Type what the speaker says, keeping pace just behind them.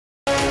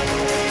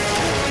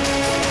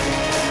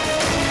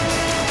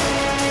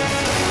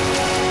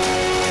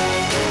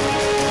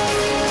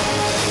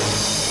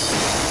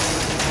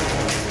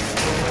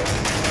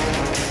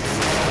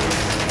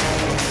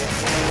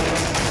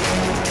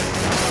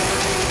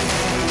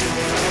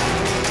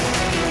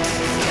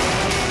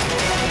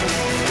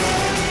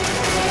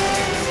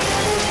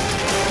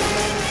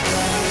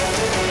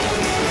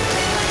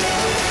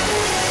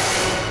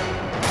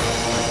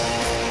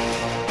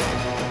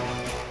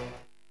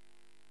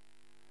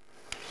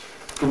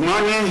Good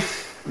morning.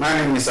 My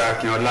name is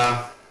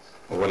Akinola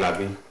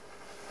Owolabi.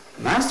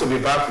 Nice to be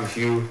back with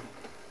you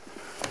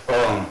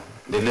on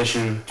The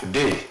Nation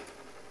Today.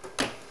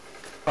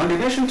 On The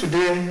Nation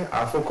Today,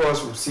 our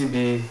focus will still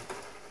be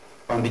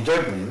on the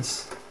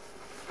judgments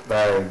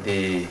by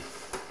the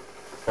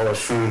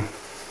Osun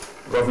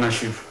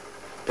Governorship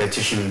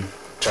Petition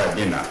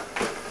Tribunal.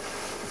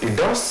 The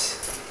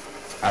dust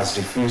has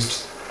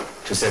refused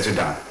to settle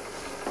down,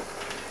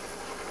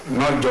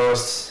 not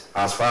just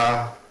as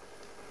far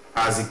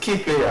as the key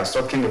players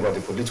talking about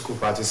the political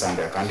parties and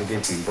their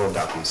candidates involved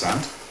are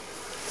concerned.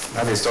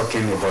 That is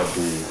talking about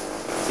the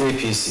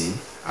APC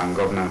and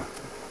Governor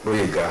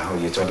Boyega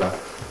Oyetola,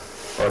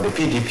 or the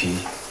PDP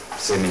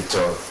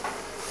Senator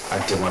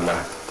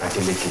Ademola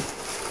Adeleke.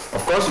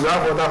 Of course, you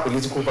have other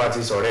political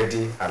parties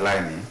already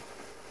aligning,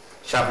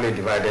 sharply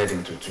divided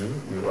into two.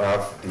 You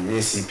have the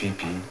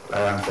ACPP,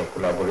 Alliance for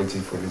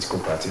Collaborative Political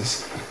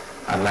Parties,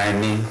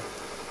 aligning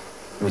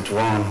with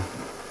one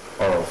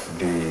of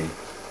the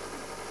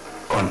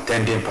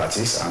contending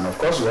parties, and of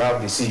course we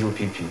have the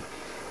CUPP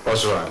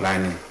also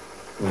aligning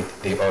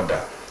with the other.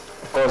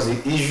 Of course,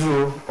 the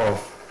issue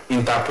of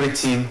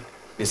interpreting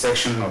the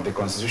section of the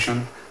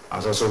Constitution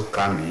has also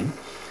come in,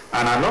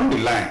 and along the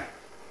line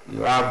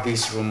you have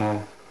this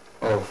rumor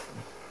of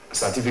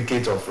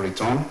certificate of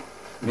return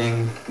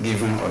being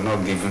given or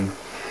not given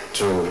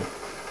to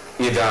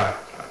either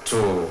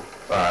to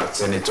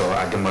Senator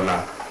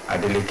Ademola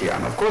Adeleke,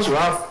 and of course you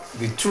have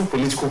the two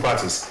political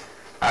parties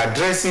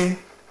addressing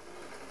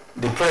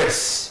the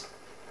press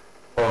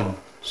on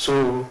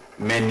so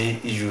many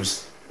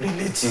issues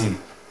relating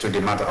to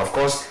the matter. Of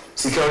course,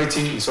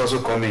 security is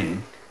also coming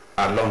in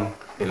along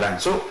the line.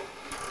 So,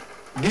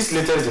 these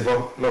latest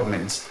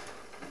developments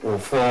will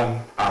form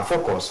our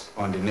focus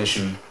on The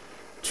Nation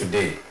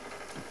Today,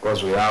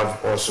 because we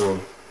have also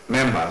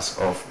members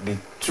of the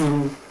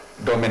two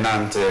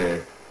dominant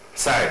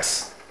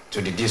sides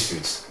to the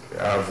disputes. We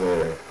have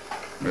a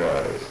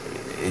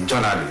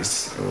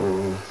journalist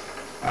who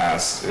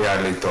has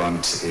really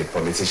turned a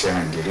politician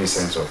in the real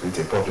sense of it,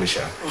 a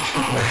publisher.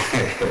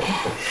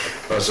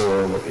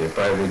 Also a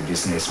private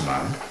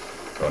businessman,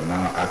 but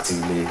now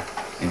actively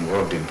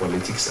involved in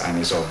politics, and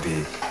is of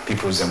the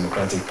People's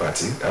Democratic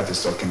Party. That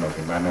is talking of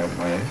Emmanuel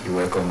Moye. You're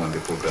welcome on the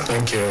program.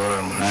 Thank you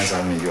very much. Nice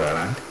having you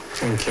around.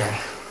 Thank you.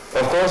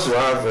 Of course, you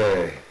have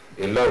a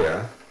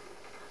lawyer,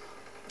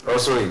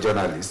 also a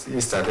journalist. He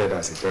started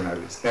as a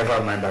journalist.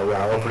 Never mind that we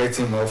are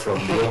operating more from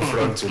the home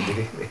front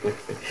today.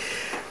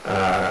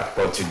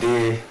 But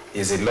today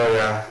is a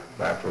lawyer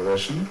by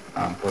profession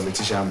and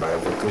politician by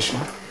vocation.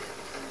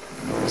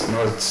 It's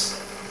not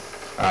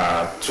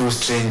too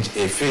strange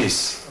a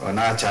face on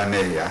our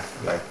channel here,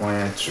 like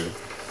one two,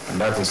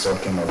 and that is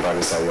talking about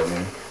Barrister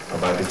Yomi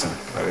Obaditan.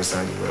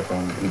 Barrister, you're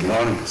welcome. Good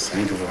morning.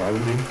 Thank you for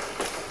having me.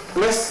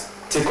 Let's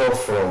take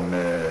off from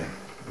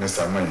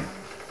Mr. Moye.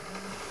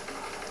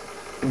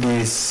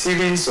 The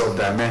series of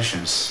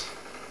dimensions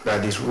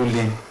that this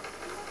ruling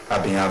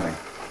have been having,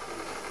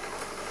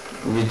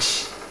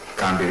 which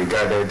can be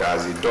regarded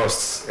as the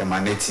dust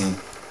emanating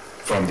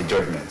from the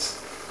judgments.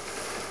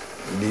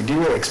 Did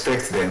you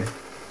expect them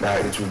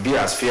that it would be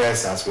as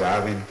fierce as we are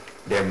having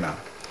them now?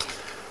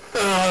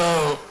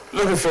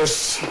 Let me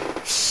first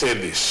say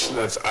this,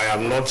 that I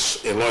am not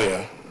a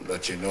lawyer,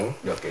 that you know.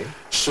 Okay.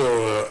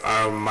 So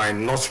I might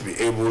not be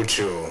able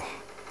to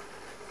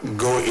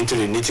go into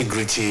the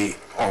nitty-gritty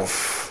of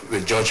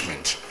the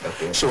judgment.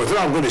 Okay. So what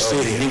I'm going to say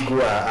the here...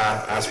 legal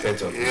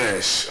aspect of it.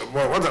 Yes.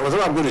 But what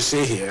I'm going to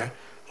say here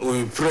will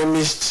be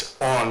premised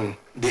on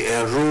the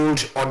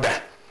enrolled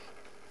order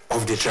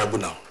of the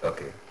tribunal.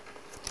 Okay.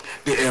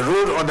 The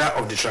enrolled order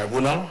of the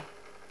tribunal,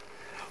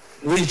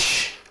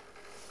 which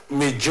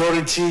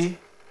majority,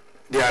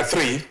 there are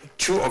three,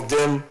 two of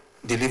them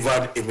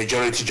delivered a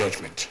majority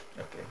judgment.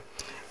 Okay.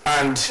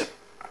 And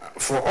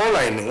for all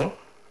I know,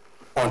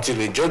 until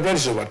the judgment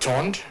is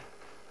overturned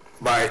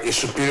by a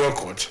superior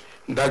court,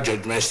 that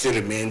judgment still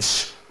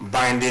remains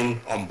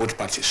binding on both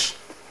parties,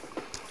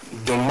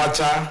 no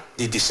matter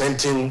the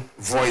dissenting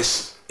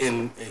voice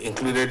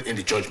included in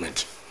the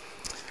judgment.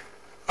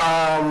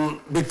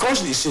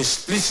 Because it's a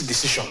split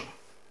decision,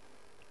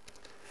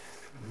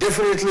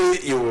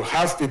 definitely you will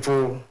have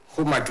people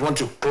who might want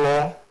to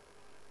claw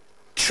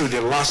to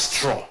the last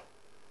straw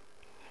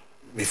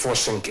before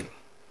sinking.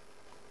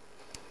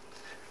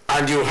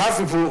 And you have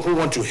people who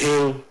want to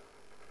hail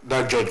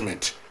that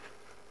judgment.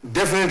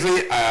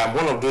 Definitely, I am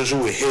one of those who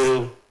will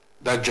hail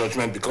that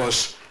judgment,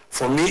 because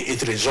for me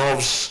it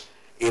resolves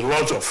a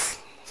lot of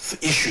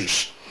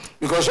issues.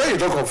 Because when you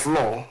talk of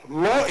law,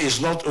 law is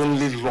not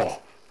only law.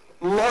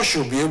 Law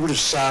should be able to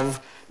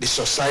serve the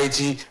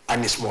society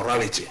and its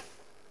morality.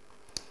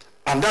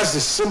 And that's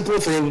the simple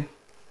thing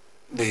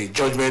the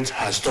judgment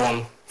has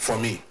done for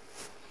me.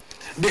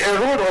 The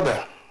enrolled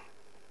order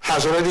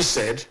has already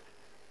said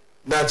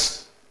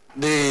that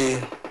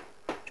the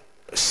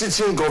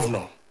sitting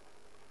governor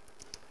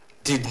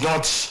did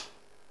not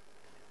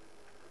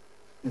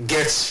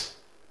get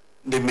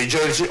the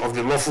majority of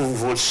the lawful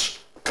votes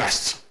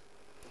cast.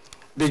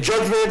 The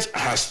judgment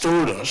has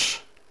told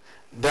us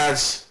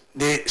that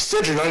the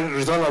state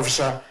return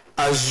officer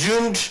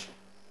assumed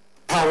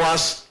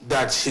powers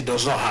that he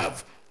does not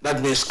have.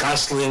 That means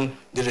cancelling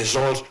the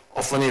result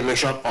of any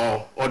election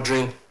or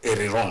ordering a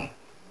rerun.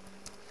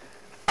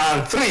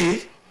 And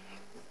 3,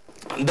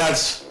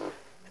 that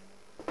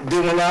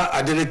Demola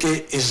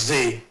Adeleke is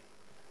the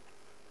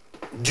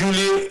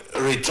duly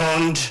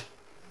returned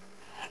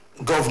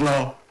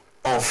governor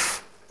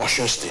of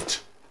Osun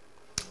State,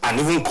 and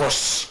even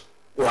costs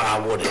were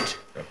awarded.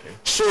 Okay.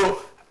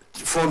 So,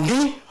 for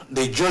me,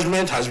 the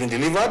judgment has been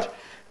delivered.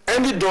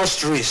 Any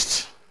dust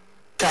raised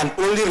can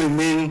only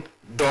remain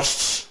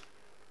dust,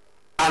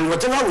 and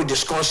whatever we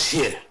discuss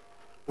here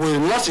will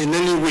not in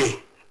any way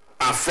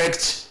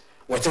affect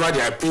whatever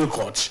the appeal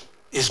court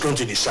is going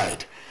to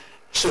decide.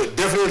 So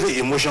definitely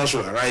emotions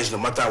will arise no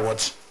matter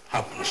what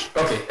happens.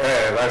 Okay,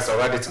 Vice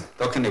President,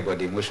 talking about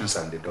the emotions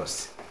and the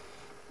dust,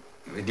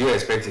 do you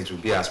expect it to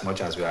be as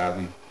much as we are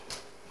having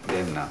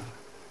them now?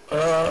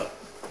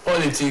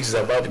 Politics is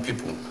about the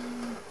people,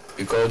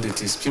 because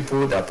it is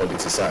people that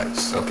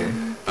politicize. Okay.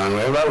 And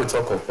whenever we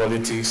talk of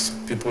politics,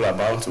 people are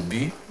bound to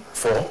be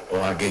for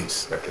or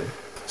against. Okay.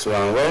 So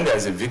and when there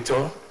is a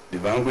victor, the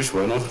vanquished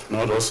will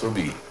not also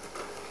be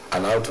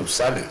allowed to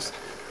silence.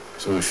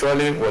 So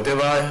surely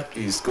whatever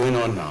is going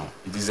on now,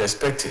 it is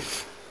expected,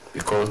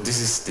 because this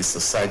is the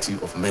society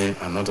of men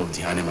and not of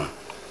the animal.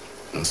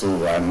 And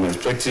so I'm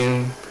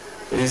expecting,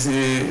 I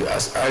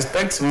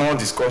expect more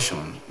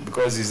discussion,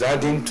 because it's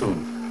adding to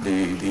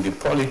the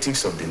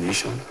politics of the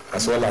nation,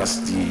 as well as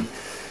the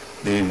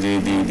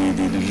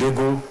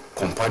legal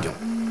compendium.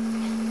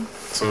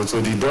 So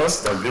the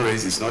dust that been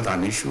raised is not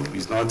an issue.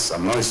 It's not.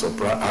 I'm not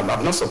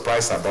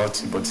surprised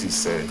about it, but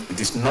it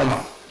is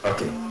normal.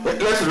 Okay.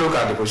 Let's look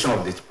at the position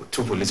of the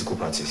two political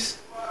parties.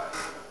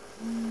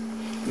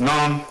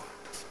 Now,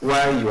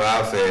 while you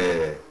have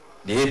the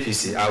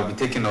APC, I'll be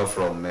taking off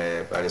from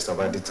Barrister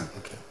Badington.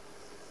 Okay.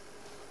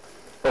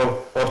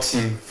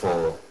 Opting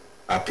for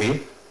appeal.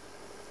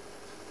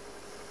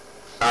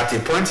 At a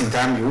point in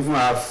time, you even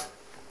have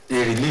a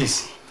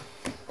release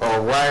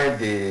of why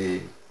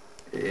the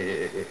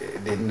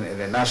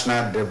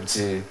National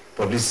Deputy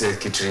Public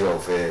Secretary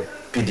of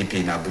PDP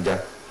in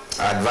Abuja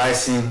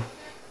advising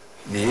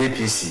the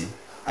APC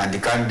and the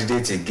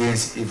candidate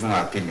against even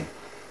appealing,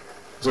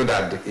 so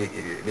that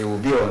they will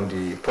be on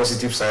the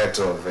positive side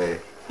of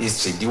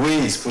history, the way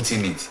he's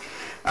putting it.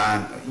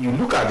 And you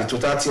look at the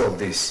totality of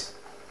this,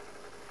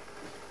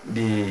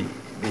 the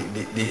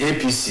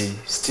APC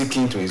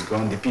sticking to his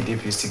gun, the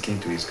PDP sticking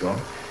to his gun,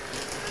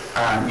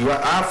 and you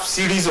have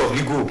series of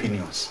legal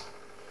opinions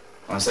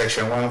on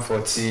Section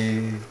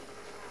 140,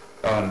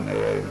 on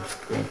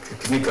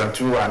clinical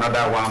 2,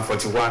 another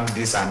 141,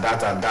 this and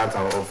that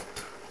of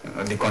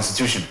the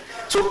Constitution.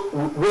 So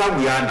where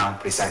we are now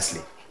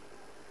precisely,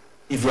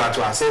 if you are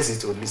to assess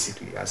it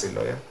holistically as a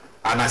lawyer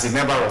and as a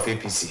member of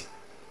APC,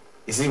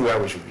 is it where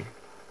we should be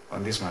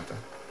on this matter?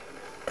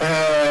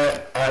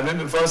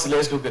 Maybe first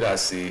let's look at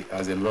it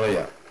as a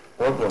lawyer.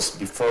 What was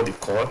before the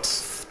court?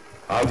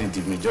 How did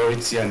the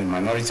majority and the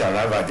minority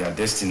arrive at their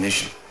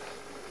destination?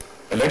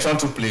 Election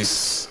took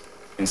place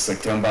in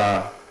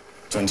September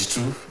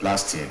 22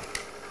 last year.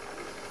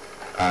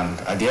 And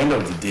at the end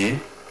of the day,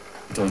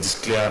 it was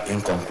declared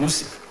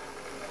inconclusive.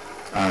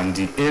 And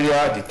the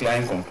area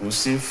declared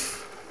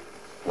inconclusive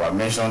were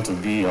mentioned to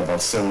be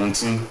about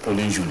 17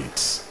 polling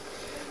units,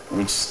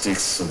 which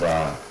takes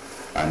over,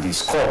 and the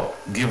score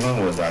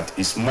given was that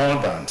it's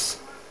more than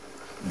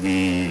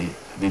the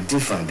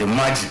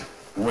margin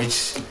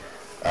which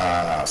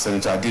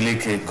Senator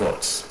Adeleke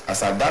got.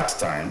 As at that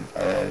time,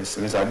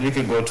 Senator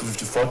Adeleke got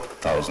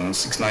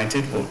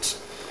 254,698 votes.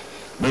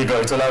 But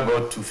Itola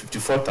got to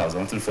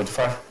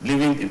 54,345,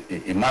 leaving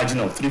a margin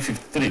of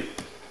 353.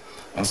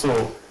 And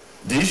so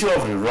the issue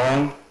of the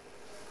run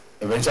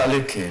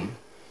eventually came,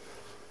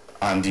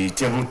 and the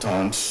table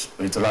turned.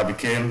 Itola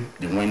became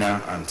the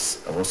winner and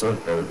also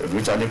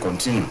eventually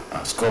continued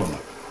as governor.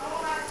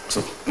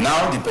 So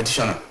now the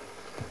petitioner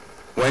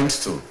went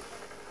to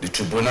the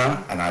tribunal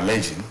and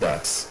alleging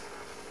that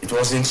it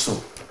wasn't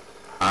so.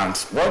 And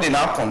what they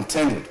now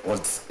contended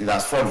was it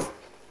as follows,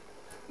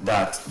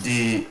 that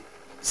the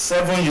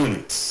 7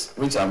 units,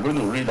 which I'm going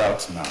to read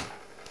out now,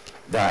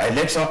 the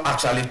election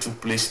actually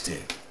took place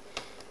there,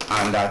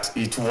 and that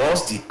it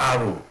was the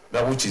RO,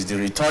 that which is the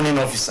returning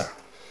officer,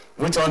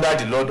 which under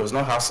the law does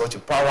not have such a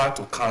power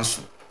to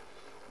cancel,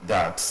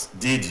 that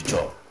did the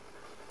job.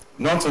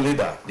 Not only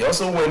that, they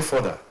also went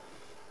further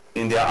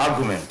in their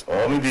argument,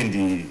 or maybe in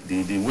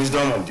the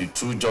wisdom of the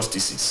two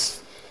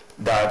justices,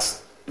 that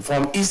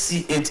from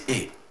EC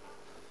 8A,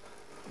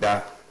 there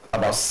are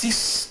about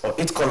 6 or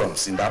 8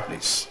 columns in that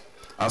place.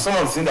 And some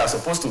of the things that are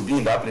supposed to be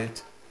in that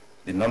plate,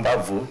 the number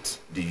of votes,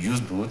 the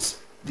used votes,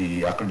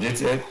 the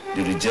accredited,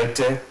 the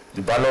rejected,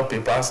 the ballot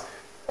papers,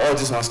 all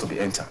this wants to be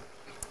entered.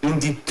 In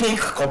the pink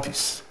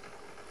copies,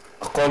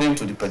 according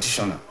to the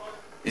petitioner,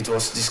 it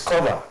was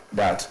discovered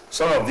that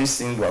some of these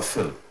things were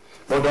filled.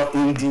 But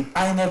in the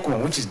INEC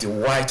one, which is the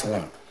white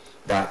one,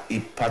 that a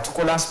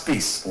particular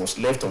space was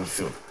left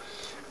unfilled.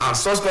 And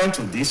subsequent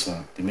to this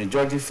one, the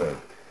majority fell.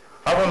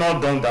 Having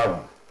not done that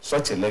one,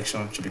 such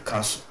election should be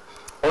cancelled.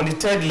 On the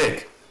third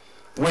leg,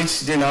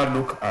 which they now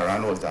look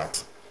around, was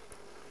that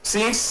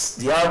since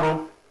the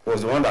RO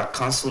was the one that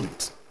cancelled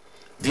it,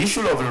 the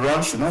issue of the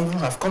run should not even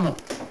have come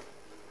up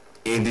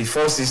in the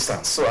first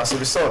instance. So as a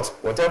result,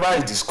 whatever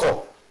is the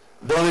score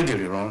during the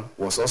rerun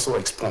was also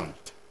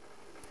expunged.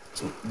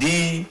 So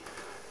the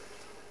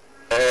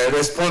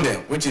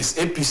respondent, which is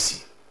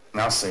APC,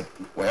 now said,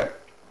 well,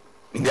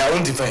 in their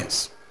own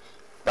defense,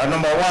 that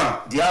number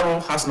one, the RO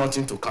has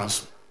nothing to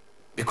cancel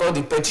because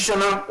the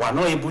petitioner were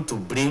not able to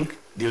bring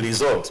the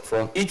result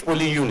from each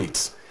polling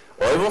unit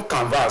or even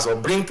canvass or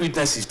bring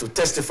witnesses to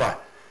testify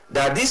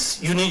that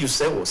this unit you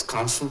said was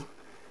cancelled,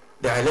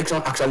 the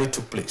election actually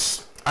took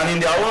place. And in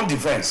their own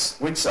defense,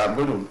 which I'm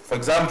going to, for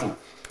example,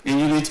 in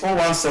Unit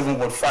 017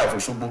 Ward 5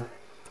 Osogbo,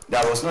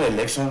 there was no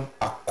election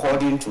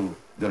according to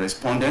the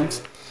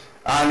respondent.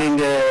 And in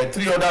the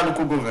three other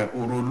local governments,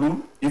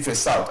 Urulu, Ife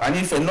South, and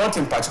Ife North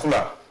in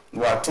particular, we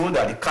were told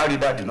that the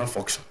corridor did not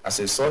function. As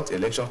a result, the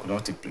election could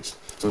not take place.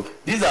 So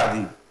these are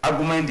the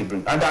arguments they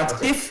bring. And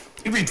that if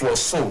it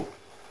was so,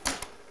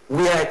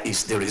 where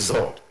is the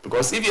result?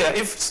 Because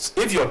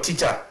if your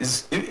teacher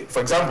is,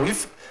 for example,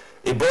 if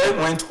a boy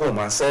went home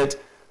and said,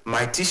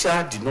 my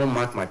teacher did not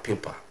mark my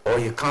paper, or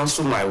he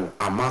cancelled my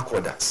mark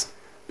orders,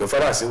 your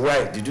father said,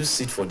 why did you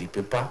sit for the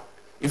paper?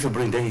 If you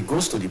bring, then he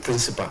goes to the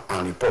principal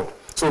and report.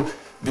 So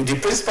the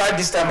principal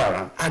this time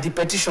around are the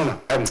petitioner,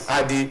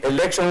 are the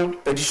election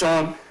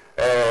petition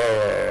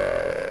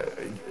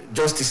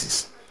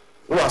justices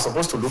who are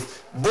supposed to look.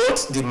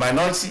 Both the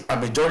minority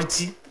and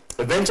majority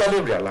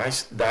eventually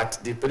realized that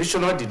the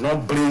petitioner did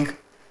not bring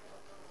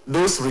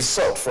those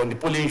results from the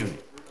polling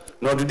unit,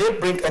 nor do they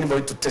bring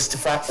anybody to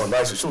testify on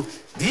that issue. So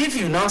if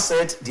you now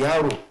said the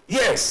RO,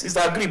 yes, it's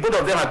agreed, both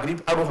of them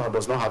agreed, RO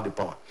does not have the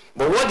power.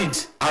 But what did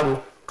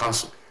RO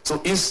cancel?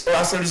 So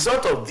as a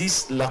result of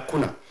this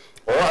lacuna,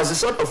 or as a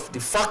result of the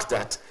fact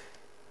that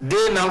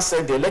they now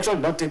said the election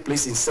did not take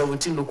place in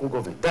 17 local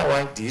governments, that's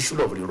why the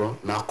issue of the rerun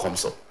now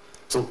comes up.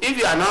 So if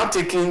you are now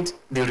taking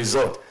the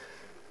result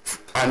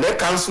and they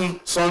cancel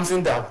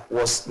something that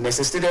was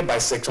necessitated by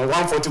Section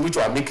 140, which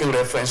we are making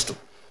reference to,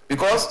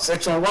 because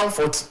Section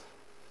 140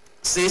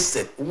 says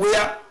that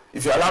where,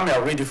 if you allow me,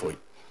 I'll read it for you.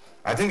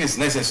 I think it's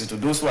necessary to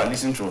those who are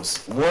listening to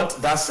us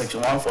what that Section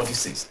 140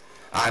 says.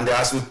 And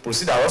as we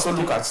proceed, I also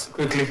look at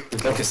quickly.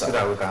 Okay, sir. So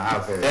that we can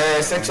have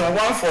Section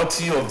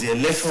 140 of the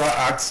Electoral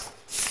Act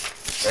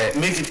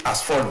make it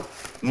as follows: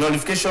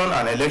 nullification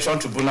and election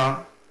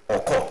tribunal or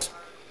court,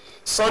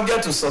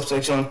 subject to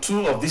subsection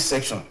 2 of this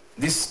section.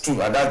 These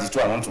two, and that's the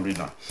two I want to read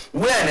now.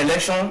 Where an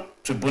election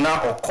tribunal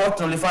or court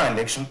nullify an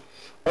election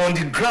on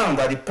the ground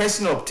that the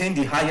person who obtained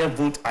the higher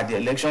vote at the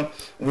election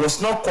was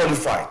not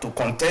qualified to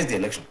contest the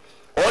election,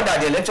 or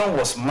that the election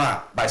was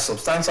marred by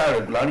substantial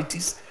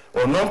irregularities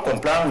or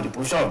non-compliant with the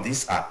provision of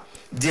this act,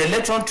 the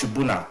election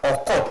tribunal or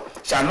court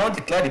shall not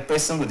declare the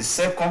person with the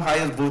second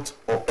highest vote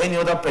or any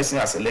other person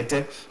as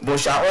elected, but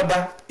shall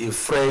order a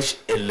fresh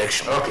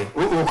election. Okay,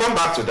 we'll come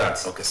back to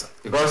that. Okay, sir.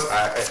 Because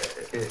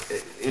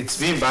it's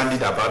been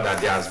bandied about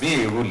that there has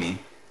been a ruling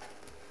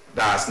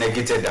that has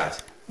negated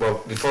that.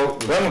 But before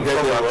when we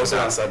get there, also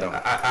answer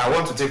that. I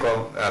want to take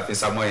on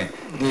Mr. Moyen.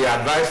 The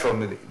advice from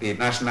the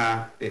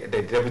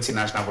Deputy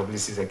National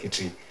Publicity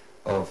Secretary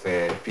of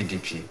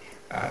PDP.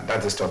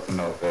 That is talking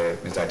of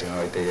Mr.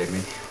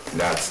 Adeyemi,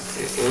 that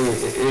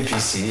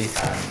APC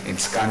and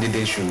its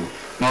candidates should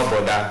not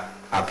bother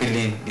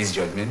appealing this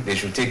judgment. They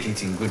should take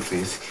it in good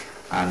faith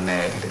and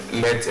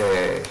let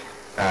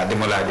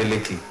Demola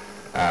Adeleke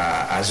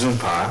assume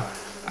power.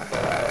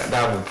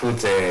 That will put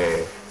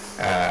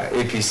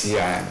APC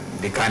and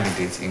the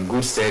candidate in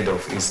good stead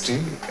of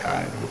history,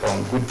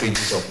 on good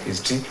pages of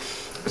history.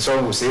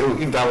 So we'll say, oh,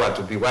 if that were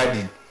to be, why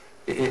did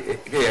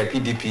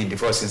PDP in the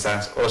first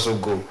instance also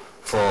go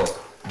for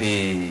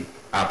the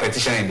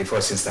petition in the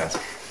first instance?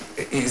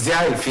 Is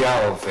there a fear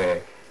of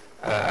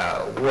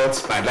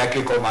what might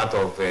likely come out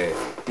of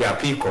the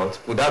appeal court?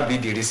 Would that be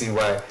the reason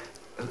why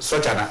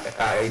such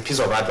a piece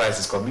of advice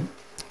is coming?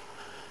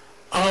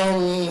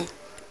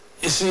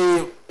 You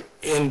see,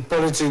 in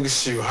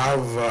politics you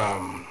have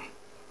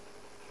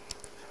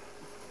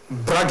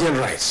bragging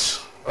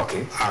rights.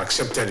 Okay. Are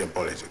accepted in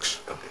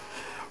politics. Okay.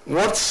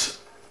 What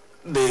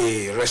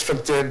the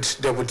respected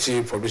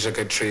Deputy Public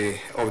Secretary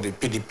of the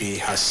PDP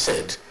has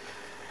said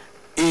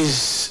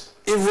is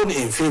even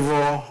in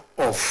favor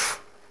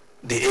of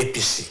the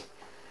APC.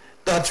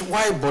 That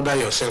why bother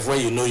yourself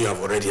when you know you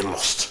have already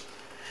lost?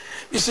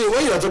 You see,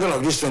 when you are talking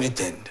of this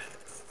 2010,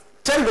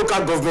 10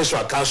 local governments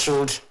were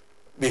cancelled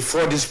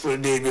before Governor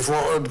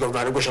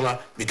Adegbosola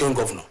became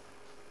governor.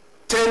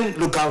 10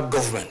 local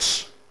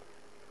governments.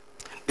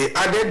 They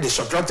added, they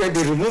subtracted,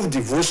 they removed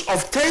the votes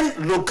of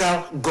 10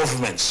 local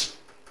governments,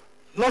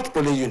 not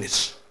polling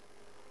units,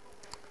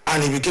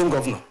 and he became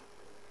governor.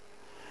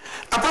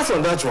 Apart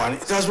from that one,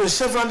 it has been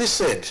severally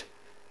said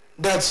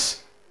that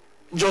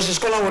Justice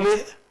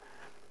Kolawole,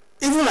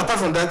 even apart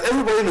from that,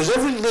 everybody knows,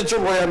 every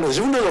little lawyer knows,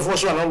 even those of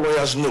us who are not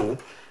lawyers know,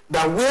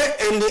 that where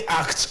any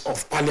act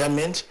of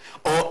parliament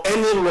or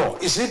any law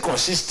is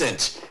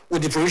inconsistent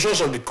with the provisions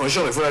of the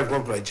Constitution of the Federal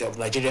Republic of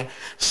Nigeria,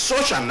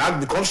 such an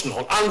act becomes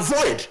null and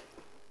void.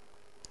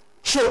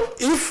 So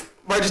if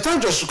by the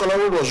time Justice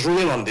Kolawole was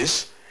ruling on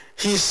this,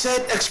 he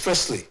said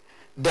expressly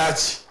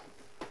that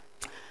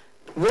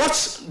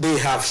what they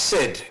have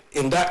said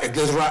in that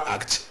electoral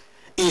act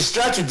is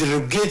try to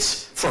derogate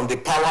from the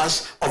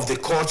powers of the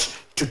court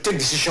to take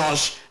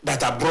decisions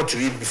that are brought to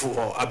it before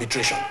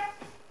arbitration.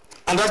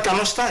 And that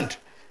cannot stand.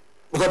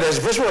 Because there's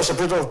a principle of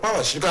separation of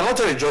powers. You cannot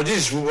tell a judge,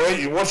 this is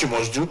what you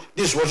must do,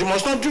 this is what you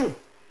must not do.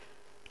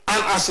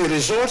 And as a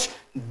result,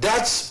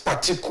 that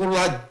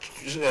particular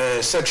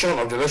section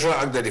of the Electoral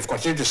Act that they've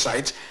continued to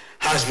cite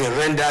has been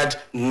rendered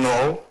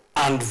null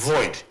and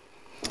void.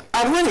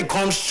 And when it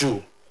comes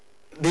to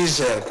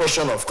this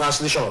question of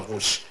cancellation of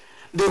votes,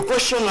 the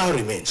question now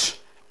remains,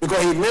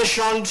 because he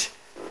mentioned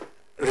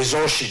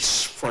result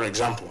sheets, for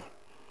example.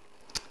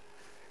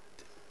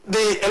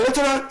 The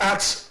Electoral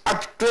Act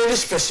clearly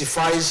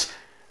specifies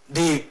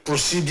the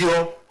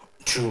procedure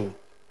to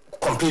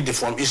complete the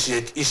form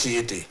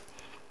EC80.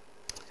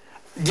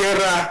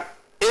 There are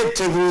 8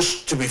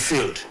 tables to be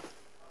filled.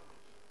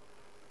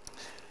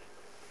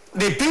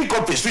 The pink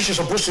copies, which is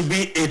supposed to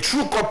be a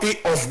true copy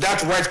of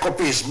that white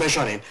copy is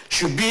mentioning,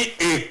 should be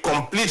a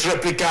complete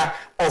replica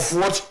of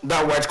what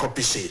that white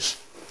copy says.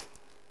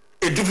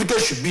 A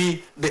duplicate should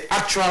be the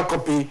actual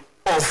copy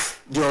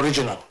of the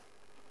original.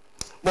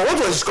 But what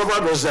was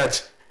discovered was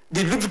that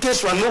the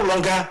duplicates were no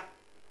longer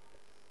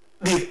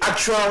the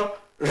actual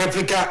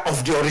replica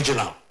of the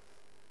original.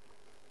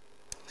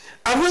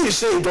 And when you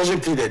say it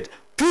wasn't pleaded,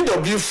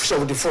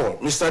 PW74,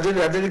 Mr.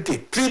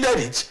 Adeleke pleaded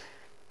it,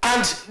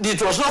 and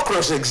it was not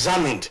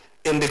cross-examined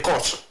in the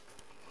court.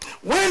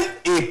 When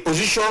a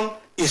position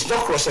is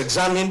not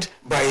cross-examined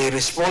by a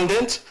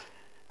respondent,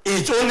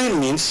 it only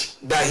means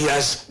that he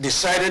has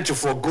decided to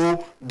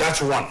forego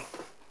that one.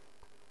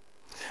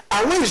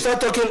 And when you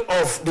start talking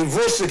of the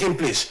votes taking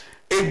place,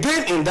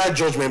 again in that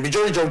judgment,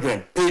 majority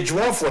judgment, page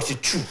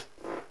 142,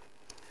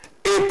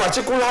 a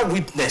particular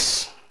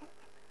witness,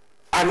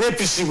 an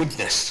APC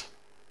witness,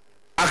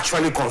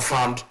 actually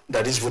confirmed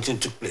that this voting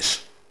took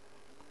place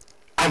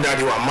and that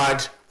they were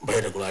marred by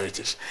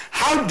irregularities.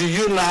 How do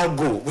you now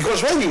go?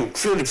 Because when you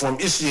fill the form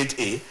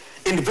EC8A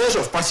in the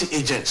presence of party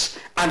agents,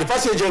 and the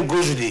party agent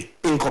goes with the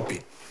pink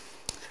copy,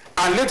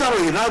 and later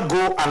on you now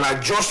go and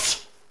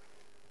adjust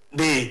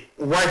the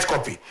white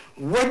copy,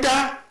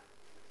 whether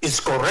it's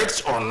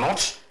correct or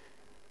not,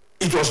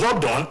 it was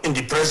not done in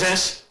the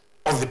presence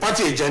of the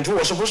party agent who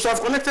was supposed to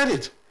have collected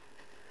it.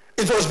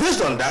 It was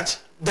based on that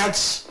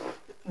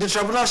the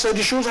tribunal said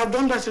you shouldn't have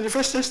done that in the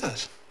first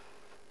instance.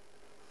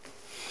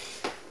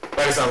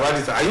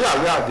 Are you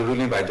aware of the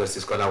ruling by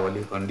Justice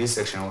Kolawole on this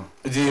section 1?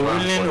 The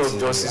ruling of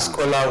Justice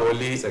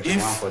Kolawole,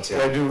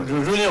 the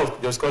ruling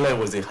of Justice Kolawole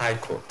was the High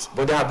Court,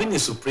 but there have been a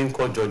Supreme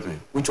Court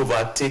judgment which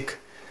overtake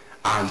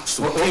and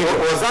Supreme Court.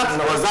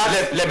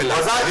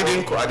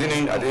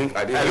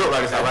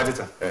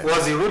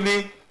 Was the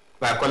ruling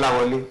by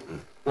Kolawole,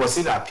 was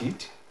it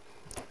appealed?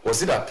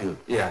 Was it appealed?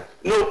 Yeah.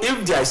 No,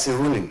 if there is a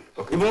ruling,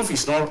 okay, even if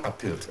it's not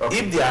appealed, okay,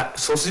 if there are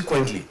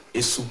subsequently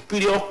a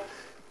superior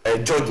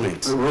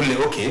judgment ruling,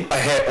 okay,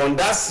 on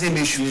that same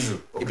issue,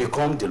 okay, it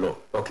becomes the law.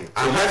 Okay.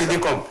 And how did they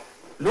come?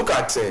 Look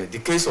at the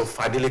case of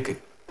Falike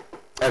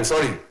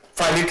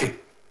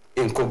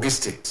in Kogi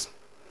State.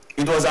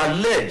 It was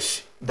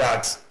alleged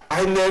that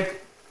INEC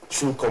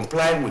should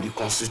comply with the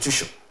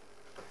Constitution,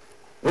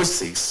 which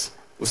says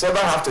whoever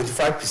have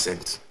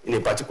 25% in a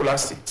particular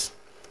state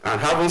and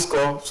haven't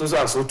scored so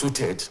and so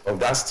 2/3 of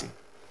that state,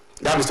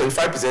 that is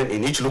 25%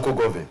 in each local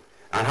government,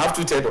 and have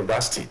 2/3 of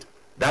that state,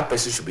 that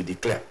person should be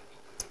declared.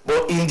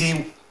 But in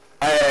the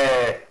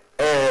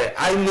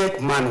INEC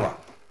manual,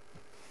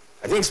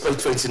 I think it's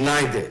page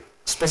 29 there,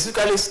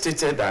 specifically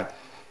stated that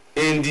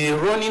in the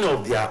running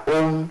of their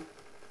own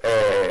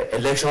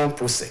election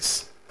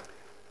process,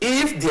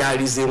 if there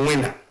is a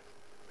winner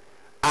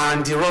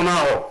and the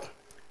runner-up,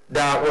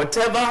 that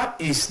whatever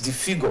is the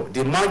figure,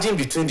 the margin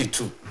between the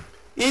two,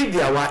 if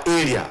there were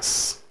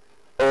areas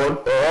or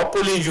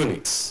polling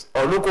units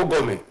or local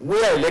government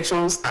where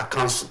elections are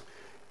cancelled,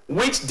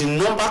 which the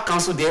number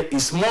cancelled there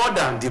is more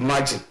than the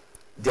margin,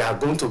 they are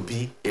going to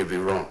be a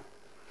rerun.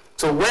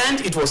 So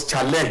when it was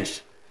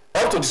challenged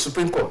up to the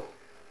Supreme Court,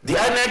 the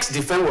INEC's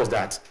defense was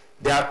that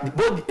they are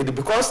both,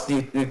 because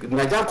the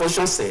Nigerian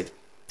Constitution said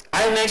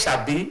INEC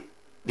shall be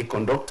the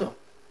conductor,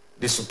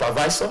 the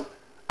supervisor,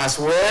 as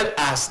well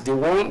as the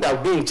one that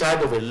will be in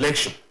charge of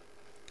election.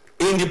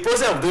 In the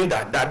process of doing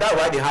that, that's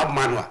why they have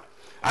manual,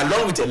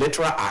 along with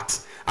Electoral Act,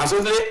 and so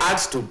they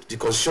adds to the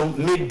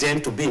Constitution, made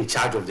them to be in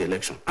charge of the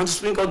election. And the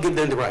Supreme Court gave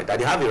them the right, that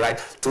they have a right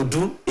to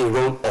do a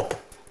run-up,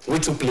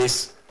 which took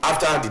place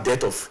after the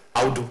death of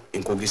Audu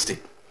in Kogi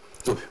State.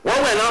 So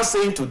what we're now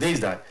saying today is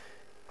that,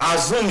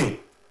 assuming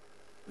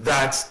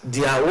that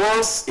there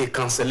was a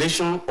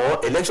cancellation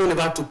or election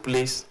never took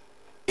place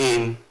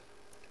in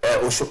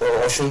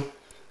Osun,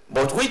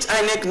 but which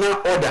INEC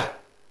now order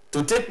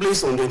to take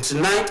place on the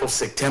 29th of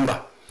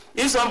September,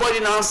 if somebody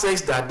now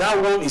says that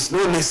that one is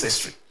not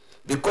necessary,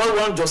 because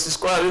one Justice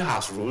Collari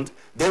has ruled,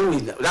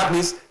 then that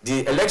means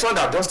the election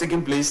that just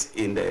taken place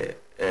in the,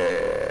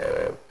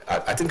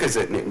 I think it's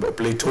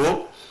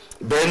Plateau,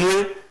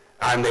 Benue,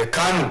 and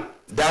Kano,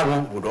 that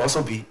one would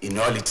also be a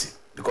nullity,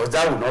 because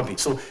that would not be.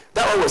 So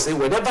that one will say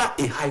whenever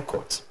a high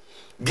court,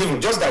 given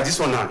just like this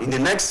one now, in the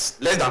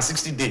next less than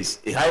 60 days,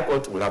 a high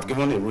court will have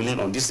given a ruling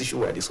on this issue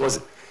we are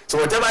discussing. So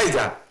whatever is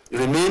there, it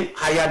remain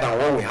higher than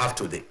what we have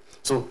today.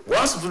 So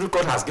once the Supreme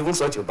Court has given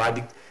such a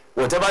verdict,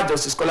 whatever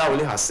Justice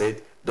Kolawole has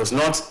said does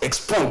not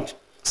expunge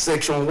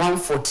Section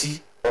 140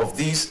 of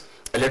this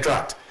Electoral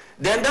Act.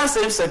 Then that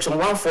same Section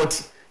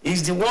 140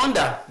 is the one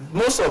that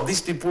most of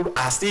these people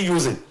are still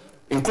using,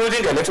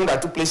 including the election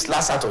that took place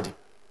last Saturday,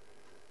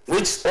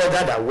 which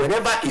ordered that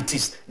whenever it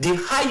is the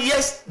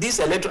highest this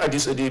electoral,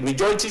 the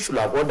majority should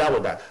have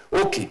ordered that,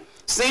 okay,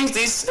 since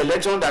this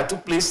election that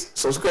took place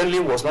subsequently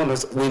was not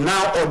necessary, we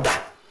now order.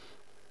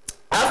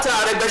 After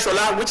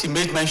Aregbesola, which he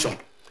made mention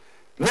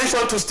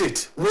 2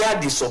 states where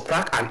they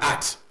subtract and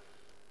add,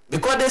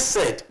 because they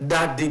said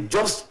that the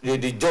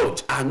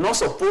judge are not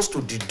supposed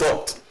to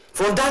deduct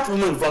from that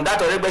moment, from that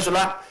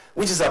Aregbesola,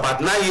 which is about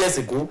 9 years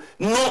ago,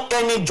 no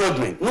any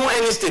judgment, no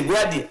any state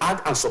where they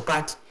add and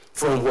subtract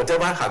from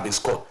whatever have been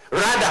scored.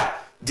 Rather,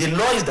 the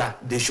law is that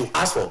they should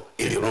ask for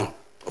a rerun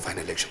of an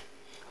election.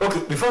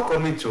 Okay, before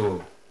coming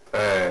to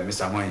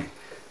Mr. Moye,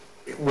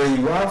 when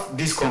you have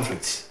this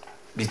conflict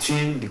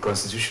between the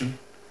Constitution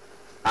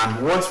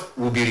and what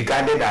will be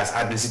regarded as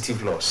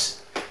administrative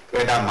laws,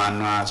 whether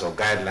manuals or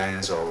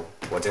guidelines or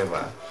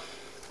whatever,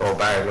 or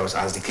bylaws,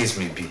 as the case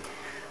may be,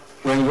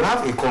 when you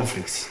have a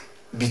conflict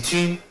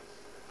between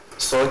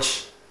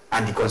such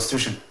and the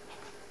Constitution,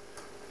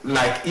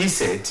 like he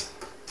said,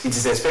 it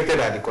is expected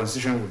that the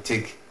Constitution will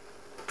take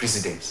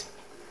precedence.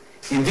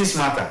 In this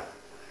matter,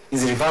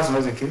 is the reverse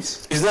not the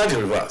case? It's not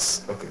the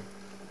reverse. Okay.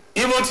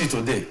 Even till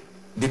today,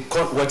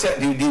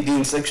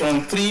 the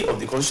Section 3 of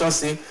the Constitution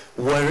say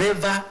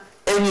wherever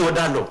any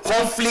other law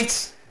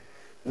conflicts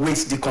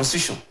with the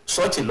Constitution,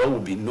 such a law will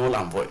be null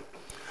and void.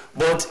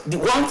 But the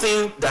one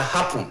thing that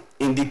happened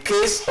in the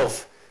case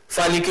of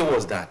Falike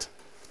was that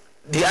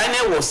the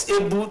INEC was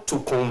able to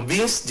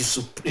convince the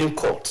Supreme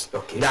Court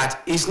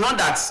that it's not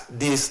that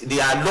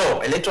their law,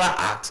 Electoral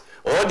Act,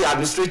 or the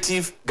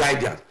administrative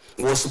guidance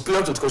was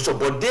superior to the Constitution,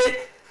 but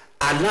they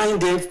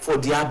aligned them for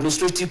the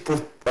administrative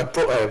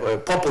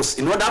purpose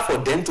in order for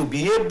them to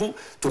be able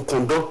to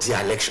conduct the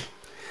election.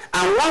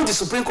 And once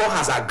the Supreme Court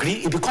has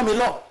agreed, it becomes a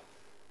law.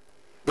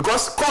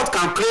 Because court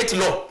can create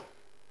law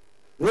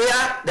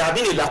where there have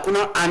been a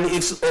lacuna and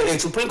it's a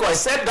Supreme Court,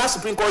 except that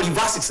Supreme Court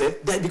reverse itself,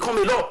 they become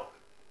a law.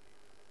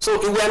 So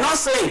we are not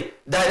saying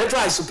that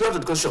electoral is superior to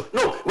the Constitution.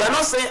 No, we are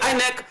not saying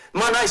INEC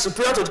manner is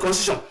superior to the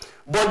Constitution.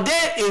 But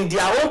they, in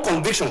their own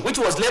conviction, which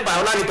was led by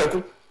Olani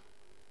Peku,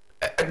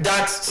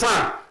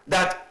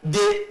 that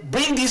they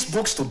bring these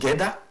books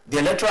together, the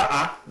Electoral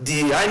Act,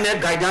 the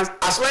INEC guidance,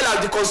 as well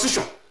as the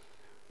Constitution,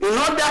 in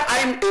order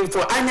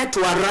for INEC to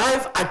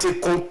arrive at a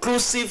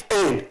conclusive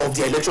end of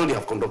the election they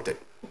have conducted.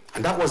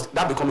 And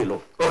that become a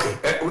law. Okay,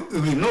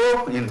 we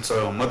know in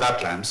some other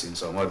climes, in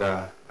some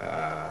other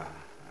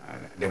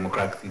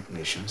democratic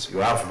nations, you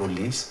have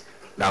rulings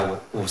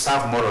that will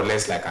serve more or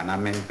less like an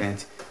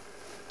amendment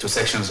to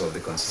sections of the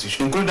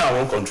Constitution, including our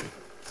own country,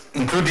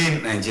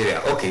 including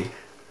Nigeria. Okay,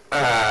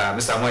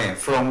 Mr. Moye,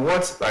 from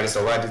what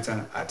Barrister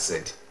Waddington had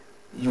said,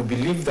 you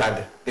believe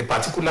that the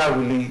particular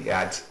ruling he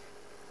had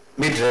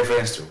made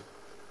reference to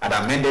had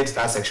amended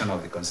that section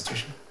of the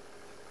Constitution?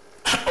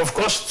 Of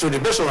course, to the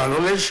best of our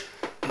knowledge,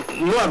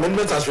 no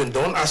amendment has been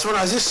done as far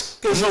as this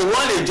case. No,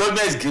 when a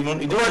judgment is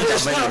given, it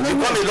doesn't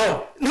become a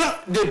law. No,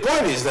 the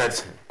point is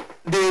that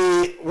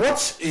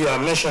what you are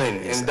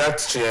mentioning in that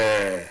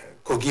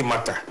Kogi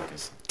matter,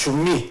 to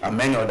me, and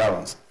many other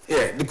ones.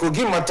 Yeah, the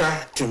Kogi matter,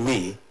 to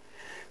me,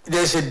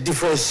 there's a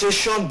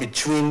differentiation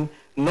between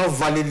not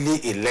validly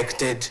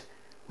elected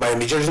by a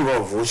majority number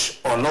of votes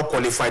or not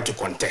qualified to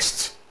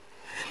contest.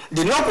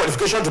 The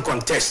non-qualification to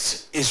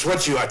contest is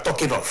what you are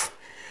talking of.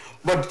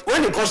 But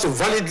when it comes to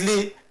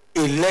validly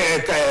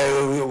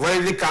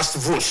cast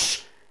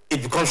votes,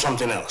 it becomes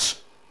something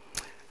else.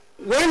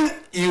 When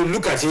you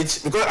look at it,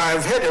 because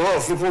I've heard a lot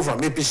of people from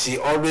APC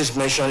always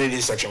mentioning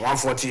this Section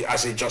 140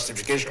 as a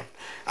justification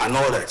and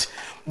all that.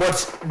 But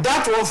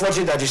that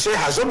 140 that you say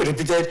has not been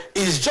repeated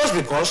is just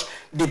because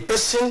the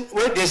person,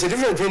 well, there's a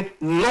difference between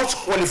not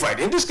qualified.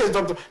 In this case,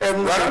 Dr. We're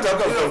not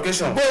talking of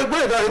qualification.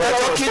 We're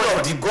talking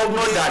of the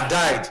governor that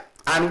died.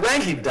 And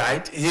when he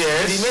died,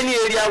 yes, the many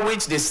area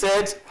which they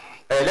said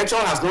election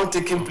has not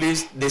taken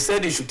place, they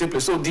said it should take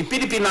place. So the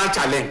PDP now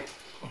challenge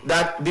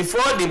that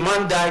before the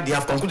man died, they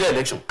have concluded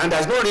election. And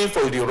there's no reason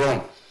for the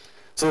wrong.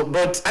 So,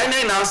 but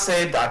INEC now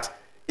said that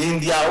in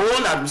their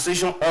own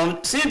administration,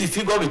 on seeing the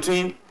figure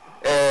between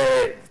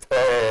the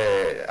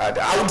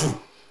Audu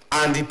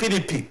and the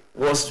PDP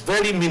was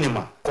very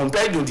minimal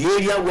compared to the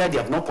area where they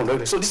have not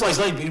conducted. So this one is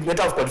not a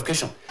matter of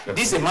qualification. Okay.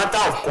 This is a matter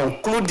of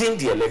concluding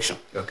the election.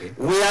 Okay.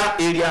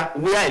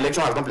 Where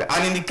election has not played.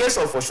 And in the case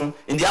of Osun,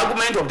 in the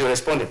argument of the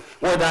respondent,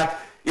 was that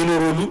in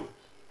Orolu,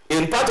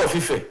 in part of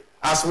Ife,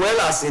 as well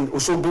as in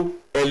Osogbo,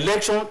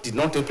 election did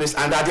not take place,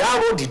 and that the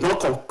Aro did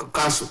not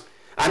cancel.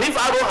 And if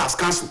Aro has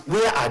cancelled,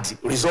 where are the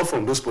results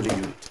from those polling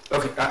units?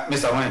 Okay,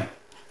 Mr. Wayne.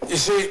 You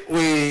see,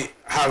 we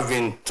have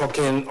been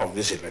talking of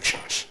these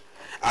elections.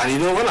 And you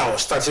know, when I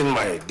was starting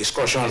my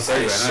discussion, I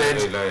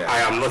said I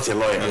am not a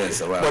lawyer.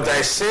 Yes, well, but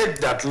I said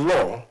that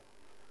law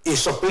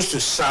is supposed to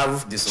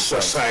serve the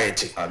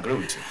society. I agree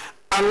with you.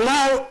 And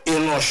now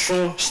in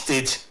Osun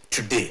State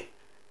today,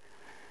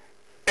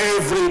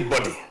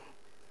 everybody,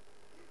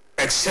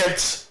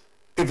 except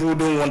people who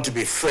don't want to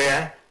be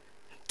fair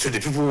to the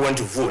people who want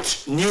to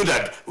vote, knew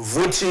that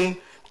voting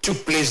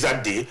took place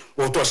that day,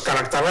 but was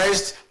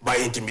characterized by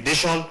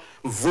intimidation,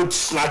 vote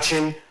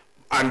snatching,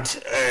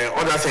 and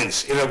other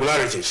things,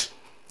 irregularities.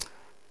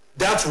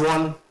 That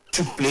one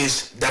took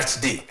place that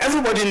day.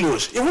 Everybody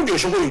knows, even the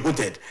Osogbo you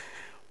voted,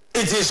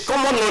 it is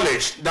common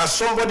knowledge that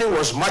somebody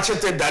was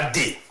macheted that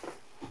day.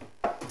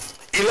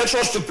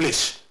 Elections took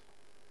place.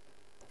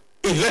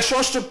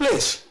 Elections took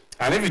place.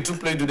 And if it took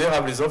place, do they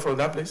have results from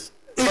that place?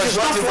 It is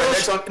not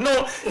election.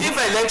 No, if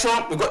election,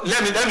 because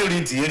let me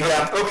read the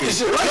area. Okay. You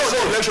see, when you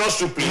say elections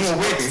took place,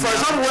 for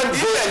example, when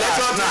if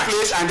election took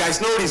place and there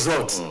is no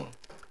result,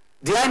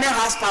 the INEC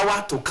has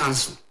power to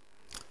cancel.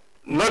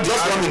 Not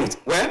just 1 minute.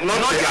 Well,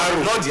 not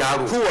the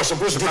Aro. Who was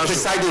supposed to cancel? The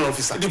presiding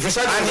officer. The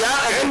presiding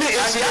officer. Any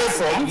incident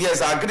form?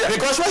 Yes, I agree.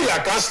 Because when you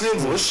are cancelling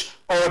votes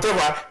or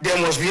whatever, there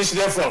must be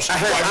incident forms. And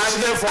the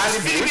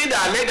PDP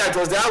that alleged that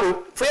was the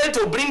Aro failed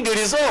to bring the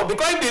result.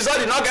 Because if the result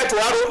did not get to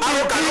Aro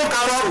cannot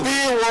cancel.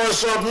 The was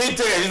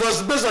submitted. It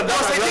was based on that.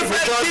 There was a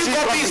different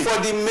copies for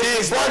the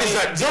main.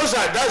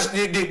 That's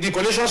the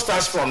coalition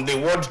starts from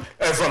the word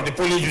from the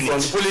polling unit.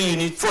 From the polling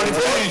unit. From the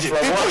polling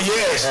unit. People,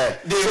 yes,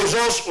 the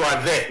results were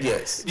there.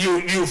 Yes.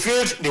 You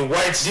filled the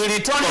white. The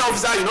returning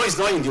officer, you know, is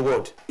not in the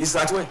ward. It's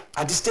that way.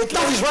 At the state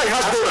level. That is why he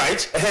has no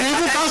right.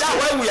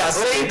 That's why we are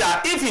saying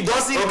that if he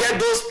doesn't get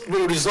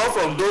those results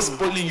from those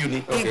polling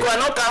units, he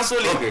cannot cancel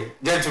it. Okay,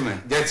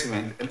 gentlemen,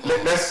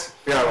 let's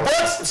hear out.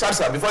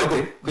 Both, before you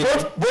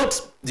go,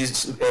 both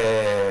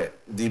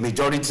the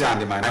majority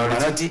and the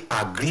minority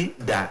agree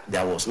that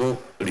there was no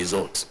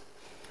result,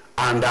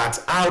 and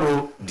that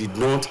Aro did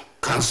not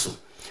cancel.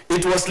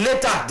 It was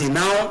later they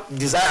now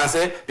desire and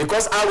say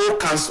because Aro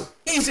cancel.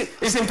 It's in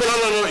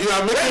No, you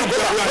are making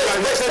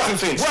two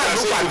things.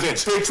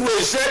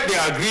 They said they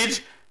agreed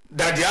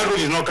that the Aro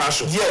did not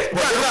cancel. Yeah,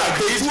 but they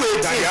agreed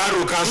that the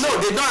Aro cancel. No,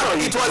 they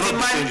don't. It was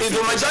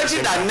the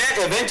majority that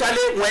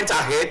eventually went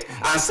ahead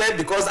and said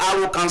because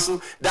Aro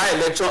cancelled that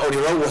election or the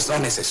wrong was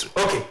not necessary.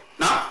 Okay,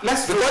 now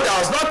let's because there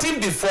was nothing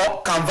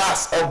before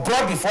canvas or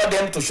brought before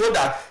them to show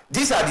that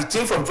these are the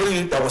things from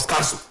polling that was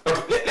cancelled.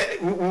 Okay,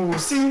 we will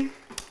see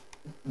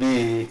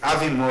be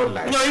having more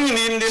light. No,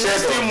 even in the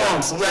next few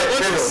months, we are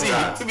going to see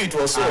if it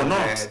was so or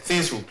not.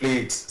 Things will play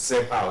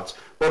itself out.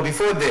 But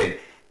before then,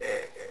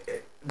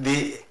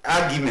 the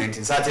argument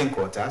in certain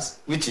quarters,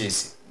 which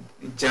is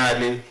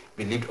generally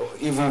believed,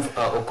 even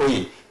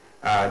Okoye,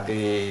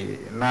 the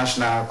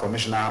National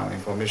Commissioner on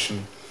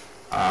Information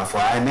for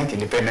INEC,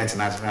 Independent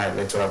National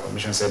Electoral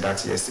Commission, said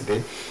that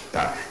yesterday,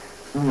 that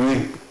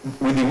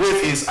with the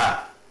way things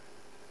are,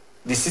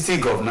 the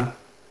city governor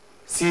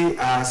still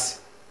has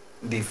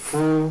the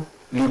full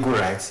legal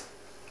right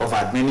of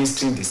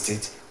administering the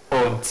state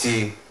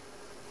until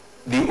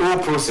the whole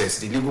process,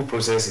 the legal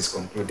process is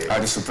concluded.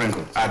 At the Supreme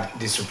Court. At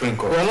the Supreme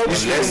Court. We are not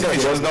disputing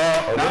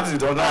that.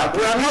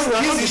 We are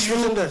not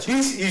disputing that.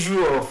 This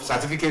issue of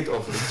certificate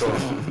of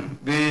return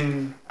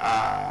being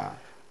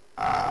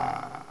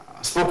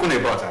spoken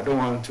about, I don't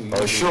want to.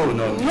 Oh, sure,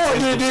 no.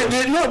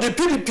 The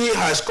PDP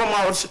has come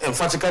out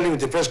emphatically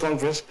with the press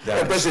conference,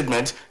 press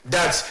statement,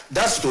 that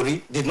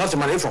story did not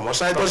emanate from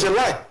us. It was a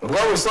lie.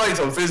 Well, we saw it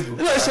on Facebook.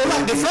 No, it's a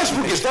lie. The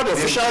Facebook is not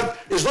official.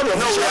 It's not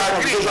official.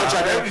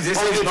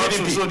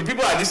 So the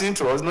people are listening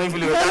to us, not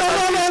even. No.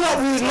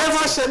 We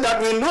never said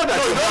that. We know that.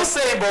 No, you don't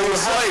say it, but we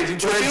saw it.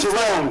 It was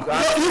wrong.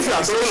 If you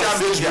are talking on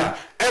Facebook,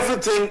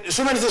 everything,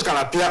 so many things can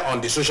appear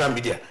on the social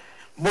media.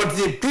 But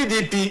the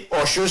PDP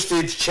Osun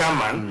State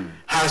chairman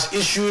has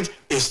issued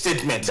a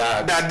statement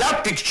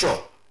that picture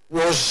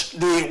was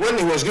when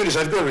he was given the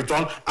certificate of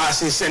return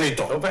as a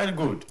senator. Oh, very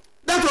good.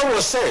 That's what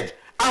was said.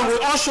 And we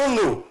also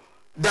know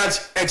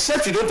that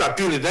except you don't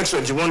appeal the next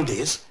 21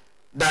 days,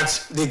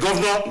 that the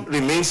governor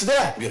remains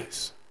there.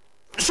 Yes.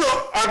 So,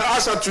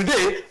 as of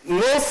today,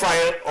 no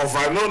file of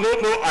I know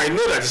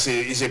that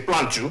it's a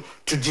plan to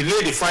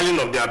delay the filing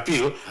of the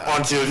appeal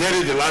until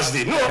nearly the last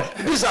day. No,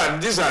 these are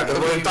the you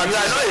are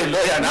not a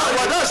lawyer now. No,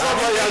 but that's not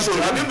what you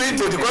are. Have you been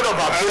to the court of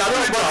appeal?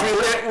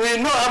 We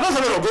know. I'm not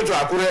saying to go to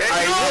Akure.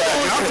 I know that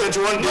you have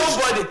 21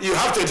 days. You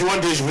have 21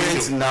 days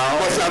wait now.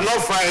 But you are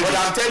not filing. But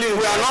I'm telling you,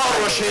 we are not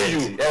rushing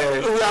you.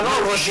 We are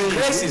not rushing you.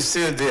 The grace is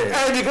still there.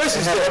 The grace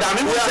is there. But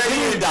I'm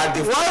telling you that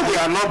why we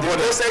are not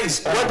bothered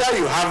is whether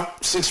you have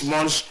 6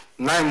 months,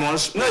 9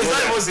 months. No, it's not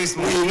even 6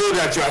 months. We know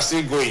that you are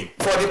still going.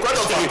 For the Court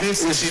of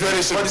Appeals, it's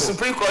very simple. For the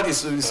Supreme Court,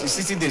 it's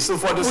 60 days. So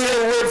for the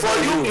wait for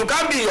you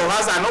can't be in your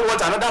house and know what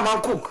another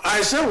man cook.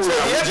 I say we so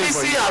are the waiting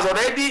for APC you. has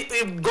already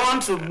gone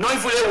to knowing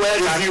fully well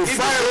that if you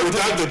file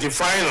without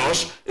notifying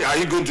us, are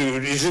you going to?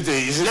 Is it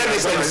let me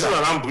say this, an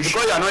ambush?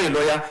 because you are not a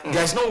lawyer,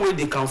 there's no way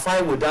they can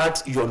file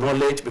without your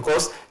knowledge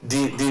because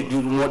they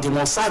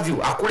must serve you.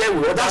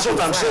 That's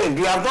what I'm saying.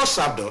 You have not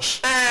served us.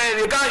 They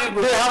have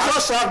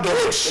not served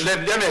us.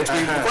 Let me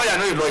explain. Because you are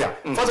not a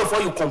lawyer. First of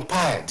all, you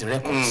compile the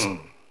records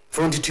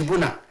from the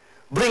tribunal,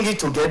 bring it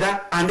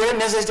together, and then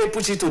necessarily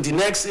push it to the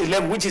next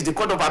level, which is the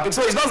Court of Appeal.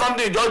 So it's not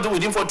something you just do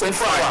within for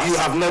 24 hours. You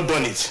have not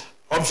done it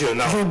up till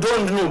now. You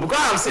don't know because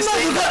I'm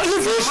saying you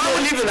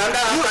live in another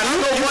house and you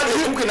know what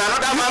they cook in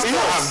another man's house. You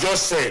have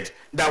just said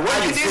that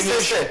when you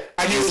finish,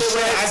 and you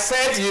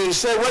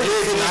said when you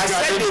finish, I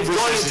said they've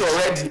done it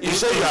already. You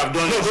said you have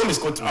done it. No, don't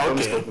misquote me.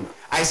 Okay.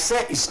 I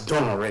said it's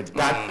done already.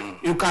 That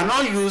you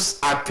cannot use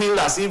appeal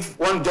as if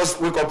one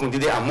just wake up one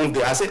day and move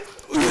there. I said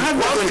you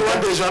have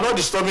 21 days. You are not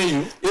disturbing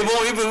you. Even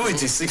if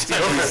it is 60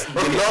 days,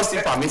 the law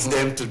still permits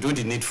them to do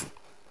the needful.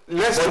 But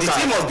the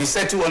thing must be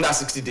settled under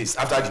 60 days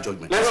after the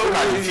judgment. Let's look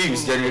at the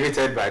fees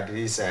generated by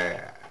this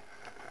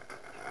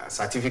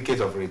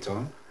certificate of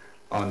return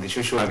on the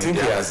social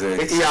media. I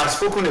think he has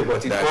spoken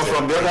about it, but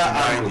from the other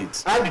angle,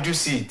 how did you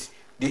see it?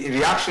 The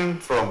reaction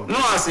from... No,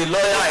 as a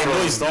lawyer, I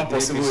know it's not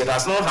possible. It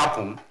has not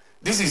happened.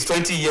 This is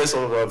 20 years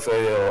of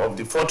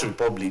the Fourth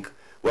Republic.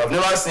 We have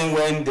never seen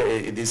when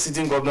the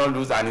sitting governor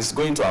loses and is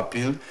going to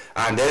appeal,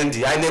 and then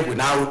the INEC will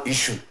now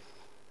issue.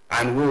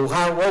 And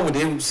what would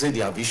they say they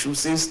have issued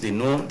since they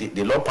know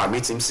the law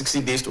permits him 60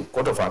 days to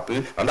Court of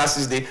Appeal, and that's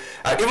 6 days.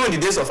 Even in the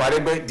days of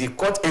Aregbe, the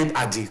court ends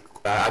at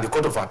the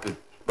Court of Appeal.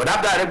 But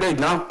after Aregbe, it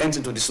now ends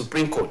into the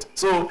Supreme Court.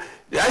 So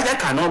the INEC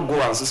cannot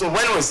go and so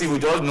when we see, we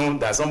just know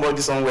that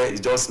somebody somewhere is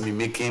just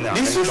mimicking.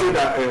 This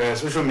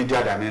social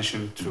media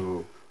dimension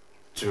to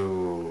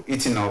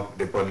eating up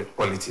the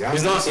polity.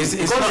 It's not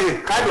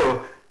the kind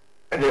of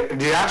the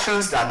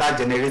reactions that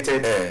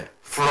generated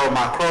from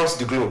across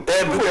the globe.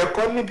 People were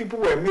calling, people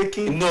were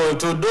making. No,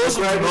 to those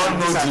who do not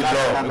know the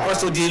law,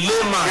 because to the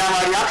layman, there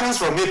were reactions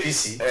from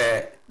APC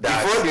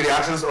before the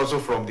reactions also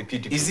from the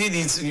PDP. Is it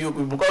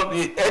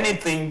because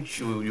anything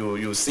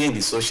you see in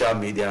the social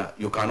media,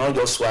 you cannot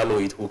just swallow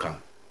it. Who can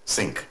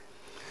sink?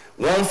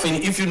 One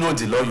thing, if you know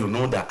the law, you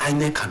know that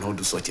INEC cannot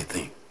do such a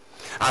thing.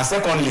 And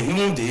secondly, even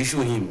if they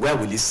issue him, where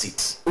will he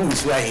sit? Who will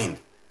swear him?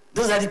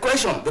 Those are the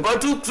questions. Because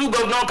two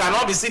governors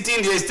cannot be sitting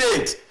in the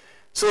estate.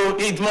 So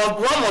one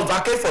must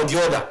vacate for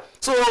the other.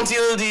 So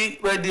until the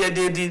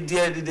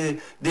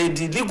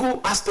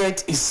legal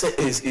aspect is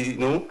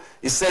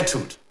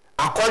settled,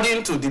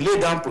 according to the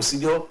laid down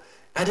procedure,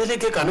 a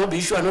delegate cannot be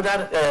issued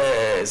another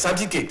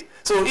certificate.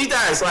 So either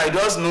I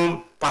just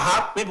know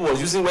perhaps people was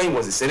using when he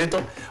was a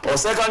senator, or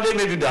secondly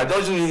maybe they are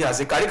just using it as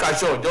a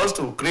caricature just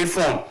to create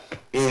fun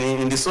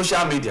in the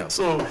social media.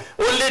 So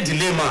only the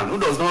layman who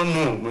does not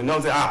know will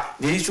not say,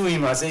 they issue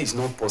him and say it's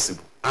not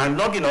possible. And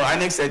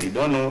INEC said he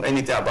don't know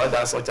anything about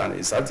that such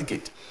a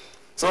certificate.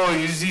 So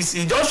it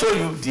just shows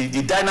you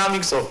the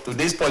dynamics of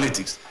today's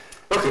politics.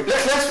 Okay,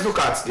 let's look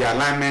at the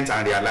alignment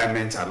and the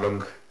alignment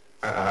among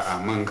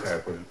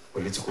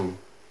political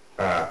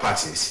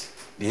parties,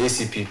 the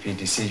ACPP,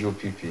 the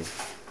CUPP.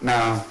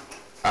 Now,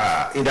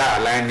 either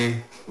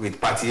aligning with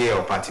Party A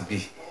or Party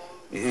B.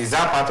 Is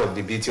that part of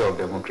the beauty of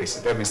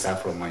democracy? Let me start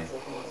from mine.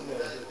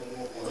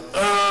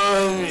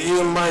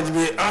 You might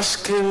be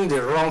asking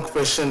the wrong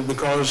question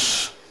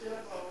because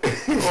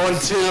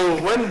until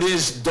when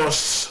this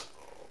dust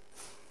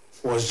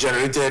was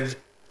generated,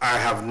 I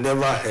have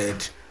never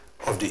heard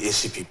of the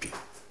ACPP.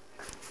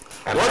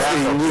 And what we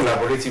knew,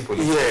 collaborative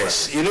political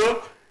yes,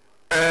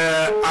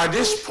 at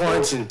this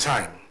point in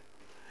time,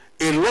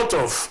 a lot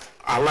of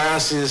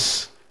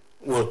alliances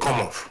will come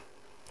up.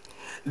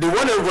 The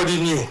one everybody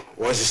knew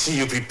was the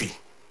CUPP.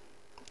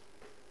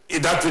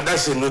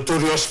 That's a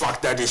notorious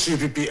fact that the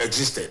CUPP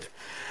existed.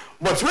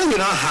 But when you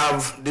now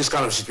have this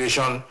kind of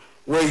situation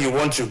where you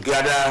want to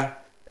gather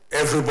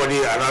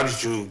everybody around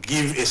to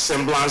give a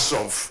semblance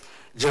of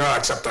general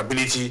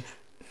acceptability,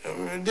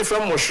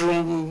 different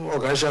mushroom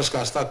organizations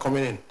can start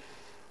coming in.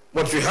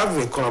 But we have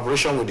a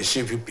collaboration with the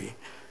CUPP,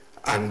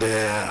 and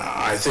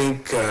I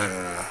think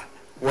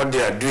what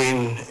they are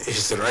doing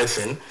is the right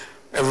thing.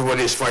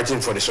 Everybody is fighting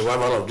for the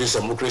survival of this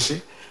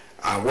democracy,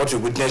 and what we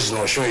witness in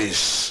Osun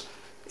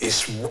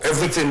is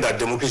everything that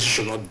democracy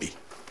should not be.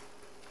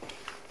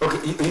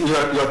 Okay,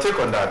 your take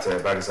on that,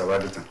 Barrister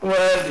Waddington?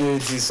 Well,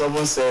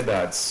 someone said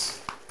that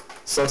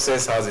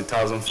success has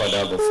 1,000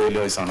 fathers, but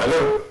failure is another.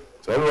 Hello?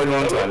 So everybody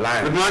wants to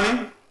align. Good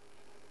morning.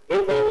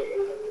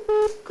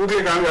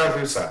 Quickly, can we have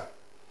you, sir?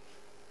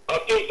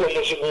 Akim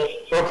Tomoshimo.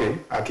 Okay,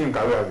 Akim,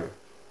 can we have you?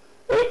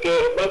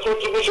 Okay, my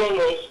contribution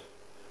was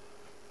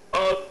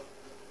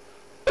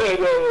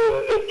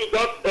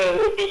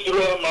APC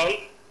lawyer man,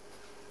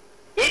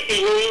 if he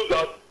knows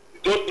that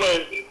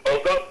judgment of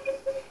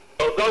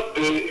that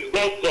day is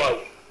not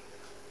right,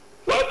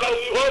 why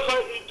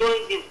can't he join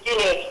the team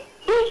of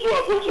those who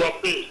are going to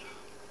appeal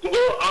to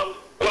go and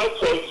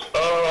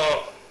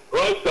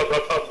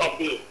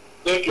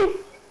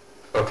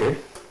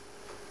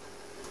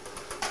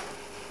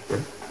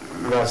Okay.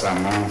 That's a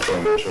man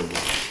from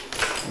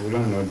Osogbo. We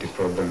don't know the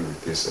problem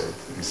with this.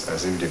 It's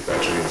as if the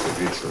battery is a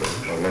bit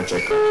low. Let's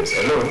check this.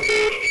 Hello.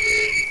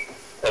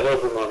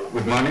 Hello, good morning.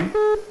 Good morning.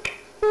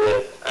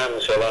 Yes, I'm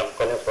Shola. I'm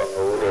calling from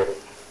Owerri.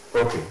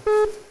 Okay.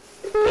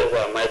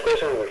 Yes, my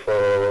question is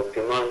for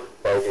demand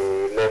by the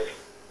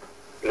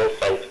left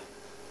side.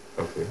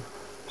 Okay.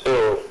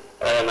 So,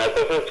 my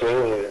question to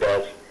him is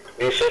that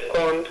the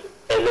second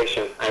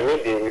election, I mean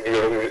the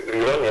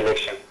rerun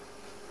election,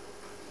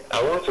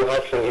 I want to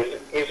ask him,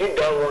 is it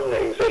that one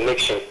that is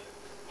election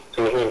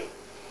to him?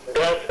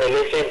 That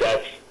election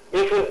that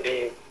even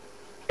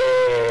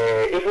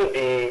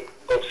the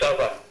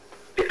observer,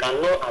 they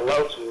cannot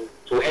allow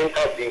to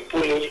enter the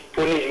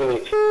polling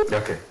unit.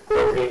 Okay.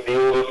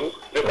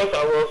 Because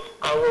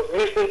I was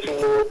listening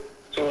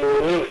to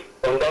news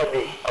on that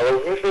day. I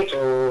was listening to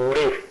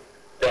Rave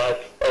that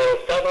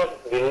observers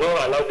did not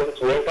allow them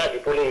to enter the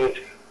polling unit.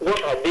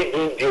 What are they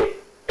doing there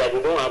that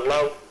they don't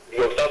allow the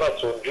observer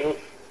to do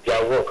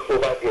their work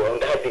over there on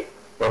that day?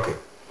 Okay.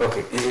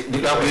 Okay. The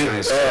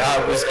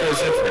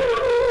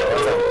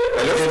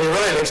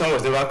rerun election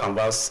was never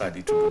canvassed at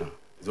the tribunal.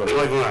 It was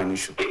not even an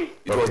issue.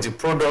 It was the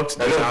product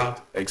that now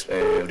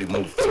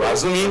removed. So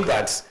assuming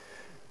that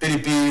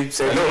PDP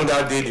said no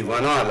that day they were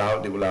not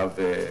allowed, they will have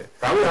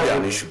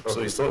an issue.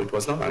 Okay. So it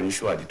was not an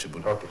issue at the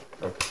tribunal. Okay.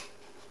 Okay.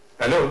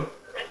 Hello.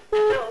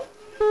 Hello.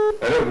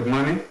 Hello. Good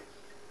morning.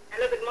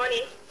 Hello, good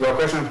morning. Your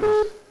question,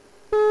 please.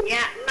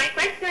 Yeah, my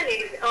question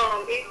is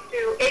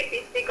to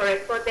APC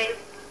correspondent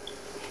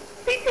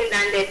Petition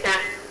and letter.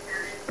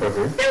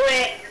 Okay. There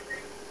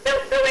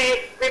were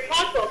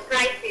reports of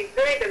crisis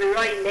during the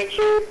rerun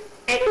election,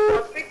 and it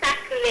was Twitter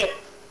clear.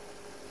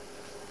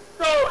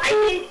 So I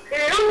think the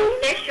rerun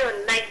election,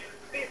 like,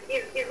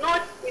 is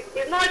not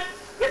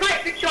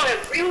a picture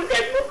of real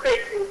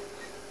democracy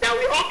that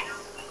we all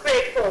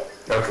crave for.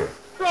 Okay.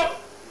 So.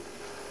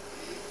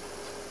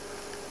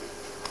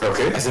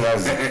 Okay.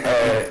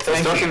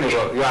 Talking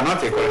about, you are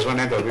not a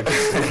correspondent of it.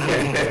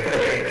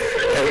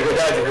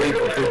 That's the way you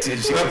put it.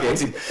 Is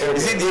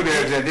it the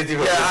representative?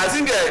 Yeah, I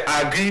think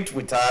I agreed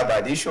with her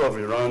that the issue of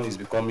Iran is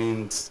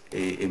becoming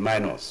a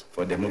minus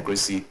for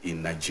democracy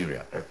in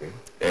Nigeria. Okay.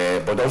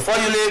 But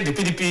unfortunately, the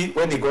PDP,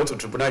 when they go to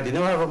tribunal, they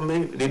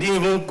didn't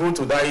even go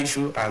to that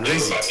issue and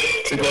raise it.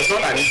 So it was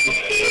not an issue.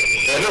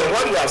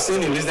 What we have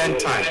seen in recent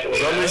time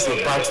was always a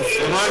battle.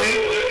 Money.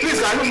 Please,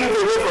 can you move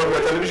away from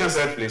your television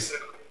set, please?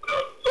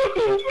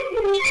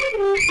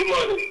 Good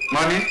morning.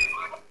 Money.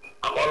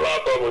 I'm Ola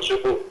from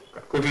Osogbo.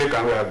 Quickly,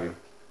 can we have you?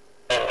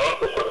 I want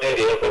to condemn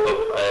the effort of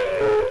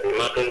the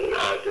mountain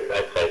at the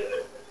right side.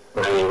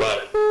 And what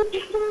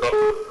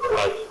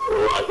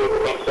as a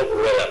concept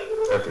lawyer.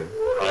 Okay.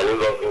 I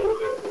love him.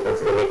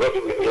 Okay. So we got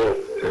it with you.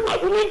 I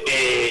believe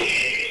the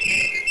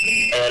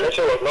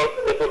election was not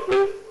taking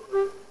place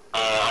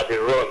at the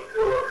run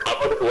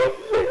according to what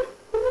you said.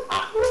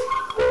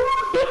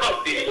 They have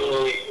the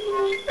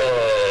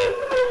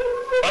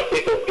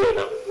package here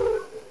now.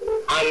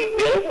 And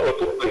the election was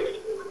took place.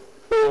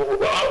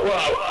 How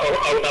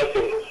would I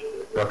think?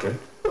 Okay.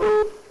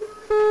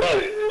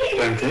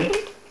 Thank you.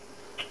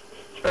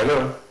 Hello.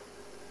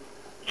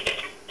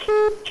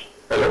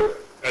 Hello.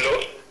 Hello.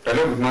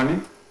 Hello. Good morning.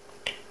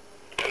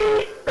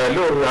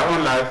 Hello. We are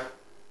on live.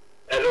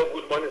 Hello.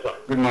 Good morning, sir.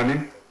 Good morning.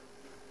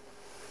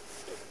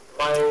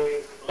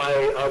 My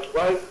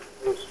advice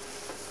is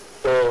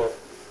for.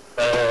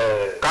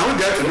 Can we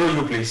get to know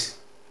you, please?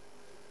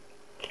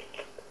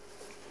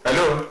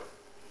 Hello.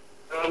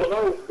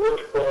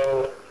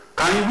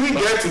 Can we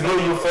get to know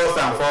you first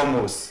and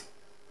foremost?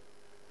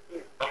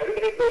 I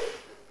really don't.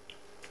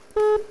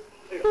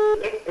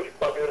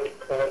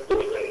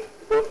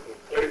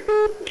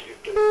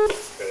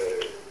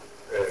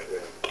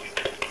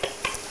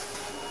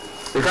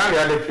 We can't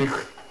really pick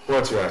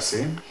what you are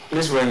saying.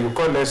 Please, when you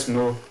call, let's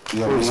know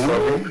who is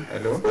calling.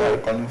 Hello. Where are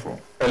you calling from?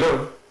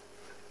 Hello.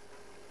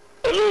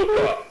 Hello,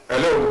 sir.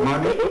 Hello. Good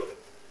morning.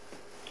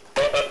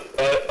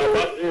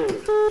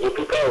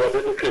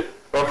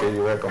 Okay,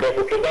 you're welcome.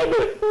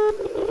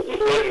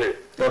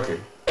 Okay.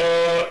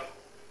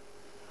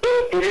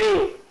 To me,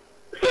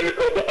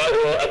 Senator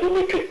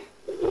Adonike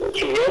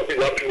should not be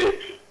that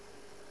place.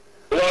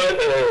 While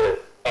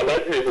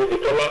Alhaji Ebele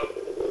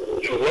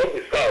should not be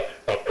served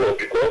at all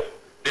because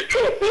the two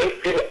of them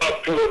still have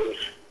to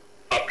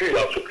appeal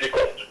at Supreme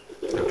Court.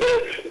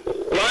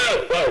 But my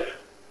advice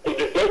to the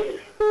judges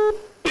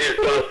is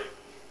that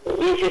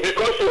they should be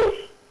cautious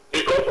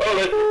because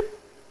already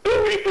the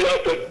people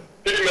have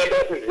 3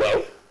 members in the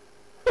House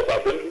of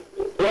Assembly.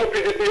 One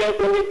PDP has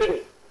 1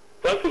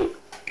 Thank you.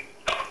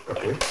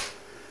 Okay.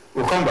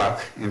 We'll come back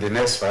in the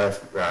next for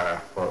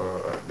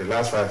the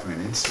last 5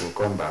 minutes. We'll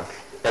come back.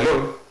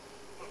 Hello.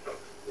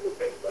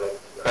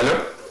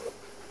 Hello.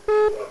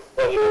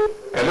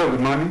 Hello. Good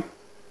morning.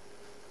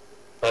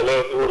 Hello.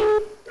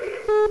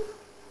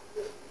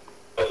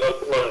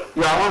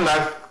 You are on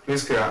live.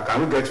 Please, can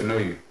we get to know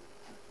you?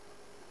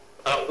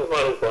 Good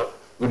morning, sir.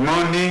 Good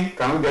morning.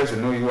 Can we get to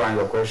know you and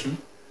your question?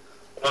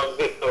 I'm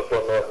Victor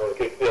from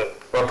KPM.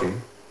 Okay.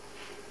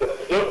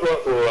 Just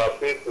want to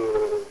appeal to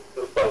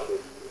the party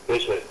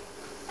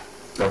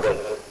Okay.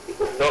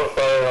 Two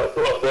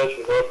of them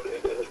should not be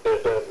in the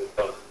station in the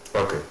past.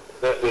 Okay.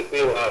 They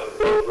still have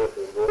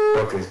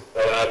Okay.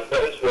 I'm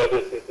very sure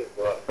they sitting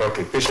for us.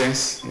 Okay.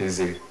 Patience is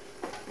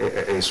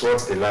what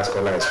the last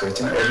caller is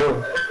waiting.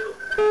 Hello.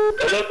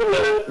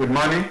 Hello. Good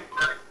morning.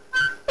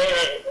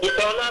 It's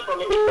Ola from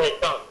Ife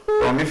South.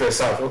 From Ife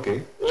South.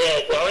 Okay.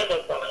 Yes, you're right,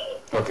 sir.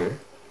 Okay.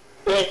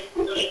 Yes,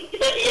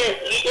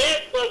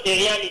 was the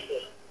reality.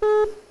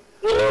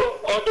 You know,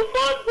 on the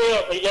first day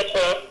of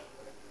election,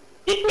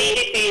 the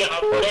PDP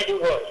have already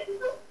won.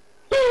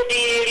 So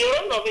the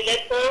rerun of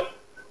election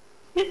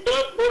is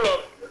just full of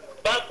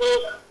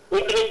battles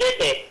with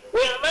related. We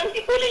are among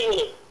the polling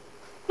units.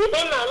 We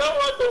don't allow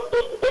us to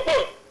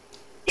vote.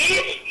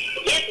 If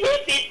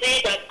APC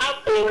that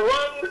after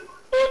one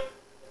vote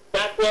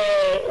that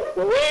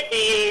when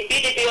the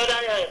PDP order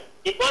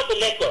the first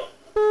election,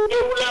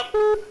 they will have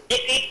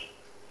defeat.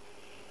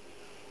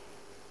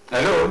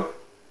 Hello.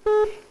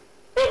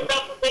 So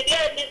that will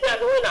declare this as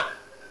winner.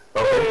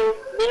 Okay.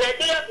 The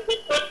Nigeria will be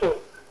truthful.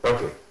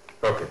 Okay.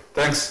 Okay.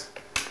 Thanks.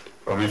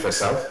 From Ife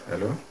South.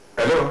 Hello.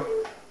 Hello.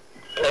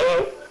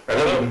 Hello.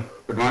 Hello.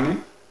 Good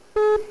morning.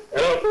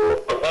 Hello.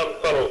 I'm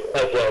Sonny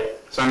Ajayi.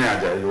 Sonny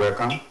Ajayi, you're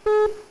welcome.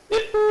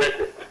 Yes.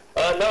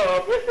 Now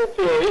I've listened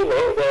to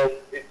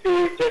the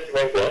two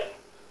judgments there,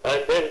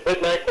 and then but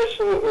my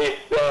question is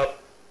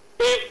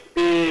if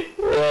the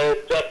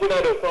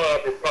tribunal does not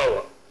have the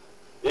power,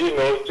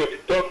 to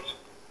deduct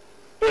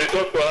to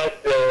add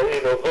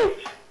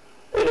votes,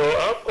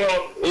 how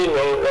come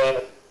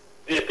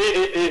the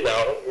PDP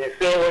now is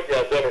saying what they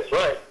have done is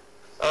right,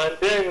 and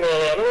then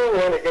another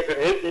one against the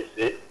APC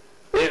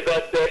is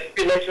that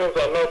elections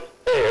are not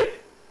aired,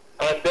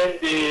 and then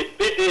the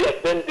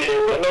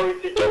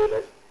minority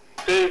judgment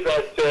says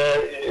that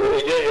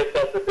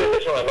that's the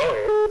election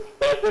annoying,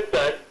 but at the same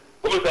time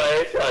goes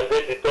ahead and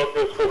then the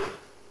doctors vote.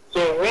 So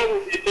what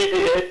would the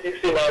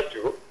APC now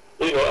do,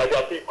 as a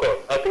appeal court?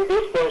 I think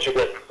those points should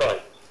get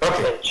decided.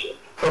 Okay.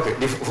 Okay.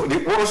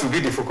 What should be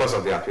the focus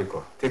of the appeal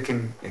court?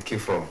 Taking a key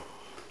from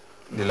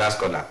the last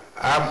caller.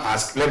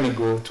 Let me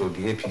go to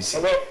the APC.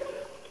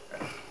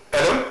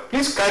 Hello?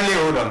 Please kindly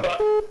hold on.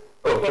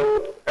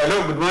 Oh.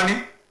 Hello, good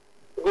morning.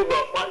 Good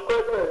morning. My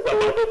question is that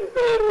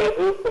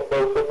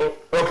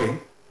Okay.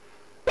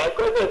 my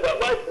question is that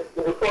why in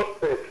the first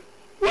place,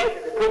 why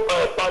did the two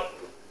parties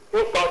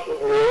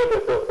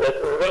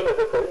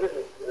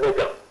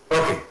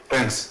Okay,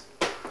 thanks.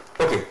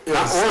 Okay,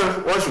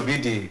 what should be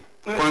the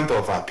point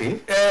of appeal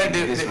in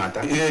this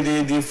matter?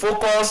 The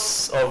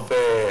focus of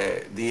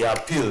the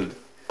appeal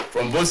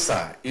from both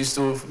sides is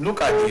to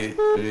look at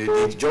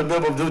the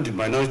judgment of both the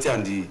minority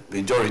and the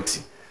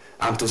majority,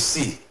 and to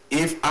see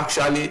if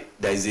actually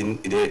there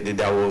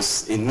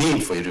was a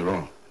need for a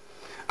rerun.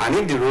 And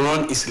if the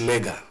rerun is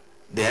legal,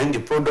 then the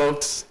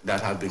products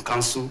that have been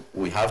cancelled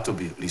will have to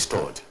be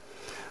restored.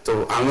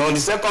 So, and on the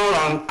second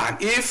round, and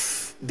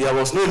if there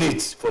was no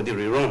need for the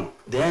rerun,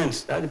 then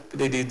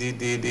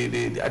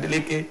the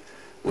Adeleke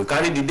will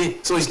carry the day.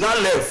 So it's not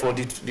left for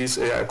this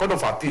Court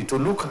of Appeal to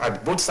look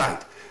at both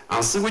sides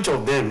and see which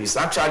of them is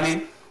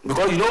actually,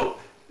 because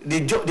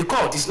the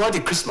court is not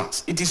the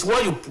Christmas. It is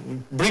what you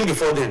bring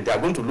before them they are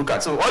going to look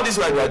at. So all this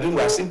while we are doing,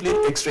 we are simply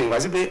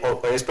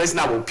expressing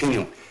our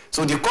opinion.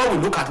 So the court will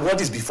look at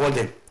what is before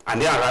them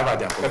and then arrive at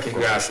their conclusion. Okay,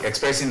 we are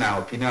expressing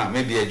our opinion and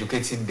maybe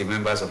educating the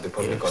members of the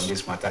public on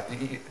this matter.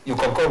 You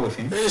concur with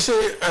him? You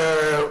see,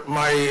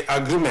 my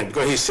agreement,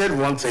 because he said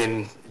one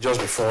thing just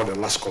before the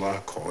last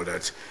caller called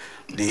that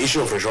the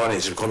issue of rerun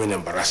is becoming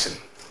embarrassing.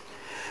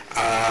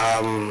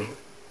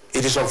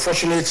 It is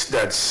unfortunate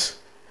that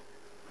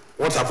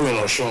what happened in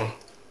Osun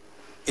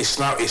is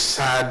now a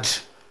sad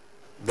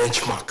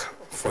benchmark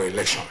for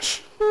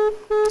elections.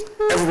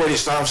 Everybody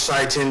is now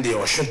citing the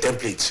Osun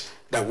template,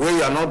 that where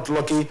you are not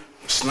lucky,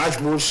 snatch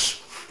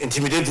votes,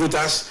 intimidate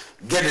voters,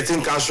 get the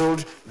thing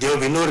cancelled, there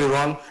will be no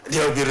rerun,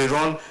 there will be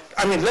rerun.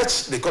 I mean, let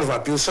the Court of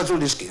Appeal settle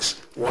this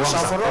case once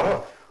and for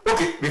all.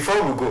 Okay,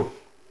 before we go,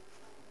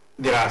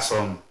 there are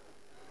some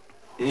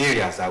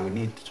areas that we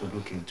need to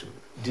look into.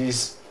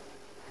 These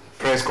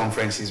press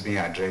conferences being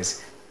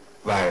addressed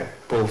by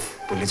both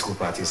political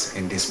parties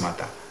in this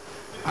matter.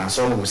 And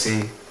some will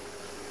say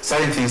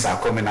certain things are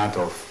coming out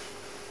of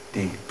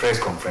the press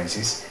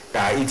conferences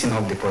that are eating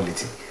up the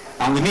polity.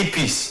 And we need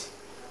peace.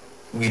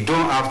 We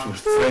don't have to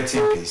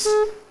threaten peace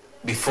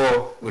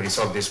before we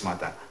resolve this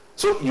matter.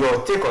 So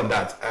your take on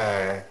that,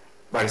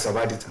 Barrister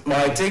Badita?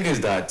 My take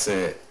is that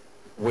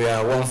we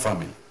are one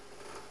family.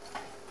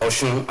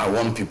 Osun are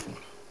one people.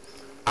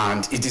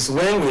 And it is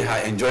when we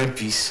have enjoyed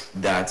peace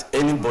that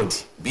anybody,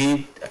 be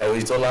it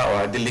Oyetola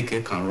or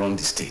Adeleke, can run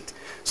the state.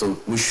 So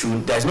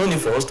there's no need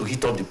for us to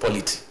hit up the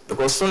polity,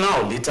 because sooner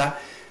or later,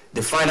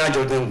 the final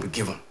judgment will be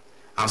given.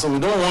 And so we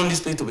don't want this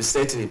place to be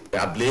set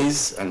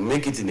ablaze and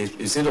make it in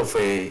a state of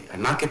an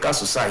anarchical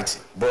society.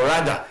 But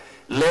rather,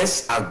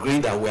 let's agree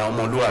that we are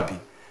Omoluabi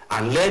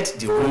and let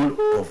the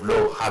rule of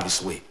law have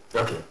its way.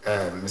 Okay,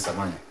 Mr.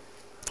 Mani.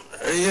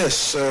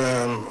 Yes,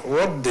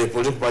 what the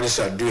political parties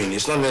are doing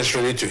is not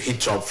necessarily to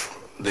hit up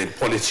the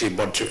polity,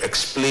 but to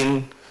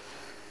explain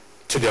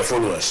to their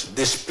followers.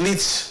 The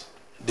split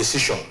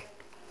decision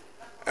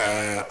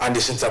and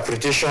its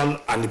interpretation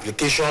and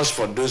implications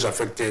for those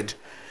affected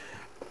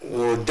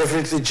will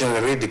definitely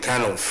generate the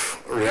kind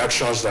of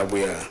reactions that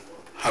we are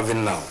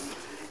having now.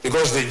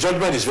 Because the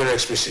judgment is very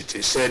explicit.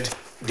 It said,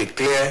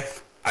 declare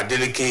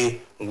Adeleke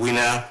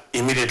winner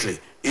immediately.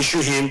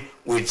 Issue him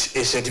with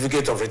a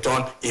certificate of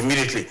return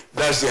immediately.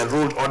 That's the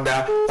enrolled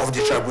order of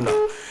the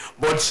tribunal.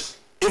 But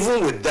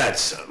even with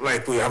that,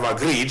 like we have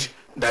agreed,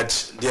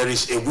 that there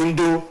is a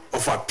window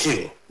of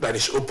appeal that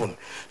is open.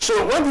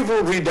 So when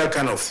people read that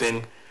kind of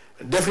thing,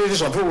 definitely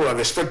some people have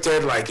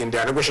expected, like in the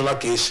Adegbeshola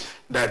case,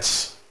 that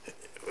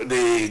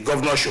the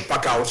governor should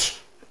pack out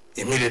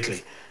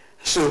immediately.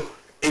 So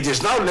it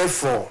is now left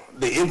for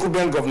the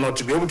incumbent governor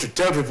to be able to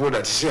tell people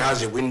that he still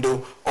has a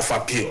window of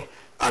appeal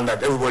and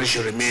that everybody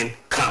should remain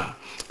calm.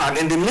 And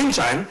in the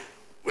meantime,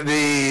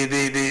 the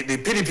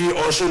PDP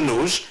also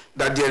knows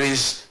that there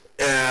is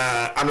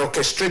an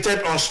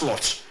orchestrated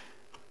onslaught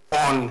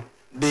on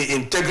the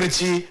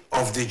integrity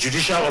of the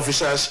judicial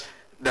officers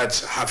that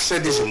have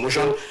set this in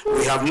motion.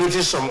 We have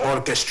noticed some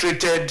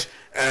orchestrated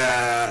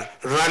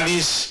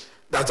rallies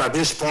that are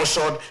being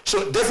sponsored.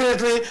 So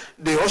definitely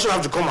they also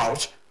have to come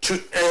out to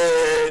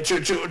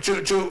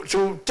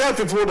tell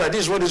people that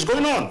this is what is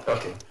going on.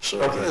 Okay. So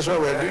that's what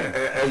we're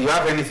doing. You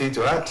have anything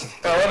to add?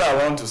 What I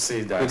want to say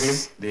is that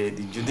the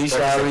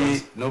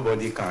judiciary,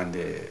 nobody can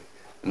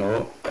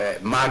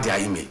mark their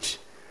image.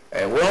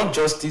 One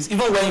justice,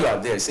 even when you are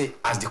there, say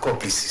as the court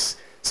pleases.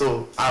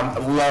 So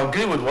we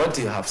agree with what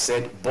you have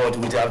said, but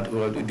we have,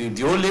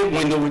 the only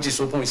window which is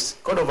open is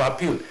court of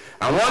appeal.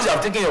 And once you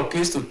have taken your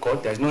case to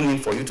court, there is no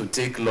need for you to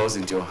take laws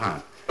into your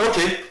hand.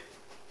 Okay.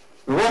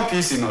 We want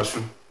peace in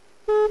Osun.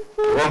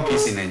 We want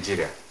peace in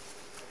Nigeria.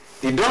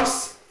 The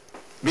dust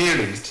being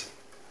raised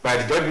by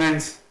the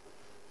judgment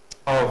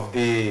of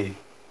the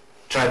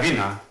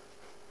tribunal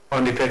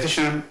on the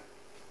petition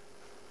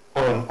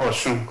on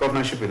Osun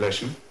governorship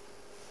election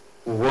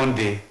will one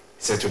day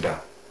settle down.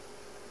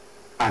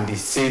 And the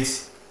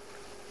states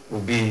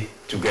will be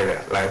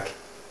together. Like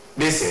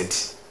they said,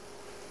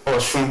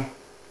 Osun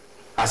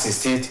as a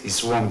state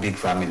is one big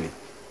family.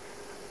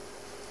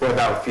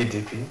 Whether of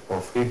PDP,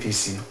 of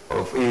APC,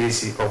 of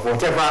AAC, of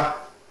whatever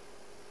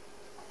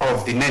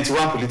of the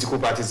 91 political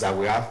parties that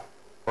we have,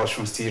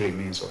 Osun still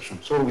remains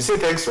Osun. So we say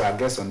thanks to our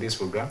guest on this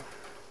program,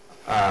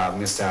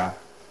 Mr.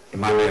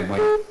 Emmanuel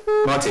Moy,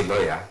 not a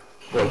lawyer,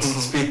 but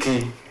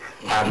speaking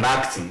and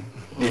acting,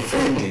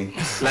 defending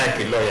like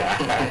a lawyer.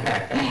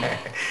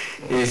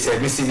 He's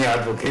a senior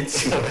advocate.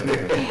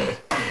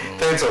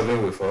 Thanks for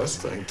being with us.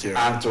 Thank you.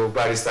 And to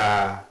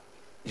Barrister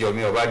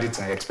Yomi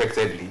Obaditan,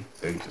 expectedly.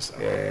 Thank you,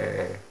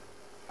 sir.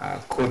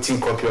 Quoting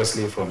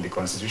copiously from the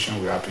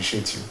Constitution, we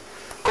appreciate you.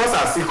 Costs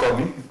are still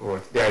coming,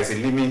 but there is a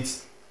limit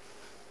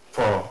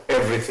for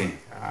everything,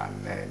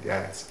 and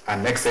there's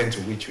an extent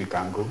to which we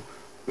can go.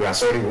 We are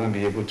sorry we won't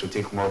be able to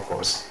take more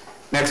course.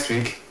 Next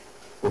week,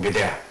 we'll be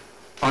there.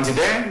 Until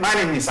then, my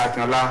name is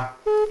Akinola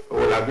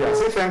Olabi. I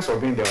say thanks for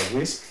being there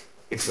always.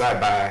 It's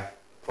bye-bye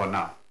for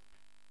now.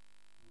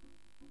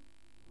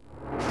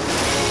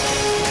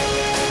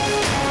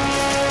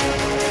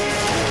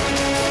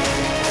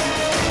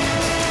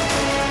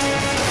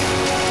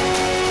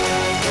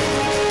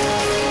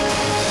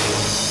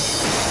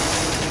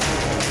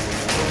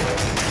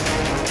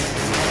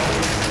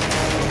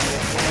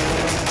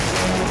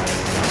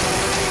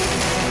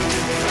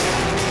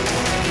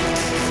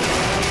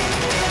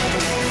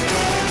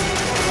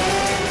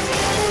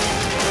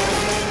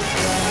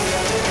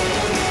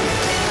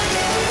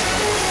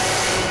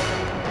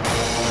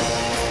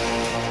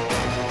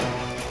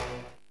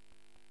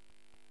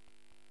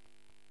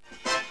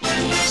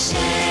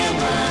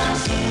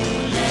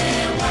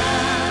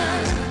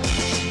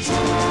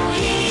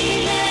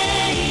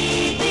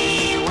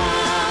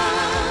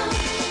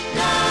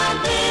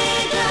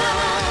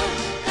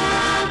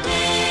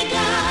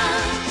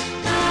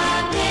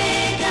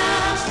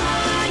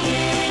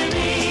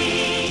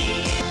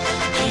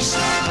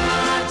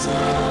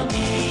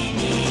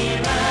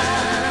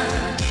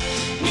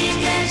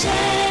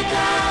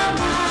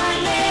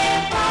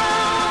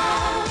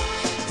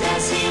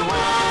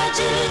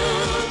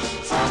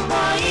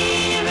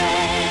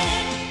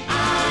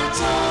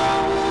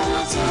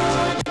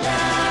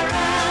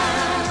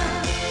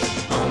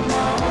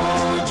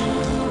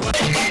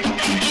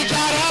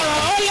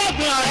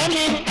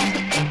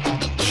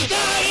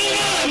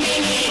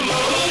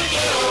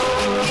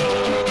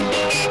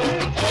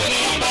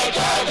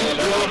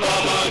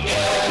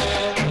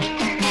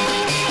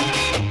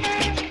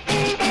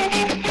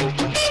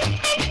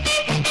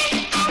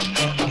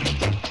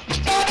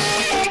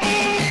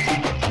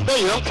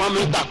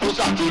 mi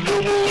tàkóso àti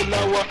lówó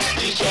lọ́wọ́.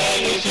 Iṣẹ́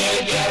níṣẹ́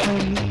jẹ́.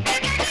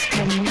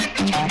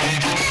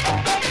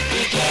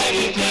 Iṣẹ́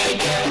níṣẹ́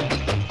jẹ́.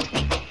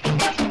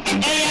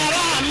 Ẹ̀yin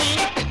ará mi.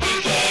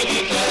 Iṣẹ́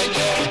níṣẹ́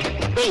jẹ́.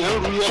 Béèyàn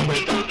ru ẹ̀pẹ̀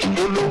tán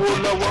olówó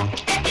lọ́wọ́.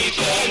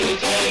 Iṣẹ́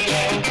níṣẹ́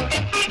jẹ́.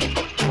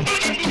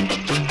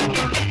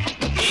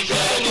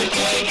 Iṣẹ́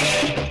níṣẹ́ jẹ́.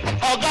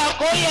 Ọ̀gá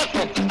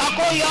akóyẹ̀pẹ̀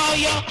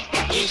akóyọ̀ọ́yọ́.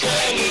 iṣẹ́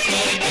ní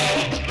kẹ́jẹ́.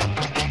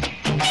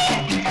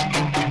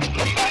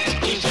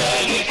 Iṣẹ́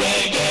ní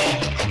kẹ́jẹ́.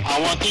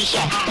 Àwọn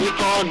tíṣà ń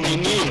kọ́ ni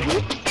ní ìwé.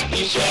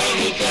 Iṣẹ́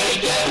ní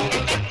kẹ́jẹ́.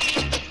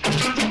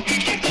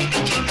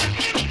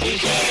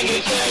 Iṣẹ́ ní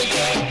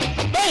kẹ́jẹ́.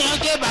 Bẹ́ẹ̀yàn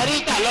ké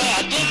barista lọ́yà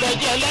tí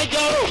gbẹ́jọ́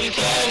lẹ́jọ́ rò.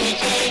 Iṣẹ́ ní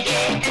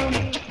kẹ́jẹ́.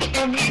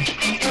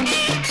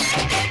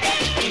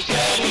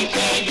 Iṣẹ́ ní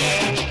kẹ́jẹ́.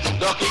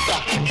 Dókítà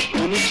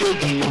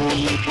oníṣègùn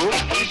òyìnbó.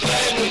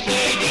 Iṣẹ́ ní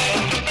kẹ́jẹ́.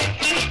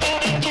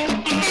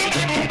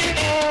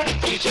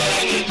 Iṣẹ́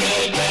ní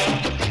kẹ́jẹ́.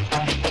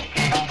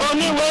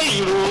 Oníwé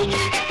ìròyìn.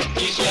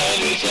 Iṣẹ́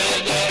ní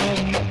kẹ́jẹ́.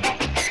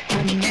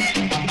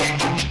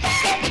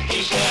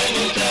 Iṣẹ́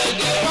ní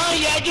kẹ́jẹ́. Wọ́n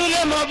yẹjú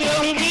lé mọ bí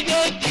ohun gbígbé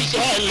ti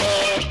ṣẹlẹ̀.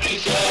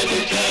 Iṣẹ́ ní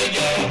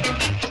kẹ́jẹ́.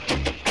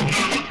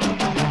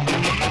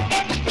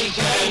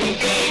 Iṣẹ́ ní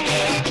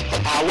kẹ́jẹ́.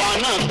 Àwa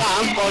náà tá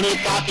à ń kọrin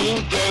ta fi ń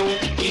jẹun.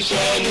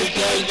 Iṣẹ́ ní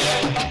kẹ́jẹ́.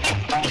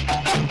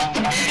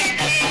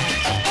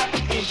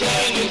 Iṣẹ́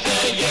ní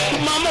kẹ́jẹ́.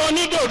 Màmá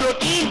onídòdò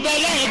kì í bẹ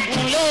lẹ́yìn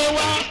kúnlé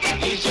wa.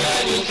 Iṣẹ́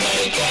ní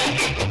kẹ́jẹ́.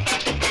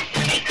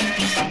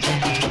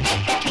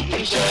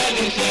 Iṣẹ́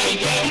ní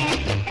kẹ́jẹ́.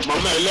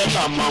 Màmá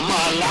ẹlẹ́bà, màmá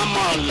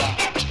alámọ̀ọ́lá.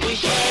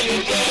 Iṣẹ́ ní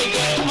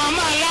kẹ́jẹ́.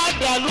 Màmá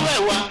aládàlú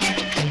ẹ̀wà.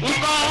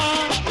 Ńkọ́.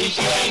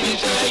 Iṣẹ́ ní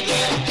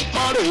kẹ́jẹ́.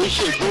 Ọ̀rẹ́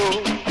ìṣègbò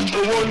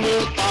owó ní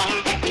pa.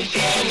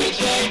 Iṣẹ́ ní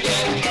kẹ́jẹ́.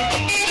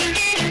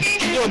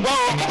 Yóò bọ́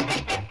ọ.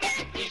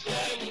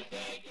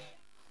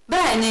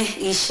 bẹ́ẹ̀ ni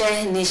iṣẹ́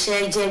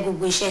níṣẹ́ jẹ́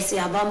gbogbo iṣẹ́ tí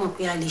a bá mọ̀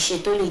pé a lè ṣe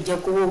tó lè jẹ́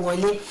kówó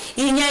wọlé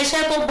ìyẹn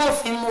iṣẹ́ tó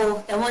bófin mu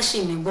o ẹ̀wọ̀n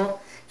sì mí gbọ́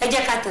ẹ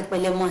jẹ́ ká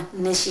tẹ̀pẹ̀lẹ̀ mọ́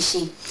ní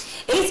ṣíṣe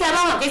èyí tí a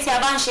bá mọ̀ pé tí a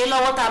bá ń ṣe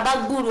lọ́wọ́ tá a bá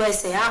gbúrò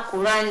ẹsẹ̀ á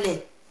kóra ńlẹ̀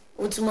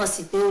ó túmọ̀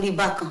sí pé ó rí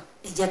bákan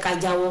ẹ jẹ́ ká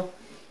jáwọ́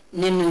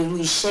nínú irú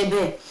iṣẹ́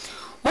bẹ́ẹ̀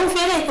mo ń fi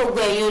ẹlẹ́yìn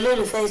gbogbo ẹ̀yin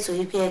olólùfẹ́ ètò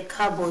yìí pé ẹ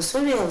káàbọ̀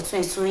sórí ọ̀tún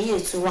ètò yìí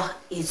ètò wa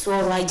ètò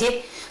ọrọ̀ ajé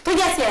tó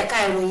jẹ́ ti ẹ̀ka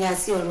ìròyìn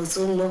àti ọ̀rọ̀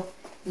tó ń lọ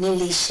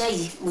nílé iṣẹ́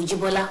yìí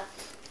Mojíbọ́lá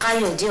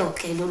Káyọ̀dé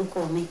Ọ̀kẹ́ lórúkọ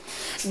mi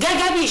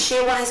gẹ́gẹ́ bí ìṣe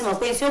wa ẹ mọ̀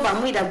pé tí ó bá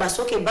mú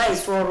ìdàgbàsókè bá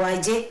ètò ọrọ̀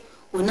ajé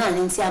òun náà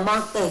ni tí a máa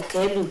ń pẹ̀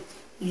kẹ́lù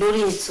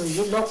lórí ètò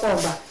yìí lọ́pọ̀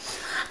ọgbà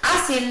a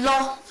sì lọ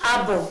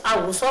abọ̀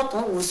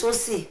àwòsọ̀tún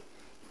wòsósì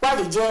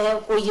ìwádìí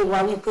jẹ́ kó yé wa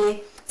wípé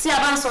tí a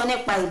bá ń sọ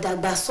nípa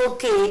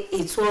ìdàgbàsókè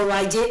ètò ọrọ̀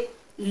ajé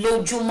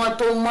lójúmọ́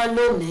tó mọ́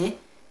lónìí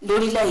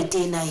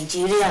lórílẹ̀‐èdè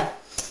Nàìjíríà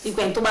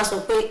wípé tó bá sọ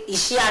pé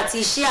iṣẹ́ àti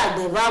iṣẹ́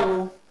àgbẹ̀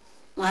báwo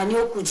wọn á ní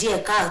ó kù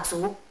díẹ̀ káàtó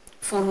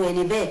fún irú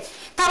ẹni bẹ́ẹ̀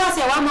tá a bá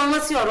tiẹ̀ wá mọ́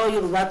rántí ọ̀rọ̀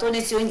Yorùbá tó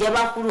ní tí oúnjẹ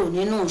bá kúrò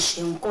nínú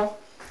ìṣe ńkọ́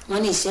wọn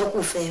ní ìṣẹ́kù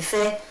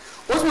fẹ́ẹ́fẹ́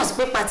ó túmọ̀ sí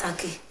pé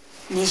pàtàkì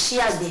ní iṣẹ́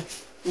àgbẹ̀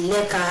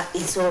ìlẹ́ka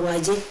ètò ọrọ̀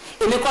ajé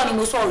èmi kọ́ ni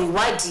mo sọ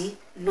ìwádìí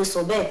ló sọ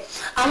bẹ́ẹ̀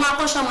àwọn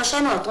akọ́ṣẹ́mọṣẹ́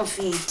náà tún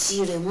fi ìdí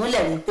rẹ̀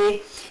múlẹ̀ wípé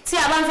tí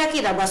a bá ń fẹ́ kí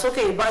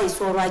ìdàgbàsókè ìbá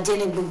ètò ọrọ̀ ajé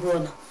ní gbogbo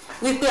ọ̀nà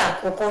wípé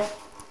àkọ́kọ́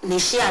ní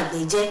iṣẹ́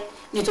àgbẹ̀ jẹ́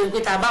nítorí pé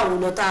tá a bá wò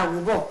lọ tá a wò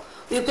bọ̀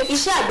wípé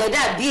iṣẹ́ àgbẹ̀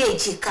dàbí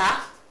èjìká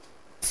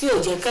tí ò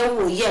jẹ́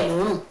kẹ́wò yẹ̀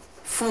lọ́rùn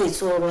fún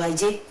ètò ọrọ̀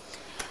ajé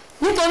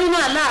nítorí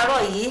náà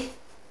láàárọ̀ yìí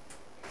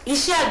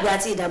iṣẹ́ àgbẹ̀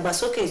àti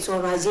ìdàgbàsókè ètò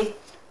ọrọ̀ ajé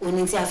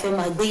òní tí a fẹ́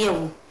máa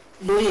gbéyẹ̀wò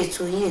lórí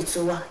ètò yìí ètò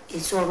wa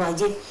ètò ọrọ̀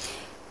ajé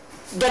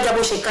gẹ́gẹ́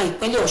bó ṣe kan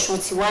ìpínlẹ̀ Ọ̀ṣun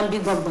ti wá ń bí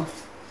gbọ̀ngbọ̀n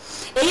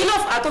èyí ló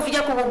fà á tó fi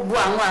jẹ́ kó gbogbo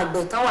àwọn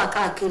àgbẹ̀ tán wà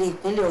káàkiri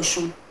ìpínlẹ̀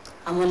Ọ̀ṣun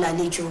àwọn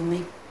làlejò mi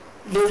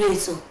lórí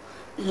ètò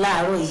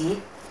láàárọ̀ yìí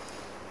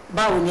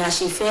báwo ni a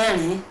ṣe fẹ́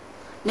rìn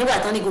nígbà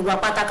tán ní gbogbo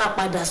apátáká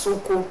padà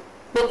sóko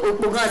pé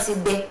epo gan ti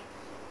gbẹ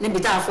níbi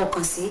tá a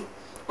fọkàn sí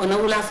ọ̀nà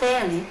wo la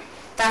fẹ́ rìn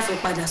tá a fi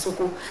padà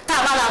sóko tá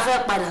a bá la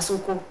fẹ́ padà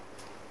sóko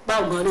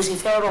báwo gan ló ṣe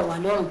fẹ́ rọ̀ wá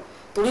lọ́rùn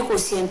torí kò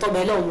sí ẹni tó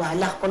bẹ lọ́hùn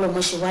wàhálà kọ́lọ́mọ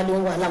ṣe wá ló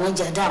ń wàhálà wọ́n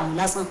jà dáàmú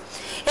lásán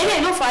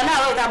eléyìí ló fà á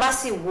láàárọ̀ ìta bá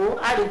sì wò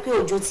á rí i pé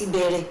òjò ti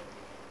bẹ̀rẹ̀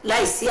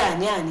láìsí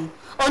àní-àní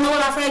ọ̀nà wo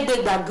la fẹ́ gbé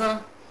gbà gan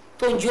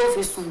tó ń jí ó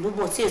fi sùn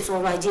lúbọ̀ tí ètò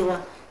ọrọ̀ ajé wa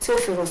tí ó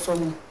fi rọ̀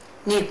sọnù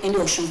ní ìpínlẹ̀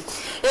Ọ̀ṣun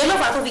èyí ló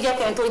fà á tó fi jẹ́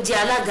pé ẹni tó jẹ́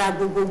alága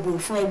gbogbogbò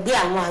fún ẹgbẹ́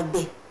àwọn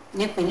àgbẹ̀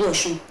nípínlẹ̀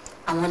Ọ̀ṣun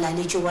àwọn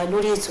làlejò wa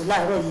lórí ètò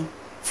láàárọ̀ yìí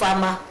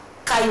Fámá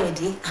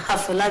Káyọ̀dé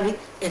Afọlábí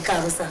ẹ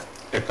káàárọ̀ sà.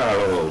 ẹ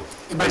káàárọ̀ o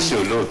ẹ ṣé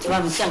olóòtú. ẹ bá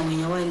mi kí àwọn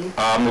èèyàn wá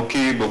nílé. mo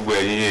kí gbogbo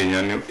ẹ̀yin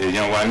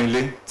èèyàn wa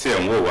nílé tí ẹ̀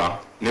ń wò wá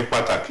ní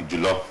pàtàkì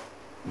jùlọ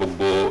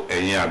gbogbo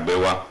ẹ̀yin àgbẹ̀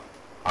wa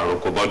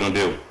àròkọ bọ́dún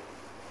dé o.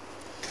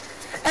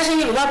 ẹ ṣe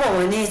Yorùbá bọ̀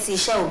wọ́n ní ti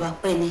iṣẹ́ ò bá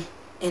pẹ́ ni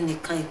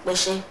ẹnìkan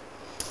ìpẹ́ṣẹ́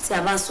tí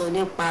a bá sọ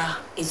nípa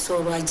ètò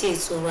ọrọ̀ ajé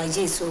ètò ọrọ̀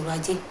ajé ètò ọrọ̀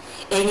ajé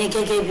ẹ̀yin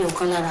gẹ́gẹ́ bí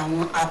ọ̀kan lára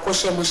àwọn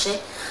akọ́ṣẹ́mọṣẹ́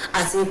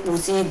àti ipò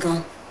tí ń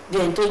gan bí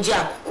ẹni tó jẹ́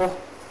àkọ́kọ́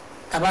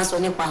tá a bá sọ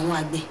nípa àwọn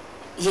àgbẹ̀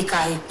yíká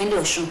ìpínlẹ̀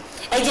Ọ̀ṣun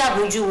ẹ jẹ́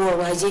àbójú wo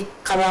ọrọ̀ ajé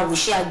kára wò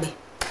iṣẹ́ àgbẹ̀.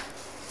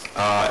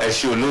 ẹ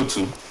ṣé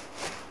olóòtú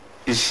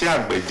iṣẹ́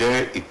àgbẹ̀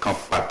jẹ́ ìkan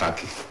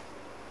pàtàkì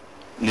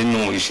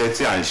nínú iṣẹ́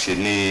tí à ń ṣe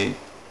ní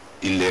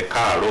ilẹ̀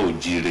káàárọ̀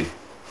òjíire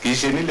kì í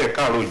ṣe nílẹ̀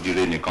káàárọ̀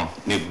òjíire nìkan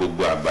ní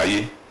gbogbo àgbáyé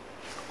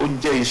ó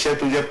jẹ́ iṣẹ́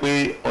tó jẹ́ pé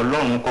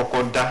Ọlọ́run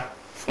kọ́kọ́ dá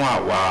fún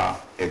àwa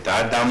ẹ̀dá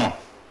ádámọ̀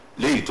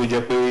léyìí tó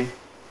jẹ́ pé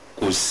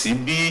kò sí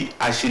bí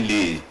a ṣe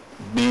lè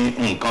gbin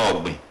nǹkan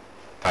ọ̀gbìn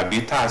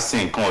tàbí tá a sin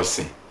nǹkan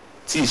ọ̀sìn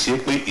tí ì ṣe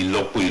pé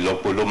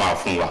ìlọ́po ló máa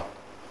fún wa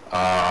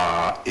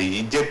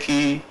èyí jẹ́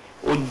kí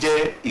ó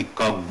jẹ́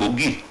ìkan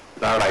gbòógì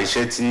lára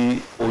iṣẹ́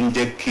tí ó ń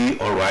jẹ́ kí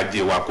ọrọ̀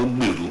ajé wa kó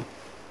gbèrú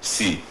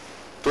sí i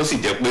tó sì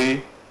jẹ́ pé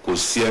kò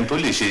sí ẹni tó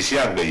lè ṣe iṣẹ́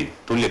àgbẹ̀ yìí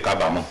tó lè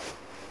kábàámọ̀.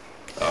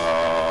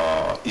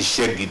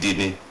 Iṣẹ́ gidi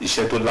ni,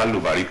 iṣẹ́ tó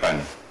lálùbáríkà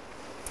ni.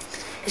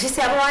 Èsì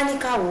tí a bá wá ní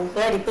káwọ́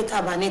bẹ́ẹ̀ rí pé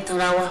tàbá ní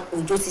tanra wa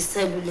òjò ti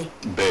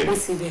sẹ́lulẹ̀ ó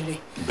sì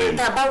bẹ̀rẹ̀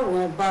tá a bá wò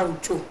wọn bá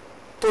òjò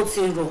tó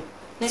ti rọ̀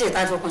níṣẹ́ tá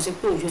a fọkàn sí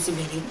pé òjò ti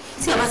bẹ̀rẹ̀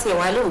tí a bá ti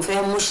wà lóun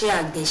fẹ́ múṣẹ́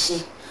àgbẹ̀ ṣe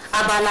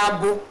abala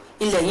abo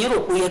ilẹ̀ yìí rò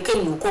pé ó yẹ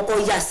kéèyàn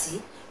kọ́kọ́ yà sí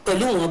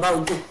pẹ̀lú ìwọ̀n bá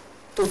òjò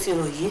tó ti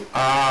rọ̀ yìí.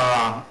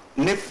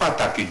 Ní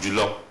pàtàkì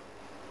jùlọ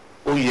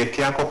ó yẹ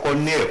kí a kọ́kọ́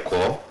ní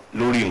ẹ̀kọ́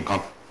lórí nǹkan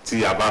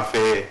tí a bá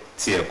fẹ́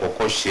tiẹ̀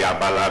kọ́kọ́ ṣe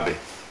abala bẹ̀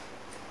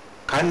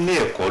ká ní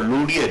ẹ̀kọ́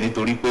lórí ẹ̀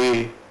nítorí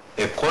pé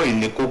ẹ̀kọ́ yìí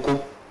ni kókó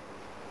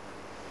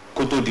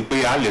kó tó di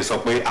pé a lè sọ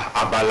pé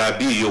abala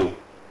bíi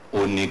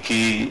ò ní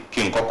kí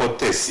n kọ́kọ́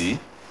tẹ̀ sí.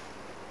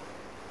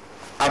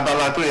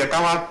 Abala tó yẹ ká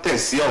wá tẹ̀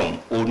sí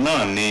òun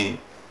náà ni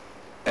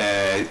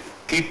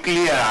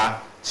kíkílíà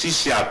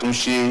ṣíṣe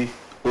àtúnṣe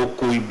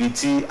oko ibi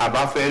tí a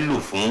bá fẹ́ lò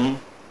fún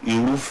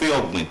irúfẹ́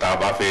ọ̀gbìn tá a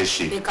bá fẹ́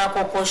ṣe. pé ká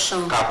kọ́kọ́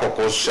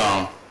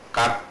ṣan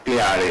ká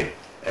kílíà rẹ̀.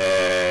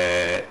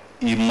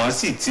 Ìmọ̀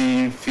sì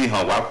ti fi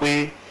hàn wá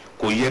pé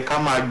kò yẹ ká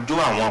máa jó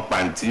àwọn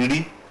pàǹtí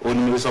rí ó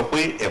ní ó sọ pé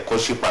ẹ̀kọ́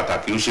ṣe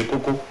pàtàkì ó ṣe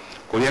kókó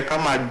kò yẹ ká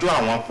máa jó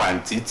àwọn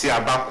pàǹtí tí a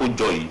bá kó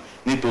jọ yìí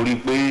nítorí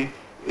pé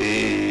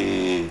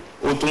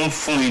ó tún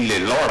fún ilẹ̀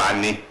lọ́ràá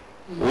ni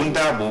ó ń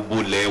dáàbò bo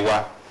ilẹ̀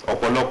wa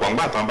ọ̀pọ̀lọpọ̀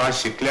ńgbà tán bá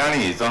ṣe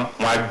clearing yìí tán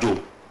wọ́n á jò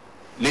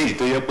léyìí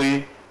tó yẹ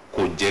pé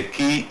kò jẹ́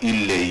kí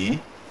ilẹ̀ yìí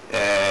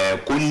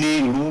kó ní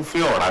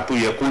irúfẹ́ ọ̀rá tó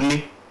yẹ kó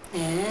ní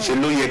ṣe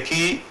ló yẹ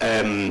kí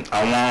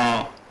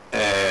àwọn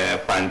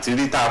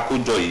pàǹtírí tá a kó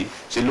jọ yìí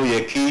ṣe ló yẹ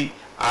kí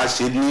a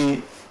ṣe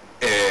ní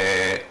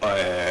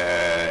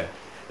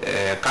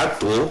ká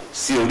tó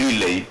sí orí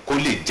ilẹ̀ yìí kó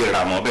lè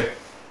jẹrà mọ́ bẹ́ẹ̀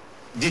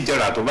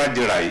jíjẹrà tó bá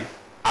jẹrà yìí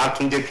á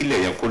tún jẹ́ kílẹ̀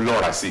yẹn kó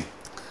lọ́ra sí i.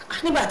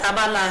 nígbà tá a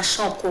bá la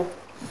aṣọ ko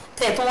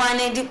tẹ̀ tó wá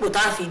ní dípò tá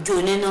a fi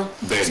jó níná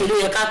ṣe ló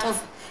yẹ ká tún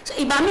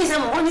ìgbà míì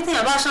sẹ́mu wọ́n ní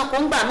téèyàn bá aṣọ ko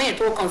ń gbà míì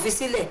tó kàn fi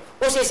sílẹ̀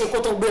ó ṣeé ṣe kó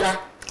tó gbéra.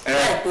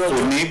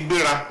 kò ní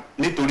gbéra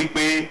nítorí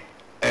pé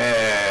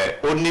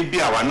ó ní bí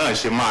àwa náà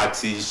ṣe máa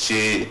ti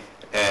ṣe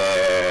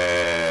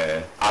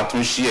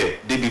àtúnṣe ẹ̀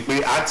débi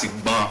pé a ti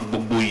gbọ́n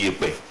gbogbo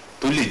iyẹ̀pẹ̀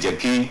tó lè jẹ́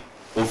kí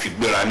ó fi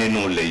gbéra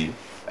nínú ilẹ̀ yìí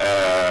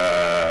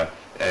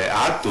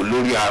a tò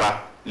lórí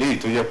ara léyìí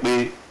tó jẹ́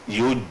pé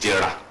yóò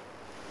jẹrà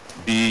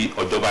bí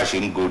ọjọ́ bá ṣe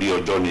ń gorí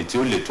ọjọ́ ni tí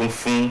ó lè tún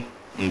fún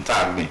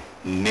ntàgbìn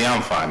ní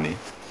àǹfààní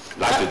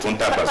láti tún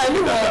dàgbà sókè dáadáa. pẹ̀lú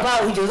ọba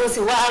òjò tó ti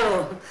wá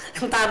rọ̀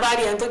níta bá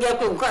rí ẹni tó jẹ́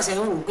pé nǹkan ṣe ń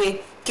wò pé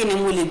kí ni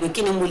mo lè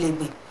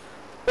gbìn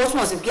ó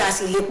túmọ̀ sí pé a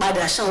sì lè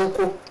padà ṣán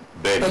oko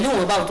pẹ̀lú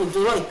ìwọ̀nba òtòjò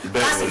rọ̀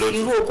yìí láti fi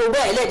irú oko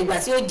bẹ́ẹ̀ lẹ́ẹ̀dìgbà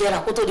tí ó jẹrà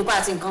kó tó di pa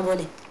àti nǹkan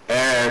bọ́lẹ̀.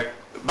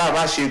 bá a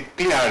bá ṣe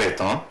clear rẹ̀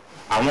tán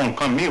àwọn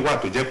nǹkan míì wà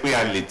tó jẹ́ pé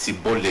a lè ti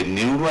bọlẹ̀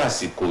ní irú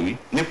àsìkò yìí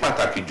ní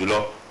pàtàkì jùlọ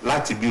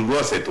láti bí irú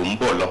ọ̀sẹ̀ tó ń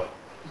bọ̀ lọ.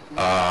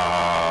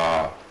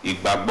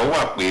 Ìgbàgbọ́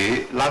wà pé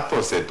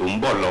látọ̀sẹ̀ tó ń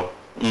bọ̀ lọ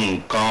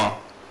nǹkan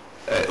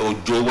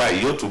òjò wa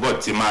yìí yóò túbọ̀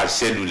ti máa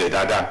ṣẹ́lulẹ̀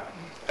dáadáa.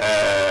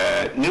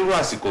 Nírú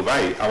àsìkò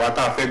báyìí àwa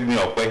tá a fẹ́ gbin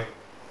ọ̀pẹ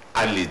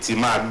a lè ti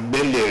máa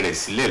gbẹ́lẹ̀ rẹ̀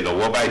sílẹ̀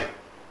lọ́wọ́ báyìí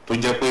tó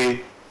jẹ́ pé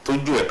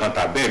tójú ẹ̀kan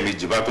tàbí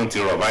ẹ̀mejì bá tún ti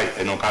rọ̀ báyìí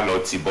ẹnu ká lọ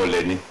ti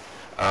bọlẹ̀ ni.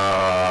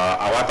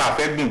 Àwa tá a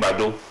fẹ́ gbìn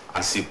gbàdo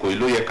àsìkò yìí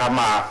ló yẹ ká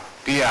máa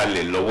pé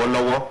alẹ̀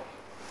lọ́wọ́lọ́wọ́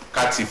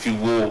ká ti fi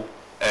wo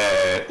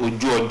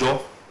ojú ọjọ́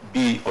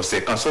bíi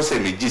ọ̀sẹ̀ kan sọ́sẹ̀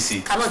méjì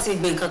sí. ká mọ̀ ti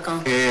gbìn kankan.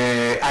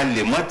 A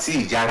lè mọ́ tí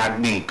ìyára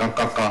gbìn nǹkan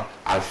kankan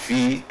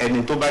àfi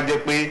ẹni tó bá jẹ́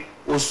pé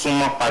ó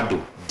súnmọ́ padò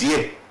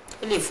díẹ̀.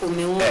 ó lè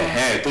fomi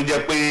wọ́n. tó jẹ́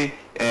pé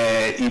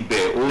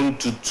ibẹ̀ ó ń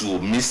tutù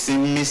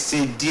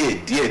mísímísí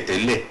díẹ̀díẹ̀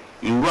tẹ́lẹ̀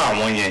irú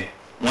àwọn yẹn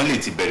wọ́n lè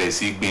ti bẹ̀rẹ̀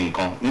sí gbìn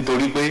nǹkan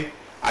nítorí pé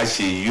a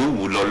ṣe yóò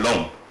wù lọ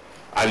lọ́hùn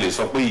a lè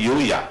sọ pé yóò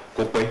yá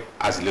kó pẹ́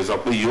a sì lè sọ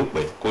pé yóò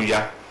pẹ́ kó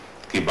yá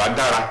kì bá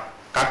dára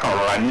kákan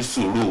rọra ní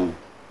sùúrù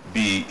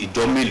bíi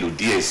ìjọ mélòó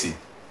díẹ̀ sí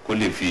kó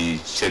lè fi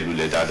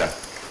ṣẹlulẹ̀ dáadáa.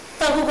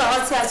 tó gbogbo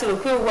àwọn tí a ti rò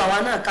pé owó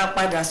àwa náà ká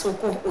padà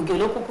sóko ògè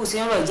ló kúkú sí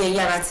ń rọ̀ jẹ́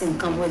yára tí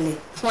nǹkan wọlé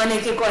wọn ní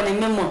kíkọ́ ni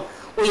mímọ̀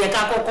ó yẹ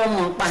ká kọ́kọ́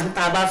mọ̀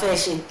pàǹtà bá fẹ́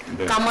ṣe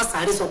ká mọ̀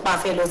sáré sọ pé a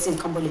fẹ́ lọ sí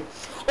nǹkan wọlé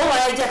ó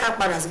wáyé jẹ́ ká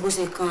padà sí bó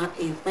ṣe kan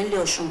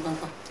ìpínlẹ̀ Ọ̀ṣun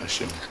gangan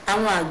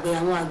àwọn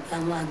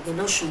àgbẹ̀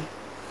lọ́ṣun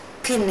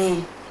kí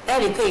ni ẹ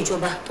rí i pé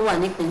ìjọba tó wà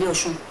nípínlẹ̀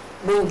Ọ̀ṣun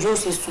gbòòjì ó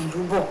sì sùn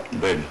ìlú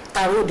bọ̀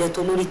tààrà òde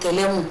tó lórí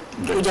tẹlẹ́mù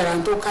ó jàrà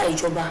tó ká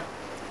ìjọba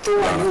tó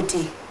wà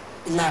lóde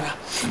lára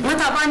wọn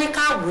tá a bá ní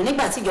káàbù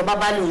nígbà tí ìjọba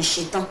bá lòun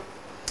ṣetán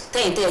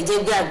tẹ̀yìn tẹ̀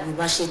jẹ́ bí àgbẹ̀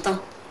bá ṣetán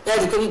ẹ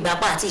rí i pé gbígbà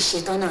pa àti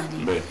ìṣetán náà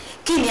ni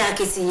kí ni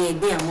akitiyan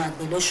ẹgbẹ́ àwọn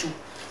àgbẹ̀ lọ́ṣun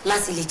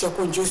láti lè jẹ́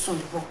kó ojú ó sùn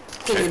ìlú bọ̀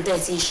kí ni tẹ́ ẹ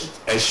ti ń ṣe.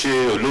 ẹ ṣe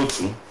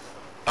olóòtú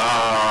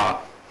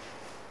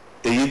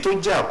èyí tó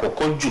jẹ́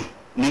àkọ́kọ́ jù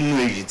nínú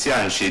èyí tí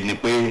à ń ṣe ni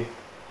pé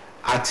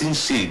a ti ń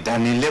ṣe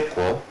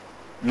ìdánilẹ́kọ̀ọ́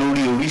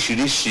lórí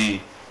oríṣiríṣi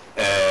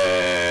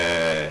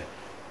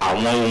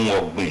àwọn ohun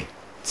ọ̀gbìn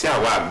tí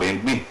àwa àgbẹ̀ ń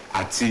gbìn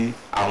àti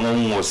àwọn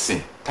ohun ọ̀sìn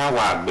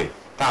táwa àgbẹ̀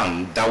tá à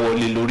ń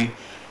dáwọ́lé lórí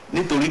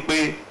nítorí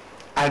pé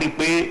a rí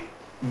pé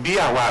bí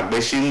àwa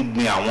àgbẹ̀ ṣe ń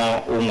gbin àwọn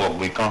ohun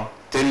ọ̀gbìn kan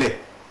tẹ́lẹ̀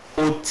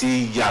ó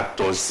ti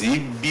yàtọ̀ sí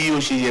bí ó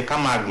ṣe yẹ ká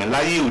máa gbìn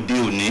láyé òde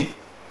òní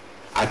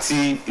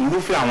àti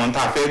irúfẹ́ àwọn tá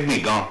a fẹ́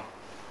gbìn gan.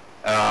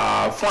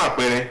 Fún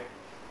àpẹẹrẹ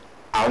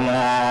àwọn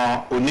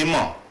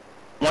onímọ̀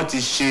wọ́n ti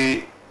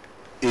ṣe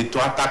ètò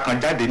ata kan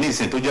jáde ní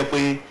ìsìn tó jẹ́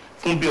pé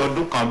fún bí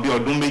ọdún kan bí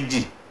ọdún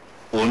méjì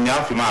òun ni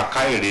a fi máa ká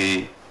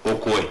èrè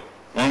oko ẹ̀.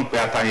 Wọ́n ń pe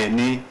ata yẹn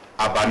ní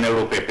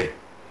habanero pepper.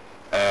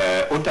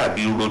 Ó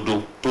dàbí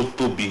rodo tó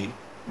tóbi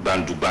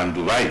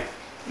gbàǹdùgbàǹdù báyìí.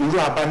 Irú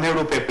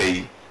habanero pepper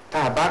yìí tá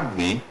a bá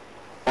gbìn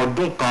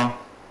ọdún kan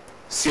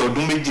sí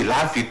ọdún méjì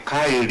la fi ká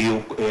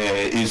èrè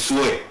èso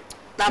ẹ̀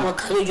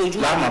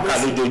lámọ̀ká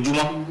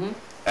lójoojúmọ́.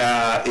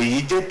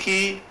 Èyí jẹ́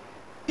kí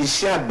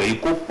iṣẹ́ àgbẹ̀ yìí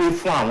kó pé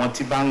fún àwọn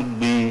tí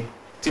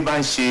bá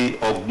ń ṣe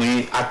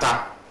ọ̀gbìn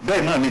ata.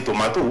 Bẹ́ẹ̀ náà ni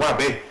tòmátò wà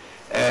bẹ́ẹ̀.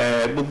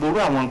 Gbogbo irú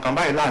àwọn nǹkan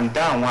báyìí là ń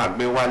dá àwọn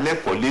àgbẹ̀ wa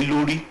lẹ́kọ̀ọ́ lé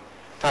lórí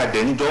tá a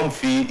dẹ̀ ń jọ ń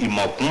fi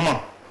ìmọ̀ kún mọ̀.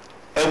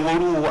 Ẹ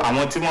worú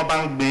àwọn tí wọ́n bá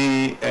ń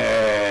gbin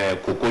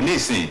kòkó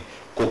nísìnyí,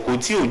 kòkó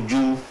tí ò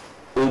ju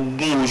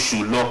 20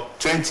 oṣù lọ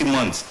 20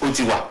 months ó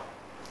ti wà,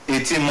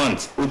 18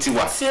 months ó ti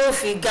wà. Tí ó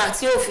fi ga,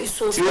 tí ó fi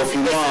so, tí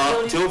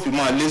ó fi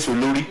mọ́ léso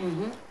lórí.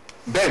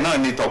 Bẹ́ẹ̀ náà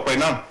ni tọ̀pẹ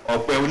náà,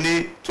 ọ̀pẹ ó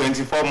ní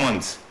 24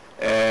 months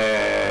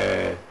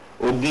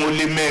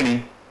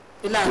 24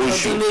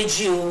 oṣù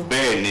méjì o.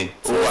 Bẹ́ẹ̀ ni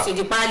ó wà. Tí ó sì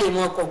di páálí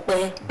mọ́ ọkọ̀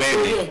pẹ́.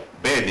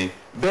 Bẹ́ẹ̀ ni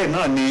bẹ́ẹ̀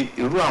náà ni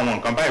irú àwọn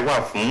nǹkan báyìí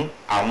wà fún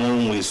àwọn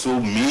ohun èso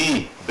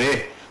míì bẹ́ẹ̀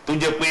tó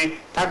jẹ́ pé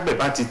tágbẹ̀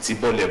bá ti tì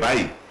bọlẹ̀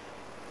báyìí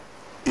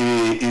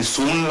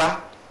èso ńlá,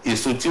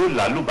 èso tí ó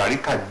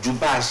lálùbáríkà ju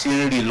bá a ṣe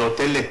ń rí lọ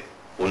tẹ́lẹ̀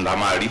òun la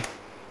máa rí.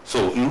 So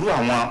irú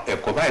àwọn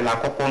ẹ̀kọ́ báyìí la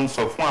kọ́kọ́ ń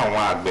sọ fún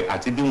àwọn àgbẹ̀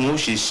àti bí wọ́n ó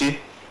ṣe ṣe.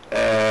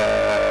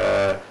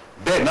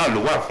 Bẹ́ẹ̀ náà ló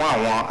wà fún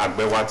àwọn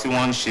àgbẹ̀ wa tí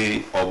wọ́n ń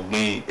ṣe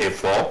ọ̀gbìn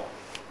ẹ̀fọ́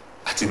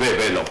àti bẹ́ẹ̀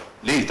bẹ́ẹ̀ lọ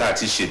léyìí tá a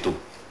ti ṣètò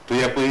tó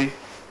yẹ pé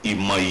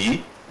ìmọ̀ yìí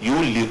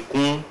yóò lè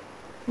kún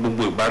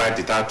gbogbo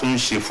ìgbáradì tá a tún ń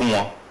ṣe fún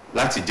wọn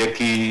láti jẹ́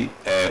kí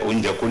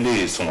oúnjẹ kó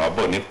lè sùn wá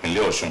bọ̀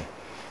nípínlẹ̀ Ọ̀ṣun.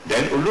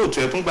 Then olóòtú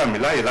ẹ tún gbà mí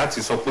láàyè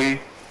láti sọ pé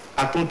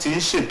a tún ti ń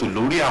ṣètò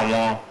lórí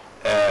àwọn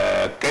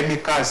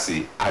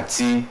kẹ́míkàsì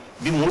àti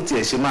bí wọ́n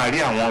tiẹ̀ ṣe máa rí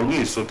àwọn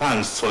irú èso tá à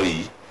ń sọ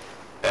yìí.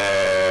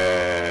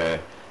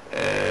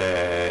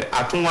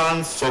 A tún wá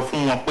ń sọ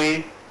fún wọn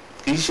pé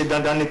kì í ṣe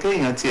dandan ni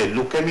kéèyàn tiẹ̀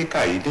lo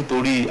kẹ́míkà yìí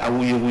nítorí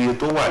awuyewuye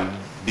tó wà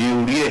bí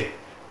orí ẹ̀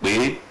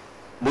pé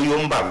bóyá ó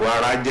ń bàgọ́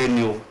ara jẹ́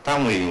ni o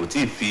táwọn èèyàn ò tí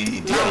ì fi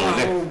ìdí ẹ̀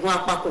múlẹ̀. láwọn oògùn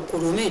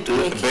apakòkòrò míì tó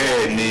yẹ kí.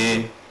 Bẹ́ẹ̀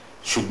ni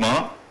ṣùgbọ́n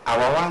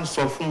àwa wá ń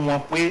sọ fún wọn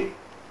pé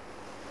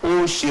ó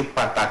ṣe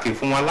pàtàkì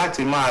fún wọn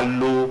láti máa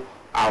lo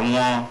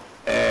àwọn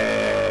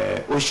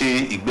ó ṣe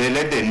ìgbẹ́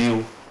ẹlẹ́dẹ̀ ni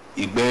o,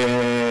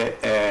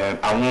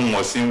 ìgbẹ́ àwọn ohun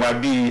ọ̀sìn wa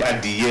bíi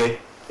adìyẹ,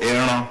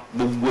 ẹran,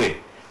 gbogbo ẹ̀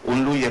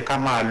òun ló yẹ ká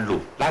máa lò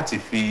láti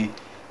fi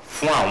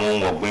fún àwọn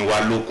ohun ọ̀gbìn wa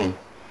lókun.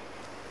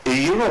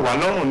 Èyí rọ̀ wá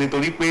lọ́rùn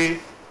nítorí pé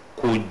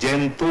kò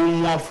jẹun tó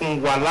wọ́n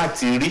fún wa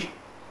láti rí.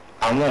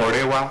 Àwọn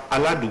ọ̀rẹ́ wa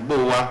aládùúgbò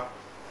wa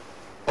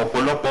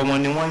ọ̀pọ̀lọpọ̀ wọn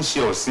ni wọ́n ń ṣe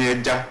ọ̀sìn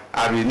ẹja,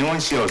 àrè ni wọ́n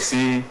ń ṣe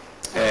ọ̀sìn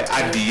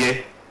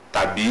adìyẹ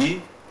tàbí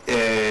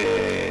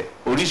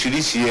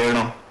oríṣiríṣi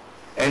ẹran.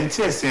 Ẹni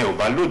tí ẹ̀sìn ẹ̀ ò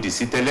bá lòdì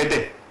sí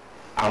tẹ́lẹ́dẹ̀,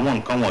 àwọn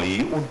nǹkan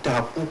wọ̀nyí ó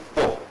dáa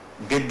púpọ̀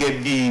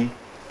gẹ́gẹ́ bí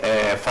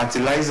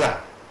fertilizer,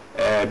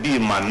 bí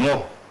manure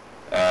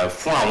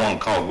fún àwọn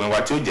nǹkan ọ̀gbìn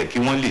wa tí ó jẹ́ kí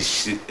wọ́n lè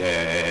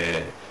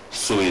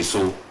so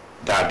èso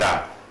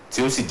dáadáa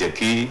tí ó sì jẹ́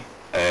kí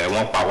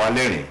wọ́n pa wá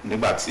lẹ́rìn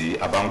nígbà tí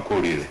a bá ń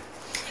kórè rẹ̀.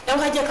 Ẹ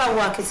wá jẹ́ ká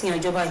wo akitiyan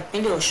ìjọba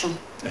ìpínlẹ̀ Ọ̀ṣun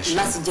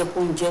láti jẹ́ kó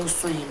oúnjẹ ó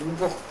sún ìlú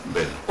bọ̀.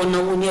 Ọ̀nà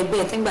wo ni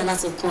ẹgbẹ́ ẹ̀ gbà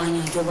láti kún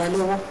àyàn ìjọba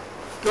lọ́wọ́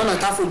lọ́nà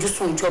tá a fojú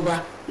sùn ìjọba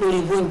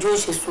lórí bóúnjẹ ó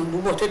ṣe sùn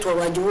lúbọ̀ tó ètò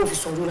ọrọ̀ ajé ó fi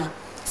sọ̀rúra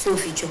tí ó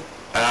fi jọ.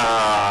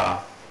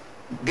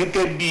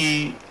 Gẹ́gẹ́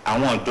bí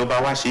àwọn ìjọba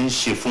wa ṣe ń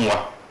ṣe fún wa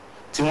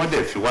tí wọ́n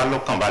dẹ̀ fi wá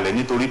lọ́kàn balẹ̀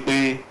nítorí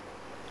pé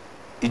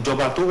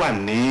ìjọba tó wà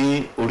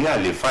ní orí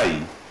àlééfà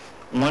yìí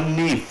wọ́n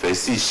ní ìfẹ́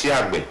sí iṣẹ́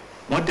àgbẹ̀,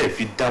 wọ́n dẹ̀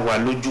fi dá wa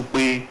lójú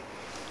pé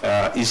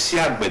iṣẹ́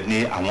àgbẹ̀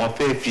ni àwọn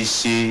fẹ́ fi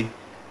ṣe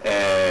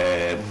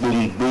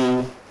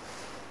gbòǹgbò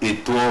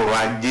ètò ọrọ̀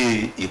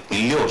ajé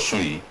ìpínlẹ̀ Ọ̀ṣun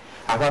yìí.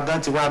 Àwa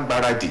gan ti wá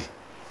gbáradì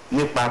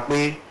nípa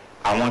pé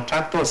àwọn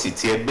tractors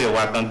tí ẹgbẹ́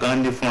wa gangan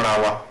ní fúnra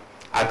wa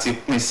a ti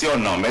pín sí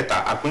ọ̀nà mẹ́ta,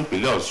 a pín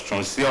ìpínlẹ̀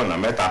Ọ̀ṣun sí ọ̀nà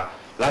mẹ́ta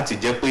láti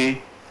jẹ́ pé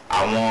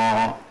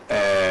àwọn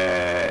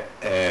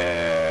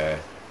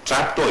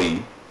tractor yìí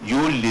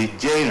yóò lè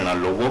jẹ́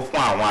ìrànlọ́wọ́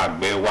fún àwọn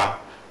àgbẹ̀ wa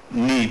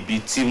ní ibi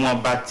tí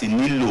wọ́n bá ti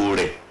nílò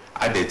rẹ̀.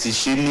 A dẹ̀ ti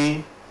ṣe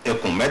ní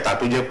ẹkùn mẹ́ta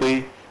tó jẹ́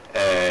pé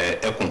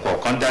ẹkùn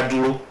kọ̀ọ̀kan dá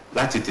dúró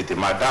láti tètè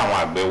máa dá àwọn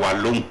àgbẹ̀ wa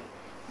lóhùn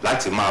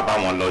láti máa bá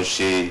wọn lọ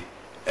ṣe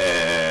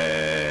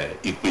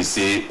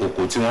ìpèsè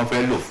oko tí wọ́n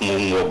fẹ́ lò fún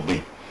ohun ọ̀gbìn.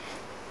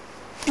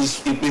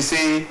 Ìpèsè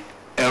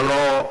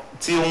ẹ̀rọ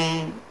tí ó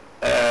ń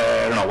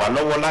ràn wá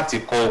lọ́wọ́ láti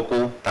kọ́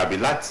oko tàbí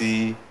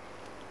láti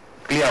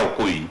clear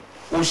oko yìí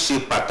ó ṣe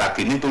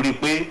pàtàkì nítorí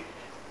pé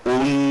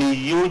òun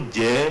ni yóò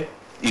jẹ́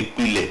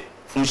ìpìlẹ̀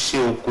fún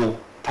iṣẹ́ oko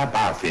tábà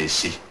àfẹ́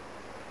ṣe.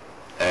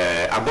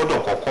 A gbọ́dọ̀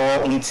kọ́kọ́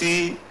ohun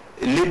tí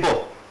labour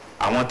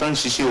àwọn tó ń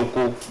ṣiṣẹ́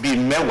oko bíi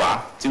 10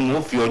 tí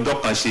wọ́n fi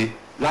ọjọ́ kan ṣe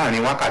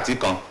láàrin wákàtí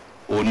kan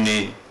òun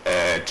ni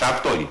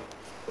tractor yìí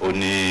ó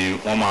ní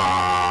wọ́n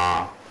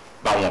máa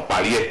bá wọn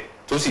parí ẹ̀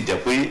tó sì jẹ́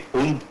pé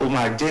ó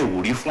máa jẹ́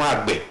ìwúrí fún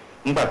àgbẹ̀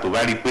nígbà tó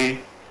bá rí pé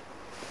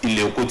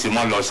ilẹ̀ oko ti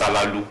mọ́ lọ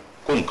ṣálálu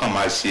kó nǹkan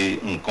máa ṣe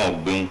nǹkan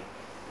ọ̀gbìn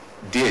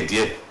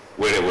díẹ̀díẹ̀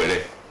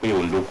wẹ́rẹ́wẹ́rẹ́ pé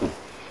òun ló kù.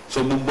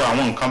 So gbogbo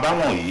àwọn nǹkan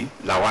báwọn yìí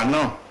làwa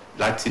náà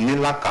láti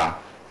nílàkà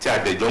tí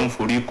àdẹ̀jọ́ ń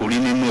forí korí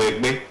nínú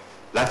ẹgbẹ́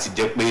láti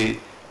jẹ́ pé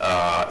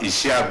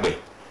iṣẹ́ àgbẹ̀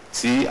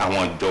tí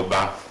àwọn ìjọba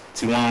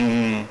tí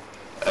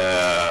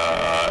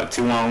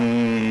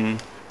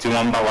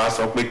wọ́n ń bá wa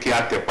sọ pé kí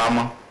á tẹpá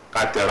mọ́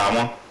ká tẹra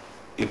mọ́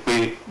pé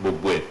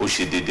gbogbo ẹ̀ ó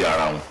ṣe déédéé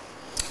ara wọn.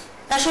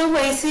 aṣọ́gbó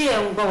yìí tí ẹ̀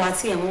ń gbọ́ wá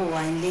tí ẹ̀ ń wò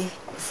wá nílé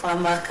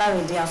Fama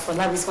Káyọ̀dé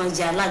Afọlábí tí wọ́n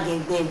jẹ́ alága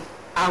ẹgbẹ́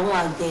àwọn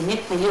àgbẹ̀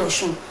nípínlẹ̀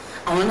Ọ̀ṣun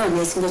àwọn náà ní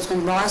ẹ̀sìn tó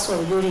ń bá wa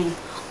sọ̀rọ̀ lórí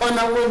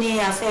ọ̀nà wo ni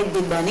a fẹ́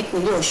gbégbà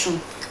nípínlẹ̀ Ọ̀ṣun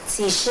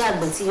tí iṣẹ́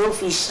àgbẹ̀ tí yóò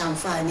fi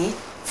ṣàǹfààní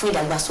fún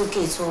ìdàgbàsókè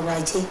ètò ọrọ̀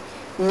ajé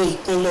ní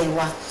ìpínlẹ̀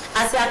wa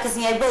àti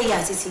akitiyan ẹgbẹ́ yìí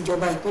àti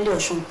tìjọba ìpínlẹ̀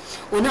Ọ̀ṣun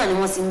òun náà ni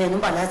wọ́n ti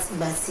mẹ́nubà láti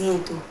ìgbà tí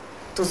ètò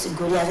tó ti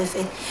gorí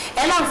afẹ́fẹ́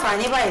ẹ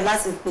láǹfààní báyìí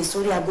láti pè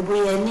sórí agogo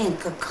yẹn ní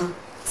nǹkan kan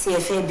tí ẹ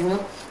fẹ́ bí wọ́n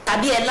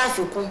tàbí ẹ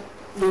láfikún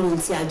lórí ohun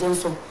tí àjọ ń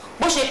sọ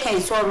bó ṣe kan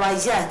ètò ọrọ̀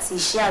ajé àti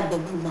iṣẹ́ àgbẹ̀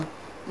gbọ̀ngàn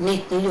ní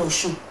ìpínlẹ̀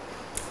Ọ̀ṣun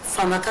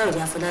Fama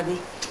Káyọ̀dé Afọlábí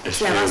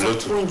kí a bá sọ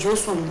pé oúnjẹ ó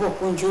sùn lùbọ̀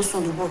oúnjẹ ó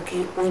sùn lùbọ̀ kí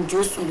oúnjẹ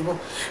ó sùn lùbọ̀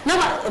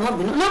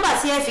nọ́mbà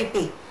tí ẹ fi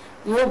pè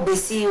ni ó gbé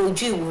sí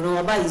ojú ìwòran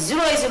wa báyìí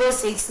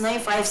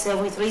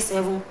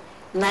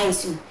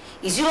 08069573792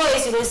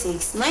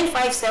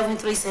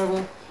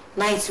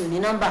 08069573792 ní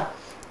nọ́mbà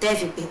tẹ́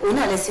fi pè òun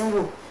náà lẹ́sìn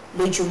wò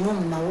lójú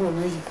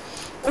móhùnmáwòrán yìí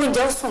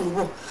oúnjẹ ó sùn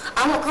lùbọ̀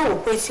àwọn kan wò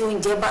pé tí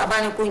oúnjẹ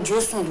bá ní kó oúnjẹ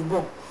ó sùn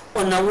lùbọ̀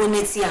ọ̀nà wo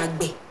ní ti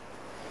àgbẹ̀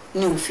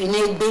ni òfin ní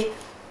gbé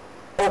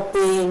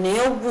ọ̀pọ̀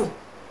ènìyàn wù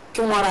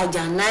kí wọ́n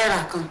rajà náírà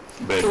kan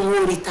kí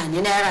wọ́n rí tà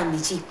ní náírà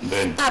méjì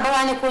tá a bá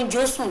wá ní kó oúnjẹ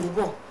ó sùn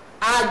lùbọ̀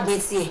á gbé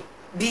tiẹ̀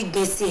bí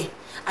gbé tiẹ̀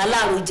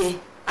alárojẹ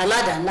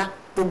aládàá-ńlá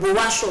gbogbo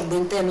wa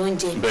ṣọ̀gbìn tẹ́nu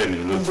oúnjẹ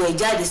gbogbo ẹ̀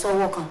jáde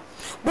sọ́wọ́ kan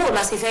bó o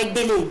la ṣe fẹ́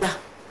gbélé ìgbà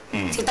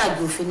títà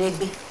gbé òfin ní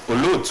gbé.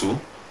 olóòtú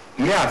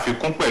ní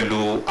àfikún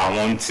pẹ̀lú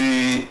àwọn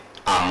tí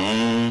à ń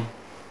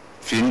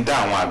fi ń dá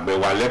àwọn àgbẹ̀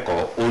wa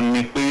lẹ́kọ̀ọ́ ó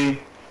ní pé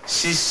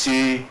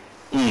ṣíṣe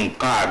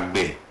nǹkan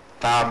àgbẹ̀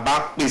tá a bá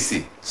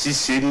pèsè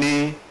ṣíṣe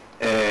ní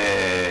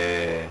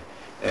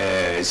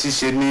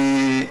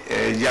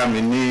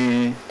yàmì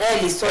ní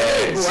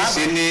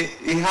ṣíṣe ní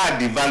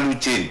ihadi value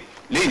chain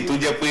léyìí tó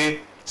jẹ́ pé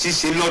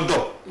ṣíṣe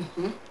lọ́dọ̀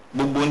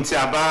gbogbo ohun tí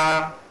a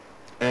bá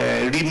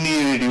rí ní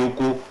èrè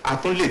oko a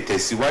tún lè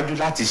tẹ̀síwájú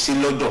láti ṣe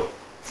lọ́dọ̀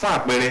fún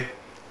àpẹẹrẹ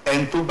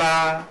ẹni tó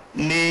bá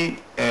ní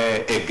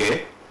ẹ̀gẹ́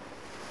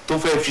tó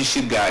fẹ́ fi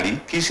ṣe gàrí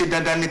kì í ṣe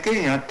dandan ni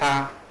kéèyàn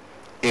ta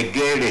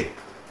ẹ̀gẹ́ rẹ̀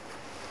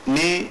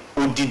ní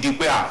odidi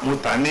pé mo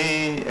tà ní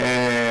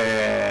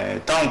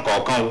táwọn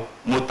kọ̀ọ̀kan o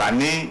mo tà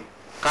ní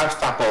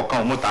kápítà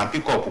kọ̀ọ̀kan o mo tà ní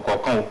píkọ̀pù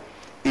kọ̀ọ̀kan o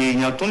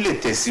èèyàn tún lè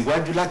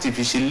tẹ̀síwájú láti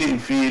fi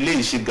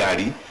eléyìí ṣe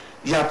gàrí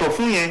yàtọ̀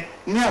fún yẹn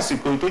ní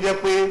àsìkò tó jẹ́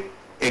pé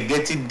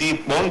ẹ̀gẹ́ ti di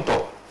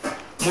pọ́ńtọ̀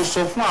mo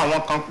sọ fún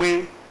àwọn kan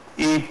pé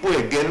èèpo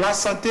ẹ̀gẹ́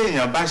lásán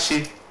téèyàn bá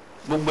ṣe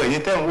gbogbo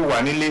ẹ̀yin tẹ́ ń wò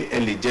wá nílé ẹ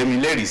lè jẹ́ mi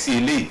lẹ́rìí sí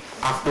eléyìí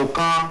àpò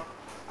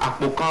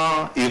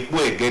kan èèpo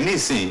ẹ̀gẹ́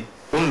nísìnyí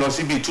ó ń lọ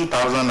sí bíi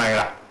 2,000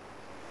 naira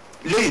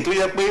léyìí tó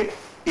yẹ pé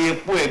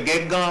èèpo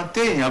ẹ̀gẹ́ gan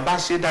téèyàn bá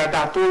ṣe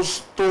dáadáa tó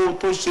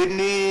ṣe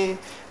ní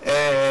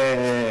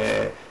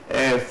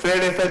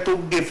fẹ́rẹ́fẹ́ tó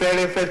gé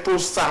fẹ́rẹ́fẹ́ tó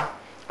sá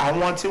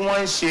àwọn tí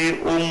wọ́n ń ṣe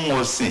ohun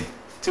ọ̀sìn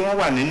tí wọ́n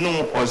wà nínú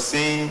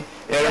ọ̀sìn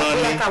ẹran ní.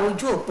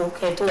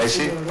 ẹ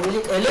ṣe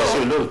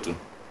olóòtú.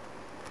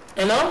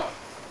 hello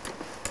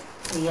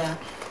ìyá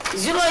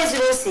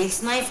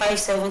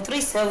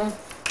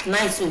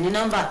 08069573792 ní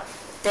nọ́mbà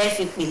tẹ́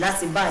fi pè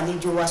láti bá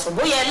àlejò wa sọ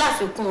bóyá ẹ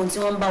láfikún ohun tí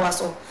wọ́n ń bá wa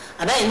sọ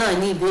àbẹ́yìn náà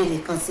ní ìbéèrè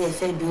kan tí ẹ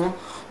fẹ́ bí wọ́n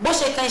bó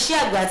ṣe kan iṣẹ́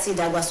àgbẹ̀ àti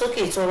ìdàgbàsókè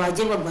ètò ọrọ̀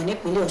ajé gbọ̀ngbọ̀n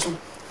nípínlẹ̀ Ọ̀ṣun.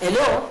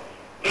 hello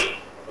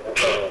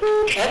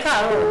ẹ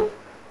káàárọ̀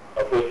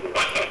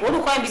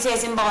orúkọ ibi tí ẹ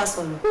ti ń bá wa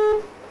sọ̀rọ̀.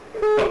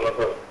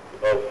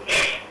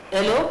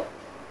 hello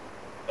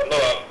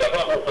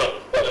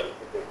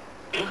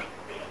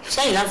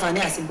ṣẹ́yìn láǹfààní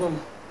àti gbọ́mù.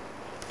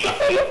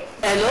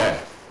 hello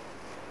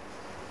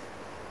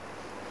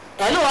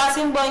wa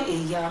ti ń gbọ́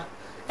èyà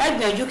ẹ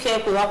gbìyànjú kẹ́ ẹ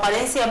pè wá padà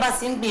sí ẹ bá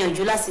ti ń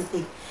gbìyànjú láti pè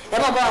ẹ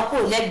má bá wa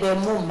kúrò lẹ́gbẹ̀ẹ́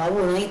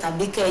móhùnmáwòrán yín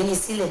tàbí kẹ́ ẹyin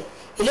sílẹ̀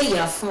eléyìí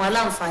á fún wa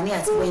láǹfààní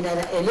àti gbọ́yìn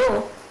dáadáa. hello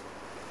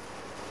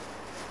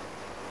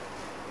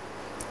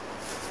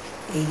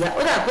èyà ó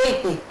dà pé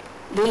ìpè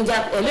ló ń já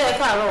hello ẹ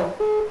káàárọ̀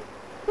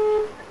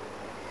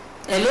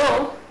hello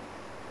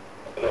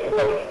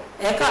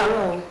ẹ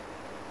káàárọ̀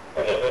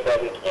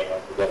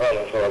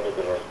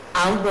à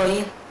ń gbọ́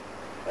yín.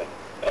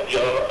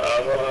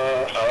 àwọn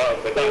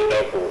àgbẹ̀dá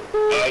ìdáko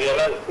ayé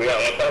láti pé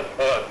àwọn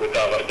táwọn àgbẹ̀dá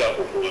àwọn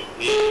ìdáko kò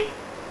sí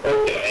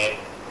ọ̀kẹ́ yẹn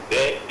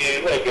jẹ́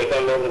irú ẹ̀gẹ́ta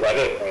lọ́wọ́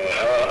wálẹ̀ fún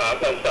àwọn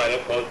àgbàǹtà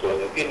yẹn kan tó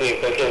ní kí ni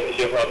nǹkan tó ti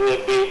ṣe fún abúlé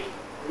pé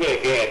irú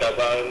ẹ̀gẹ́ yẹn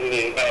dábàá nílé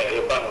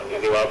ayẹyẹ fáwọn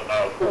ìdílé wa fún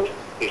àwọn kò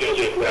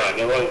ìṣèṣe pé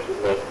àníwọ̀n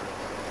ìtúbọ̀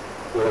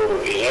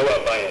ìyẹn wà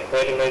báyẹn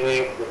mẹ́ni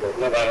gbogbo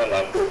náà bá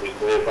náà kó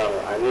ìṣòro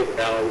fáwọn àní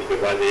ìdáhùn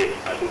ìṣèwádìí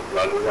àti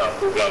ìgbàlódé àwọn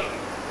program.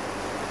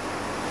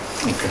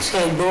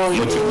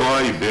 mo ti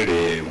gbọ́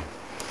ìbéèrè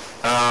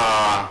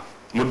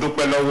mo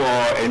dúpẹ́ lọ́wọ́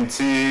ẹni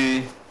tí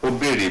ó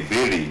béèrè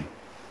ìbéèrè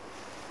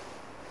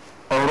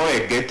ọ̀rọ̀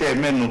ẹ̀gẹ́ tẹ́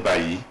mẹ́nubà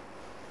yìí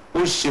ó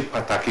ṣe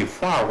pàtàkì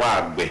fún àwa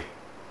àgbẹ̀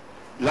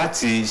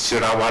láti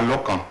ṣera wa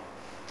lọ́kàn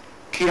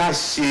kí a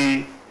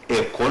ṣe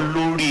ẹ̀kọ́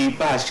lórí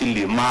bá a ṣe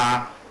lè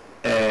máa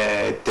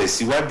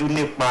tẹ̀síwájú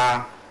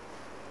nípa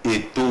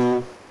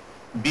ètò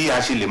bí a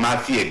ṣe lè máa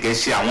fi ẹ̀gẹ́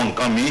ṣe àwọn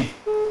nǹkan míì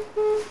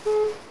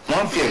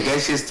wọ́n fi ẹ̀gẹ́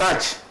ṣe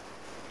starch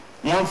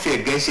wọ́n fi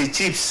ẹ̀gẹ́ ṣe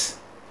chips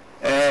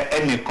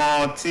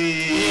ẹnìkan tí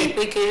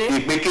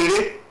ìpékeré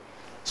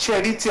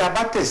ṣe rí tí a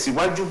bá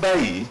tẹ̀síwájú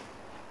báyìí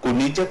kò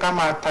ní jẹ́ ká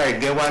máa ta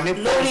ẹ̀gẹ́ wa ní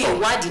pọ́ńtọ̀ lórí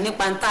ìwádìí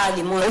nípa ń tá a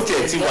lè mọ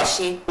ẹ̀gẹ́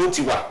ṣe ó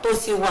ti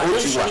wà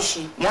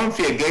lóríṣiríṣi wọ́n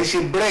fi ẹ̀gẹ́ ṣe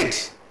bread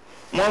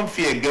wọ́n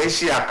fi ẹ̀gẹ́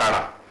ṣe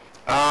àkàrà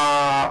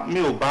mi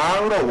ò bá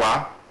rọ̀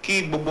wá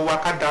kí gbogbo wa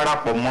ká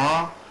darapọ̀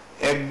mọ́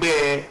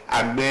ẹgbẹ́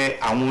àgbẹ̀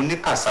àwọn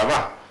oníkàsáwà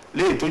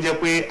léyìí tó jẹ́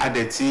pé a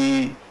dẹ̀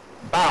ti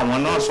bá àwọn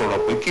náà sọ̀rọ̀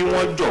pé kí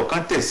wọ́n jọ̀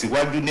kán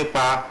tẹ̀síwájú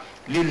nípa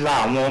líla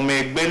àwọn ọmọ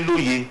ẹgbẹ́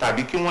lóye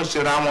tàbí kí wọ́n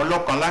ṣera wọn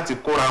lọ́kàn láti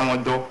kóra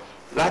wọn jọ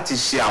láti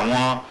ṣe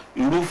àwọn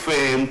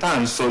irúfẹ́ ohun tá à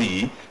ń sọ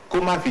yìí kó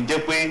má fi jẹ́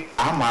pé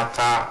a máa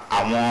ta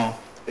àwọn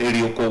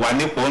èrè oko wa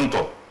ní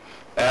pọ́ńtọ̀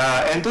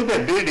ẹni tó dẹ̀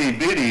béèrè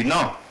ìbéèrè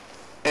náà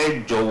ẹ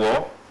jọ̀wọ́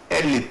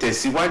ẹ lè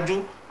tẹ̀síwájú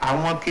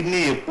àwọn kíní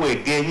epo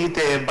ẹ̀gẹ́ yín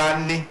tẹ́ ẹ bá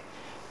ní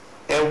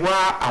ẹ wá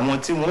àwọn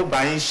tí wọ́n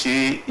bá yín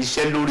ṣe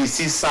iṣẹ́ lórí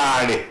sísá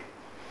rẹ̀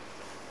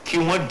kí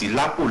wọ́n dì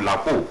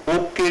lápòlápò ó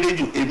kéré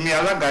jù èmi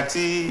alága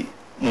tí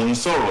mò ń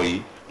sọ̀rọ̀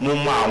yìí mo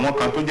mọ àwọn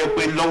kan tó jẹ́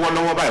pé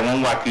lọ́wọ́lọ́wọ́ báyìí wọ́n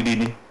ń wá kiri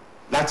ni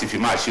láti fi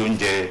máa ṣe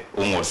oúnjẹ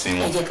ohun ọ̀sìn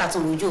wọn. ẹ jẹ́ ká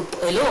tún lójú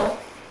hello.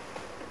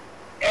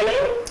 Hello.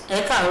 ẹ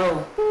káàárọ̀.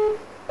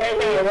 ẹ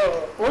káàárọ̀.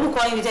 orúkọ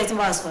yín bí tẹ́ ti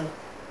máa sọ̀rọ̀.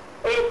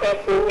 orúkọ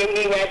tèmi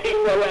ni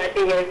Adéṣọlá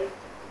Adéyẹmí.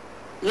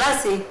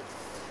 láti.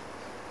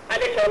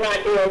 Adéṣọlá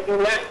Adéyẹmí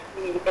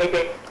láti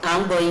Ẹ̀dẹ̀. à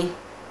ń gbọ́ yín.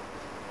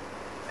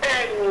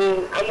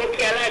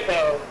 àmúkí alága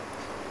ọ̀.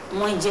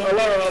 wọ́n jẹ́.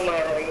 ọlọ́run ọmọ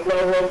ọ̀rọ̀ yìí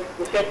lọ́wọ́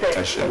ìṣẹ́tẹ̀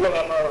ọlọ́run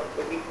ọmọ ọ̀rọ̀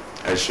tèmi.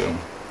 ẹ ṣeun.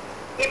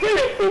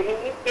 ìbéèrè tèmi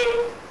ní pé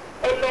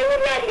ọ̀nà owó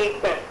láti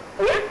gbà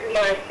láti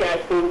máa ṣe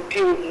àgbò òde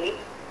òní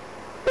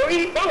torí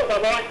báwo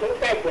bàbá wa ṣe ń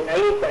ṣàgbọ̀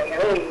láyé ìgbà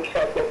ìyàwó yìí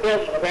ṣàgbọ̀ bẹ́ẹ̀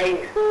mọ́ láyé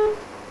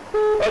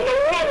ọ̀nà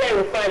owó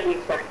àlẹ́rù pa lè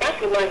gbà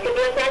láti máa ṣe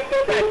bí wọ́n bá ṣe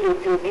àgbò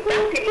òde òní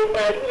láti lè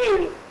máa rí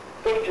èrè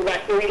tó ju bá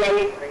ṣe rí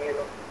láyé ìgbà yẹn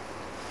lọ.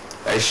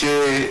 ẹ ṣe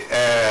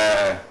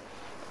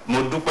mo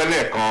dúpẹ́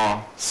lẹ́ẹ̀kan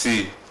sí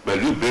i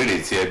pẹ̀lú ìbéèrè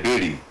tí ẹ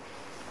béèrè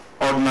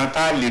ọ̀nà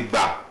tá a lè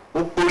gbà ó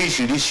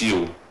póríṣiríṣi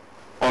o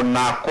ọ̀nà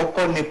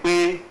àkọ́kọ́ ni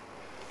pé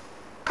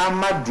ká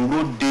má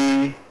dúró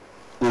de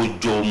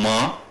òjò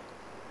mọ́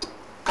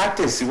ká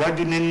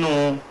tẹ̀síwájú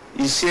nínú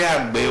iṣẹ́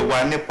àgbẹ̀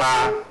wa nípa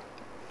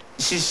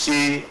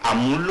ṣíṣe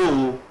àmúlò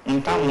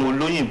ohun táwọn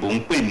olóyìnbó ń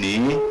pè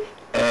ní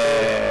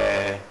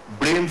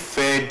brain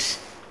fed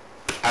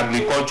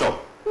agriculture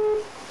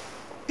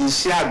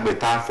iṣẹ́ àgbẹ̀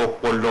tá a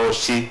fọpọlọ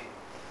ṣe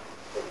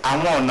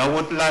àwọn ọ̀nà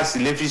owó kíláàsì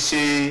lè fi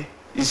ṣe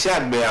iṣẹ́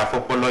àgbẹ̀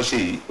àfọpọlọ ṣe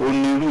yìí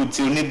onírú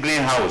tí oní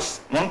greenhouse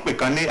wọ́n ń pè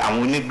kan ní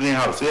àwọn oní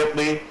greenhouse tó yẹ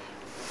pé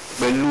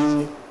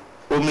pẹ̀lú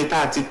omi tá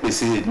a ti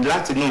pèsè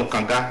láti inú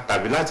kànga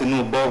tàbí láti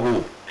inú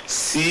borehole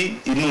sí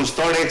inú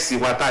storex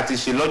wa tá a ti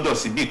ṣe lọ́jọ́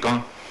síbì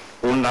kan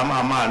òun la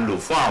máa lò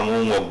fún àwọn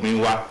ohun ọ̀gbìn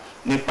wa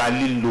nípa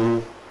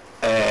lílo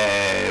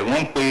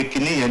wọ́n ń pe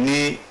kinní yẹn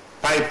ní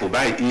pipe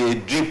báyìí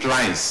drip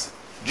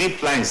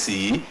lines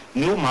yìí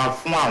ni ó máa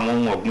fún àwọn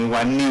ohun ọ̀gbìn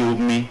wa ní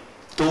omi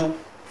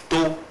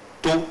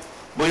tó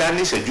bóyá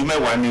ní ìṣẹ́jú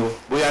 10 ni o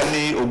bóyá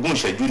ní 20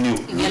 ìṣẹ́jú ni o.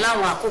 ìyẹn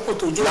láwọn àkókò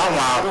tó jó. láwọn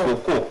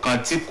àkókò kan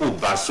tí kò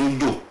bá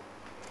sójò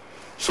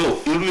so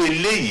irú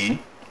eléyìí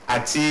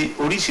àti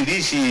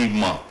oríṣiríṣi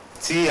ìmọ̀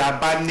tí a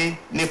bá ní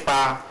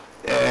nípa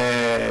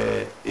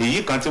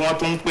èyí kan tí wọ́n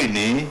tún ń pè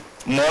ní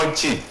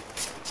mulching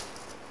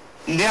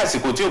ní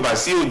àsìkò tí ò bá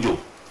sí òjò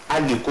a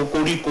lè kó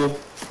koríko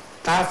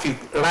tá a fi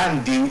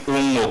ráǹdì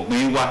ohun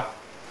ọ̀gbìn wa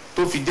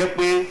tó fi jẹ́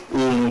pé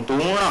oòrùn tó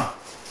ń ràn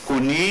kò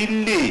ní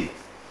lè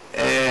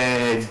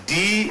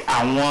dí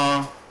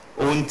àwọn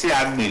ohun tí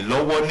a gbìn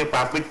lọ́wọ́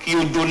nípa pé kí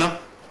ó jóná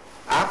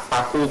á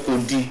pa kókó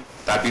di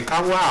tàbí ká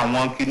wá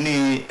àwọn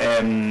kíní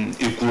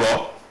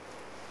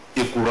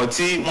èkùrọ́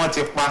tí wọ́n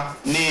ti pa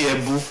ní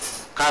ẹbu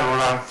ká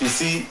rọra fi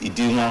sí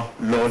ìdí wọn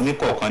lọ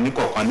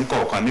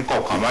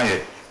níkọ̀ọ̀kan báyẹn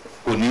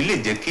kò ní lè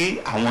jẹ́ kí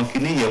àwọn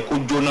kíní yẹn kó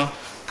jóná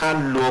ká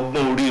lo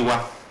ọgbọ́n orí wa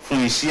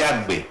fún iṣẹ́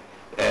àgbẹ̀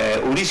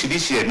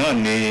oríṣiríṣi ẹ̀ náà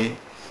ni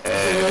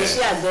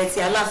iṣẹ́ àgbẹ̀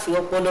tí aláfi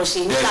ọpọlọ ṣe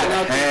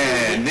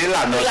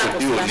nílànà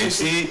tòbí òní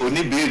sí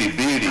oníbèrè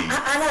béèrè.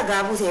 alága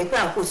abúlé ẹgbẹ́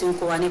àkóso ń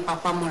kó wa ní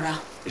papámọ́ra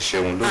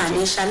ìṣẹ̀wọ̀n lóòótọ́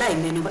àní ṣaláì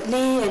mẹ́nu ní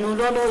ẹnu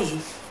lọ́lọ́ yìí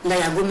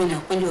láyà gómìnà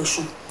ìpínlẹ̀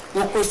Ọ̀ṣun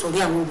wọn kó ìsọ̀rí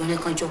àwọn obìnrin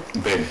kan jọ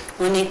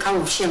wọn ní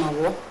káwọn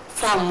ṣèrànwọ́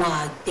fún àwọn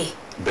àgbẹ̀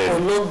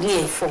ọlọ́gbìn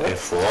ẹ̀fọ́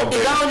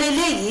ìgbà wọlé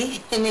léyìí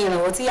ní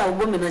ìrànwọ́ tí àwọn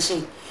gómìnà ṣe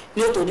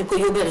ní òtò ní kó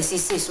yóò bẹ̀rẹ̀ sí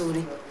sèso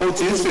rere. ó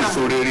ti ń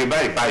sèso rere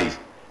báyìí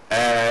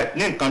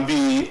ní nǹkan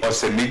bíi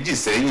ọ̀sẹ̀ méjì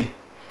sẹ́yìn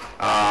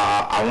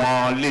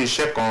àwọn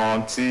iléeṣẹ́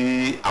kan tí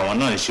àwọn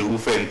náà ń ṣe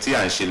irúfẹ́ tí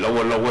à ń ṣe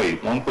lọ́wọ́lọ́wọ́ yìí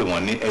wọ́n ń pè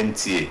wọ́n ní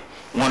NTA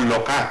wọ́n lọ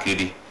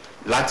káàkiri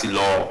láti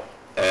lọ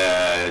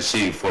ṣe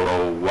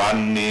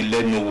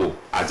ìfọ̀rọ̀wánilẹ́nuwò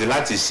àti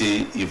láti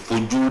ṣe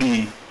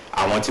ìfojúrí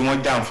àwọn tí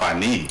wọ́n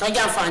jàǹfààní yìí. wọ́n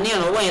jàǹfààní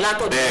ìrànwọ́ yẹn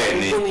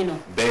látọ̀dọ̀ gómìnà.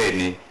 bẹ́ẹ̀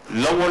ni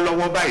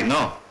lọ́wọ́lọ́wọ́ báyìí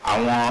náà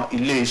àwọn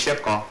ilé iṣẹ́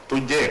kan tó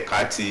jẹ́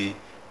ẹ̀ka ti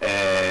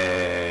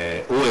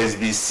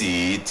OSBC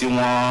tí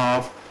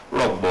wọ́n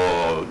rọ̀gbọ̀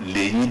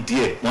lẹ́yìn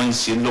díẹ̀ wọ́n ń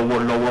ṣe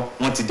lọ́wọ́lọ́wọ́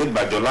wọ́n ti dé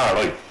Gbàjọ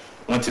láàárọ̀ yìí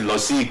wọ́n ti lọ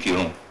sí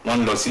Ìkìrun wọ́n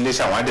ń lọ sí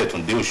Iléṣà wọ́n á dẹ̀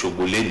tún dé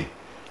Òṣogbo lẹ́nìí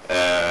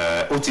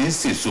ó ti ń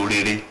sèso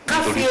rere.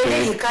 káfí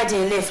eléyìí kájẹ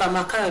ilé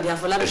Fama Káyọ̀dé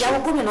Afọlábí ìyàwó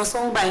gómìnà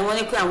Sọ́ngbà yìí wọ́n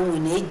ní pé àwọn ò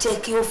ní jẹ́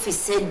kí ó fi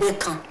sẹ́gbẹ́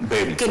kan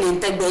kí ni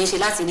tẹ́gbẹ́ yín ṣe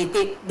láti rí pé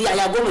bí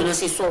aya gómìnà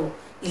ṣe sọ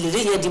ìlérí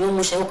yẹn di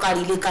mímú ṣe ó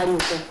kárí ilé kárí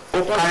oko. ó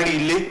kárí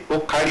ilé ó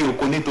kárí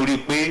oko nítorí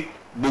pé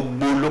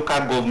gbogbo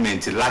local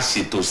government la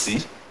ṣètò sí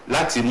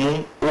láti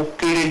mú ó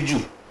kéré jù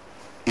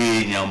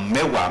èèyàn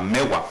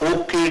mẹ́wàá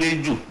ó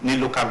kéré jù ní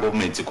local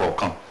government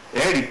kọ̀ọ̀kan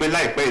ẹ rí i pé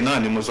láìpẹ́ yìí náà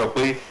ni mo sọ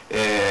pé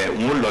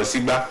wọ́n lọ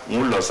sígbà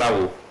wọ́n lọ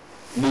sáwo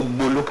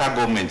gbogbo local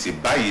government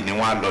báyìí ni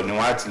wọ́n á lọ ni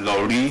wọ́n á ti lọ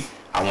rí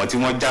àwọn tí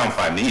wọ́n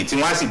jàǹfààní yìí tí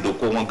wọ́n á sì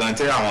dóko wọn gan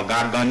tí àwọn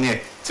gan ní ẹ̀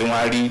tí wọ́n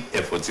á rí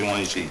ẹ̀fọ́ tí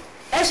wọ́n ń ṣe.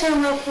 ẹ ṣe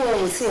ń lọ́kùn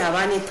ohun tí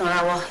àbá ní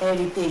tanra wa ẹ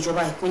rí i pé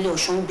ìjọba ìpínlẹ̀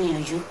Ọ̀ṣun ń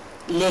gbìyànjú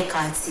lẹ́ka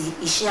àti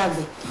iṣẹ́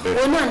àgbẹ̀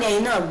òun náà ni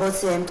ẹ̀yin náà gbọ́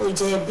tí ẹni tó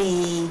jẹ́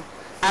bíi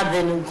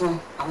abẹnugan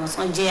àwọn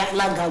tó ń jẹ́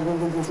alága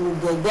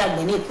gbogbo ẹgbẹ́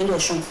àgbẹ̀ ní ìpínlẹ̀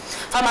Ọ̀ṣun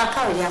Fama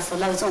Káyọ̀dé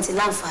Afọlábí tó ń ti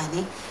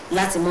láǹfààní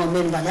láti mọ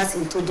mẹ́nuba láti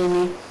tó dé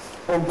ní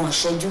 30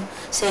 ìṣẹ́jú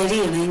ṣe rí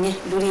ìrìn yẹn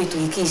lórí ètò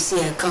yìí kì í ṣe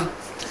ẹ̀kan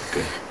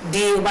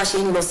bí ó bá ṣe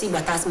ń lọ sí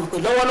ìgbà tá a ti mọ̀ pé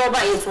lọ́wọ́lọ́wọ́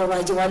báyìí ètò ọrọ̀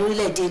ajé wa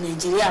lórílẹ̀‐èdè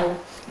Nàìjíríà o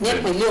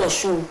nípínlẹ̀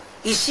Ọ̀ṣun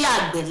iṣẹ́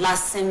àgbẹ̀ la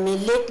sinmi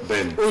lé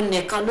òun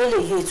nìkan ló lè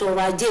yọ ètò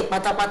ọrọ̀ ajé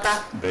pátápátá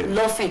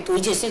lọ́fìn tó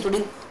jẹ́ sí nítorí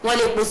wọ́n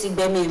lè pọ̀ sí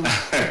gbẹ́mí mọ́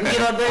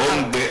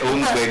ó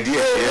ń gbẹ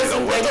díẹ̀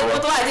lọ́wọ́lọ́wọ́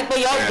tó wà ní pé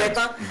yọ ọ̀gbẹ́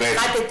tán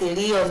ká tètè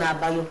rí ọ̀nà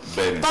àbáyọ.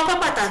 tọ́pẹ́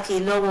pàtàkì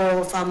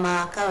lọ́wọ́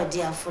Fama Káyọ̀dé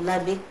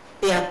Afọlábí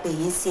pé a pè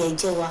yín sí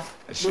ẹjẹ́ wa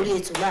lórí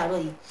ètò láàárọ̀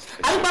yìí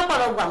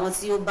alúgbàpọ̀lọpọ̀ àwọn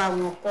tí ó bá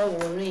wọn kọ́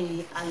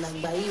wọ̀rin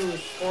alàgbà yìí ò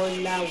kọ́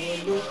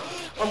láwọlé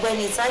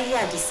ọ̀gbẹ́ni Táyé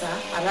Àdìsá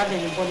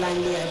arábìnrin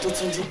Bọ́láńlé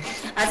Adétúnjí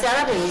àti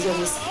arábìnrin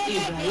Yẹmisí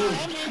Ibrahim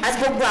àti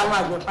gbogbo àwọn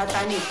àgbẹ̀ pátá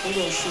ní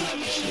ìpínlẹ̀ Ọ̀ṣun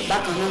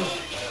bákan náà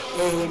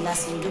la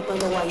sì ń dúpẹ́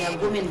lọ́wọ́ aya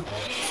gómìnà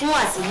fún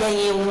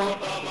àtìlẹ́yìn wọn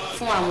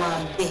fún àwọn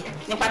àgbẹ̀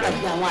ní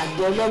pàtàkì àwọn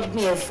àgbẹ̀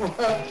ọlọ́gbìn ẹ̀fọ́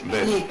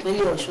ní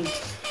ìpínlẹ̀ Ọ̀ṣun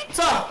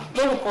tó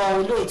lórúkọ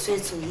olóòtú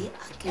ètò yìí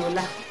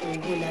Akínọlá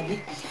Ògúnlábí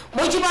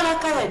Mojíbọ́lá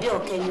Káyọ̀dé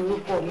ọ̀kẹ́ ní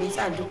orúkọ mi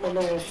tá à ń dúpẹ́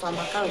lọ́wọ́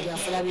Fama Káyọ̀dé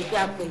Afọlábí bí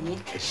àpè yín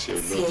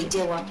sí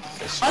ẹjẹ́ wa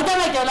ọjọ́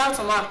mẹ́jọ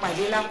láti máa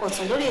pàdé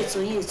lákọ̀tún lórí ètò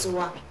yìí ètò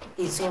wa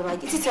ètò ọrọ̀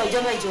ajé títí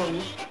ọjọ́ mẹ́jọ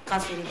ọ̀hún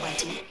káfíńrí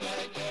pàdé.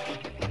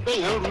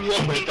 èèyàn rú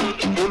ẹ̀pẹ̀ tán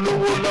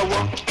olówó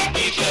lọ́wọ́.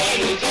 iṣẹ́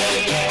ni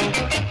jẹ́jẹ́.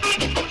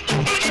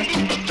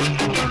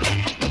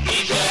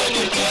 iṣẹ́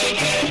ni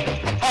jẹ́jẹ́.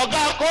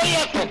 ọ̀gá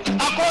akóyẹ̀pẹ̀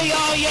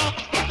akóyọ̀ọ́yọ́.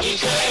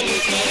 iṣẹ́ ni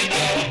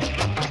jẹ́jẹ́.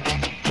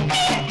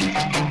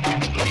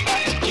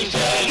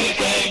 iṣẹ́ ni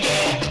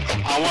jẹ́jẹ́.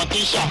 àwọn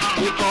tíṣà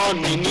ń kọ́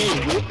ni ní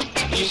ìwé.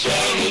 iṣẹ́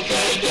ni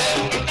jẹ́jẹ́.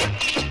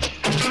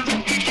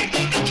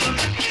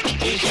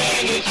 iṣẹ́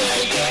ni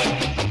jẹ́jẹ́.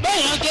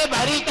 bẹ́ẹ̀yàn ké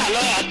barista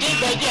lọ́yà tí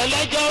gbẹ̀jẹ̀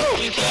lẹ́jọ́ rò.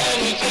 iṣẹ́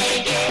ni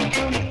jẹ́jẹ́.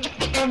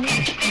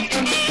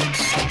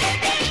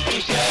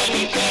 iṣẹ́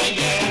ni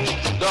jẹ́jẹ́.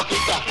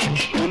 dókítà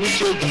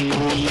oníṣègùn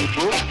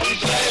òyìnbó.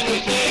 iṣẹ́ ni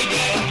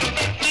jẹ́jẹ́.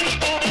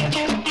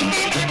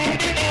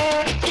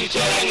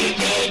 iṣẹ́ ni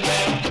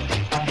jẹ́jẹ́.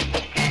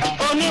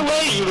 oníwé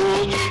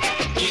ìròyìn.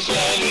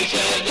 iṣẹ́ ni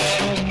jẹ́jẹ́.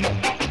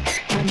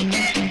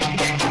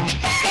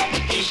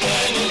 iṣẹ́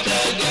ni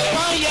jẹ́jẹ́.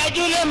 wọ́n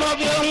yẹjú lé mọ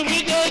bí ohun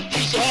gbígbé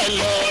ti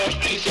ṣẹlẹ̀.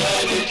 iṣẹ́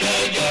ni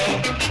jẹ́jẹ́.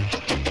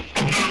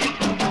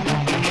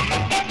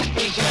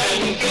 iṣẹ́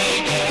ni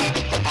jẹ́jẹ́.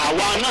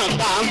 àwa náà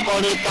tá à ń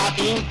kọrin ta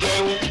fi ń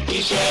jẹun.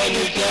 iṣẹ́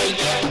ni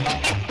jẹ́jẹ́.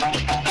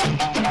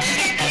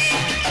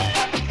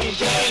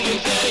 iṣẹ́ ni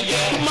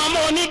jẹ́jẹ́. màmá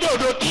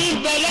onídòdò kì í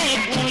bẹ lẹ́yìn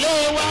kúnlé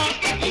wa.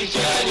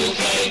 iṣẹ́ ni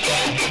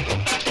jẹ́jẹ́.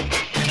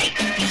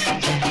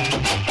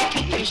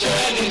 iṣẹ́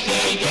ni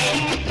jẹ́jẹ́.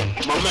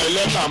 màmá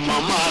ẹlẹ́bà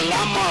màmá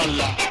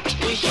alámọ̀ọ́lá.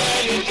 iṣẹ́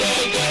ni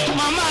jẹ́jẹ́.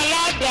 màmá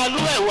aládàlú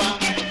ẹ̀wà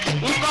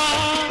ńkọ́.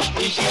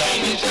 iṣẹ́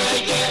ni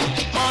jẹ́jẹ́.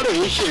 ọ̀rẹ́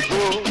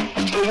ìṣègbò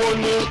owó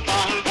ní pa.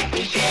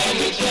 iṣẹ́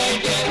ni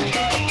jẹ́jẹ́.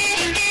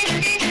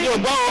 yóò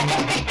gbọ́.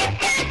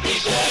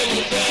 iṣẹ́ ni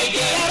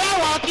jẹ́jẹ́. ẹ̀rọ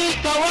àwọn tí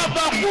tọwọ́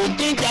bọ̀ kò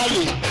tí ń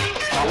jalè.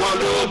 àwọn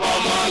ló bọ́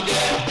ọmọ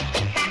jẹ́.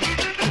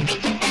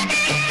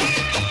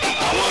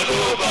 àwọn ló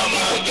bọ́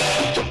ọmọ jẹ́.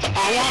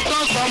 àwọn tó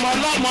sọmọ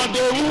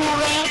lọ́mọdé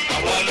wúrẹ́.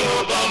 àwọn ló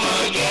bọ́ ọmọ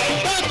jẹ́.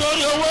 bẹ́ẹ̀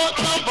torí owó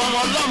tó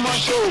bọ̀mọ lọ́mọ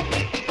ṣe òkú.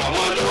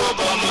 àwọn ló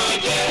bọ́ ọmọ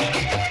jẹ́.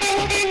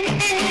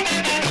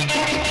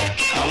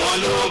 àwọn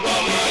ló bọ́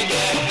ọmọ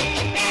jẹ́.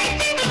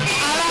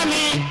 ara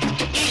mi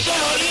iṣẹ́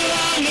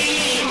oríra mi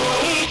ni mò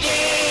ń ṣe.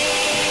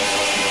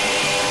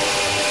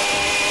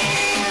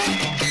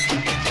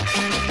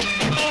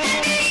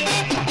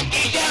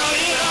 iṣẹ́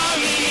oríra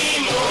mi ni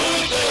mò ń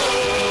ṣe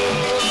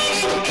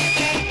o.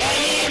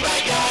 ẹni bá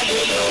jáde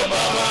ló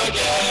bọ́ ọmọ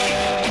jẹ́.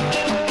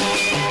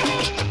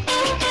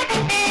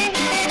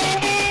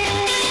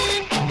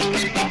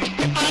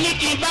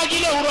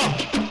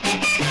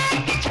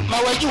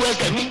 wẹ́jú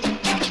ẹsẹ̀ mi.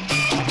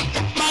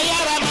 Máa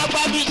yára máa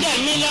gba bí iṣẹ́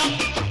mi lọ.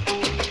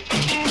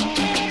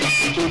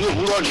 Torí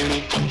òwúrọ̀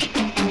nìrin.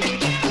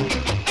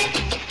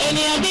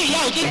 Ènìyàn bí ìyá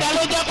òkúta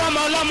ló jẹ́ kọ́mọ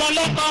ọlọ́mọ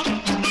lẹ́kọ̀ọ́.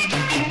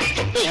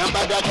 Èèyàn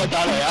bá dákẹ́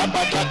tara ẹ̀ á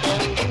bá dákẹ́.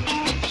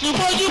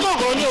 Ṣùgbọ́n ojú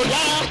kòkò ni ò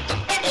dára.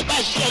 Ẹ̀ka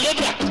ìṣiṣẹ́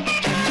lébà.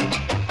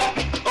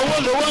 Owó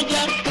lowó ń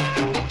jẹ́.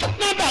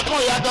 Nọ́mbà kan ò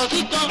yàtọ̀ sí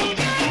kan.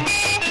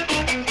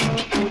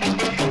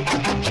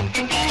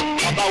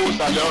 Bàbá wo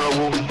sàlẹ̀ ọ̀rọ̀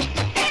wo?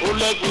 Ó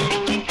lẹ́gbẹ̀ẹ́.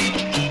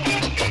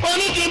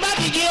 Oníkì bá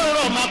ti jí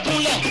ọ̀rọ̀ máa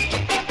kúnlẹ̀.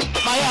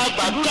 Máa yá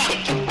gbàdúrà.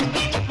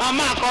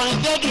 Màmá akọrin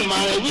sẹ́dùn màá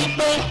rẹ̀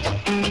wípé.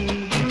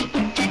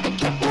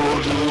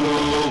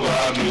 Olúwa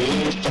mi,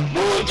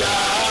 mo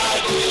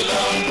jáde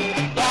lọ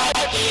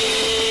láti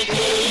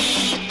ṣe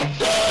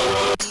iṣẹ́ o.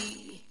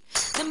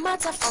 The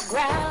matter for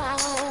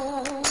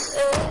ground,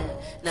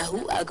 now who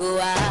I go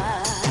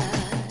ask?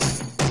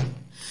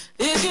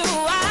 If you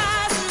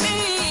ask me,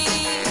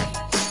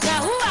 now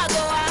who I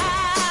go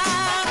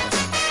ask?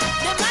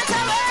 The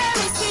matter where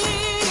we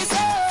see,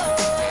 so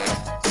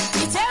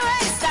it's a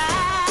waste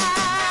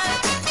time.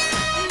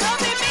 No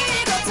be me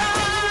go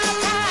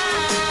talk,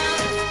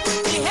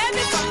 you hear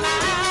me from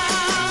now.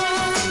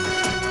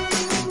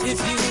 If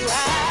you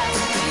ask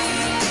me,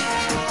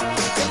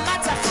 the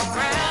matter for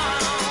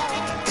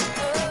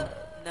ground,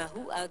 now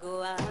who I go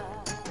ask?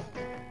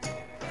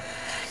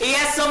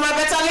 Yes, so my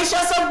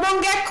betalicious of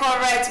Bonge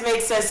correct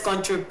makes sense,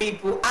 country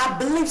people. I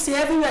believe see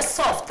everywhere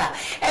softer,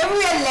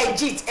 everywhere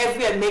legit,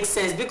 everywhere makes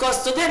sense.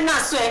 Because today now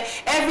swear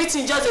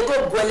everything just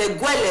go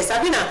gwele,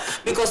 Sabina,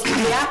 because we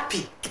are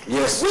happy.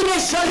 Yes. We dey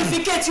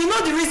jollificate. You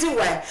know the reason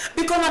why?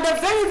 Because at the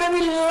very,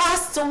 very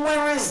last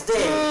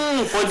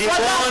Wednesday, for the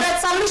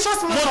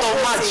betalicious month of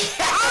March.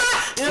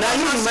 Now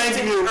you remind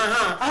me.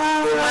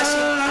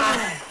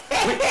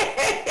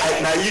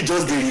 Now you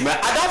just did remind.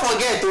 I don't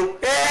forget to.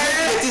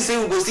 Let's say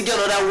we go still get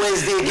another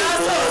Wednesday again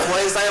for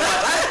inside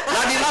March.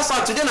 Now the last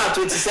one today now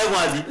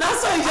 27.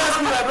 That's how you just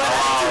be my brother.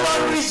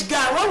 One rich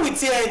guy. When we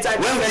tear enter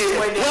when we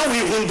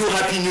even do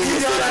Happy New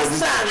Year. You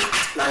understand?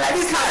 Now like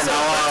this house.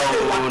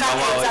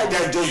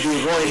 That just be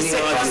wrong. The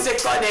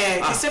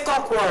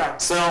second quarter.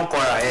 Second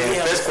quarter.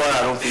 First quarter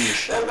I don't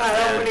finish.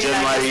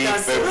 January,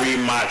 February,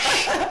 March.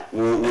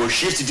 We'll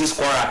shift to this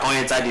quarter. Can't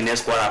enter the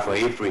next quarter for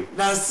April.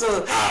 That's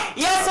so.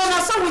 Yes, so now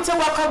so we tell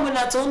welcome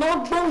to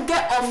no don't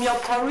get your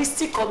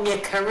charistic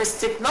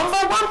number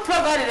one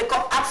program they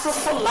call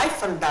Afro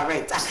Life and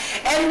Direct.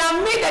 And now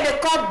me that they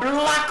call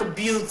Black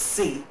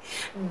Beauty.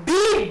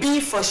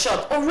 BB for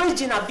short.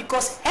 Original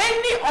because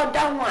any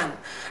other one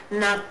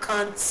now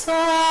can't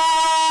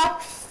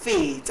top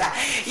fit.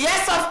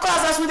 Yes, of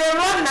course, as we they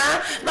run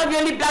now, not be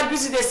only Black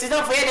Beauty they sit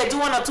down for here, they do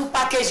one or two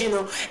package, you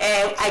know.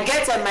 I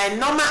get my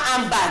normal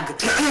handbag.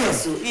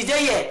 So is there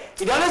here?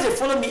 You always they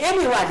follow me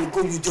anywhere they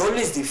go, you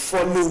always they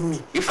follow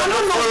me. If I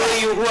don't follow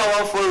you, who I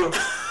want follow?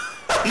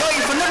 No,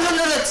 if I no,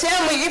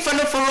 tell me if I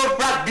don't follow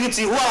Black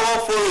Beauty, who I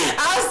want follow?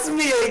 Ask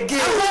me again.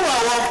 Who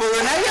I want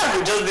follow? Now you have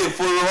to just be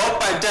follow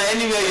up and down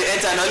anywhere you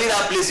enter, and only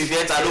that place if you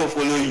enter, I don't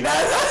follow you.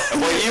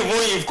 But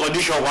even if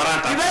condition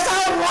warrant. You better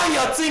have what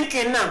you're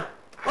thinking now.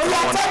 Oh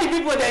yeah, tell the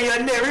people that your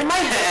name.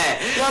 Remind them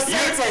your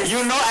sentence.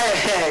 You know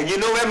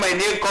when my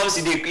name comes,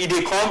 they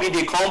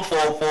come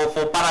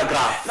for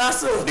paragraph.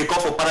 That's so. They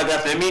come for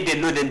paragraph. Let me they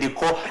know then they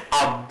call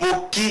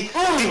Aboki.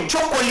 The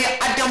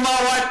chocolate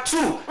Adamawa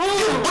too.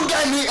 The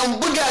Bugani and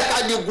Buga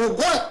the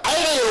Gugon.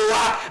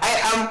 I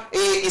am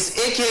is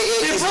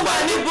AKA is the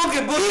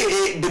Bugi.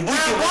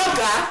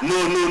 No,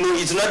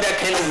 it's not that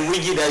kind of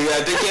wiggy that you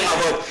are talking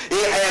about.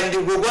 I am the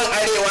Gugon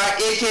Arewa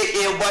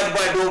AKA Bad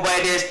do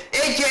by this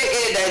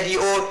AKA that the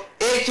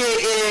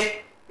AKA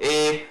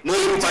no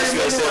you pass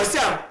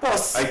yourself.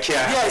 Pause. Okay.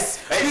 Yes.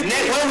 When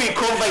we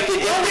come back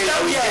again, we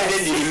send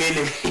the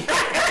remaining.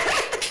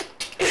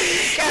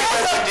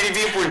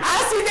 I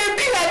see them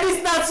be like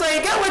this now, so you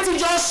get what to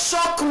just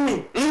shock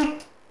me.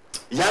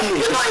 Yummy.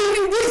 You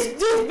know this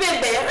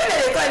baby,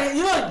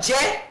 you know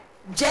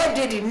Jay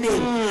did the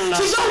name.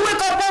 She just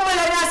wake up one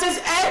morning and says,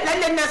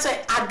 let me say,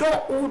 I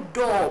don't hold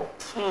up.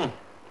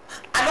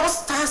 I don't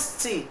stand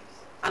still.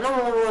 I don't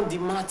want to run the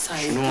matter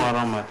again. You don't want to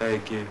run matter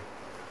again.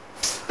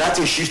 That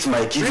will shift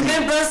my kidney.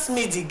 Remembers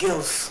me, the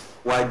girls.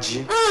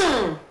 Waji.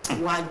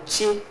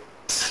 Waji.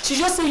 She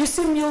just said, you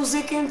see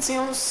music in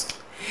tunes.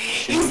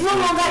 It's no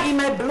longer in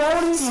my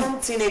blood in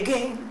something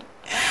again.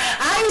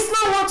 I is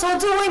not want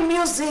to do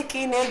music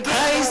in again.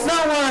 I is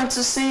not want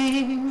to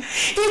sing.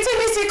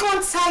 It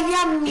can't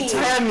tire me. It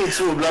tire me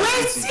too, Black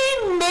Beauty.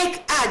 When make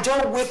her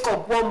just wake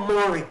up one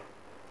morning.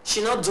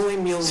 She not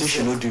doing music. Say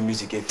she not do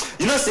music again.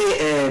 You know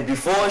say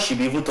before she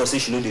be able to say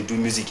she know they do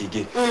music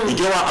again. You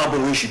get one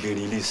album when she be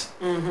released.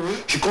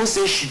 She can't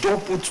say she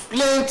don't put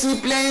plenty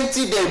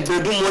they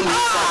do money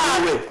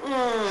inside.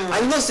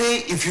 And you know say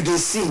if you dey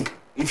sing,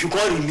 if you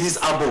can't release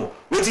album,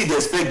 what did they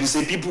expect? You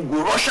say people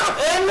go rush up.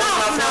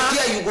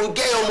 Here you go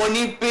get your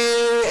money,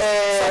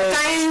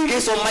 pay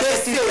some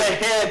marketing,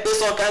 pay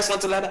some kind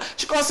something like that.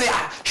 She can't say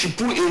she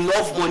put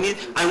enough money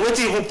and wait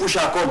till even push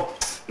her come.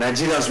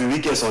 Nigerians we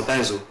wicked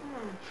sometimes.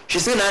 She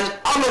say na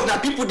all of the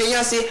people dey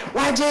here say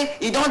YJ,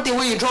 you don't think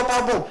when you drop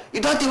album, you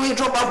don't think when you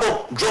drop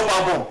album.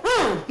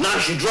 Now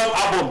she drop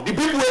album. The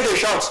people wey dey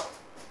shout.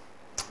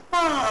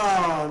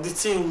 The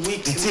thing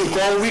weak. The thing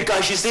come weak,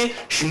 and she say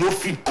she no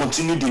fit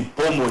continue dey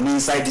pour money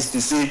inside this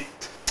thing. Say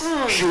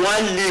she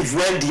wan leave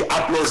when the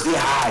applause dey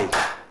high.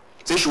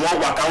 Say she wan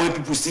waka when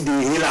people still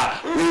dey hail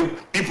her. When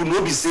people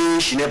no be say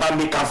she never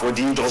make her for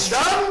the industry.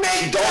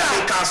 She don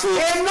make her so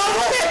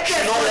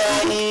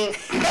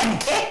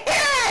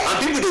and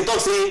people dey talk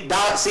say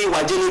that say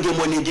Waje no get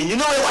money again. You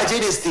know where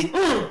Waje dey stay?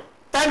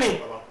 Tell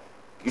me.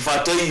 If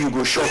I tell you, you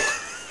go shock.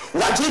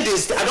 Waje dey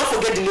stay. I don't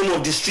forget the name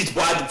of the street,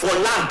 but for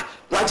land,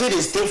 Waje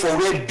dey stay for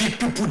where big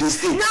people dey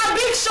stay. Na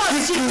big shot.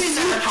 If you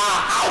see her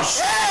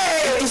house,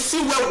 if you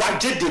see where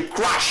Waje dey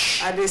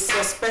crash. I dey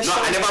suspect. No,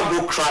 I never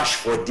go crash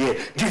for there.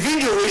 The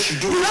video wey she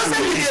do. You know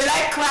say you dey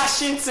like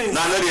crashing things.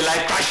 No, I no dey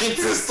like crashing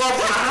things. Stop.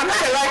 I no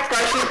dey like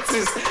crashing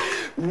things.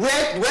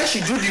 Where she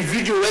do the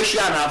video, where she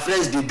and her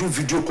friends they do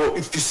video call,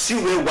 if you see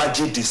where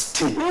Waje dey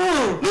stay,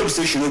 no be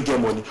say she no get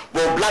money,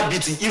 but Black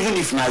Beauty, even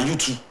if na you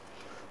too,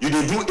 you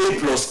dey do A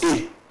plus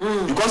A,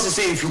 because you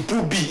say if you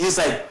put B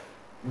inside,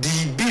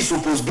 the B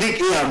suppose bring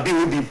A and B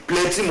will be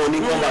plenty money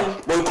come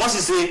back, but because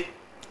you say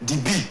the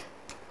B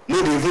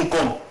no dey even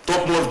come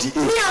top more of the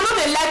A. Me I no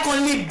dey like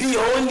only B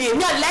or only A,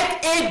 me I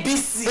like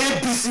ABC.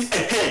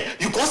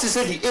 You because you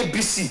say the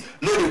ABC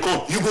no dey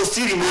come, you go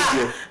still remain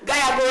there. Guy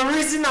I go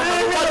reason am, I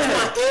go call do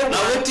A1. Na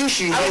wetin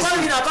she reason.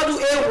 I go do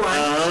A1,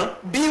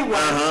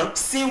 B1,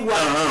 C1, I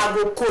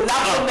go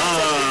collab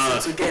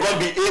everything together.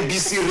 It go be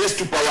ABC raised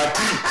to power 3.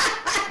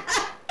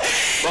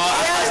 But I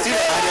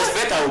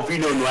respect her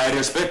opinion. I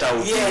respect her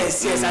opinion.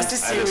 Yes, I still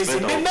see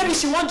reason. Maybe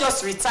she won't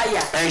just retire.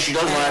 And she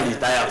doesn't want to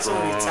retire from.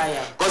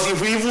 Because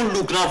if you even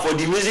look now for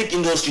the music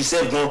industry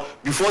itself, now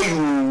before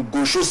you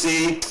go show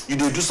say you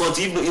dey do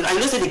something, I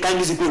know say the kind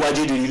of music wey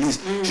Waje dey release.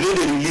 She know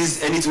they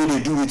release anything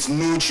they do with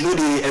nude. She know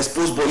they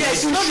expose body.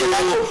 Yes, she know they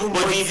like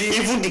body.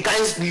 Even the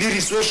kind of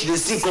lyrics where she dey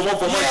sing come up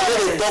from her. She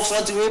know they talk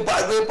something way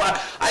bad.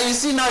 And you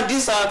see now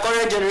this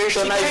current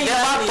generation. Now if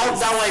never talk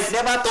that one, if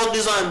never talk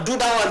this one, do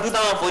that one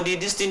for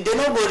this thing, they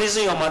no go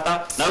reason your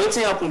matter. Now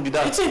wetin happen be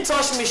that? It didn't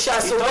touch me, Sha.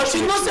 So but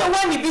you know say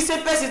when you be say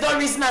person don't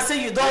reason and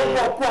say you don't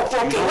walk.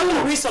 Okay, when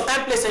you reach some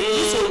kind place and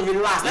you say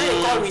relax, then they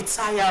call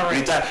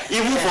retiring.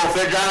 Even for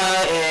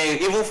federal,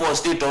 even for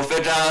state or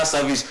federal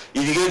service,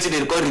 if you get to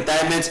they call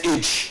retirement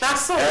age.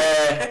 That's so.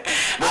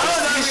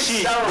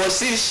 But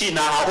since she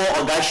now her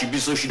own oga she be,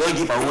 so she don't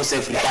give her own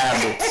self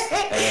retirement.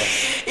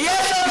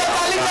 Yes,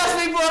 so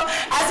people,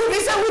 as we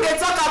say we dey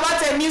talk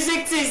about the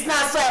music things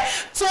now. So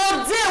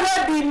today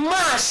will be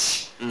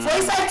March. For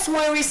inside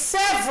 27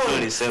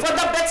 for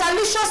the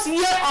Betalicious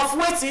year of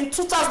waiting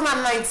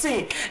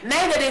 2019.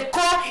 Now they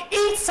call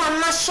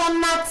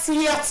International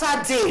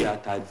Theatre Day.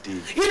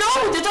 You know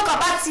when they talk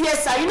about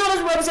theatre, you know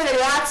those people say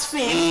they art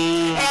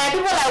film.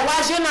 People like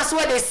Wajena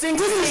where they sing.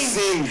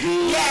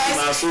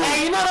 Yes.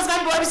 And you know those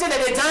kind of people say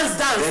that they dance.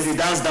 They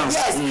dance.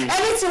 Yes.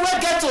 Anything we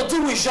get to do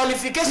with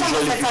jollification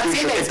of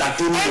entertainment.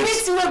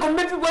 Anything we go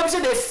make people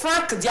say they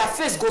frank their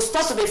face, go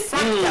start to they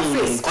frank their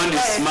face. On the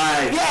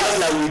smile. Yes.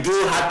 Just like we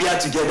do happier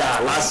together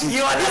last week.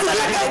 You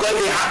understand? Because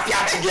we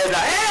happier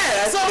together.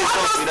 So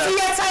all those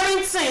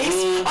theatering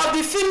things, of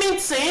the filming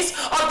things,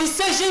 of the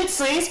staging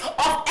things,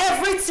 of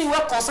everything we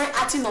concern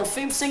acting of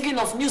film, singing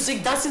of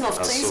music, dancing of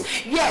things.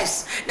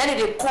 Yes, then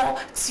they call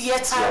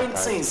theatering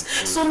things.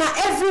 So now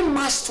every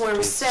March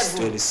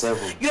 27.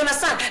 You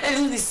understand?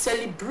 And it's the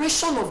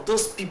celebration of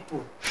those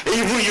people.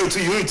 Even you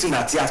too, you in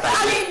a theater.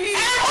 Only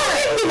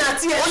you na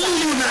theater. Only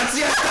you na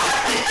theater.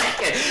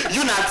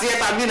 You na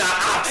theater, me na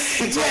art.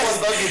 Yes.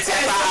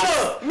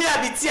 Me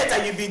I be theater,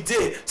 you be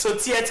day. So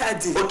theater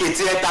day. Okay,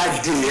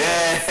 theater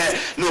day.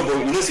 No, but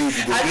you know say if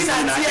you go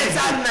theater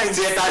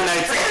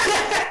night.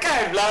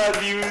 Black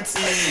Beauty.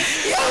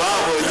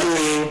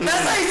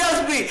 That's how it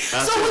just be.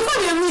 So we call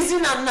the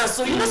reason and now.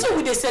 So you know so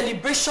with the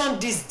celebration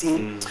this day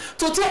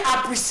to take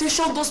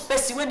appreciation those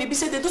persons when they be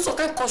say they do some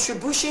kind of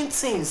contribution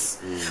things.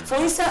 For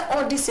inside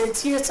all these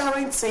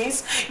theatering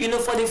things, you know,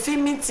 for the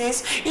filming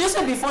things, you know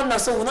say before now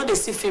so we know they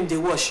see film they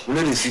watch. We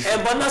know they see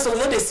film. But now so we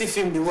know they see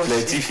film they watch.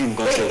 Plenty film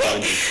concept.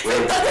 But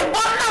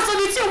now so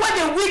the thing what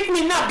they weak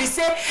me now be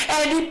say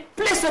the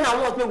place when I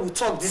want me we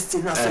talk this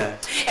thing now. So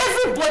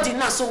everybody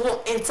now so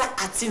won't enter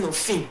acting of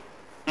film.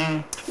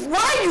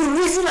 Why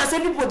you reason and say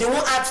people they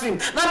won't act film?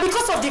 Now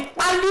because of the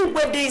quality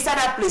where they inside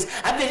that place,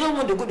 and they don't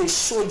want to go they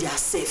show their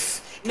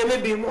self. You know,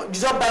 maybe you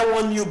just buy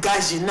one new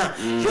gadget you now.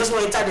 You just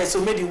want to enter there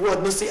so maybe the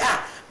word no say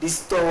this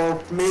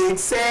stuff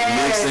makes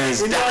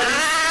sense. You know,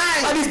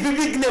 all these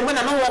big name when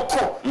I don't want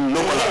call.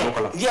 No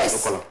color.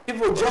 Yes. No color.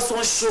 People just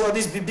want to show all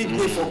these big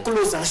name for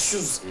clothes and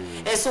shoes.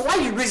 And so why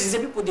you reason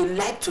say people they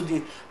like to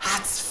the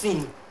art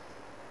film?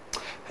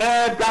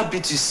 Black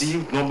Beauty, see,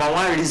 number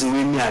one reason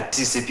why me I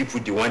think say people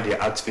they want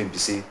the art film be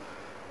say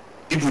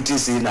people think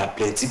say na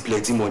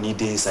plenty money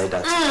dey inside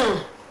that.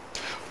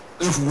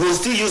 If we go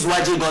still use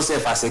Waje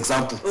Gonself as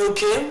example.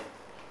 Okay.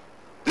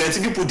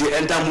 Plenty people they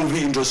enter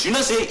movie industry. You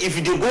know say if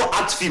you dey go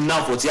art film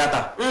now for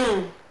theater,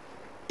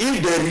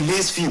 if they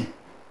release film,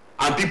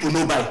 and people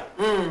no buy,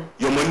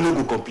 your money no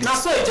go complete. Na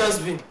so it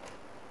just be.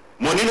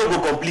 Money no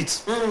go complete.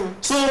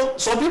 So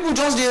some people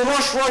just dey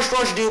rush,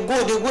 dey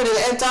go,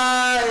 dey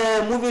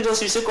enter movie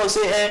industry say come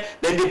say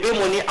then they pay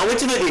money, and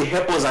wetin no dey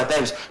help us at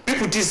times.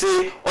 People think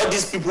say all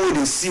these people wey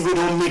dey see wey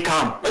don make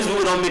am, those people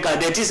wey don make am,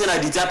 they think say na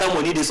the theatre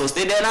money dey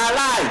sustain them. Na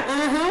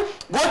lie.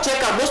 Go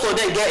check am, most of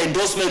them get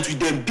endorsement with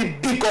them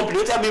big company.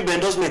 Wetin I mean by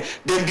endorsement?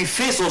 Dem be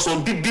face of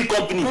some big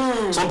company.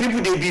 Some people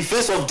dey be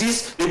face of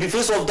this, they be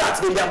face of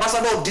that, they be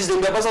ambassador of this, they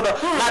be ambassador.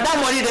 Na that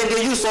money dem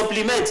dey use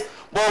supplement.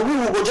 But we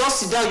will go just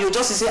sit down, you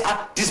just say,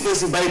 this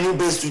person buy new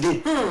base today.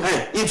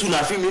 Into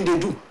na film in they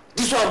do.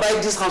 This one buy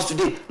this house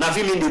today. Na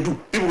film in they do.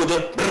 People go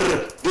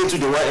just go to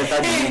the world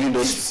enter the movie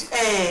industry.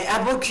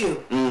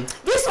 Abokio.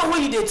 This one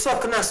when you dey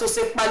talk now, so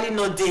say Pali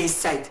not dey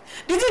inside.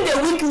 The thing they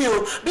weak me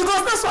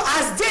because that's what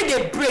as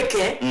they break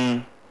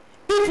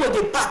people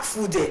dey pack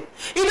food there.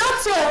 You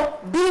don't tell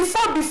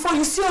before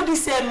you see all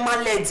this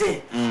mallet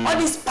there, all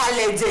this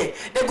pallet there,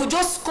 they go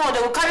just come, they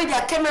will carry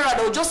their camera,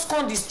 they will just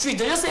come the street,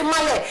 they just say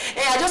mallet,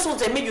 I just want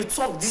to make you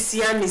talk this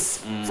yanis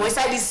for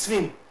inside this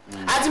film.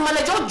 As the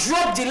mallet just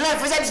drop the line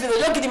for inside this film, they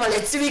just give the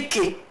mallet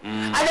 3K.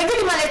 And they give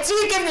the mallet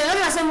 3K, they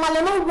just say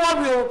mallet no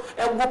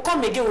worry, we'll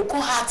come again, we'll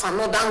come heart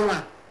another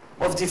one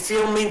of the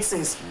filming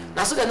things.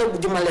 Now so they no go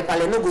do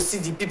malepale, no go see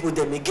the people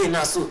them again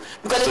now so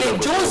because so they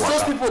just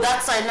those people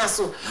that time now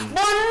so.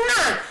 But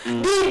now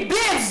the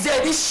babes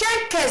there, the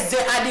shankers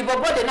there, and the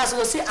bobo there now so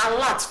they say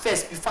alert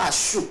first before I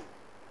shoot.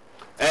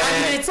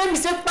 And they tell me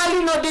say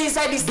Pali no dey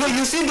inside this. Do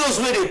you see those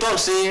way they talk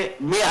say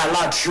may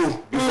alert show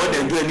before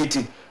they do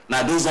anything?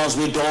 Now those ones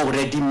we don't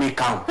already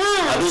make am.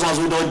 Now those ones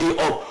we don't dey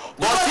up.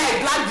 But see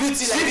like Black Beauty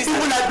see like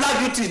people like Black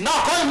Beauty.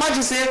 Now come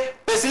imagine say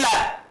person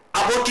like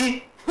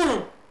Aboki.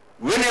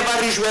 We never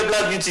reach where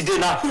Black Beauty dey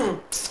now.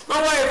 Don't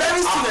worry,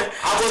 very soon.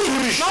 I go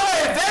too reach. Don't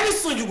worry, very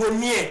soon you go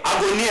near.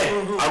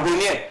 I go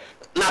near.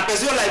 Now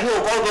person like me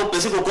will call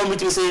person go come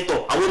meet me say,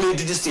 I want me to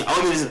do this thing. I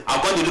want me to do this.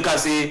 I come to look and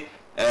say,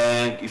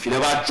 if you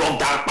never drop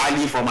that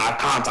Pali from my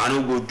account, I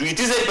don't go do it.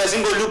 This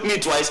person go look me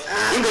twice.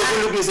 He go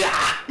look me say,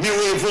 me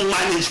will even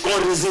manage,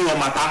 come reason your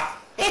matter.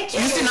 You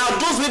see now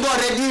those we don't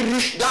already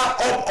reach that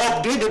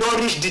up they don't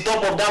reach the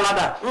top of that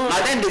ladder.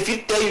 And then they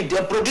fit tell you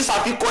the producer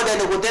fit call them,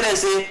 they go tell them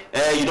say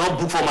you don't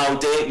book for my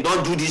hotel, you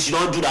don't do this, you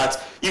don't do that.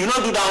 If you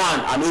don't do that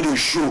one, I know they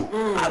show.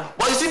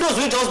 But you see those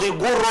we just they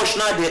go rush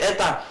now, they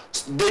enter.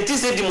 They think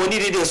say the money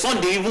they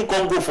some they even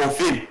come go for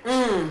fame.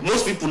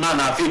 Most people now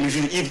fame.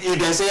 If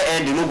they say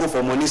they don't go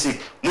for money sake,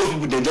 most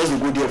people they just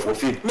go there for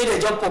fame. May they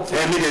just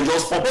popular. May they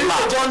just popular.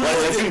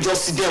 Well, people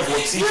just sit there for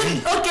TV.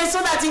 Okay, so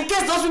that in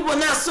case those people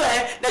now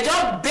swear, they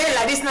just bail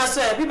like this now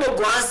swear, people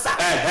go answer.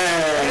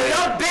 They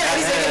just bail like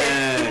this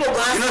again, people go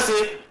answer. You know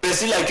say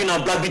person like you know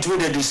Black Beauty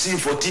wey they see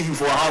for TV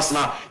for a house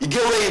now, you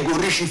get where you go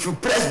reach. If you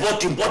press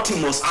button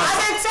must answer.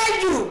 I tell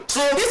you. So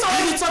this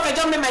one you talk, I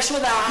just make my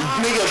shoulder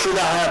high. Make your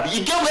shoulder high.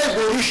 You get where you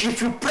go reach.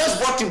 If you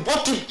press button,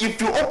 if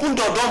you open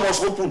door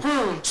must open.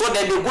 So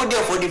then they go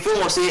there for the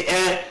film and say,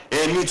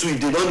 me too.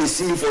 If they don't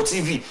see me for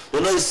TV, they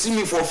don't see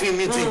me for film,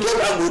 me too. You get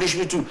where I go reach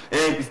me too.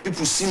 If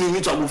people see me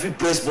too, I go fit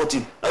press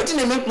button. I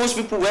think they make most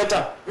people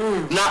enter.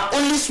 Now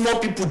only small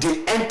people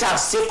they enter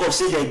sake of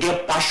say they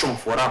get passion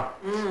for them.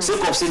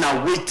 Sake of say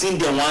now waiting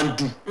they want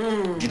do.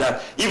 Did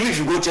that. Even if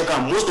you go check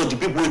out, most of the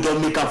people who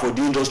don't make up for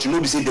the industry,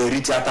 nobody say they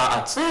read theater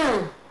arts.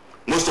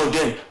 Most of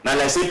them, now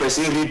like say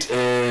person read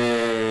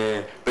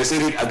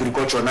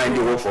agriculture, now they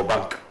work for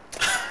bank.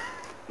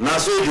 Now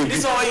so they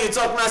this one when you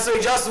talk now, so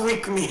you just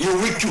weak me. You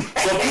weak you.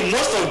 So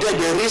most of them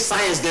they read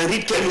science, they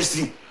read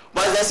chemistry.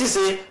 But as I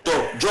say,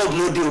 job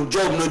no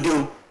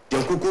deal.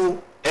 They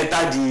kuku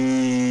enter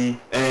the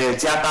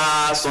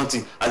theater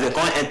something. As they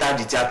can't enter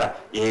the theater,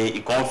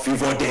 it can't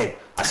favor them.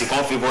 As you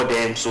can't favor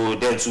them, so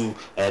them too,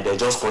 they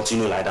just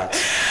continue like that.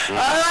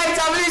 Alright,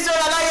 I'm really sorry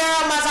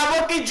that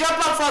Masaboki drop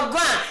up for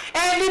ground.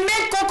 And the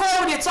main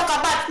cocoa we talk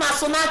about now,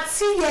 so now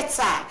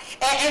theater,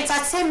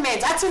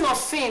 entertainment, acting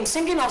of film,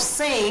 singing of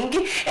sing,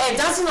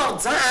 dancing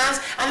of dance,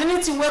 and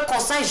anything where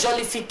concerns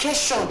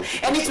jollification.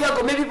 Anything where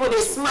go make people they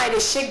smile, they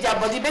shake their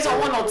body based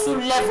on 1 or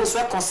 2 levels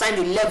where concern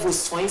the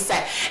levels for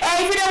inside.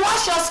 If you don't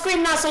watch your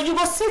screen now, so you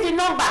go see the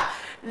number.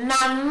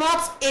 Now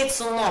not 8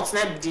 months,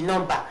 not the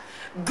number.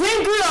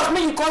 Green of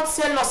me you can't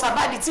tell us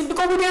about the thing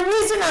because with the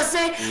reason I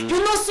say you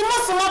know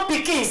small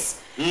pickings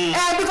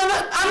because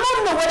I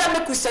don't know whether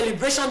make we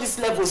celebration these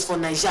levels for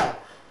Nigeria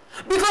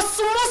because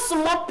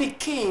small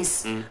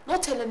pickings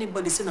not tell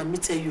anybody say na me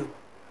tell you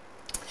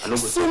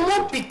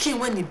small pikin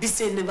when the be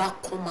say never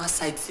come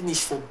outside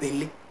finish for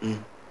belly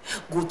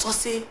go to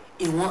say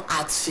in one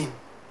art film.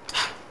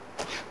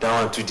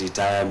 That one too dey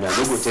tire me. I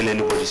don't go tell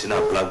anybody say na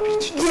Black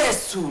Beauty.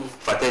 Yes, sir.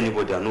 If I tell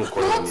anybody, I no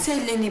call me. Don't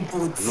tell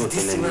anybody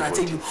this thing when I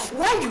tell you.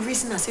 Why you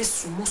reason I say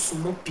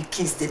small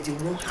pickings that they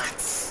want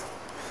hearts?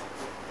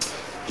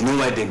 You know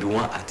why they be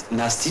want heart?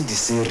 Na still the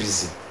same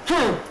reason.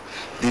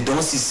 They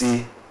don't see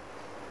say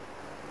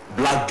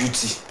Black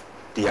Beauty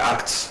they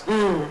act.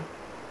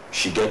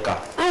 She get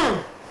car.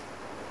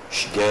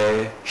 She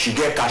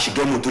get car, she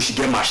get motor, she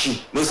get machine.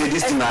 No say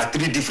this thing are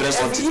 3 different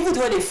something. Even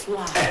though they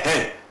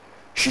fly.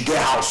 she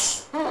get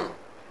house.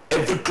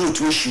 Every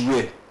cloth wey she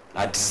wear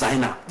na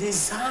designer.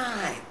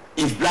 Design.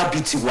 If Black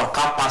Beauty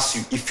waka pass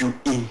you, if you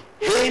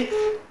inhale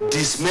the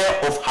smell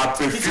of her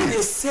perfume, it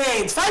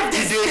dey 5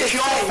 days. It dey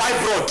cure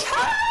fibroid.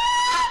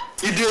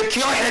 It dey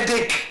cure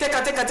headache. Take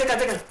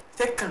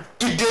am.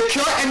 It dey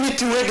cure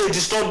anything wey dey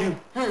disturb you.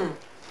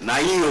 Na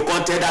you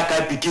come tell that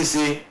kind pikin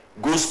say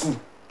go school.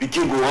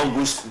 Pikin go wan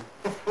go school.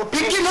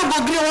 Pikin no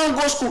go gree wan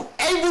go school.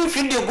 Even if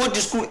you dey go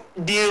to school,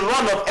 the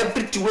run of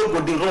everything wey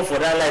go dey run for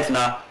that life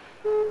na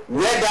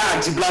where that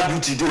anti-Black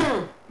Beauty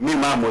dey. Me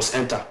man must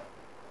enter.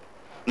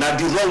 Na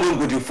the wrong way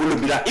go dey follow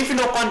be that. If you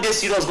no come dey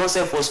serious go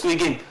sef for school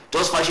again,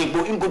 just fashion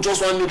go, him go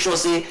just wan make sure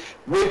say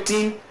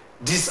wetin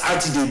this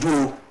aunty dey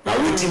do na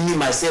wetin me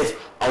myself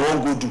I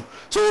wan go do.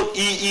 So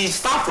he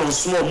start from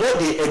small. More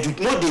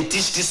they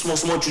teach these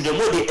small children.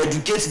 More they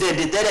educate them.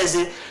 They tell them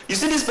say, you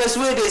see this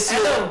person where they see.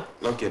 Hello.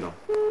 Okay, no.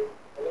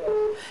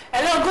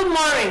 Hello. Good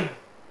morning.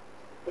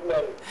 Good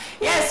morning.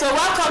 Yes. So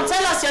welcome.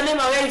 Tell us your name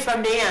and where you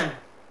from, Diane.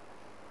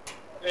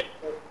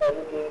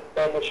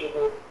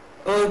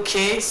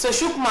 Okay. So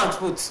shook mouth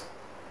put.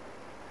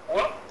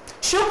 What?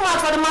 Shook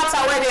mouth for the matter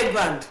where they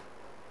brand.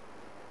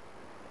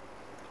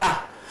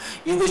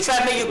 You go try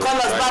make you call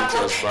us back.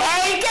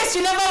 In case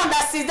you never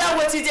understand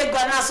what it is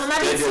going on. So now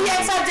the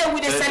theater day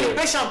with the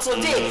celebration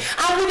today.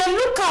 And we dey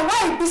look at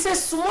why we say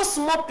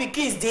small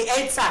pickings they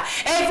enter.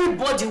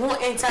 Everybody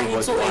won't enter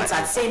into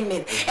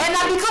entertainment. And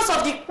now because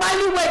of the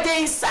quality where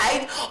they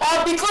inside,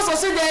 or because of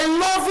say they're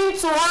loving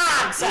to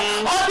act,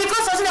 or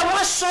because of say they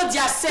want to show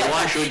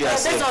themselves.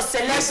 Based on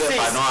celeb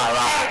face.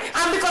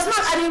 And because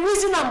now and the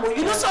reason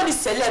you know so the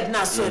celeb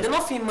now so they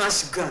not feel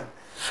match gun.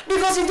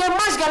 Because if they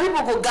match gun,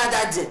 people go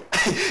gather there.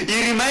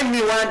 You remind me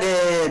one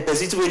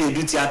person wey dey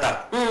do theater.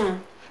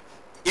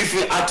 If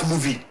you act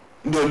movie,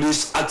 you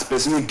always act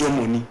person wey get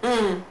money.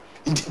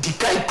 The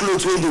kind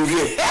clothes wey dey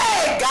wear.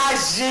 Hey,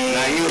 gaji.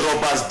 Na you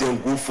robbers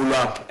dem go follow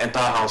up enter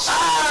house.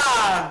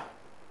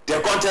 They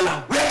come tell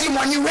am where the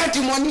money.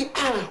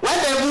 When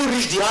they even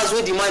reach the house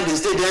where the man dey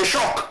stay, they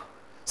shock.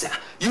 Say,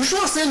 you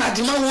sure say na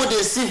the man wey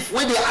dey see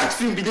when they act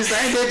film be this na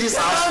this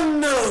house? They don't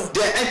know.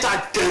 They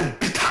enter dem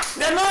bitter.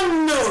 They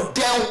don't know.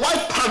 They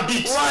wipe and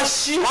beat.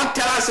 Wash you. One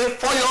tell us say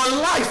for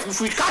your life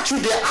if we catch you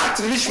they act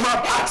rich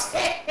man part.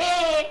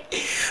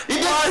 If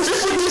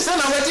people dey say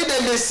na wetin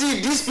dem dey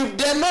see these people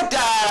they not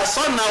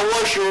son na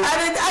wash o.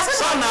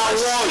 Son na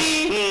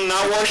wash. Na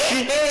wash.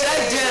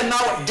 Tell them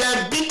now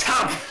dem beat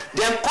am.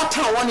 Dem cut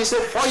am one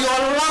say for your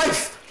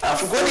life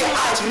if you go dey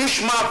act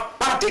rich man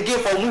part again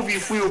for movie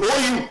if we hold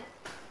you.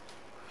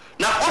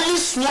 Now only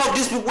small of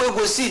these people wey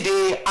go see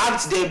they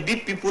act the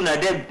big people na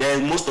them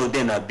most of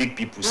them are big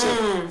people say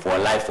for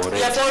life already.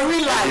 Yeah, for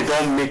real life. They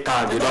don't make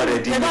am, they don't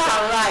ready make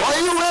am. Or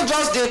you wey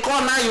just dey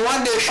come now you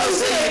want dey show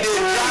say you dey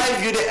drive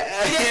you dey.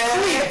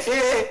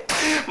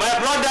 My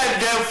brother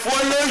dem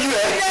follow you.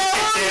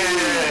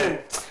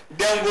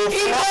 Dem go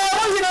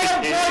follow you.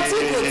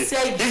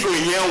 If you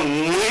hear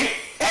we,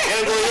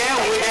 dem go hear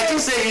we. They think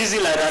say easy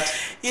like that.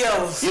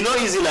 Yes. You know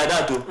easy like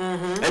that too.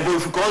 But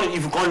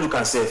if you can't look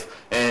at self,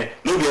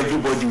 no be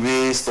everybody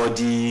wey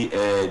study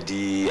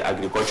the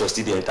agriculture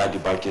still dey enter the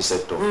banking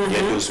sector.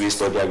 Get those wey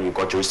study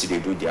agriculture still dey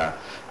do their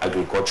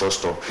agriculture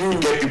stuff. You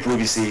get people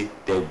wey say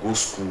they go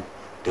school,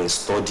 they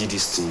study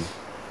this thing,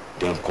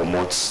 then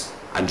comot,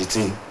 and the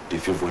thing dey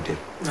favour them.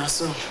 Na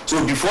so.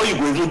 So before you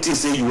go even think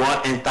say you wan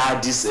enter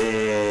this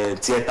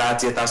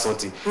theater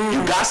something,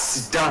 you gats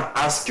sit down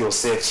ask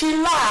yourself.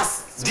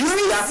 Chillax. This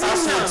theater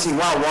something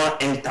wey I wan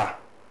enter.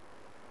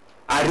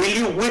 I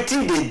really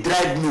wetin dey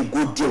drive me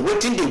go there,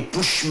 wetin dey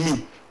push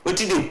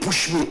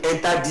me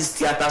enter this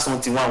theater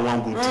something wey I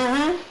wan go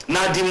there.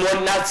 Na the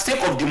money, na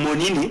sake of the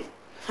money ni.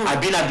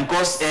 Abi na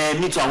because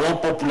me too I wan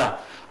popular.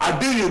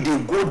 Abi you dey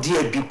go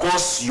there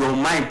because your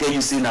mind tell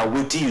you say na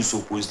wetin you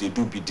suppose dey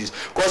do be this.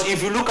 Because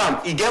if you look am,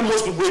 e get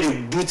most people wey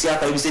dey do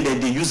theater you say dem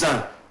dey use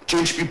am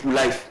change people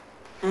life.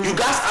 You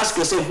guys ask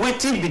yourself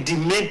wetin be the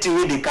main thing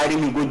wey dey carry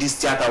me go this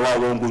theater wey I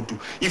wan go do.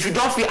 If you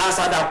don fit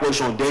answer that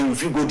question, then you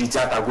fit go the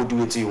theater go do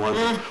wetin you wan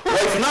do. But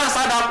if you no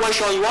answer that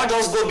question, you wan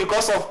just go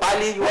because of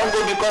pali, you wan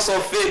go because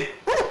of fame.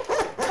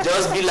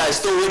 Just be like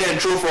stone wey dem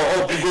throw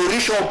for up, you go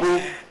reach up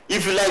o.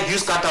 If you like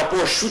use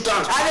catapult, shoot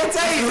am. I dey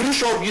tell you, you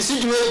reach up, you see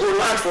the way you go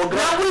land for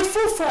ground. Na with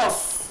full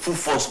force.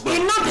 But e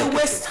no dey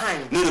waste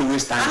time. No dey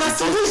waste time. And as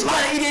you reach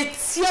ground, e dey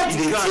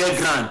tear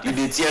ground. You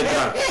dey tear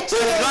ground. So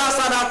if you no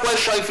answer that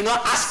question, if you no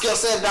ask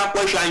yourself that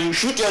question and you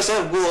shoot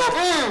yourself go up,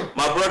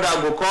 my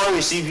brother go come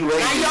receive you when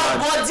you land.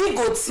 Na your body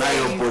go tell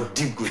you. Na your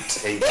body go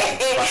tell you.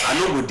 But I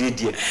no go dey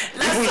there.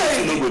 Even if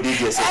you no go dey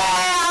there.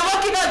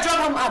 Aboki don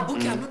drop am.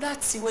 Aboki another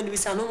thing when we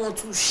say I no want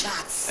to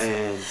shout.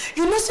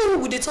 You know say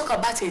we dey talk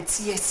about a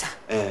theater.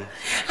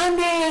 And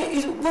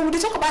when we dey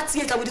talk about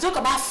theater, we dey talk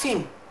about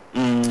film.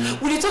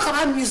 We dey talk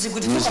about music,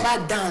 we dey talk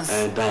about dance.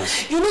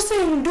 Dance. You know,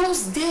 say in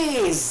those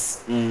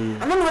days, I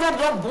don't know whether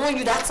they don't born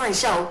you that time,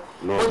 shall.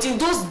 No. But in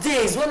those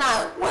days, when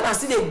I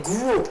see they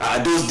grow.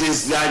 Those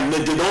days, they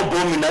don't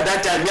born me. At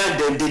that time, yeah,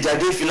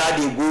 they feel like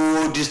they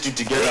go this two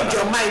together. In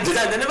your mind,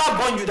 they never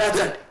born you that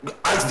time.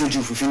 Ask the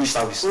Jew to finish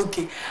service.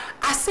 Okay.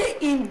 I say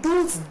in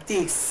those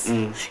days,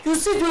 you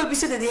see the way we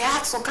say that they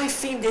act some kind of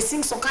film, they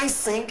sing some kind of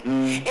sing.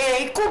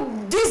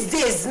 These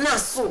days now,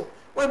 so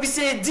when we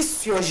say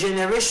this your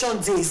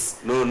generation days.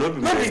 No, be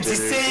the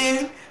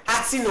same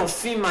acting of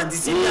film and the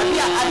same.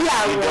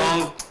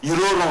 You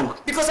don't wrong.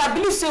 Because I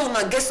believe say when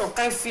I get some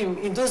kind of film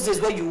in those days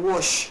where you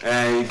wash.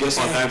 You get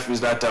some kind of films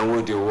that time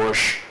where they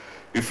wash.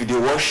 If they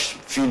wash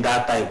film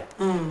that time,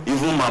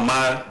 even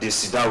mama they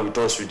sit down with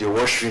us, we they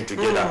wash film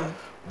together.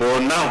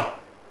 But now,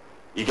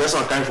 you get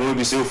some kind of film where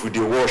we say if we they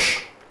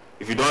wash,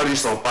 if you don't reach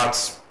some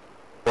parts,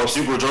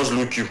 Popsi go just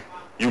look you.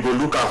 You go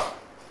look up.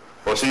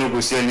 Popsi no go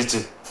see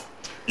anything.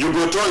 You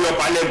go turn your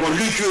palette, go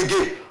look you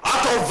again.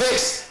 Out of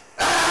vex.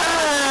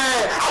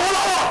 Hey, come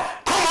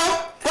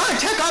on, go and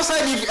check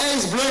outside if air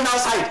is blowing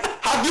outside.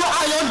 Have you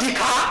ironed the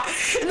car?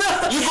 No,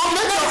 you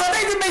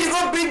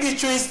go bring the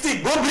chewing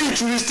stick. Go bring the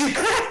chewing stick.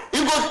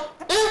 You go.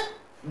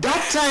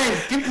 That time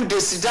people they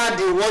sit down,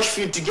 they watch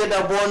film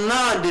together, but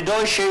now they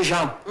don't change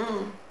them.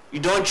 You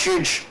don't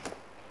change.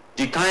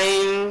 The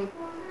kind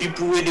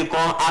people where they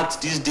can't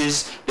act these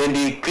days, then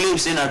they claim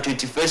saying that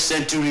 21st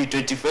century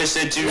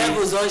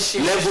levels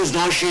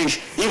don't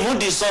change. Even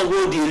the song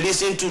where they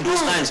listen to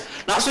those times.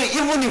 Now so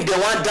even if they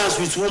want dance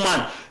with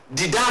woman,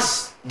 the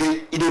dance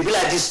they be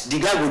like this, the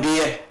guy go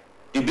there,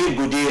 the babe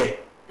go there.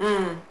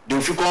 They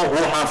will come hold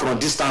hand from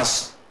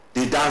distance,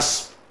 they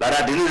dance like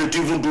that. They don't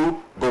even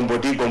do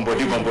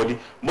gombody.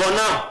 But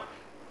now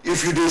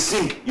if you dey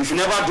sing, if you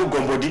never do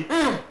gombody,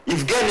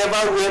 if girl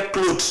never wear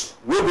clothes,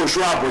 we go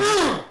show her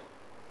body.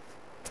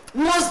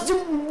 Must do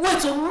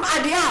wait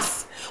at the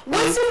ass.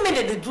 What's it mean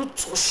that they do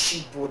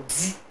touchy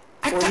body?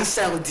 For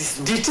inside of this.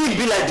 The thing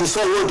be like the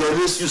song where they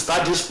raise you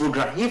start this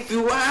program. If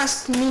you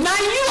ask me, now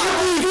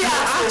you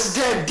ask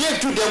them, they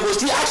too them go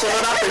still ask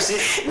another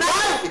person.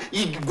 Now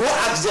you go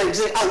ask them,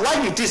 say,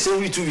 why you think say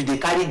we two they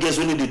carry girls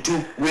when they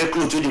two wear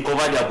clothes when they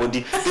cover their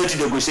body?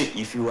 They go say,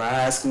 if you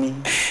ask me.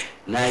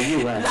 Now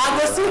you are. I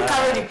go still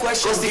carry the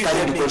question.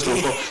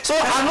 So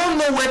I don't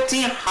know what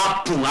thing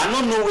happen. I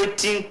don't know what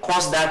thing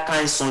cause that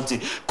kind of something.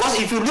 Because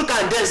if you look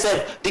at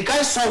themselves, the kind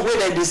of song where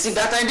they sing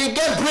that time, they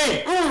get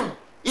brain.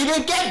 If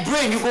they get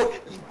brain, you go.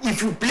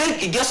 If you play,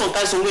 you get some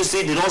kind of song where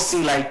say they don't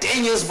sing like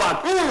 10 years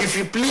back. If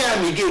you play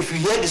them again, if you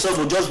hear the song,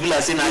 will just be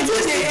like saying,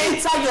 yesterday. They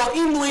enter your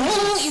inward.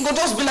 You go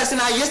just be like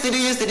saying,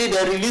 yesterday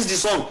they released the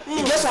song.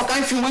 You get some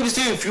kind of film where you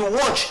say if you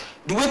watch,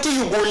 the way till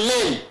you go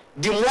learn.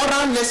 The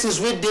moral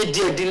lessons wey dey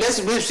there, the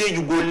lesson wey say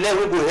you go learn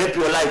wey go help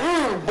your life.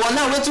 But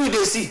now wetin we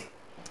dey see?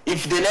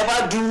 If they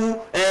never do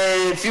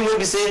film wey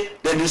be say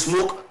dem dey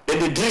smoke, dem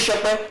dey drink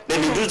shepe,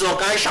 dem dey do some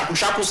kind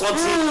shaku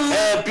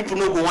something, people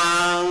no go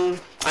wan,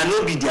 and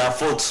no be their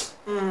fault.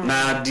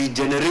 Na the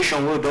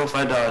generation wey we don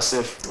find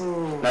ourselves.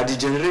 Na the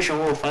generation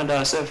wey we find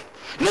ourselves.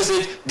 You know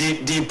say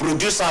the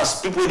producers,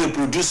 people wey dey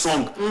produce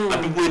song,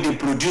 and people wey dey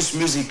produce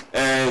music,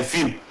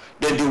 film.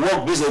 Then they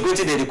work based on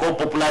wetin they call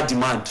popular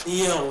demand.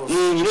 You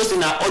know say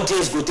na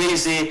audience go tell you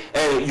say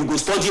you go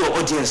study your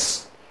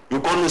audience. You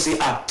can't know say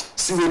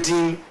see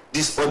wetin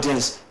this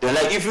audience they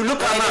like. If you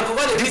look at now the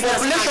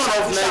population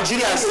of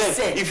Nigeria sef,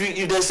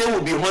 if they say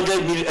will be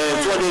 200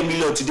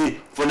 million today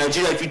for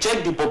Nigeria, if you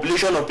check the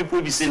population of people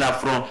we be say na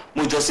from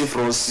just say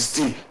from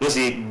 16, no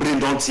say brain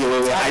don tear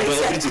well eye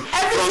don everything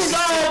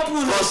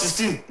from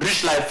 16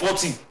 reach like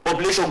 40,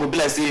 population go be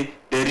like say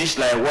they reach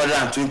like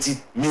 120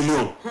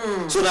 million.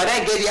 So that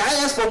they get the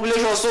highest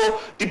population. So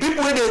the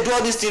people wey dey do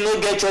all this thing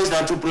no get choice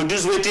than to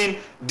produce wetin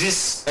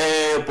this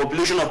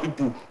population of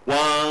people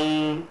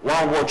one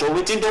watch or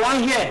wetin they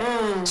wan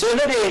hear. So you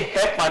know they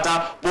help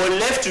matter, but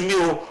left to me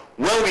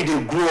when we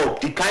dey grow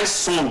up, the kind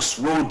songs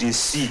wey we dey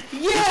see,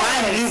 the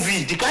kind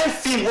movie, the kind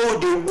film wey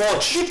we dey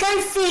watch, the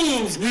kind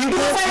films.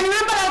 Because I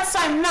remember that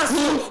time now,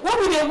 so when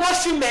we dey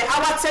watch film,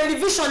 our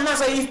television now,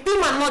 so if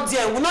people are not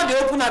there, we not dey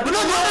open up. We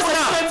not dey open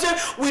up.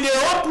 We dey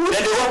open.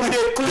 Then they open,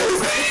 they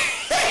close.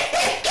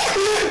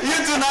 You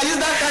too now use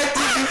that kind of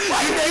TV.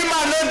 If the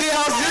man no dey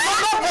house, you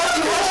no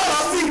watch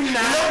something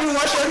now. You no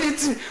watch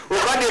anything.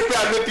 Over dey pay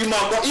and make people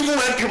come. Even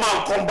when people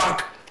come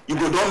back. You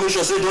go don't make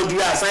sure say don't do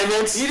your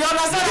assignments. You don't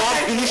understand. You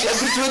don't finish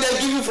everything they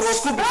give you from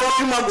school before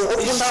you go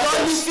open that.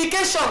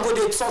 Qualification go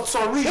dey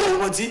sorry your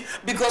body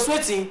because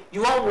wetin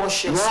you wan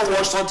wash it. You wan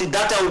wash something.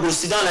 That time we go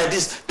sit down like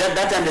this.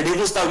 That time they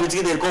even start with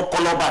they call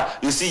color bar.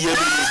 You see yellow,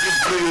 you see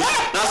blue.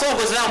 Now some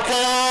go sit down,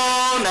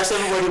 pon. That's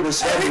everybody go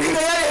sit down.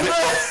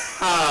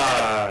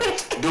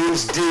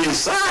 Those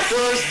days.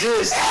 Those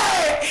days.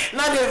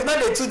 Not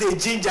the two the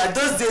ginger.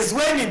 Those days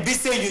when it be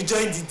say you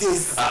join the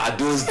days.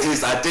 Those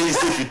days. I tell you,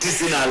 if you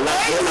teach in a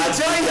lot,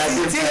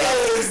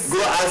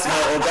 go ask my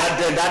Oga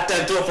then. That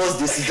time, two of us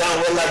they sit down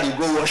well, they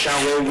go wash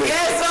and well.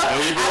 Yes, sir. I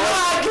don't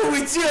argue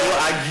with you.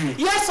 Don't argue.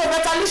 Yes, so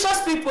but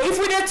malicious people, if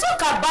we dey talk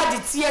about the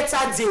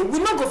theatre day, we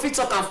no go fit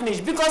talk and finish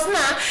because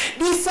now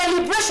the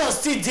celebration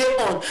still dey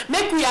on.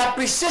 Make we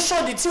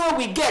appreciation the thing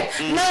we get.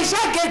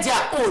 Nigeria get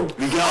their own.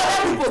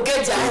 Other people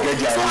get their own.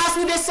 So as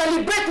we dey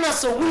celebrate now,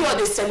 so we all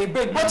dey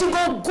celebrate. But it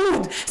go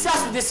good. So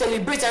as we dey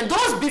celebrate and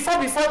those before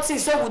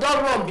things so we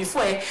don't run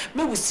before,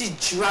 make we see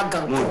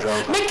dragon.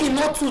 Make it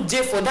not too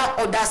day for that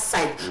other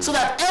side, so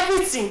that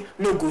everything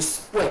no go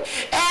spoil.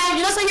 And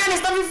you know, so yarn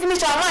is not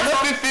finish our mind. And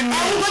we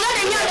go let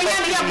the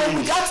yarn, but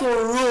we got to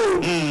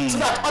roll so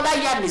that other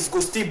yarn is go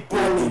still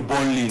burning.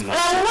 And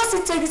we want to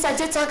take this and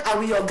just thank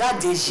our yoga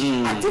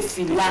Deji and the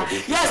fila.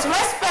 Yes,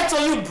 respect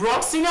to you,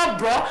 bro, senior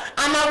bro,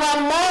 and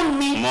our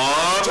mommy.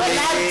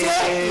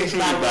 Jolade,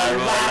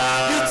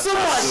 you too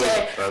much.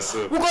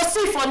 We go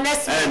see for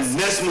next month.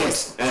 Next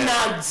month.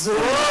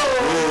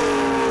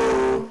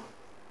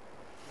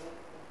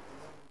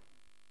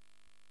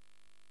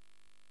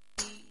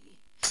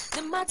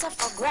 The matter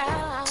for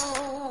ground.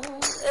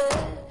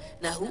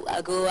 Now who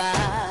I go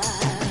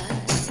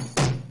ask?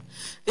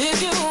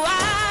 If you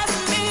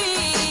ask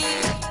me,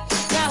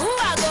 now who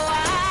I go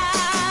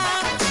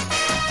ask?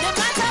 No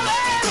matter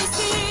where we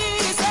see,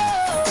 so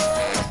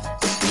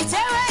it's a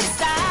waste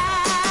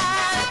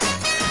time.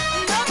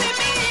 Don't be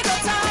me, go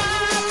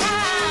talk.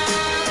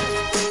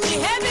 Be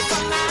happy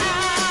for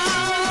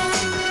now.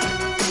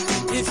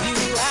 If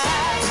you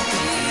ask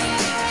me,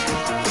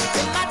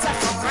 the matter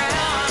for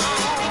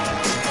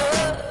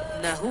ground.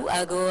 Now who I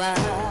go ask?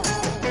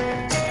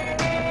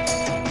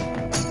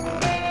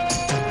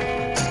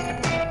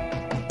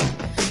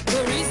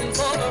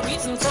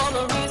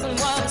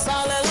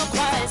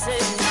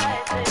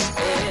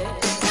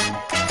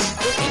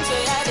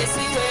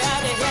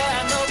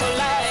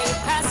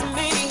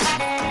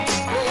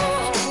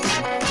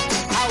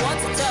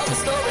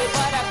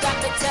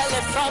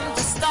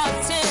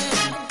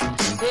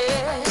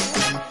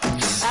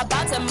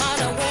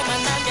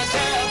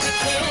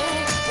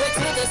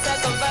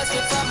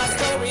 Before my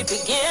story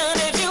begin,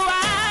 if you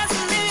ask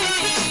me,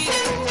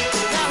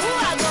 now who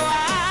I go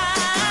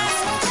ask?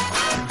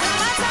 No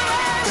matter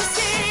where we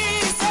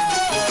see, so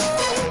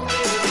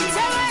it's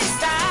a waste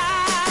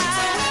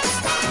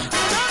time.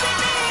 Don't be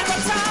me to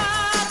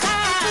talk,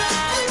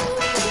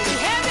 be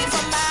heavy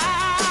for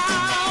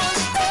mouth.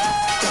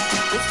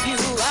 If you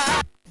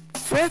ask.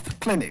 Faith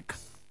Clinic,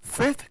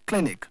 Faith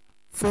Clinic,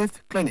 Faith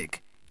Clinic.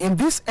 In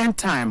this end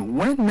time,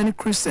 when many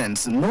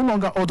Christians no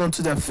longer hold on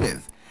to their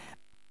faith,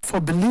 for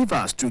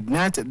believers to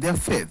ignite their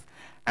faith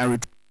and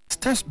return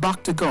steps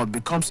back to God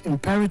becomes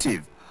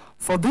imperative.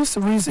 For this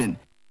reason,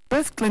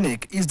 Faith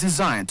Clinic is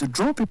designed to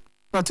draw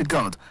people to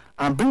God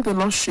and bring the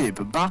lost sheep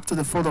back to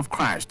the fold of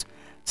Christ.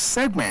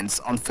 Segments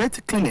on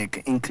Faith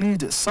Clinic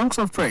include songs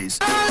of praise,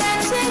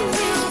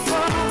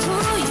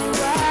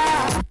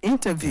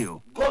 interview,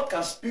 God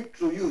can speak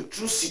to you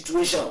through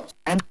situations,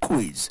 and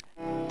quiz.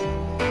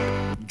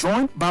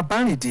 Join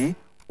Babanidi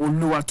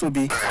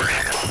Oluwatobi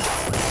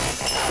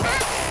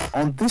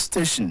on this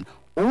station,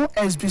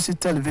 OSBC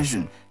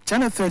Television,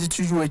 Channel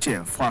 32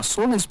 UHF, for a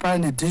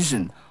soul-inspiring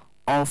edition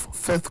of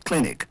Faith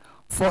Clinic.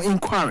 For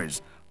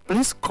inquiries,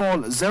 please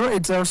call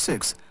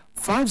 0806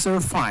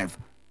 505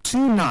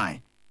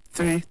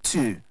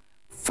 2932.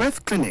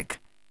 Faith Clinic,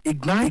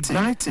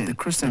 igniting the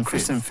Christian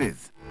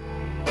faith.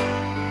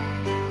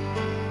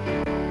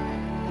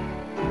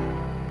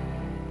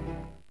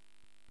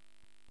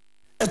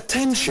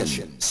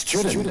 Attention,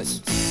 students.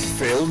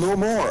 Fail no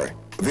more.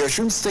 The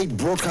Osun State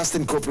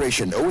Broadcasting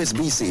Corporation,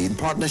 OSBC, in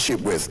partnership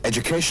with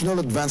Educational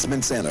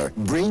Advancement Center,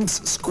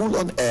 brings School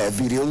on Air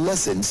video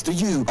lessons to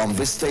you on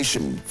this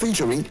station,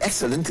 featuring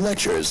excellent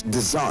lectures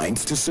designed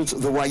to suit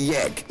the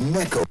WAEC,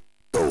 NECO,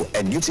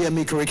 and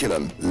UTME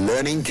curriculum.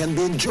 Learning can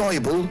be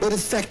enjoyable but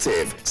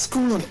effective.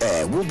 School on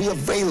Air will be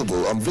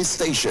available on this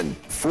station,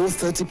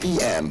 4:30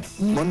 p.m.,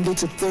 Monday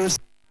to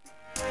Thursday.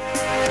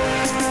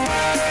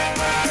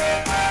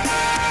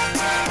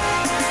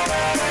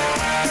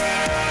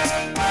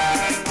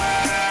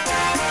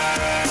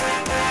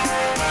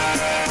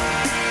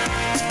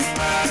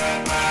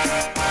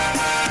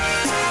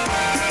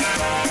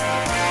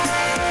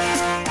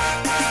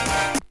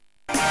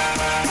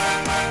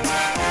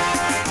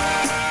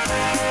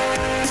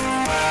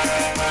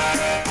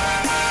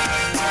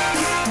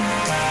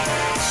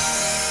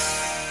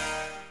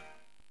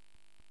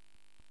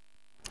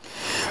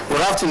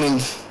 Good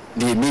afternoon,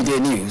 the media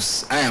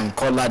news. I am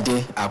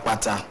Kolade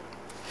Apata.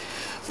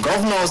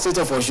 Governor of State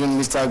of Osun,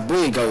 Mr.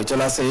 Gboyega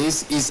Oyetola,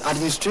 says his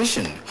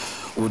administration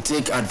will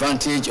take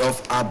advantage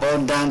of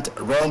abundant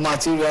raw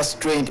materials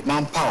trained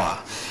manpower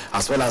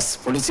as well as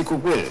political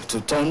will to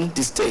turn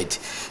the state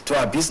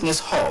to a business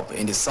hub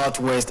in the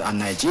southwest and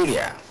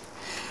Nigeria.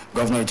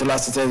 Governor Itola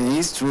stated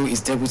this through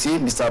his deputy,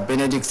 Mr.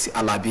 Benedict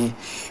Alabi,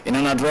 in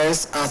an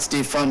address at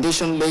the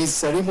foundation laying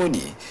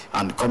ceremony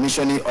and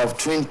commissioning of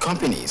twin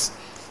companies.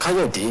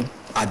 Kayode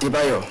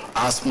Adebayo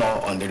has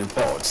more on the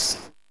reports.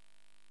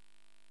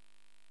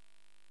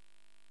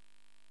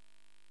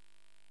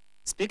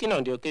 Speaking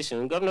on the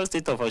occasion, Governor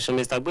State of Osun,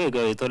 Mr.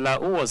 Gboyega Oyetola,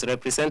 who was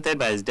represented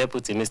by his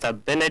deputy, Mr.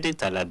 Benedict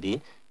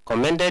Alabi,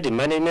 commended the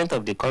management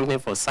of the company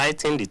for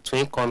citing the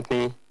twin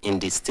company in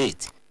the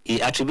state. He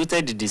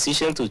attributed the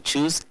decision to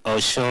choose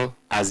Osun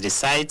as the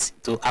site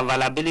to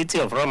availability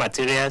of raw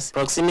materials,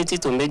 proximity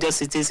to major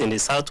cities in the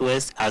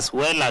southwest, as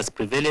well as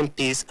prevailing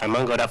peace,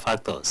 among other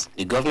factors.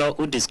 The governor,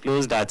 who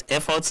disclosed that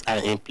efforts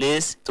are in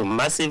place to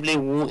massively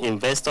woo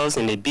investors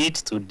in a bid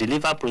to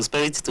deliver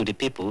prosperity to the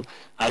people,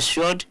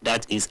 assured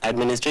that his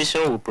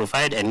administration will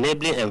provide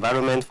enabling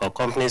environment for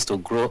companies to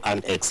grow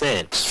and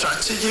excel.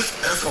 Strategic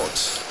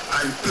efforts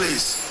are in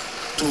place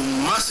to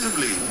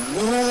massively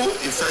woo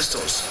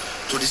investors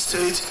to the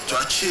state to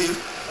achieve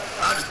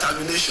our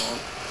determination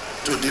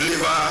to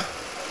deliver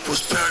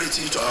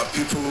prosperity to our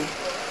people,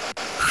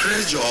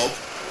 create jobs,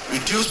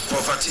 reduce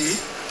poverty,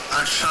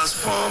 and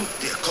transform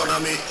the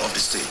economy of the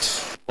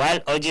state. While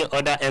urging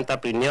other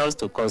entrepreneurs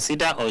to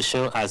consider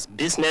Osun as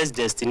business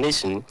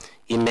destination,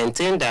 he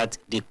maintained that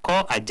the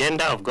core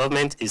agenda of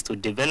government is to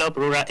develop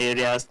rural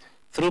areas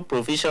through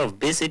provision of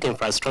basic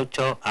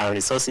infrastructure and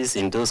resources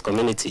in those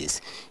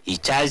communities. He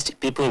charged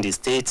people in the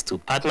state to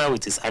partner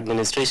with his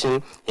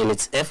administration in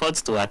its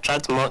efforts to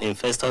attract more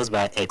investors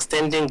by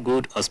extending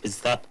good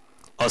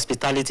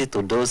hospitality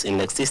to those in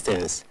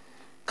existence.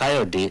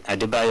 Kayode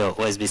Adebayo,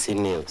 OSBC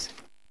News.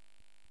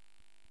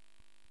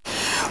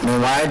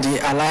 Meanwhile,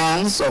 the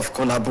Alliance of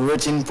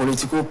Collaborating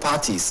Political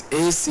Parties,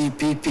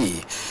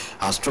 ACPP,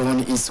 has thrown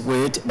its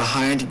weight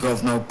behind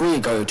Governor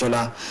Gboyega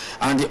Oyetola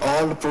and the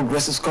All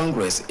Progressives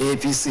Congress,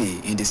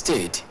 APC, in the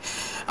state.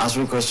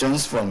 Answering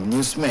questions from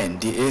newsmen,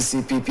 the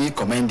ACPP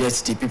commended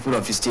the people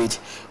of the state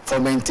for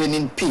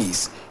maintaining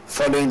peace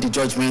following the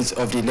judgment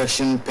of the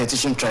Election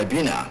Petition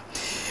Tribunal.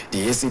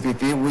 The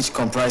ACPP, which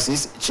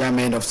comprises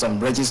chairmen of some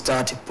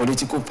registered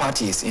political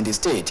parties in the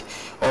state,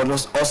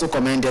 also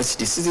commended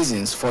the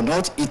citizens for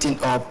not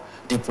eating up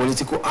the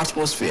political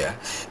atmosphere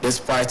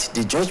despite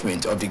the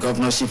judgment of the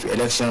Governorship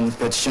Election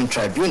Petition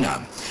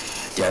Tribunal.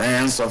 The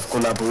Alliance of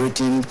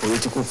Collaborating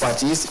Political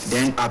Parties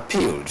then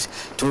appealed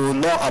to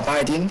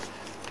law-abiding,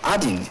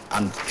 hardened,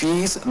 and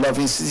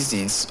peace-loving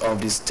citizens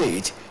of the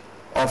state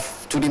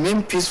to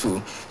remain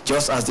peaceful,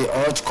 just as they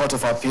urged Court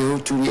of Appeal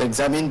to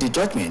re-examine the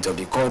judgment of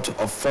the Court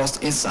of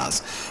First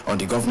Instance on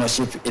the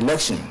governorship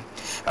election.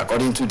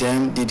 According to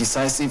them, the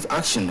decisive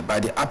action by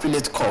the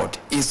appellate court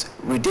is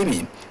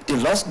redeeming the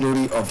lost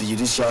glory of the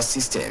judicial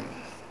system.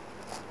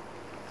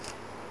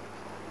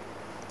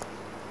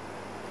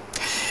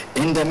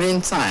 In the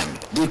meantime,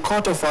 the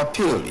Court of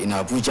Appeal in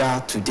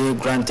Abuja today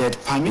granted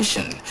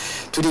permission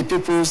to the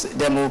People's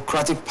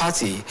Democratic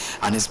Party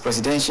and its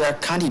presidential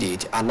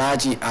candidate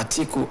Alhaji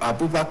Atiku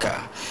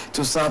Abubakar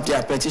to serve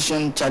their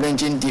petition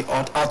challenging the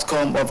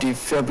outcome of the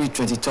February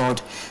 23,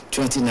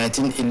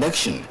 2019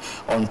 election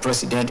on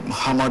President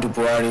Muhammadu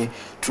Buhari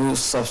through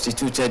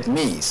substituted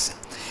means.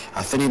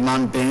 A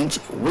three-man bench,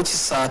 which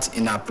sat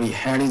in a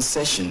pre-hearing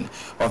session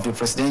of the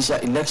Presidential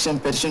Election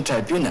Petition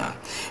Tribunal,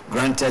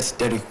 granted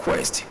the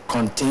request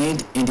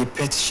contained in the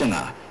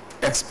petitioner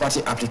ex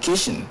parte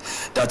application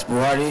that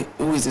Buhari,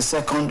 who is the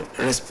second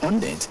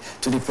respondent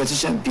to the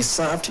petition, be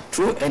served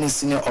through any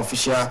senior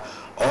official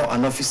or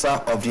an officer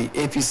of the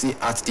APC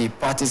at the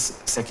party's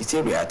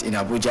secretariat in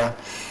Abuja.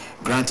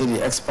 Granting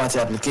the ex parte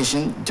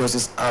application,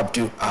 Justice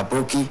Abdul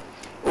Aboki,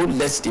 who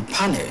led the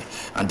panel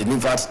and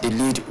delivered the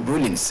lead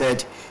ruling,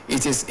 said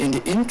it is in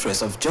the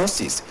interest of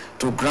justice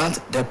to grant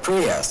the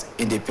prayers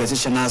in the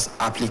petitioner's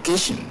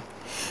application.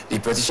 The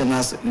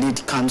petitioner's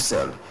lead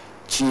counsel,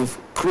 Chief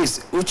Chris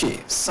Uche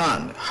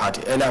San,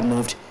 had earlier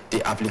moved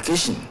the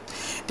application.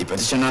 The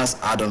petitioners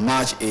had on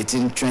March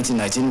 18,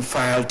 2019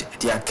 filed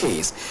their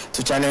case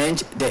to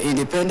challenge the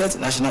Independent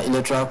National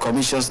Electoral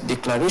Commission's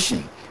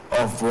declaration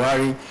of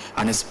Buhari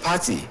and his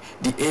party,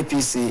 the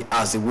APC,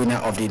 as the winner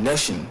of the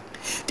election.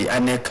 The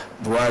INEC,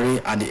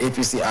 Buhari, and the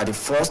APC are the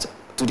first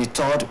to the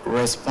third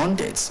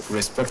respondents,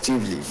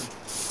 respectively.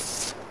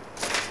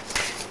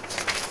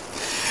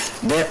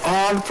 The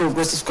All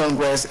Progressives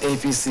Congress,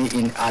 APC,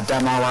 in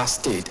Adamawa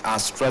State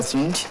has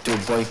threatened to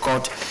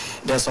boycott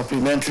the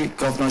supplementary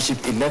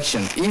governorship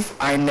election if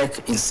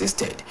INEC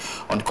insisted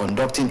on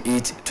conducting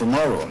it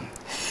tomorrow.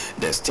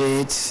 The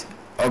state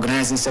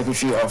organizing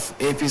secretary of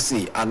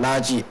APC,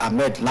 Alhaji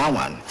Ahmed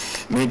Lawan,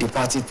 made the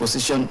party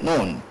position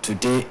known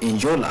today in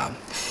Yola.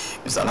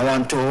 Mr.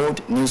 Lawan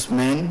told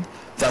newsmen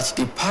that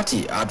the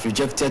party had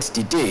rejected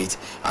the date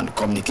and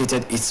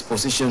communicated its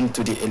position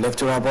to the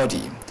electoral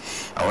body.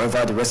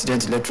 However, the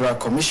resident electoral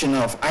commissioner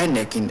of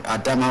INEC in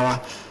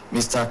Adamawa,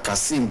 Mr.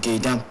 Kasim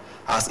Gaidam,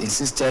 has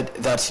insisted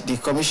that the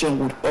commission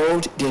would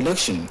hold the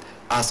election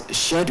as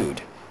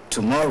scheduled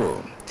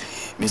tomorrow.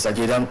 Mr.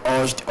 Gaidam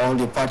urged all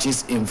the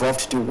parties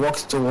involved to work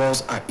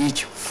towards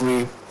each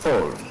free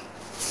poll.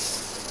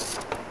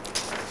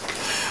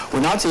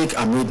 We'll now take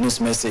a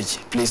mid-news message.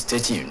 Please stay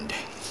tuned.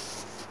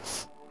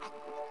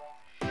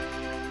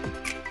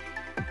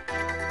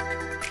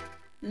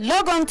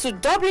 Log on to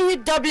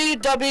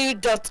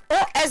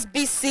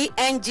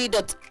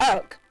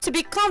www.osbcng.org to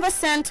be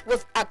conversant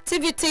with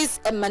activities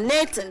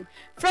emanating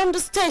from the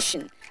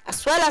station,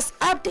 as well as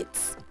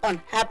updates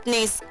on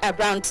happenings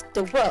around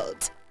the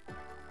world.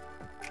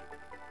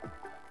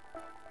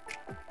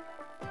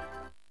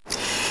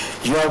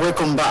 You are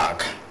welcome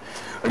back.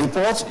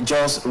 Report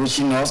just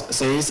reaching us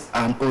says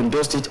an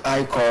Ondo State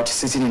High Court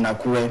sitting in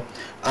Akure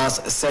has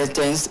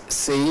sentenced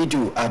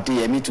Seidu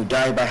Adeyemi to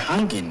die by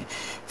hanging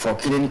for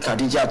killing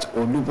Khadijat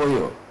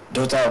Oluboyo,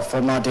 daughter of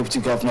former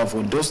Deputy Governor of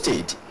Ondo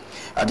State.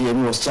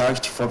 Adeyemi was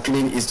charged for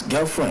killing his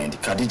girlfriend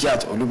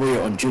Khadijat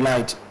Oluboyo on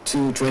July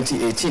 2,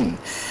 2018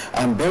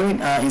 and burying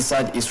her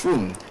inside his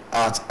room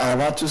at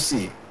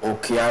Aratusi,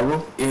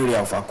 Okearo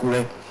area of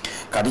Akure.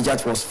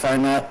 Khadijat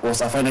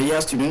was a final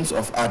year student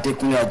of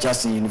Adekunle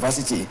Ajasin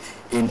University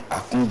in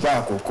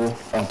Akumba Akoko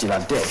until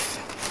her death.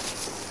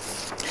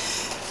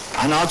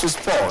 And now to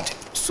sport.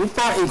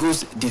 Super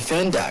Eagles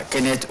defender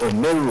Kenneth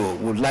Omero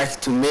would like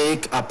to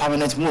make a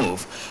permanent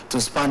move to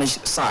Spanish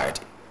side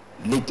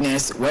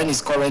Lignes when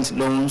his current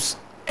loans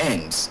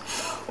ends.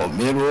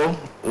 Omero,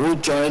 who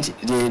joined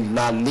the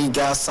La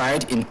Liga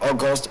side in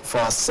August for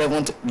a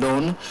 7th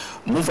loan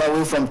move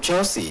away from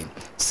Chelsea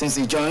since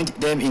he joined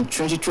them in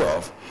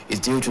 2012, is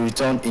due to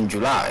return in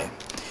July.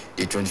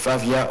 The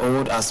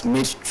 25-year-old has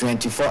made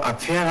 24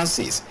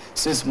 appearances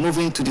since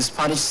moving to the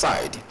Spanish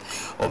side.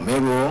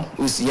 Omero,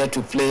 who is yet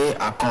to play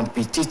a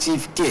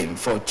competitive game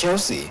for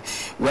Chelsea,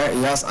 where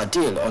he has a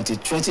deal until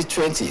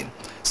 2020,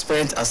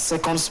 spent a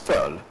second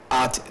spell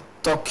at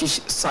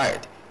Turkish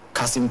side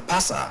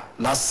Kasimpasa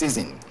last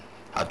season,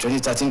 a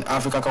 2013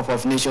 Africa Cup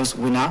of Nations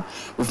winner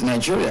with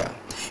Nigeria.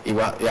 He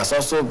has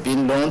also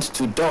been loaned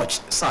to Dutch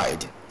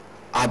side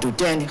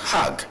Aduden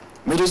Haag,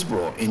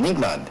 Middlesbrough in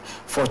England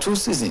for 2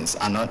 seasons,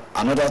 and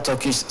another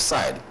Turkish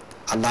side,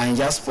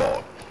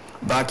 Alanyaspor.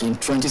 Back in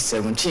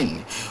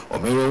 2017,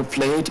 Omero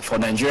played for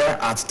Nigeria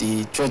at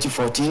the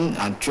 2014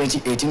 and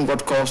 2018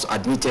 World Cups,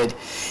 admitted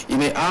he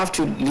may have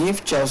to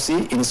leave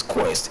Chelsea in his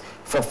quest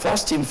for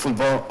first-team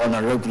football on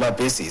a regular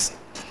basis.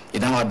 He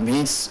now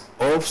admits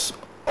hopes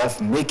of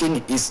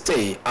making his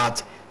stay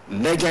at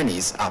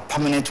Leganes a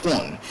permanent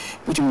one,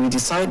 which will be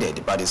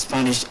decided by the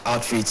Spanish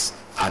outfits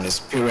and his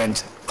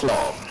parent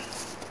club.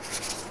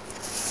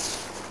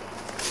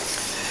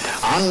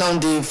 And on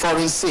the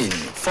foreign scene,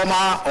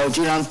 former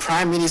Algerian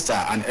Prime Minister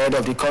and head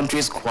of the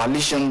country's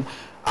coalition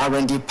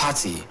R&D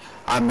party,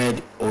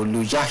 Ahmed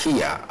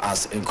Oulou-Yahia,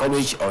 has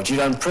encouraged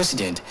Algerian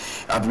President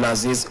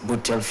Abdelaziz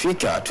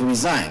Bouteflika to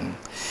resign.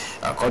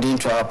 According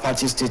to our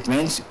party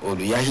statement,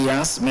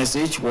 Oulou-Yahia's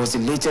message was the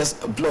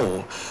latest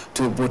blow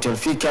to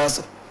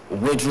Bouteflika's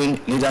wavering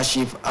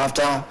leadership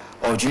after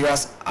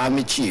Algeria's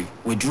army chief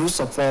withdrew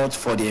support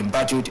for the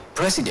embattled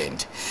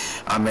president.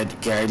 Ahmed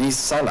Gaidi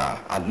Salah,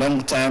 a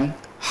long-time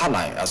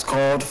ally, has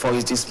called for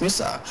his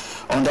dismissal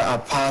under a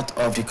part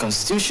of the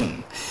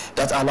constitution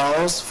that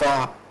allows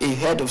for a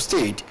head of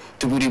state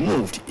to be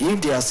removed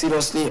if they are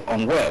seriously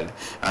unwell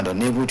and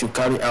unable to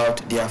carry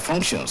out their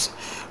functions.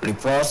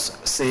 Reports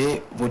say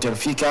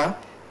Bouteflika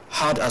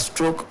had a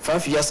stroke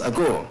 5 years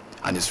ago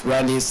and is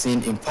rarely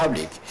seen in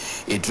public.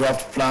 He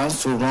dropped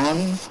plans to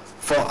run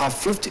for a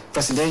 5th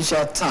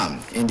presidential term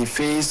in the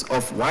face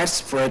of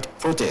widespread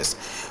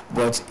protests,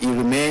 but he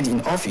remained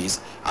in office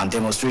and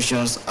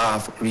demonstrations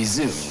have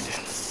resumed.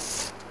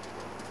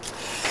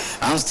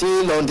 And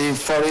still on the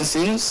foreign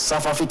scene,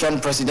 South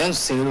African President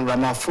Cyril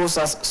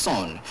Ramaphosa's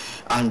son,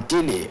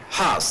 Andile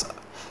has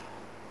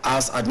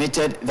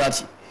admitted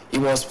that he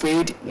was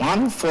paid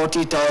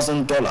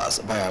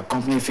 $140,000 by a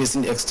company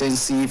facing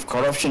extensive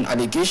corruption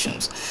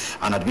allegations,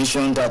 an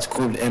admission that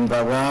could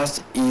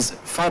embarrass his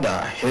father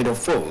ahead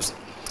of polls.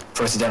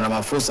 President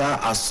Ramaphosa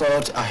has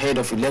sought ahead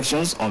of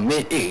elections on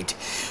May 8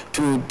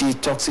 to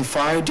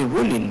detoxify the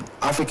ruling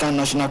African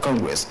National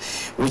Congress,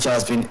 which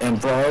has been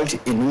embroiled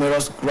in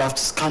numerous graft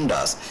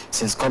scandals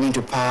since coming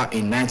to power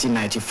in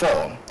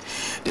 1994.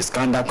 The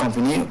scandal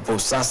company,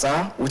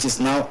 Bosasa, which is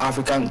now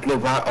African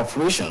Global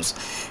Operations,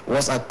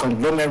 was a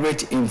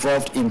conglomerate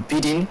involved in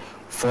bidding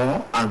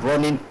for and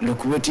running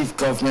lucrative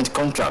government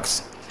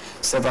contracts.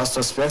 Several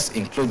suspects,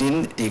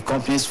 including the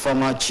company's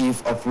former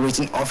chief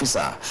operating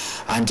officer,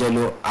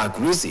 Angelo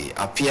Agrizzi,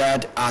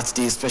 appeared at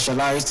the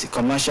Specialized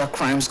Commercial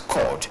Crimes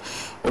Court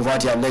over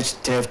the alleged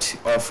theft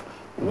of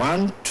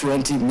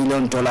 $120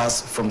 million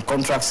from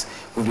contracts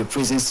with the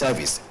prison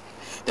service.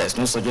 There is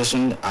no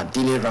suggestion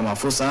Andile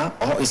Ramaphosa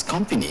or his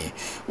company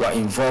were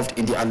involved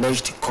in the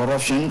alleged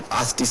corruption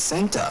at the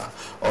center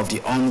of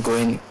the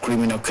ongoing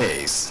criminal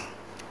case.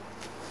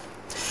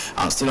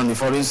 And still on the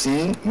foreign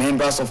scene,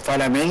 members of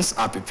parliament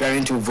are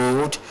preparing to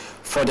vote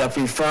for their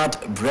preferred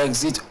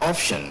Brexit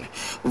option,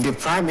 with the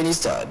Prime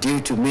Minister due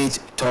to meet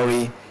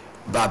Tory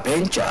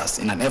backbenchers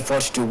in an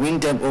effort to win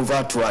them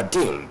over to a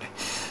deal.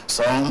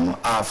 Some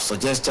have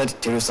suggested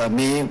Theresa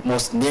May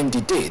must name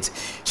the date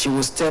she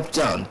will step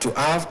down to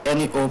have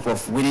any hope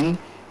of winning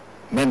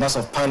members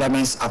of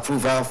parliament's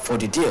approval for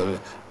the deal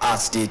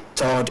at the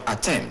third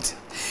attempt.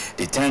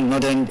 The 10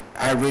 Northern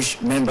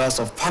Irish members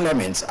of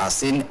parliament are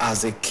seen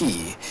as a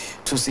key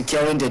to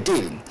securing the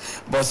deal,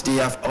 but they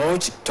have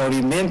urged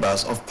Tory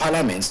members of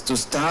parliament to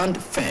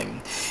stand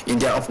firm in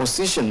their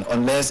opposition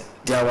unless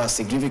there were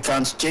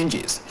significant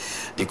changes.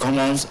 The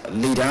Commons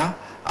leader,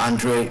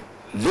 Andre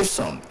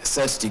Lipson,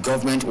 said the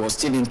government was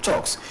still in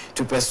talks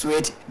to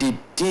persuade the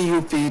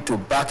DUP to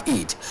back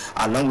it,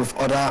 along with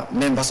other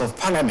members of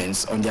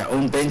parliament on their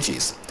own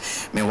benches.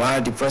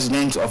 Meanwhile, the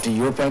president of the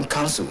European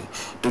Council,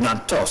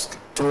 Donald Tusk,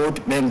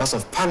 told members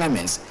of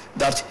parliament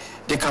that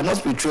they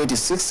cannot betray the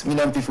 6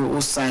 million people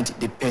who signed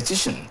the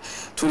petition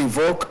to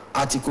revoke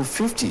Article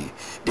 50,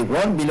 the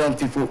 1 million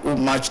people who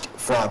marched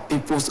for a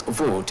people's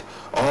vote,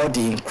 or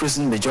the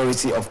increasing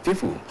majority of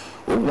people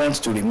who want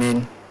to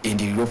remain in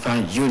the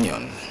European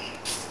Union.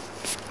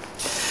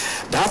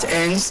 That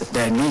ends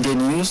the media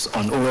news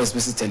on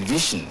OSBC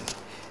Television.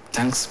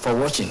 Thanks for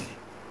watching.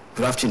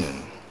 Good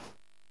afternoon.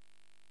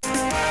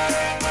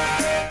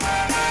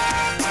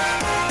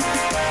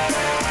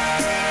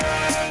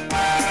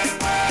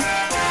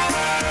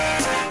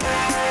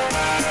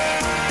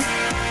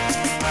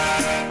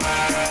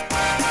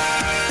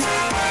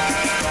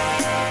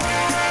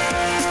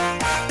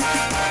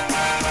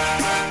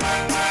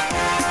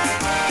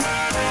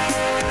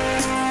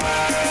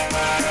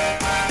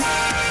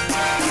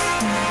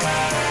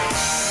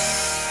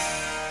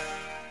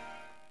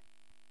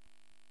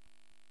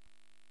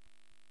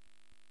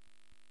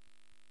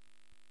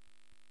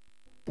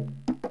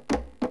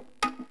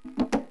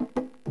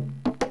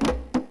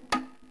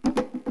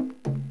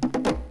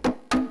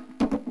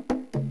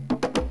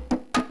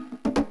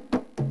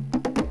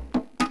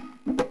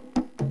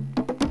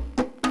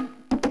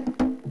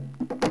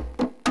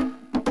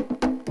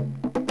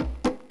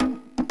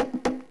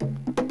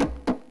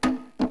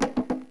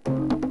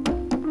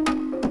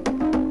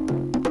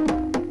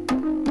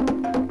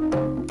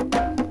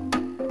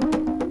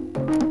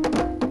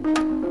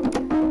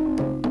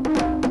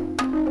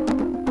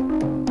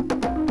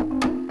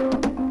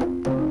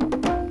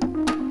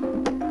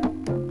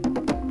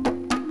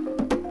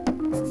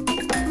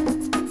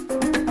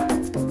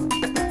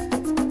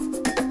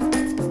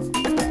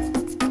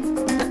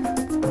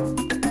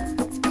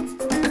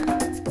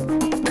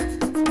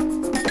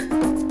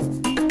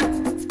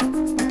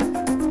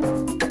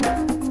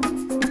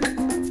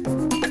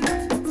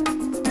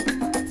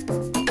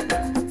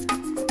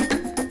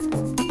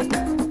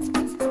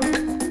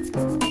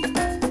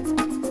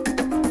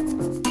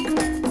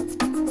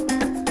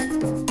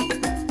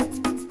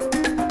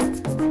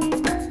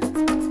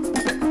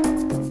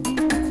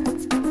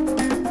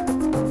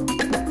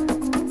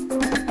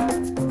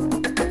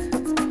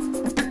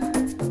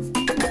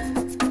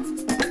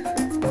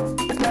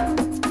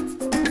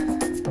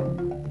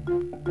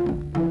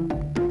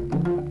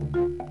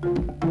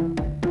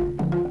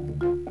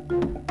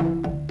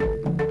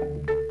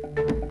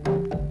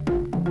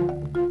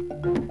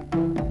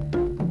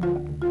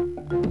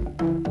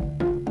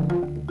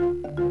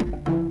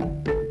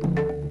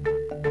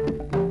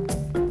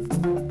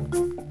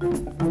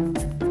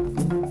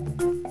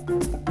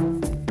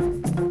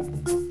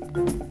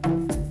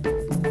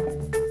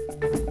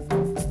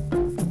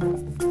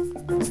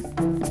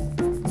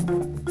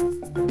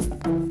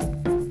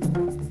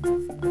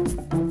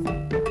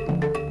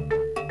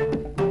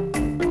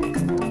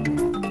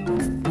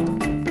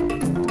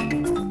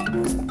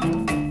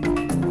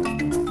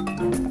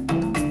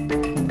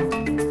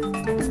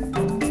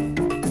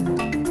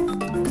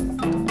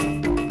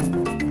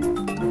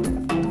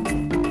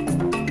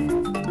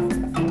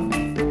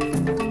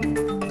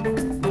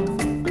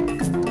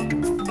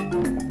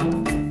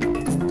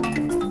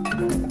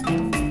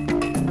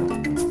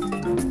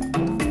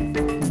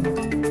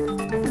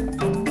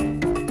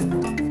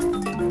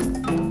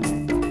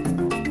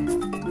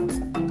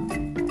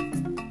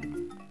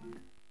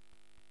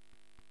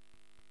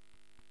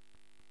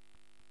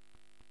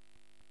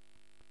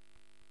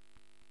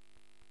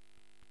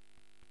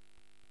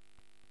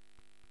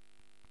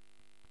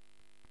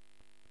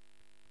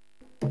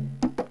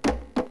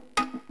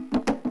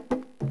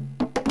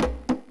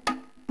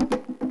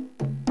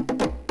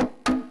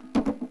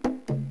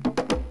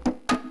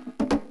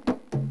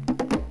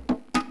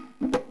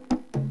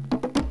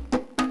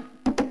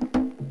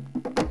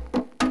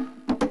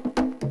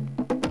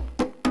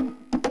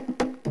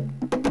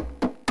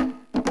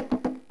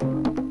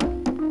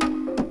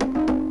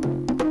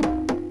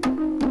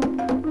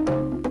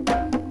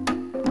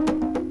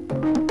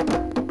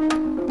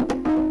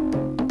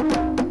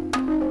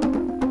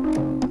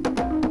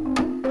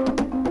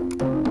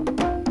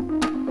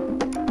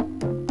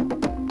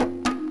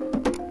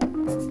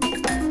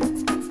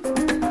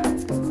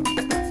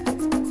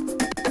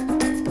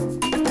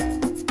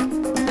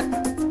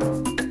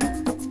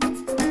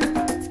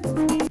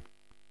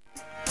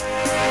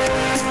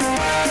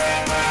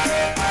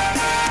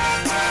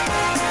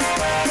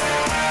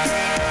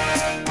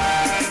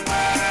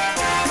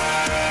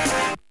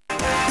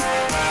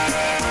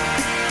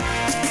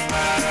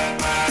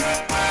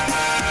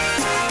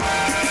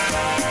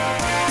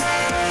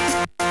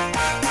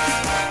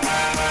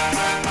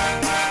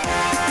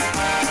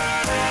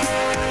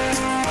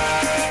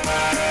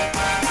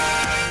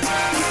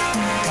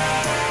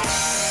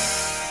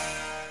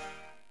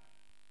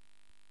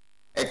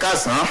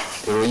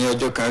 ìròyìn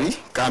ọjọ́ kan rí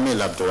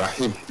Kamil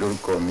Abdulrahim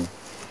lórúkọ mi.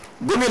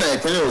 Gómìnà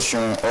ìpínlẹ̀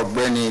Ọ̀ṣun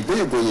ọ̀gbẹ́ni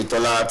Gbóyèga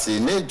Oyètọ́lá ti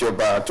ní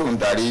ìjọba tó ń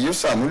darí yóò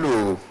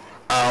ṣàmúlò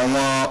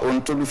àwọn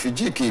ohun tó lù fi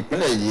jíìkì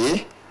ìpínlẹ̀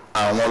yìí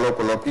àwọn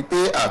ọlọ́pọlọ pípé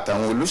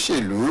àtàwọn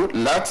olóṣèlú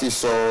láti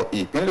sọ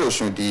ìpínlẹ̀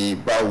Ọ̀ṣun di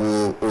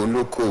báwo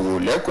olókoòwò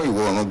lẹ́kùn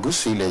ìwọ̀ oòrùn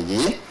gúúsù ilẹ̀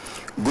yìí.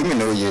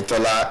 Gómìnà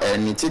Oyètọ́lá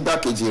ẹni tí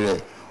gbákejì rẹ̀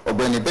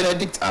ọ̀gbẹ́ni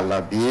Benedict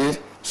Alabi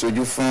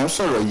sojú fún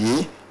sọ̀rọ̀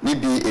yìí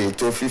níbi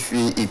ètò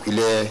fífi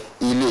ìpìlẹ̀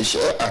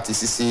iléeṣẹ́ àti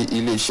sísí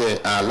iléeṣẹ́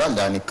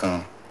aládàáni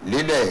kan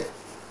lélẹ̀.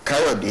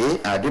 Káyọ̀dé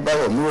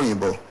Adébáyọ̀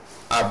múròyìnbọ̀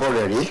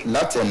abọ́rẹ̀rí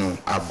látẹnu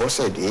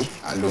Àbọ́sẹ̀dé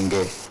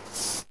Alóńgẹ́.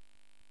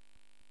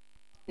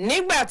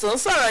 Nígbà tó ń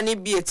sọ̀rọ̀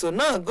níbi ètò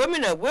náà,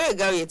 gómìnà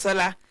Gbóyèga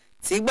Oyètọ́lá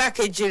tí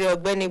gbákejì rẹ̀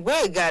ọ̀gbẹ́ni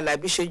Gbóyèga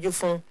Àlàbí ṣojú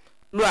fún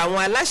lu àwọn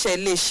aláṣẹ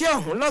iléeṣẹ́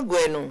ọ̀hún lọ́gọ̀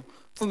ẹnu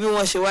fún bí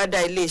wọ́n ṣe wá dá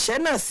iléeṣẹ́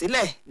náà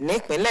sílẹ̀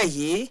nípínlẹ̀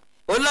yìí.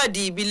 Ó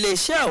lòdì ibi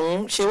iléeṣẹ́ ọ̀hún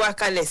ṣe wá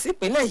kalẹ̀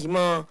sípínlẹ̀ yìí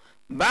mọ́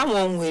báwọn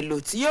ohun èlò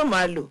tí yóò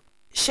máa lò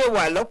ṣe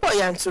wà lọ́pọ̀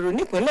yanturu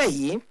nípínlẹ̀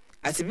yìí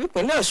àti bí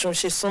ìpínlẹ̀ Ọ̀ṣun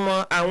ṣe súnmọ́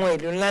àwọn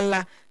ìlú ńláńlá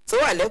tó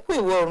wà lẹ́kùn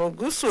ìwọ̀ oòrùn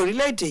gúúsù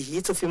orílẹ̀-èdè yìí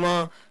tó fi mọ́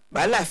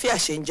bàálàáfíà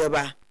ṣe ń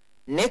jọba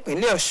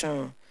nípínlẹ̀ Ọ̀ṣun.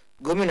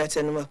 Gómìnà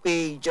tẹnumọ́ pé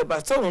ìjọba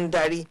tóun ń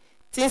darí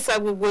ti ń sa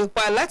gbogbo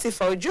ipá láti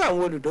fa ojú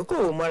àwọn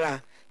olùdókòwò mọ́ra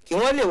kí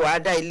wọ́n lè wàá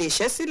dá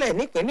iléeṣẹ́ sílẹ̀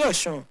nípínlẹ̀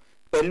Ọ̀ṣun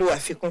pẹ̀lú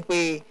àfikún pé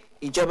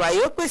ìjọba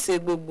yóò pèsè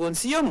gbogbo ohun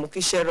tí yóò mú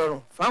kíṣẹ́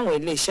rọrùn fáwọn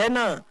iléeṣẹ́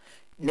náà.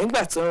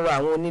 Nígbà tó ń rọ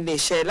àwọn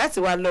oníléeṣẹ́ láti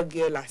wá lọ́gì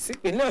ọlà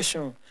sípínlẹ̀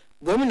Ọ̀ṣun,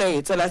 gómìnà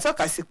Oyètọ́lá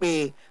tọ́ka sí pé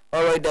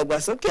ọ̀rọ̀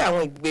ìdàgbàsókè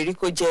àwọn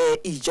ìgbèríko jẹ́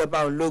ìjọba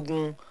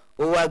ológun.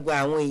 Ó wá gba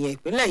àwọn èèyàn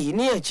ìpínlẹ̀ yìí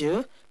níyànjú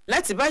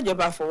láti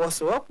bájọba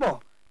fọwọ́sowọ́pọ̀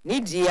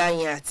nídìí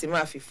ayan àti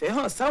máa fìfẹ́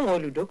hàn sáwọn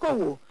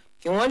olùdókòwò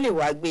kí wọ́n lè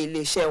wá gbé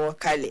iléeṣẹ́ wọn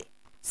kalẹ̀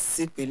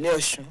sípínlẹ̀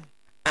Ọ̀ṣun.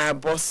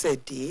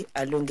 Àbọ̀sẹ̀dé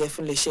Alóńgẹ́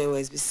fún iléeṣẹ́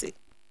OSBC.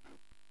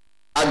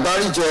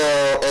 Àgbáríjọ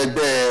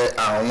ẹgbẹ́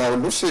àwọn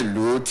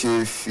olóṣèlú ti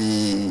fi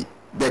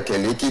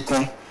gbẹ́kẹ̀lé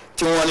kíkún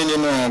tí wọ́n ní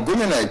nínú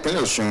gómìnà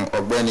ìpínlẹ̀ Ọ̀ṣun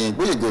ọ̀gbẹ́ni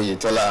Gbóyèga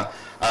Oyètọ́lá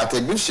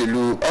àtẹgbẹ́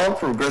òṣèlú All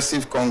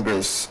Progressives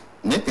Congress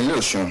nípínlẹ̀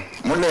Ọ̀ṣun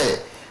múlẹ̀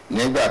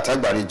nígbà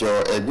tágbàríjọ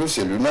ẹgbẹ́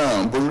òṣèlú náà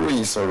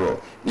bólóyìn sọ̀rọ̀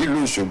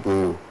nílùú Òṣogbo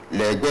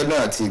lẹ́gbẹ́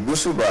náà ti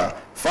gbóṣùbà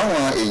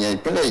fáwọn èèyàn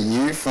ìpínlẹ̀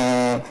yìí fún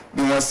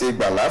bí wọ́n ṣe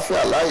gbà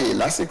láfíà láàyè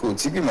lásìkò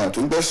tí gbìmọ̀ tó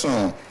ń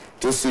gbẹ̀sùn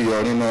tó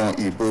súyọ nínú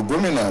ìbò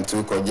gómìnà tó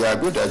kọjá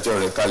agbódájọ́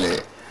rẹ̀ kalẹ̀.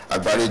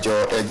 Àgbáríjọ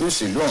ẹgbẹ́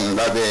òṣèlú ọ̀hún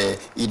lábẹ́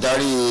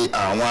ìdarí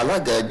àwọn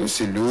alága ẹgbẹ́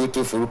òṣèlú tó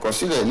forúkọ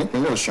sílẹ̀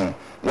nípínlẹ̀ Ọ̀ṣun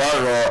wá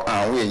rọ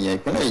àwọn èèyàn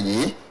ìpínlẹ̀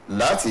yìí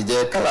láti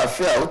jẹ́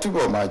kálàáfíà ó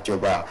túbọ̀ máa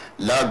jọba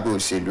lágbo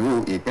òṣèlú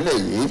ìpínlẹ̀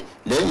yìí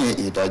lẹ́yìn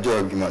ìdájọ́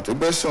ìgbìmọ̀ tó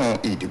gbẹ̀sùn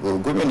ìdìbò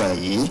gómìnà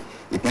yìí.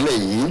 Ìpínlẹ̀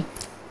yìí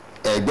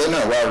ẹgbẹ́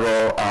náà wá rọ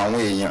àwọn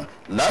èèyàn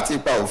láti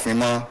pa òfin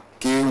mọ́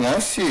kí wọ́n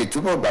sì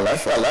túbọ̀ gbà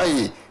láfíà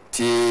láàyè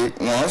tí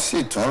wọ́n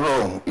sì tún rọ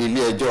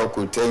ilé ẹjọ́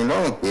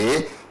kòtẹ́milọ́rùn pé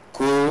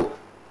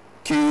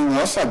kí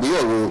wọ́n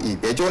ṣàgbéyẹ̀wò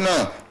ìgbẹ́jọ́ náà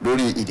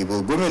lórí ìdìbò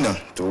gómìnà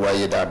tó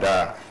wáyé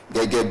dáadáa.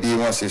 Gẹ́gẹ́ bí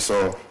wọ́n ṣe sọ,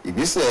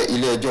 ìgbésẹ̀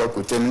ilé ẹjọ́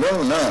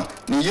kòtẹ́milọ́rùn náà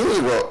ni yóò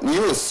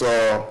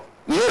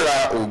ra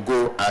ògo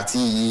àti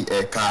iyì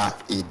ẹ̀ka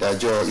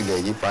ìdájọ́ ilẹ̀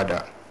yìí padà.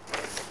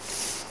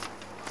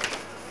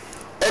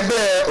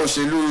 Ẹgbẹ́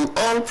òṣèlú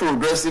All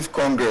Progressives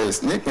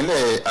Congress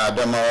nípínlẹ̀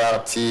Adamawa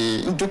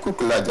ti ń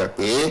dúnkùkù lájà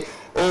pé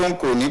òun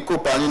kò ní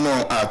kópa nínú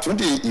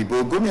àtúndì ìbò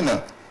gómìnà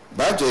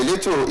bájọ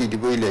elétò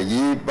ìdìbò ilẹ̀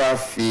yìí bá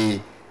fi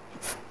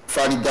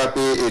fárígá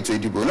pé ètò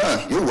ìdìbò náà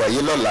yóò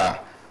wáyé lọ́la.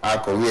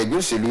 Akọ̀wé ẹgbẹ́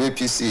òṣèlú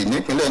APC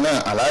nípínlẹ̀ náà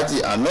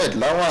Alhaji Ahmed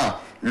Lawan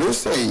ló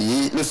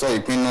sọ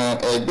ìpinnu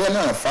ẹgbẹ́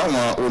náà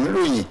fáwọn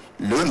oníròyìn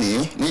lónìí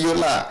ní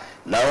Yola.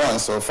 Lawan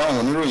sọ fáwọn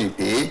oníròyìn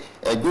pé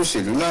ẹgbẹ́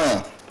òṣèlú náà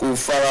kò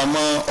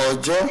faramọ́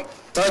ọjọ́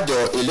tájọ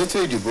elétò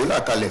ìdìbò là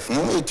kalẹ̀ fún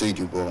ètò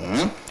ìdìbò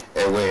ọ̀hún.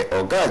 Ẹ̀wẹ̀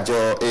ọ̀gá àjọ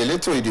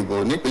elétò ìdìbò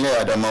nípínlẹ̀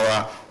Adamawa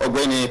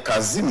ọ̀gbẹ́ni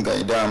Kazeem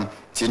Gaidam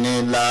ti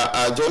ní la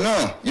àjọ náà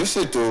yóò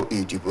ṣètò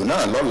ìdìbò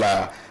náà lọ́la.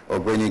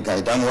 Ọ̀gbẹ́ni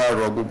Gaidam wá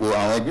rọ gbogbo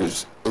àwọn ẹgbẹ́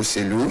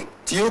òṣèlú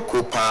tí yóò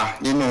kópa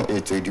nínú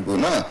ètò ìdìbò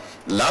náà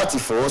láti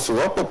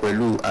fọwọ́sowọ́pọ̀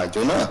pẹ̀lú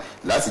àjọ náà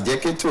láti jẹ́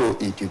kétò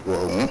ìdìbò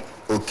ọ̀hún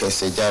ó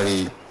kẹsẹ̀ járe.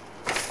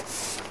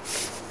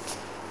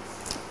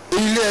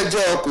 Ilé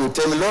ẹjọ́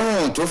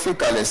kòtẹ́milọ́rùn tó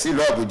fìkàlẹ̀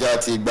sílùú Àbújá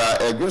ti gba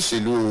ẹgbẹ́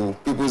òṣèlú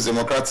People's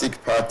Democratic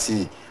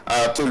Party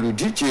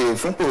àtolùdíje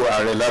fúnpò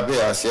ààrẹ lábẹ́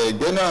àṣẹ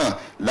ẹgbẹ́ náà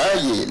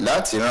láàyè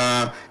láti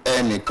ran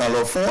ẹnìkan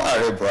lọ fún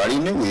ààrẹ Buhari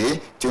níwèé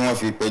tí wọ́n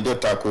fi pẹjọ́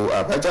tako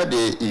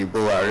àbájáde ìbò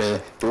ààrẹ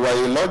tó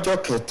wáyé lọ́jọ́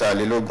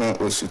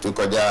 23 oṣù tó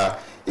kọjá.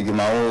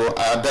 Ìgbìmọ̀ àwọn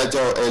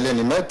adájọ́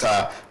ẹlẹ́ni mẹ́ta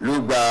ló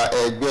gba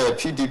ẹgbẹ́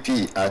PDP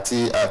àti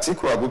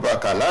Atiku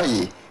Abubakar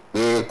láàyè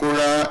pé kó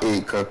rán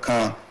èèkàn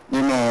kan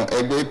nínú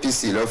ẹgbẹ́ APC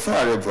lọ fún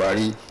ààrẹ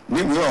Buhari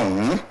níwèé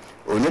ọ̀hún.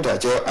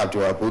 Onídàájọ́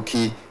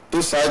Abdulraboki tó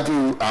ṣáájú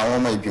àwọn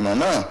ọmọ ìgbìmọ̀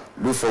náà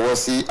ló fọwọ́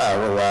sí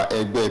àrọwà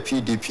ẹgbẹ́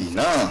PDP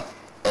náà.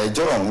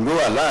 Ẹjọ́ ọ̀hún ló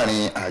wà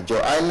láàrin àjọ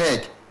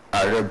INEC,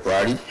 ààrẹ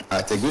Buhari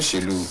àtẹgbẹ́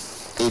òṣèlú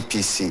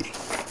APC.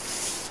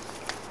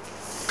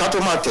 Ká tó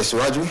máa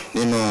tẹ̀síwájú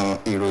nínú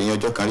ìròyìn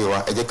ọjọ́ kan rí wa,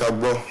 ẹ jẹ́ ká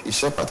gbọ́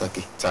iṣẹ́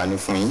pàtàkì tá a ní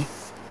fún yín.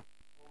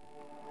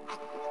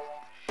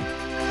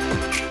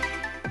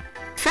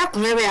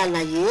 fẹ́kùnrẹ́rẹ́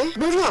àlàyé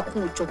lórí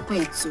ọ̀kun òjọ̀kan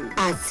ètò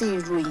àti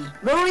ìròyìn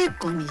lórí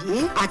ìkànnì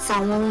yìí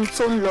àtàwọn ohun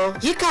tó ń lọ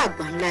yíká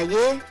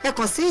àgbáńláyé ẹ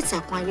kàn sí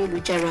ìtàkùn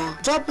ayélujára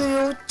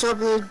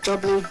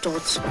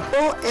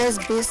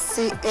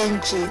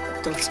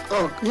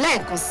www.osbcng.org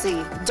lẹ́ẹ̀kan sí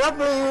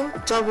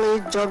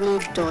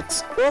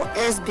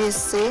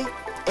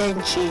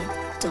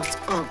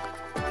www.osbcng.org.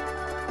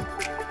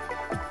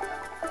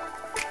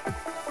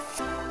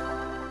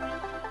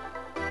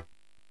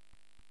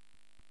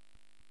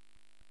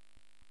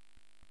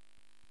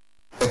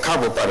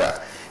 káàbọ̀ padà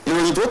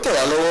ìròyìn tó tẹ̀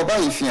wá lọ́wọ́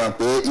báyìí fi hàn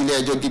pé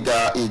ilé-ẹjọ́ gíga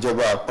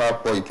ìjọba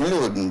àpapọ̀ ìpínlẹ̀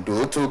Ondo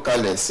tó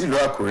kalẹ̀ sílùú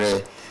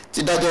Àkúrẹ́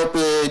ti dájọ́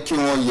pé kí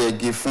wọ́n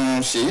yẹgi fún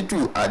Ṣèyídù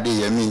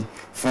Adéyẹmí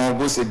fún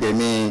bó ṣe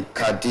gbẹ̀mí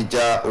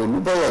Khadija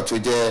Olúbọ̀wọ̀ tó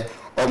jẹ́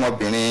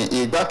ọmọbìnrin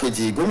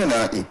igbákejì gómìnà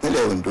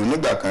ìpínlẹ̀ Ondo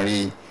nígbà kan rí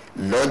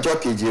lọ́jọ́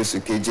keje oṣù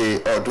keje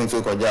ọdún tó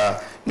kọjá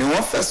ni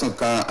wọ́n fẹ̀sùn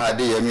kan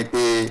Adéyẹmí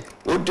pé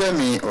ó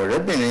dẹ́mi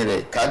ọ̀rẹ́bìnrin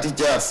rẹ̀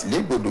Khadija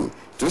légbodò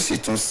tó sì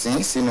tún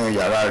sin sínú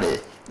yàrá rẹ̀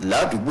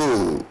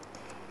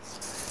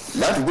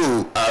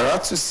ládùúgbò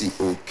Arátùsì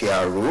Òkè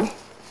Àró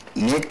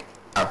ní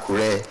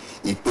Àkúrẹ́.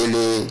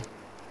 Ìpele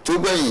tó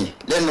gbẹ̀yìn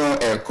lẹ́nu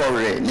ẹ̀kọ́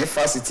rẹ̀ ní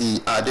fásitì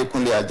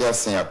Adékúnlé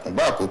Ajásin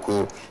Àkùngbá Àkókò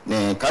ní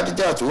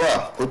Khadija tó wà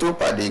kó tó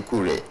pàdé ikú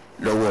rẹ̀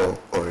lọ́wọ́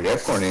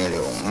ọ̀rẹ́kùnrin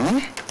rẹ̀ ọ̀hún.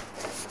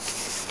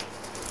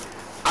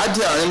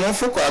 Ajé àrínmú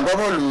fúnkọ̀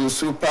agbábọ́ọ̀lù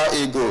Super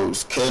Eagles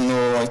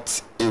Kenneth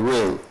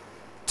Ewell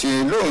tí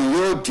lóun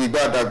yóò di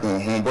gbádàgùn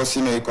òun bọ́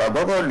sínú ikọ̀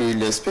agbábọ́ọ̀lù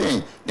ilẹ̀ Spain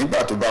nígbà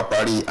tó bá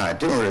parí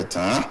àdéhùn rẹ̀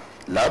tán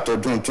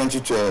látọdún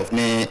 2012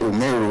 ní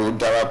Omero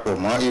darapọ̀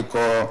mọ́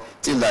ikọ̀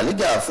ti La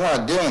Liga fún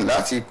àdéhùn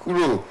láti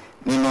kúrò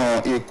nínú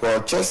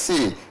ikọ̀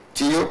Chelsea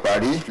tí yóò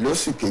parí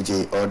lóṣù keje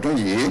ọdún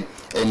yìí.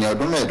 ẹni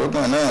ọdún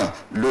mẹ́ẹ̀ẹ́dọ́gbọ̀n náà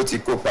ló ti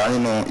kópa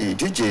nínú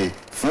ìdíje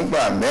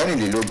fúngbà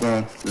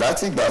 24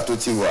 láti ìgbà tó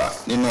ti wà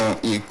nínú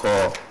ikọ̀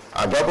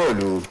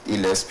agbábọ́ọ̀lù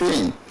ilẹ̀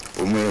Spain.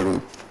 Omero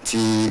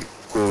tí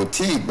kò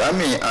tí ì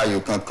gbámì ayò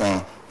kankan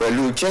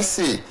pẹ̀lú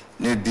Chelsea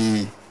níbi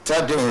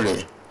tádéhùn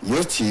rẹ̀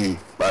yóò ti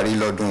parí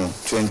lọ́dún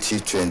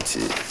 2020.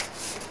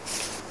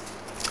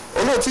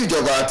 olóòtú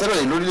ìjọba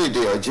tẹ́lẹ̀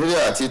lórílẹ̀‐èdè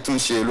Algeria ti tún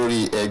ṣe lórí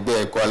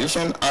ẹgbẹ́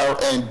coalition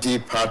RND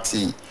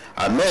party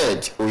Ahmed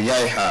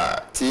Oyaiha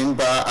ti ń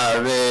bá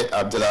ààrẹ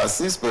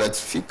Abdelaziz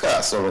Bouteflika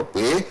sọ̀rọ̀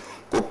pé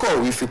kó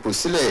kọ̀wé fipò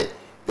sílẹ̀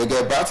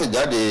gẹ́gẹ́ bá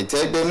tẹ̀jáde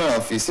tẹ́gbẹ́ náà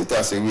fi síta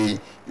ṣèwé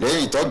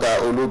lẹ́yìn tọ́gà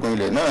ológun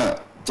ilẹ̀ náà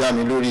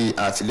jámi lórí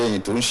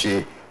àtìlẹ́yìn tó ń ṣe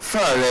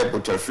fún ààrẹ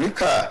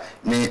Bouteflika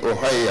ní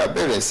Oyaiha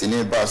bẹ̀rẹ̀ sí ní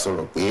bá a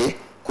sọ̀rọ̀ pé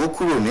kó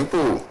kúrò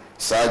nípò.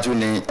 Ṣáájú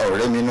ni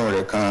ọ̀rẹ́ mínú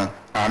rẹ̀ kan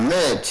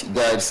Ahmed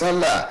Gaid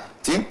Salah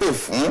ti ń pè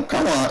fún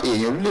káwọn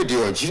èèyàn orílẹ̀-èdè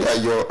Algeria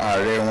yọ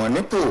ààrẹ wọn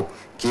nípò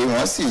kí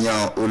wọ́n sì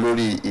yan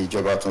olórí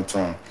ìjọba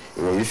tuntun.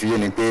 ìròyìn fi yé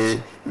ni pé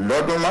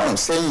lọ́dún 5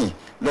 sẹ́yìn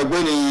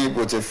lọ́gbẹ́ni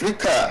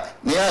Bouteflika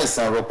ní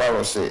àìsàn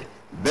rọpárọsẹ̀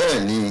bẹ́ẹ̀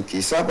ni kì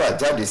í sábà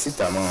jáde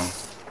síta mọ́.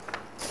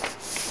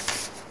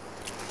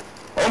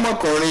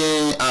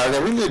 ọmọkùnrin ààrẹ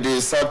orílẹ̀-èdè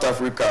South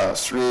Africa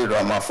Cyril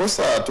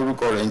Ramaphosa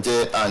torúkọ rẹ̀ ń jẹ́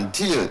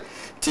Andile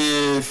ti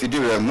fìdí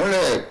rẹ̀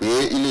múlẹ̀ pé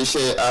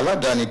iléeṣẹ́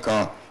aládàáni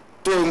kan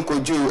tó ń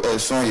kojú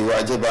ẹ̀sùn ìwà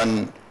àjẹbánu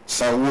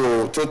sanwó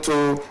tó tó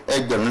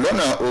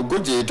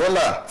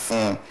 $40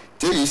 fún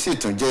téyí sì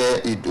tún jẹ́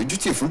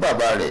ìdójútì fún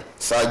bàbá rẹ̀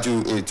ṣáájú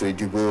ètò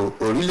ìdìbò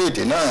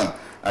orílẹ̀-èdè náà.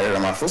 ààrẹ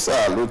Ramaphosa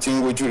ló ti ń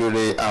wojú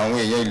rere àwọn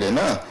èèyàn ilẹ̀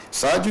náà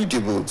ṣáájú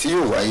ìdìbò tí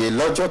yóò wáyé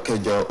lọ́jọ́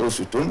 8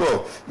 oṣù tó ń bọ̀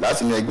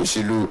láti ní ẹgbẹ́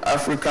òṣèlú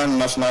African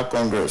National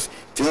Congress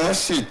tí wọ́n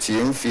sì ti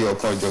ń fi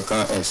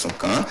ọ̀kan-ò-jọ̀kan ẹ̀sùn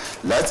kàn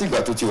láti ìgbà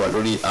tó ti wà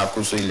lórí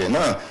àkóso ilẹ̀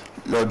náà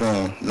lọ́dún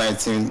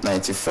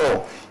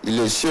 1994.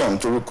 iléeṣẹ́ ọ̀hún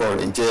torúkọ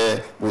rẹ̀ jẹ́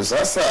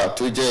Bosasa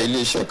tó jẹ́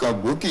iléeṣẹ́ kan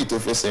gbòógì tó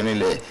fẹsẹ̀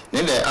rinlẹ̀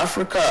nílẹ̀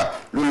Áfíríkà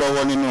ló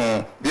lọ́wọ́ nínú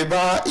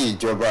bíbá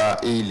ìjọba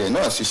ilẹ̀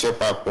náà ṣiṣẹ́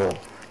papọ̀.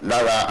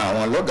 lára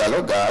àwọn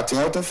lọ́gàálọ́gàá tí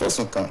wọ́n tún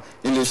fẹ̀sùn kàn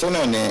iléeṣẹ́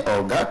náà ni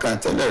ọ̀gá kan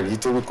tẹ́lẹ̀ rí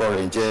torúkọ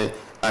rẹ̀ jẹ́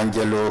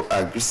Angelo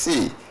Agrisi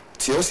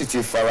tí ó sì ti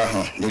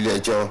farahàn nílé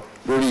ẹjọ́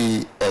lórí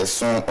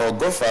ẹ̀sùn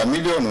 $100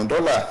 mílíọ̀nù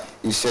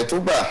iṣẹ́ tó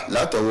gbà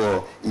látọwọ́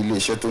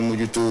iléeṣẹ́ tó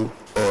mójútó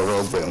ọ̀rọ̀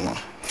ọgbà ẹ̀wọ̀n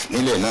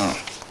nílẹ̀ náà.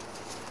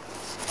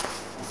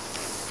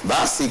 bá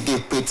a sì gé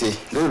pété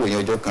lóròyìn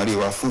ọjọ́ kan rí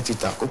wa fún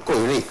títà àkókò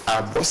eré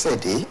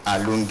Abọ́sẹ̀dé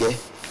Alóńgẹ́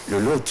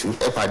lólóòtú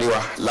ẹ pàdé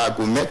wa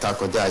láago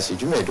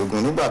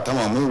 3:15 nígbà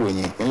táwọn mú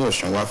ìròyìn ìpínlẹ̀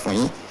Ọ̀ṣun wá fún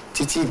yín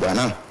títí ìgbà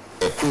náà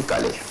ẹ kú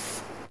ìkàlẹ̀.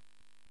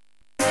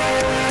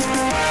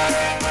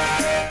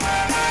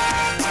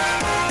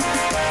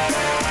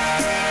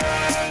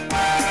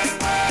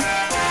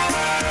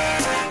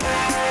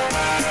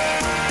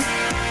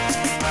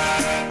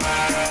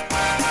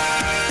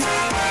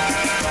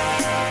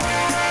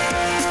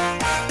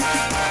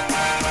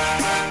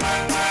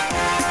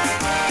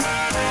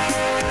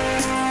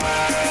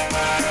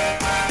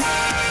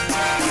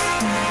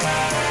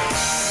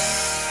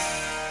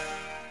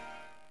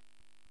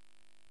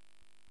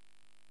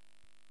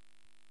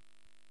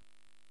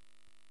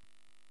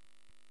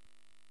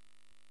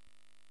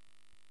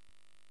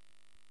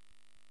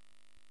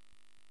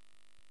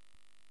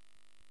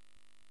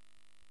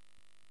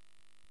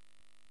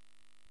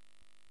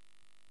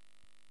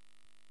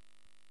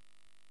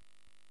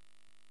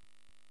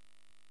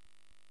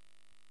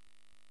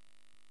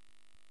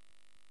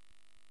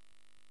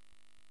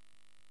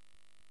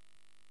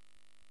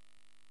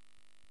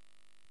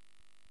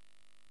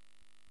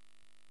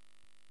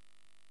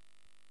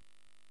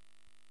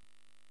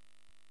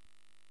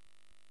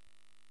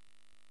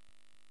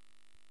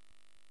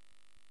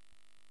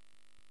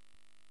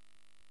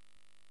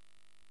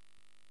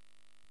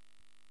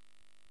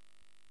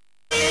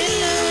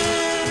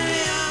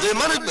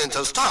 management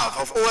and staff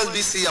of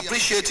OSBC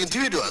appreciate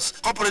individuals,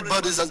 corporate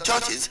bodies and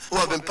churches who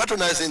have been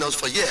patronizing us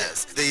for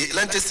years. The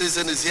Lenten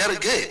season is here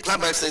again,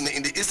 climaxing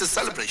in the Easter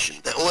celebration.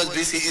 The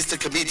OSBC Easter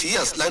Committee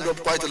has lined up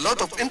quite a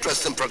lot of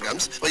interesting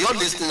programs for your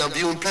listening and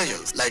viewing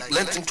pleasures, like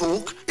Lenten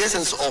Talk,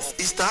 Essence of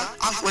Easter,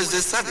 Ash Wednesday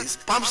service,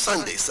 Palm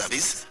Sunday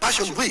service,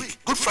 Passion Week,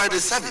 Good Friday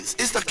service,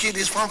 Easter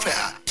Kiddies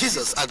Fanfare,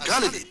 Jesus at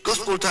Galilee,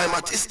 Gospel Time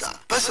at Easter,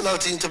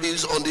 personality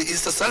interviews on the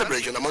Easter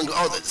celebration, among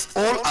others,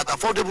 all at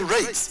affordable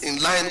rates in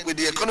line with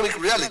the economic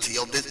reality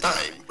of this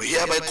time. We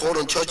hereby call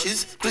on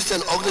churches,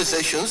 Christian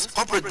organizations,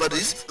 corporate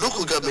bodies,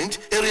 local government,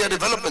 area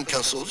development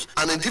councils,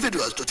 and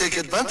individuals to take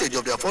advantage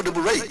of the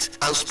affordable rate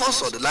and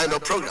sponsor the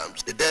line-up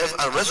programs. The death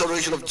and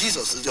resurrection of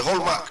Jesus is the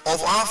hallmark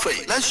of our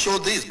faith. Let's show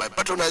this by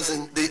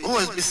patronizing the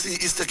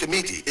OSBC Easter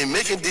Committee in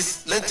making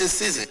this Lenten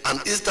season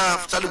and Easter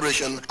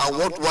celebration a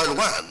worthwhile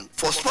one.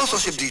 For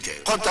sponsorship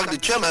details, contact the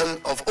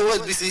chairman of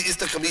OSBC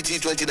Easter Committee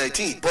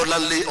 2019,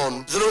 Borlandley,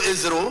 on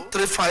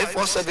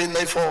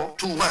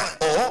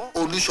 080-35479421 or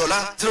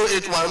Olushola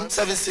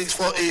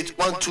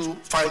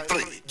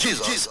 081-7648-1253.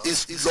 Jesus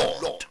is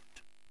Lord.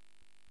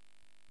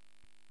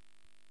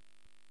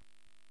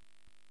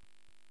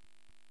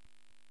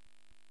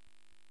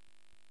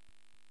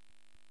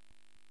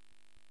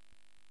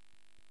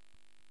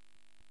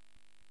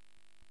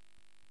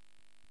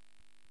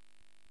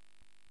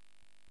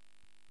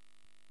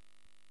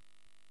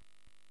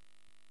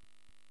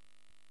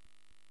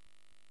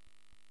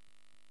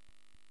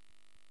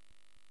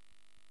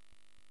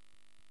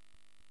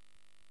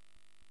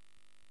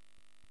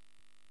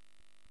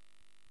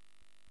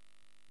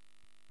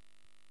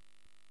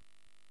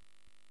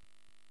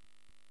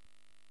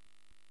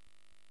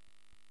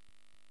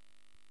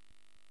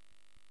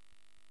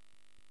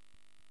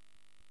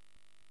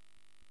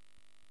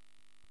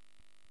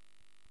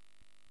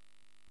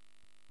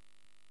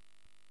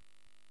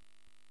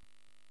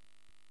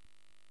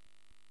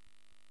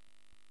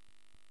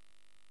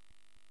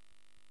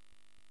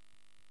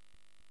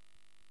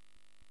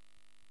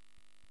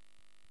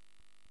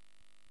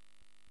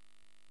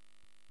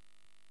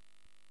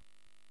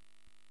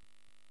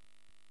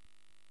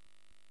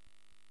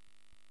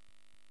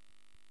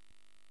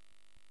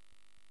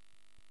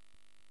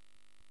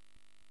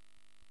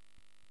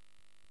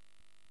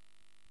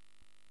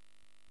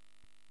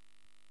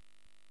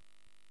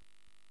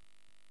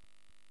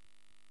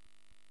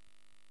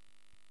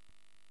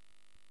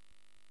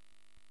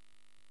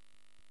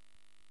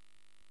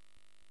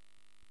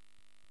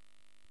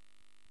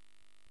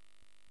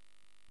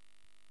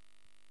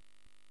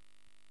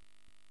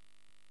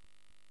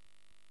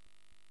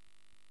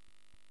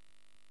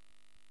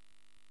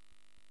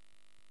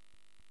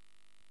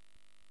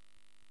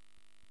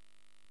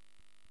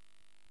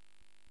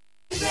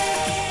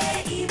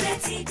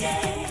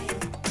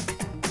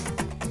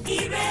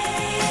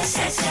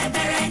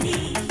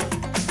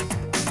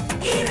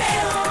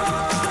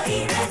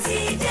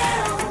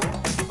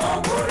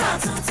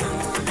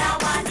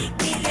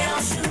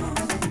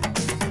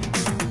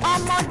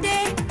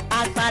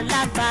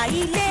 àgbàlagbà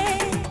ilé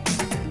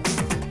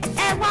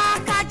ẹ wá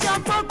kájọ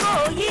gbogbo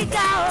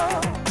yíká o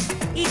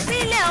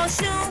ìpínlẹ̀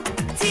Ọ̀ṣun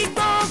tí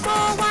gbogbo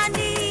wa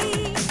ní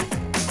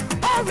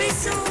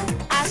orísun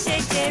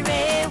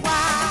àṣejèrè wa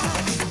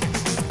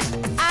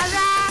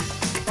ará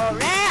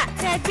ọ̀rẹ́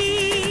àtẹbí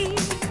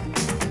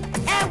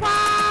ẹ wá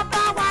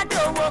bá wa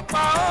dòwò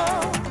pọ̀ o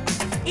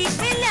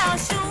ìpínlẹ̀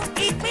Ọ̀ṣun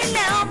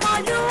ìpínlẹ̀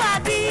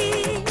ọmọlúwàbí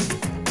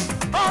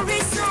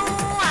orísun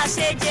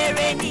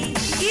àṣejèrè ni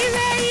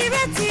ire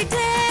ire ti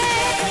dé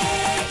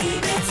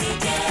ire ti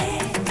dé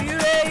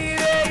ire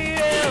ire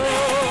ire o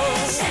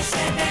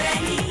ṣẹ̀ṣẹ̀ bẹ̀rẹ̀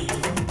ni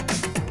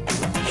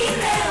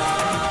ire o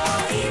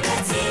ire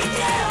ti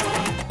dé o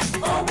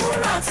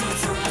òwúrọ̀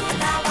tuntun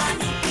la wà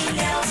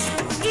nípínlẹ̀ Ọ̀ṣun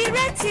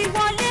ire ti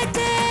wọlé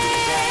dé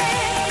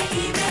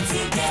ire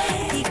ti dé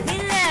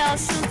ìpínlẹ̀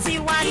Ọ̀ṣun ti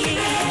wá ní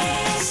ire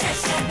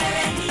ṣẹ̀ṣẹ̀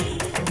bẹ̀rẹ̀ ni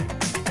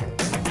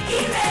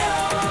ire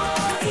o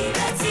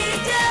ire ti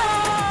dé o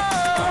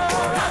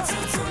òwúrọ̀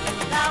tuntun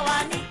la wà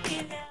ní.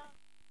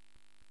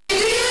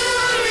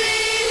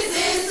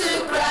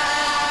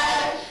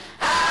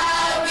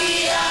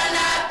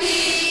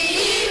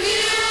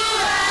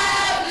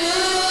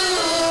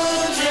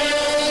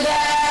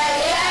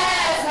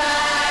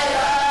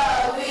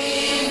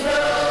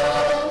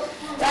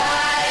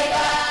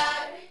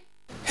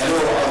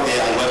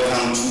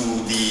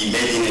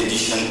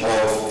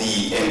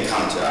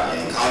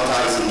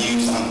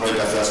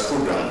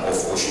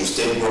 Osun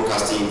State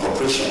Broadcasting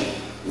Corporation,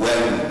 where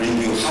we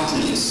bring you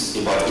happenings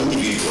about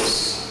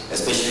individuals,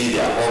 especially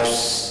their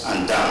ups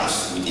and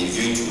downs, with a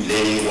view to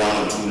learning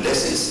one or two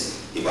lessons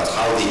about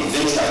how they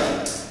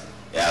eventually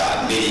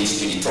made it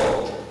to the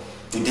top.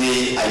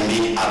 Today, I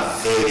made a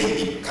very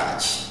big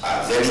catch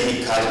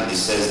in the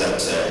sense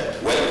that,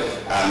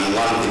 I'm in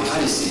one of the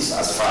palaces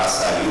as far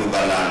as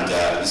Yoruba land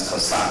is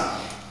concerned.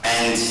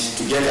 And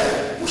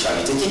together, we shall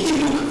be taking a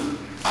look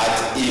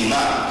at a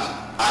man,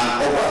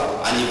 an Oba,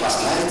 and a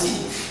personality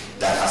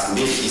that has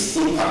made his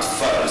impact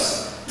first,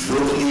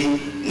 locally,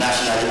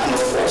 nationally, and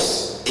of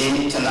course,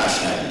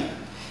 internationally.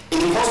 In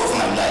the course of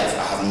my life,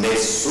 I have met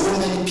so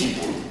many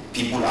people.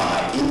 People are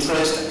my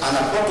interest, and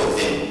a lot of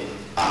them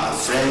are my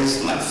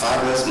friends, my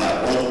fathers, my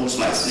uncles,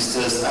 my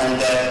sisters,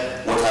 and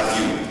what have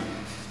you.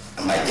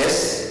 And my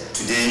guest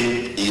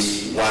today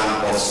is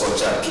one of such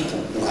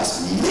people who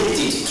has made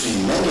it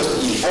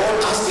tremendously in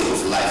all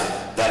aspects of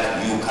life that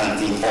you can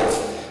think of.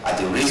 At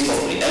the risk of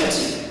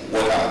preempting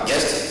what our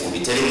guest will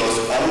be telling us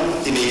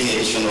on the main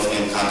edition of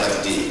Encounter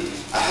today,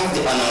 I have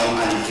the honor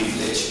and the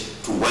privilege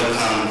to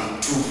welcome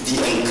to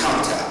the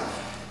encounter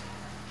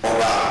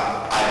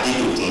Oba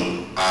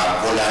Adedokun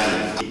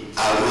Abolani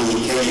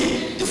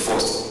Awoyekeye the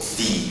first,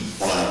 the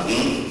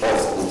Honorable of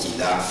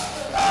Okila,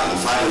 in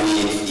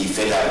finally the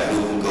federal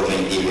local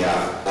government area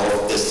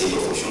of the state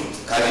of Osun.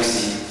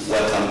 Kabisi,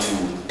 welcome to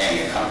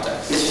Encounter.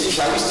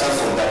 Shall we start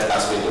from that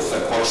aspect of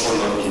cultural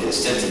not in the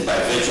state by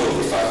virtue of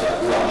the fact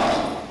that who am I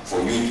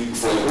for you,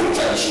 for a whole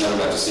traditional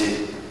to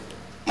say,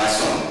 my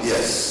son,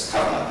 yes,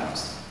 have my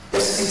hands.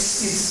 Yes,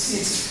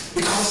 it's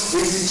because the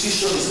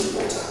institution is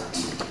important,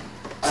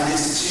 and the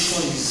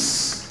institution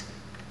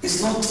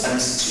is not an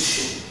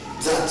institution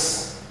that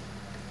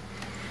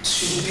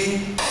should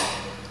be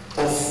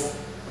of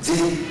the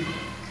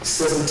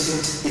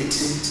 17th,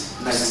 18th,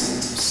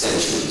 19th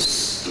centuries.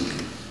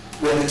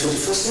 We are in the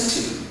 21st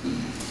century,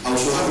 and we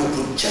should have a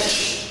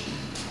projection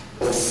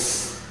of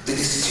the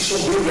institution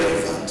being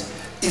relevant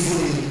even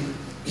in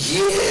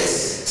years,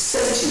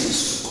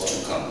 centuries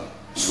to come.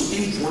 So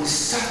if one is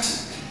static,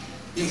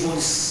 if one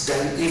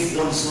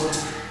is not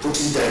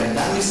putting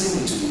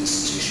dynamism into the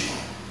institution,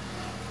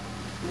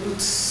 it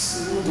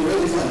won't be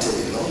relevant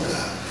any longer.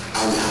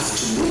 And we have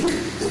to make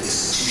the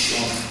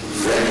institution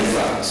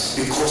relevant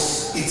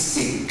because it's a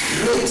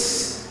great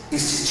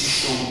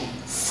institution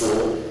for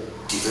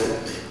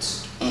development.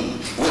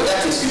 Well,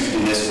 that takes you to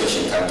the next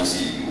question,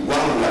 Kabisi.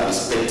 One would have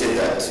expected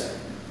that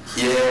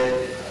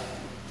here,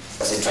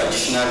 as a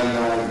traditional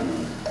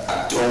man,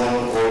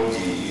 adorn all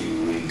the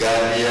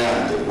regalia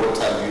and the what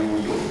have you,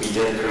 your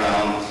beaded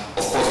crown.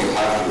 Of course, you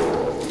have your,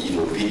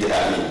 beaded,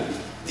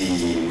 the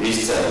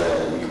wrist,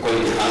 you call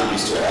it the hand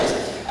wrist, right?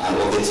 And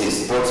all the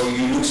things. But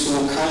you look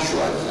so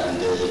casual,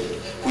 and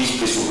which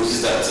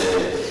presupposes that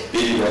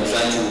maybe we are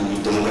trying to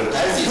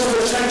democratize it. No,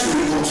 we're trying to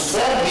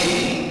reconstruct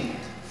it.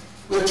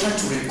 We're trying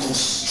to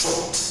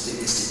reconstruct the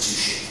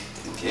institution.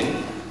 Okay.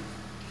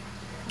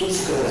 Don't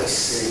forget that I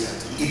say that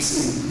it's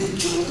a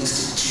major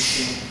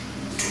institution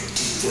to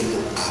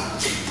develop our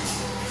people.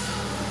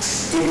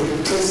 In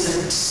the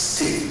present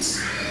state,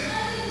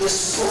 there's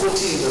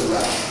poverty in the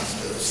land.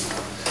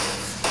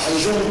 Our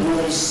young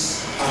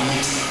ones are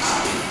not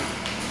happy.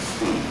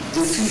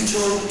 The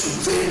future to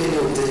very many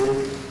of them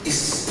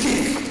is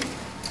bleak.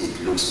 It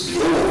looks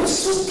bleak. Oh, it's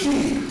so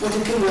bleak. But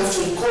again, we have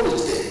to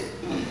encourage them.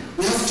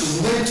 We have to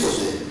mentor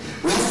them.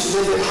 We have to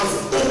let them have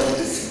hope in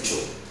the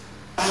future.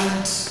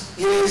 And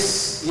yes,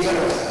 here I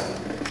am.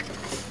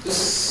 This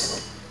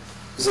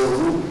is a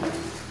room,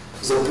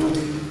 is a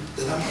building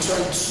that I'm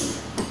trying to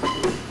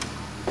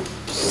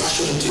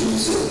fashion into a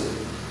museum.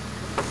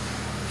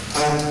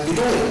 And you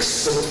don't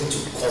expect me to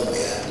come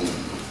here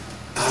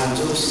and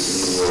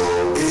just to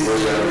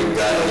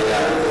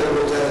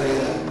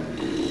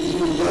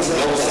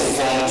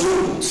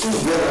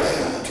where I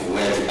am.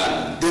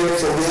 Then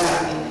from there,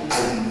 I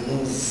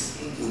move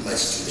with my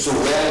students. So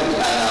where we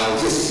are now,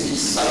 this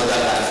is another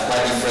life,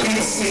 quite different.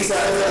 It's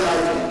another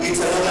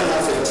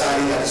life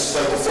entirely that is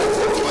quite different.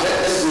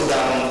 Let's go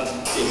down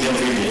a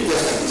memory lane.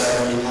 Yes,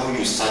 how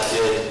you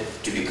started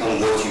to become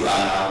what you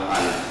are now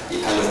and a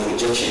kind of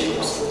projection you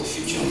have for the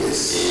future.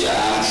 Yes.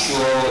 I'm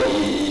sure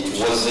it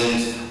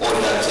wasn't all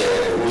that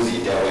rosy.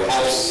 There were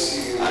ups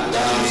and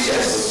downs.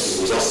 Yes,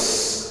 it was just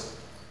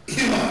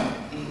human.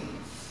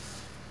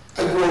 I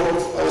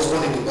was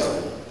born in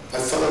Ibadan. My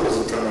father was a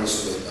primary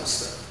school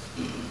headmaster.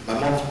 My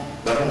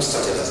mom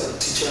started as a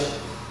teacher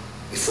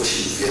before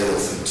she veered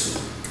off into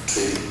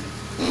trading.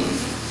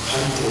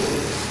 And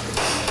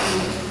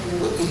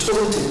it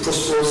wasn't a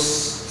prosperous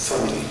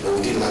family, but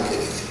we didn't lack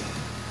anything.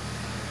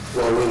 We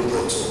were well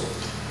brought up.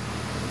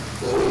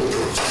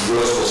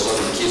 Yours was not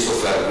a case of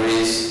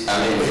grace, how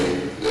you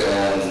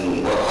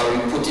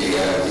put it,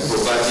 the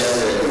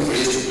provider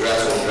grace to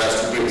grass or grass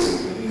to grace.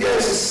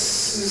 Yes,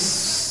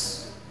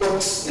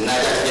 but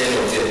neither at the end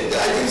of it. I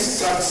didn't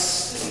start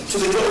to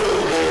the glory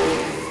of God.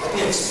 I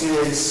didn't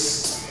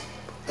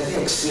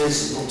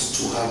experience not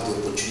to have the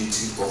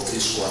opportunity of 3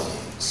 square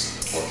meals.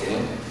 Okay.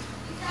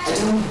 I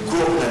didn't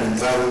grow up in an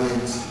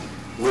environment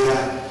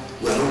where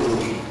we are not going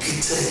to be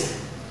gifted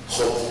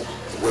up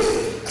well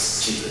as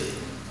children.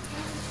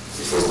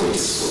 Before going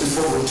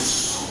to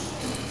school.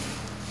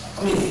 I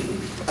mean,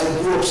 I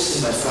grew up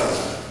seeing my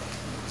father.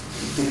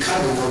 The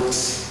kind of worked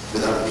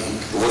without me.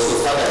 Was your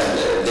father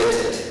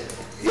elected?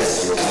 Yes,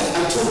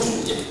 I told you.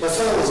 Yeah. My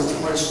father was a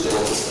primary school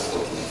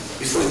officer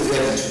before he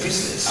went into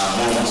business. And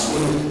mom as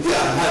well?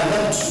 Yeah, my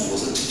mom too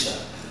was a teacher.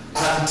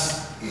 And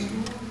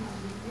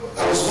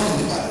I was born in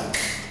the bank.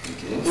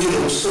 Okay.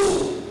 So,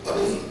 I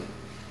mean,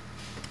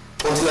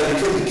 until I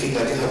became the king,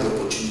 I didn't have the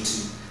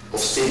opportunity of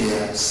staying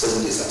here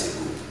 7 days at a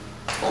go.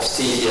 of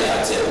staying here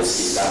at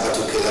OC. But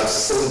okay, that's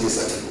 7 days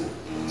ago.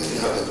 I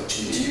didn't have the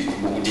opportunity.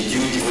 Did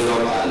you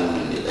develop an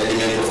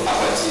element of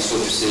apathy, so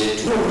to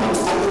say? No, not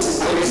apathy.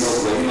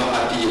 Were you not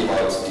happy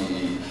about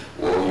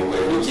or you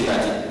were looking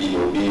at it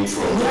being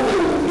from? No.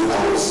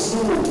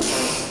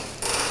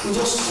 We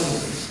just come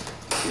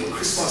in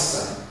Christmas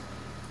time.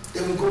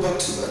 Then we go back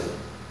to Ibadan.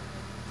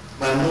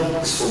 My mom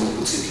is from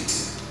Ibuti.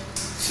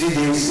 3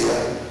 days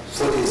there,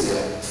 4 days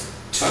there,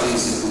 2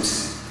 days in Ibuti.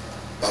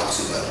 Back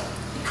to Ibadan.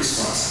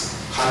 Christmas.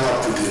 Hang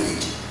out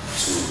pilgrimage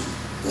to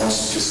one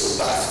place of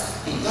bath.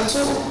 That's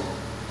all.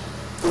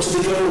 But to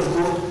the glory of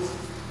God,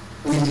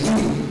 we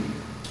knew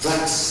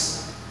that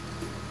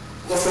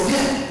we're from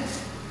here.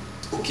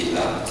 Okay,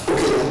 now.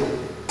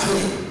 I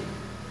mean,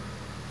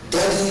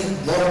 Daddy,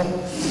 Mom,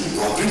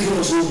 were bringing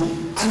us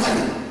home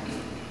annually.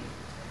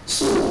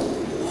 So,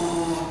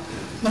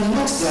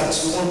 not that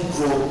we won't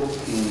grow up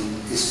in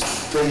a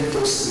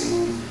stupendously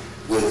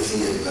wealthy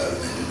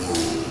environment, no.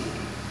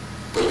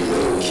 But you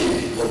were okay.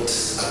 But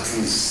at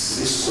least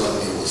this school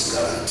was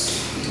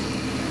guaranteed.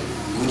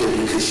 Good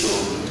education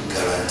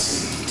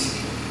guaranteed.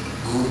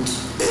 Good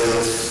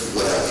health,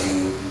 what have you,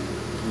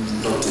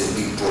 not a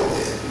big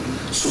problem.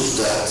 So to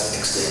that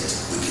extent,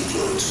 we give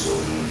glory to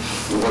God.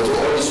 But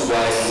all this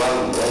while,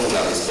 one would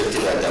have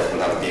expected that there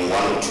would have been 1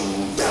 or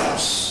 2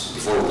 downs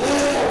before we got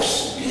the ups.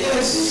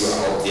 Yes. You are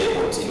out there,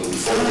 but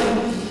before then,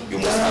 you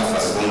must have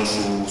gone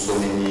through so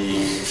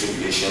many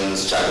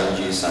tribulations,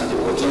 challenges, and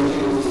what have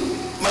you.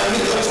 My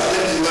major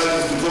challenge in life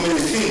is becoming a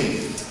king.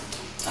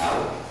 How?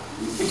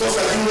 Because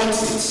I didn't want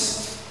it.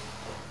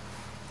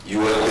 You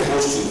were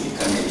opposed to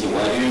becoming a king.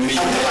 Why do you mean?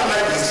 I never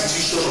liked the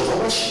institution of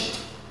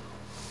worship.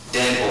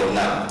 Then or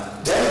now?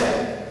 Then.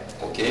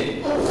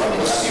 Okay. Oh,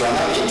 you are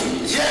now into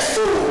it. Yes,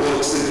 well,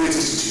 it's a great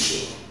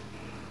institution.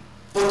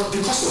 But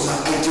because of my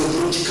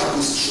ideological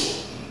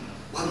position,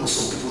 why must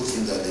some people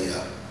think that they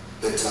are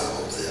better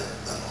up there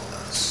than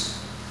others?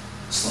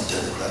 It's not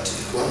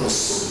democratic. Why must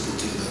some people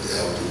think that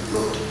they have blue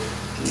blood?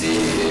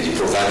 The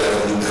provider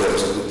of blue blood.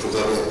 The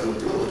provider of blue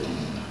blood.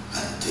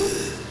 And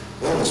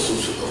why must some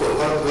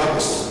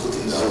people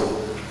think that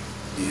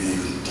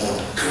you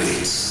born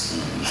great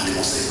and they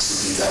must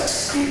exhibit that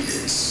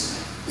greatness?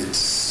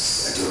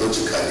 It's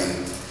ideologically,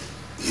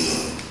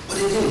 But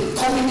again,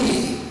 coming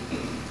in,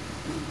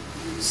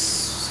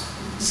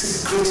 it's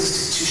a great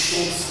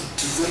institution for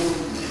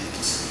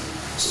development.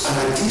 So, and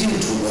I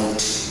didn't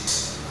want it.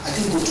 I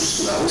didn't go to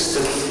school. I always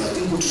tell people I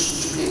didn't go to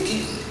school to be a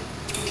king.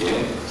 Okay.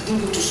 I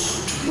didn't go to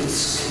school to be a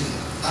king.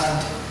 And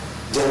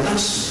the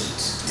announcement,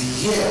 the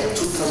year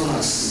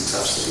 2006,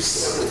 I've said it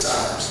several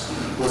times,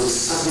 was the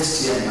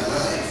saddest year in my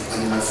life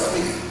and in my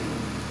family.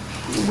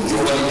 Did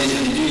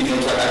you even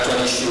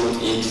actually show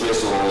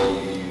interest or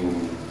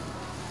you?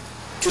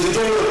 To the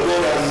glory of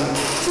God,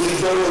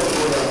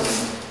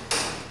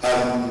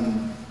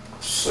 and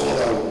someone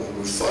I would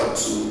refer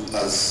to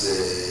as,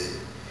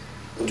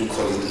 what do you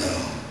call it now?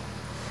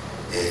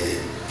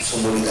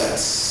 Somebody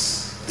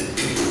that's the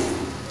people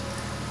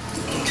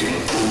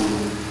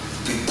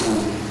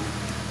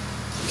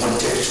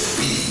wanted to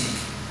be.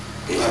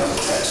 They have a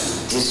title.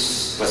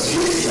 This was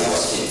really our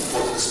king.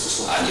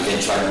 And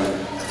eventually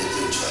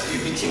you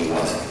became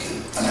one.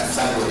 And I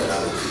thank God that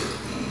I'm okay.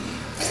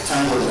 I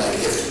thank God that I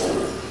left all.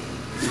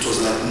 It was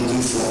like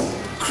moving from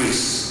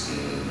grace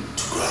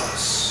to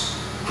grass.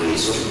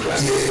 Grace to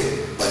grass? Yeah,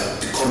 but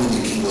becoming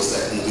the king was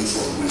like moving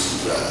from grace to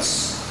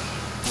grass.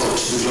 But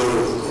to the glory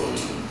of God,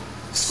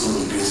 it's going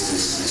to be grace.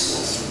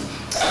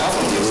 Apart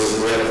from the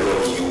royal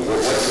blood,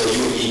 what were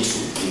you into?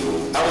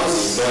 I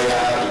was a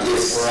lawyer.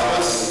 Yes,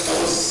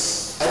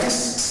 I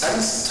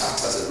didn't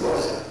start as a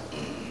lawyer.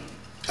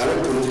 I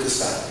read political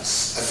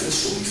science. I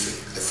finished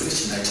Omife. I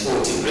finished in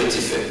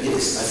 1980.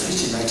 Yes, I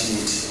finished in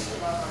 1980.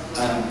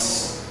 And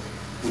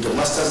with a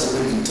master's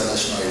degree in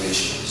international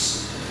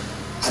relations.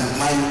 And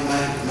my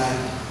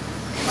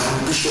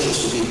ambition was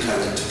to be a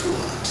career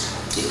diplomat.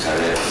 A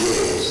career?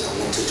 Yes, I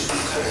wanted to be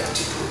a career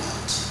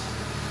diplomat.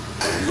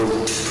 I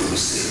loved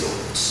diplomacy a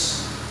lot.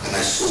 And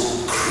I saw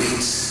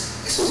great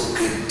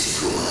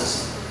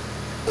diplomats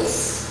of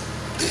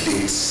the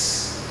late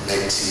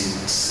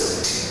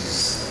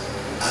 1970s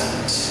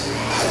and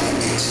early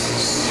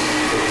 80s.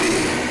 The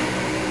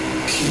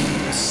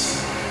kings,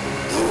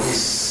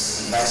 always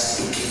nice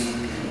looking,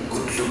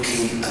 good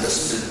looking, and they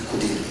speak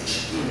good English.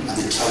 And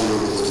they travel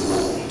all over the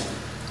world.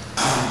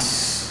 And,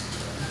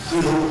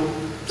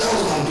 that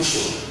was my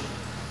ambition.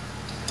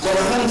 But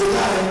along the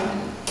line,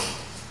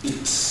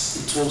 it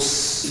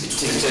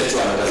tilted to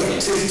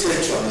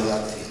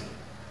another thing.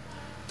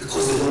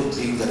 Because they don't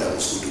think that I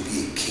was going to be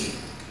a king.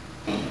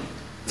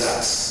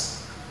 That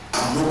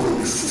I'm not going to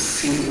be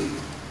fulfilled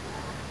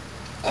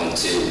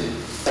until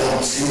I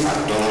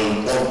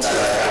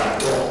have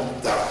done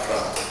that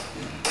crap.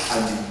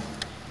 And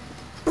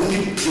the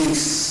only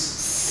place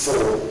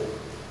for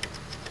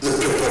the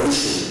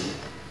preparation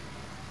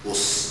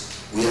was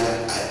where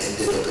I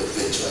ended up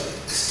eventually.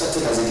 I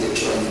started as a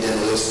lecturer in the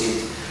Oyo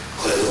State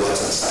College of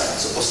Arts and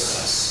Science,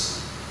 Oscars,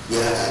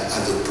 where I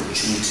had the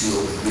opportunity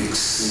of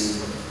mixing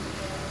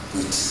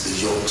with the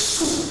young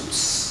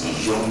souls,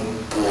 young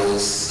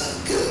boys and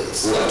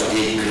girls. Who are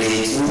today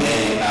great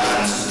men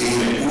and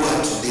women. Who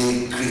are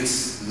today great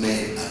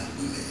men and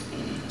women.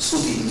 So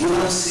the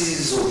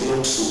nuances of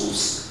young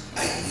souls,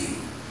 I knew.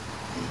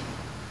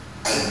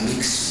 I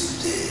mixed with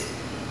them.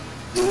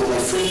 They were my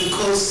friends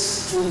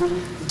because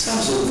in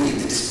terms of weight,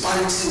 the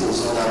disparity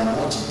was not that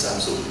much in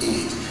terms of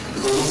age.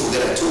 Because don't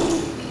forget, I told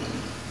you,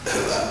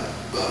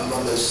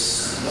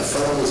 my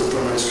father was a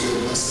primary school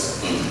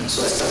headmaster,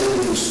 so I started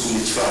going to school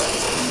at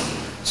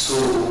 5. So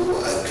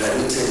I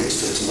graduated at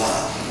 21.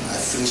 I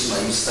finished my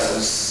youth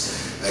service.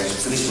 I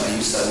finished my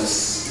youth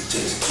service at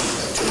 22.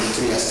 At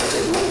 23, I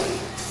started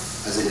working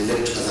as an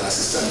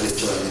assistant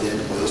lecturer in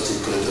the Oyo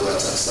State College of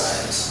Arts and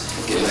Science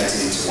in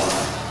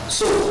 1981.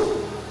 So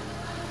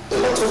a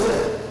lot of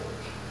them.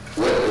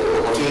 Well,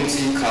 the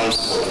opportunity comes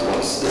but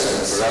once.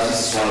 Perhaps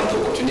this is one of the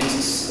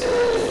opportunities.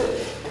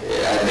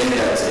 I think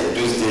that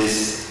those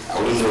days, I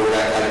wouldn't know whether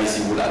IBC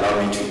would allow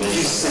me to mention.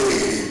 You say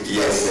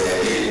yes,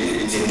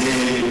 it's a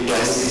name,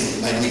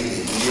 my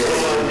nickname.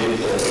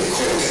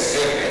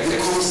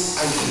 Because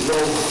I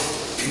love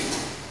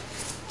people.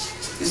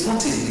 It's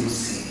not a new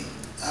thing.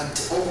 I'd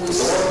always.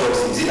 So what does,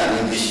 is it an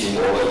ambition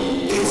or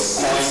it's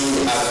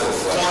coined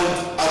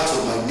out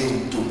of my name,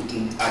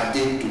 Dotun,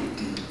 Ade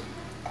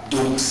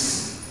Dotun.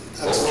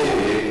 That's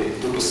okay.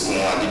 Dotun,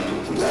 Ade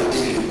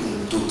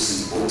Dotun,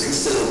 but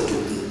instead of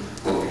Dotun,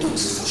 Dotun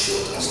for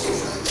short and stuff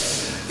like that.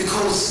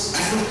 Because I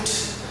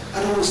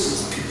always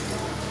love people,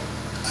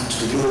 and to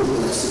the glory of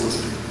God, I still love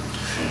people.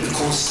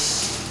 Because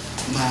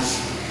my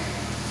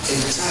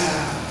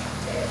entire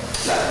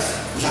life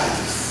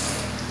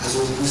has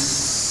always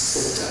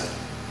centered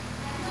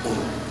on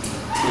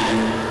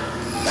improving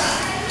man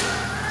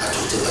at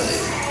whatever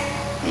level.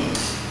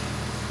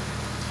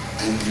 I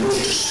love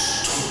to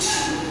study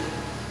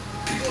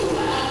people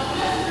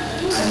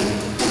and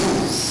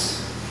improve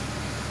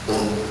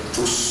on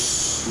those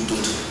who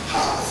don't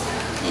have.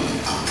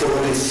 And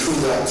probably through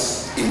that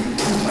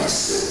improve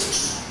myself.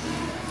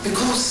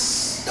 Because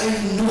I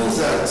know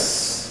that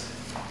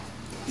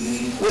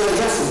we're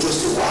here for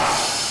just a while.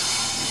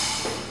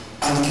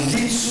 And the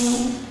little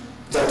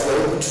that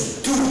we're able to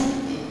do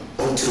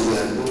until we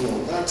are no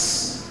more.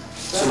 That's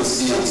so the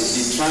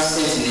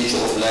transient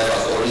nature of life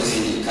has always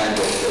been a kind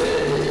of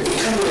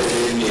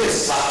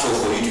factor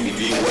for you to be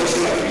doing what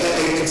you are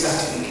doing.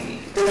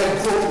 Exactly. Then I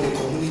grew up in a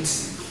community.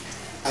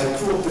 I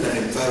grew up in an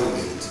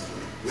environment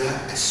where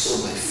I saw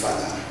my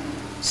father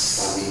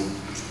serving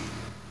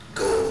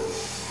God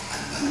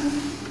and man.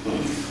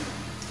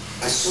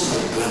 I saw my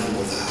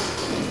grandmother,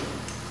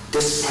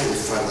 despite the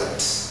fact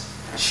that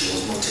she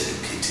was not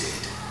educated,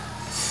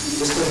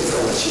 despite the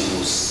fact that she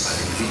was an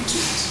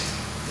illiterate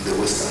in the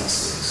Western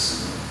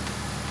sense,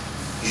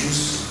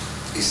 used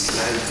his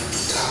life in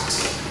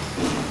totality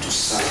to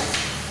serve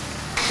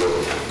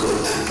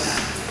God and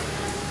man.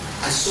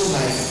 I saw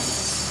my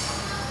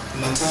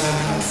maternal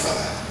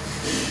grandfather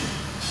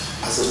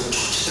as a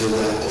church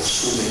elder of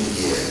so many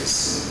years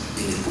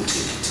in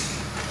Ibutekiti,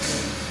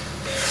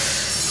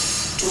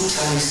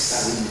 totally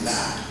serving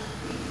man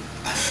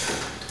and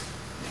God.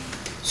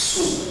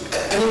 So,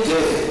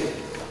 anyway,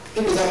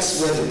 maybe that's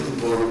where the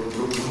blue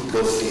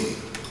love thing.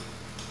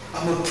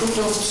 I'm a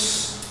product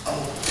of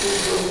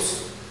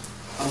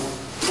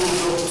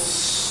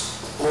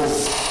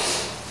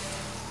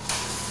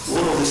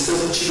one of the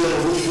 7 children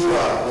of who you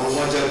are, or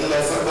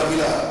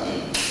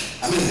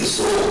I mean,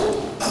 so,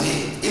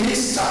 in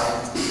its time,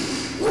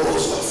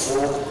 wars were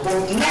fought,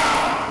 but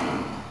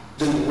now,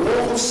 the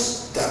wars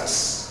that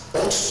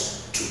ought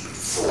to be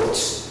fought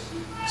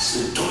is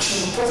reduction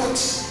of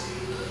poverty,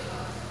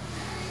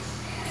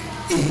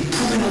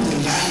 improving on the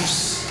lives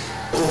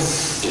of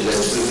the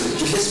less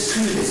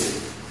privileged,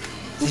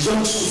 the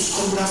young schools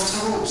coming after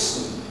us,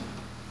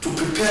 to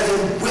prepare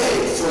them well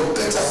for a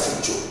better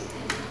future.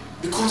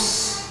 Because,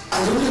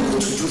 and the only way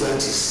to do that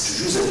is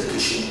to use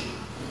education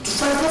to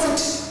fight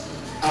poverty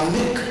and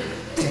make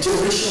the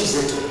generations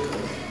that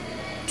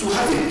to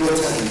have a better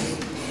living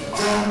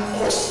than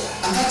us.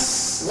 And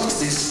that's what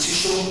the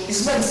institution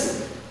is meant for.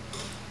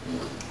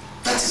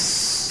 That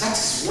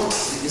is what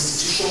the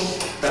institution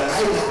that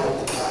I now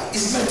occupy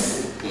is meant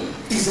for.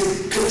 It's a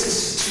great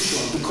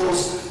institution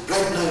because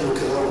right now in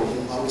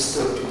Okelawa, I always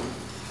tell people,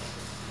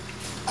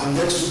 I'm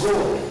next to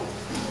God.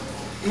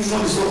 If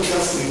one is not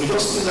careful, you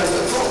just feel like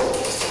a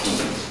God.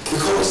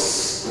 Because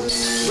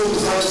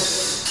those that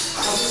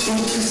have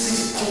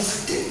implicit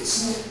confidence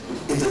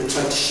in the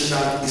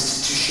traditional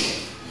institution,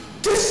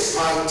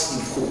 despite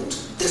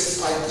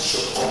the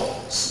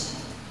shortcomings.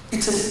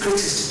 It's a great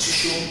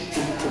institution to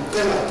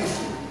propel our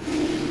people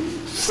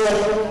for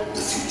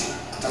the future.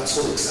 And that's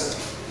so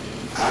exciting.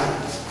 And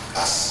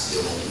as the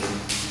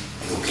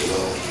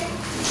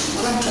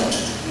what I'm trying to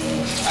do.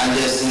 And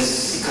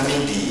since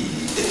becoming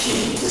the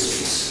king, yes,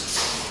 please.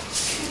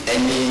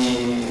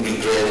 Any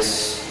regrets?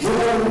 No,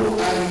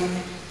 I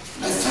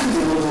thank the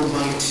Lord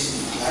Almighty.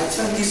 I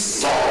thank His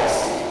love.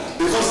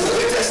 Because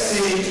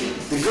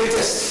the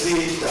greatest thing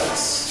that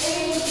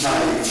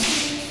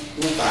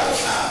I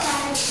have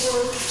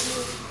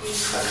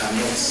I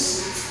cannot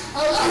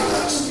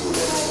allow to go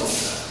any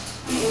longer.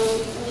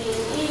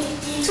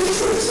 Take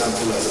for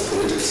example, as a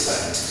political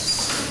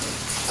scientist,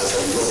 as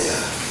a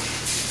lawyer,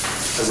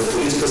 as a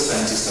political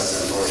scientist, as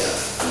a lawyer,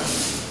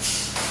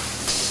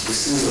 the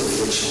series of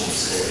election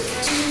was held.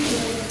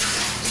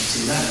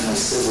 Denied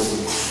myself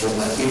of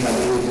my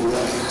inalienable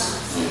right,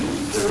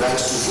 the right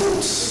to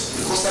vote,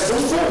 because I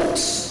don't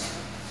vote,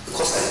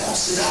 because I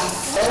consider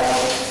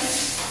all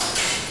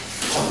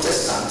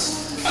contestants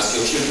as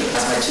your children,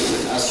 as my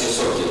children, as your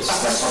subjects,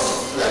 as my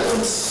subjects. I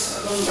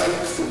don't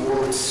like the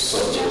word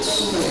subjects. I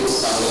don't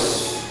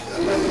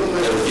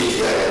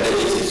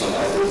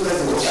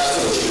like your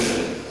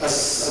children. As a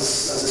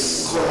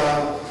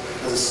scholar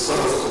of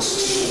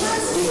constitution, I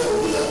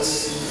know that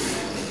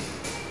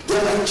they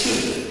are my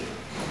children.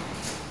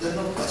 They're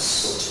not my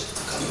subject.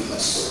 They can't be my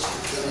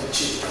subject. They're my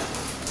children.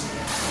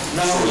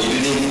 Now, so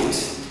you didn't vote?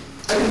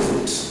 I didn't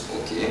vote.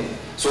 Okay.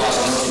 So as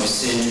not to be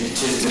seen to be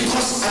changed?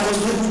 Because I was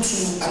able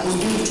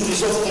to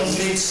resolve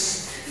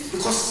conflicts.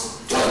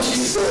 Because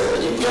politics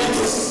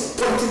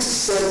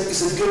itself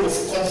is a game of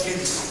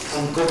conflict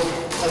and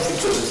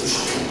conflict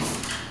resolution.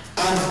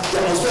 And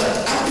there must be an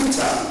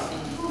arbiter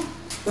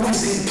who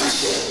is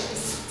impartial,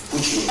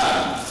 which you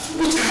are,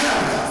 which I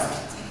am now.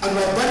 And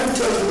my Bible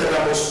tells me that I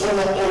must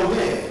honor all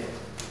men.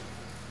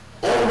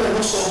 All men,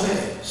 not some men.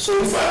 So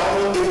if I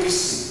honor APC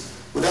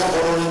without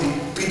honoring the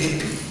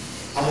PDP,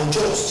 I'm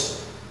unjust.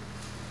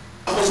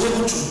 I was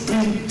able to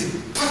bring the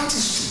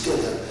parties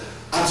together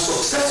and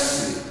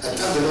successfully, I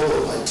thank the Lord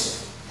Almighty,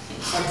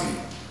 happy.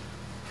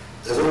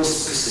 There's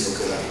always peace in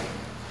Okela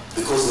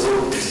because they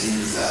all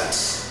believe that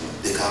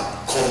they can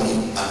come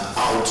in and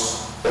out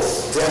of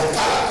their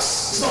palace.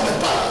 It's not my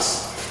palace,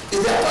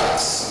 it's their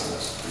palace.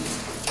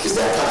 It's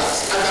their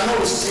palace. I cannot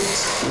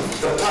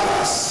restrict the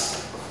palace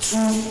to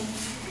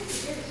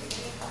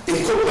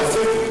include my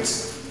favorite,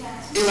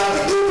 either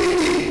the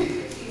AAA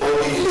or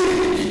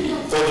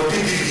the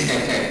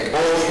PDP,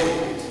 or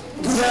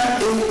whether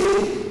AA,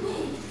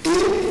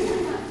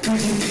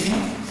 PDP,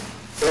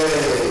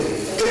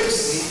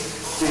 APC,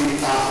 they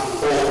are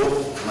all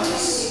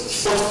nice.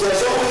 But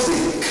there's always a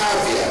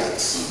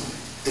caveat.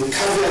 The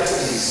caveat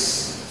is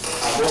I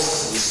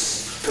must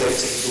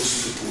respect those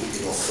people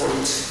in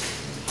authority.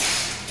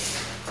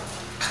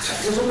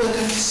 There's no way I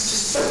can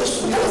respect those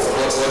people in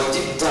authority. But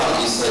deep down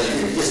inside you,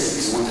 yes,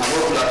 we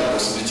cannot rule out the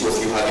possibility of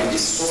you having a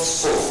soft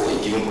spot for a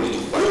given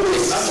political party. No,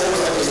 it's not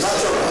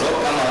natural. Not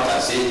come out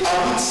and say,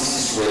 this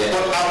is where.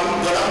 But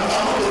I'm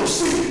not going to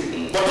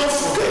say. But don't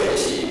forget,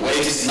 when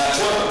it is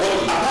natural.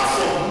 But apart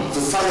from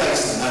the fact that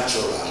it's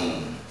natural,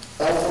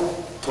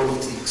 all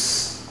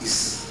politics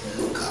is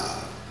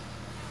local.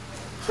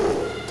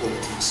 All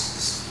politics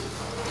is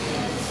local.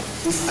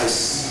 If I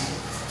see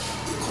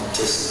a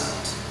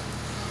contestant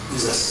who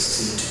is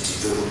assisting to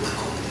develop my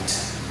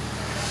community,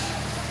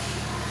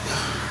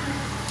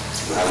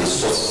 we have a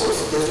soft spot.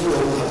 There's no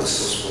way we have a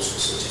soft spot for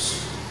such a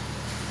thing.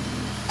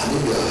 And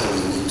maybe I'll have a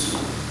way to,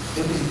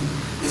 maybe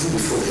even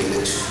before the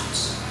elections.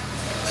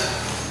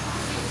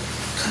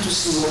 Can't you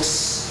see what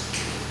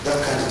that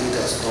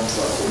candidate has done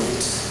for our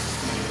community?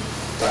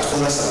 That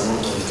others have not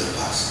done in the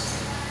past.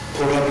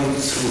 Probably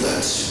through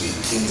that you may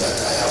think that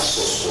I have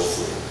soft spot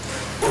for.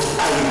 But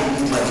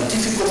it might be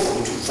difficult for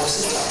me to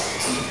voice it out.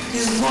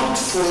 It's not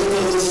for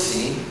any other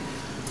thing,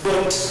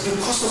 but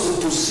because of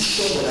the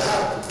position that I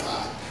have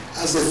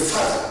as a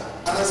father,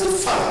 and as a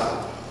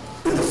father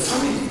in the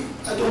family,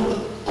 I don't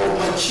love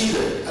my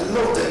children, I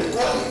love them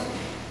equally.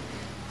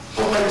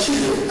 For my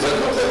children, I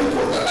love them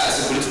equally.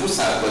 As a political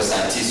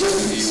scientist, you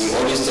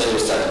will always tell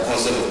us that the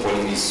concept of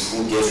politics,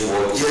 who gets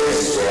what,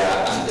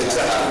 where, and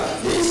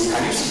exactly. Yes. Can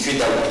you situate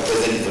that with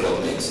present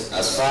development,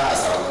 as far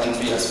as our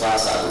country, as far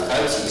as our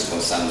culture is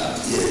concerned now?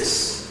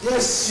 Yes.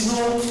 Yes, you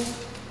know,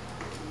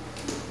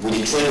 with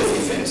the trend of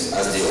events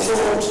as they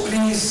unfold.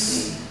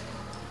 Please,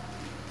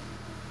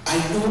 I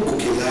know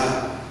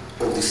Okela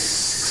of the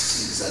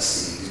 60s as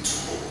a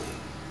little boy.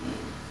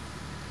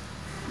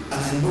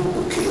 And I know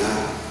Okela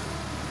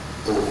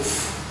of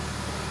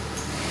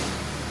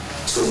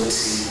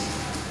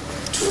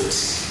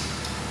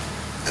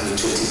 2020,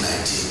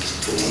 2019,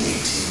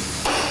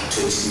 2018,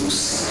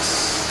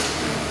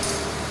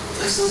 2006.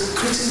 That's a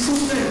great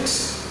improvement.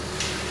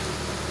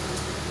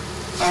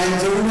 I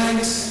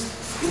environment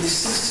in the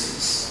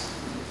 60s.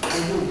 I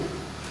know.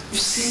 You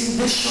see,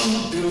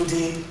 nation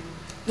building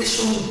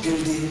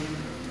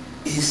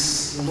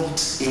is not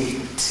a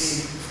team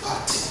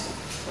party.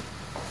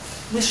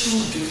 Nation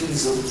building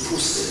is a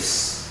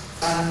process,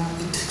 and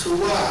it takes a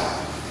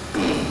while.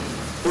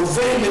 But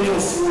very many of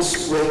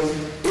us were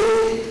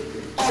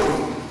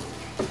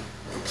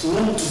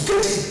want to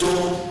get it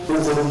done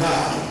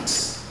overnight.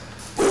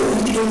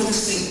 But we don't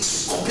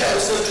things to compare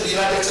ourselves to the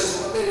United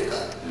States of America.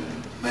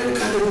 America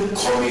has been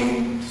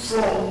coming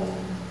from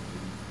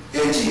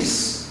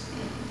ages.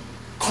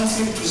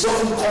 Conflict,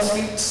 resolving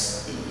conflicts,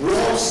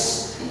 wars,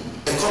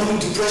 economic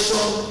depression,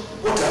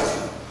 what have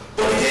you.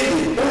 But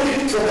again, the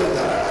only problem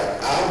that I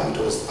have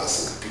with us as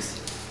a people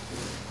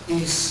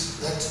is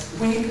that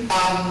we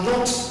are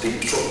not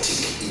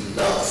patriotic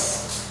enough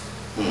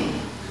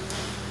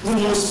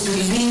must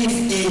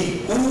believe in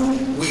who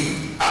we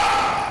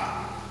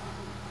are.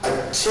 I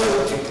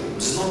tell people,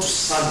 it's not to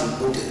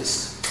sound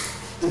modest.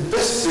 The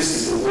best place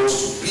in the world to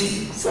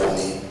be for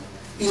me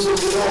is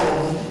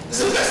Ogun. It's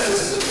the best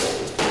place in the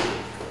world.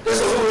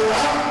 There's Ogun.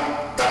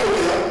 That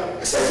Ogun.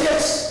 I said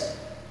yes.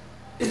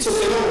 It's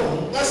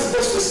Ogun. That's the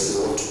best place in the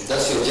world.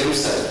 That's your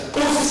Jerusalem.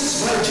 Oh, this is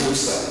my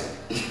Jerusalem.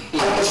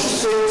 And I should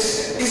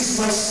say, it's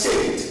my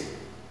state.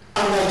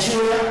 And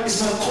Nigeria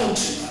is my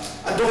country.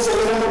 And don't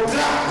forget, I'm a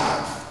black man.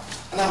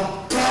 And I'm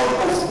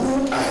proud of who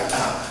I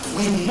am.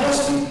 We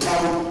must be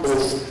proud of.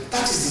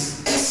 That is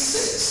the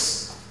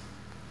essence.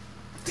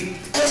 The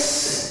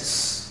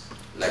essence.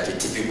 Like a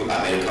typical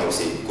American would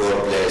say,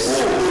 God bless.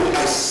 Oh,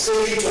 I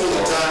say it all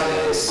the time.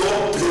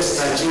 God bless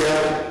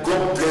Nigeria.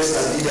 God bless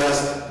our leaders.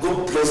 God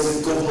bless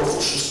the governor of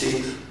Osun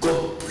State.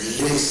 God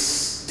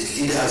bless the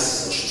leaders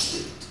in Osun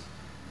State.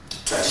 The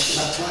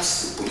traditional class,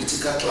 the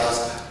political class.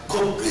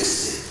 God bless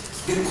them.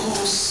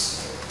 Because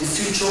the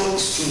future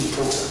is too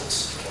important.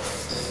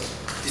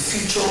 The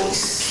future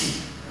is key.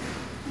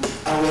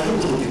 And we are not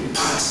going to be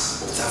part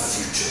of that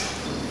future.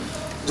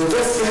 The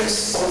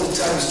reference all the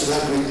time is to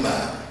that great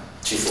man,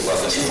 Chief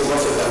Obafemi.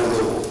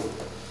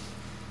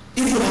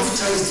 Even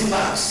after his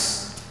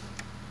demise,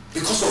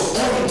 because of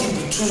all he did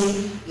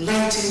between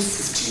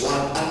 1951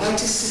 and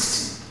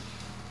 1960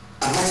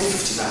 and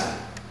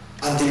 1959.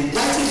 And the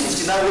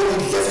 1959 when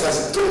he left as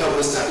a governor of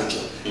Western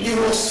region, he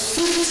was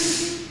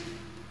 50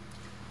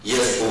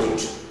 years old.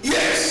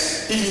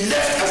 Yes, he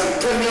left as a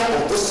premier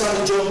of Western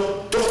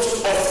region, doctor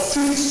of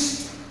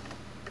 50.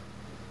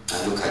 And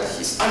look at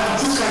his,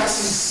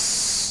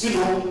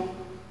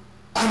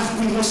 and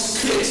we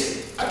must create.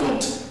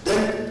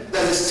 Then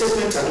there's a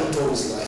statement I don't always like.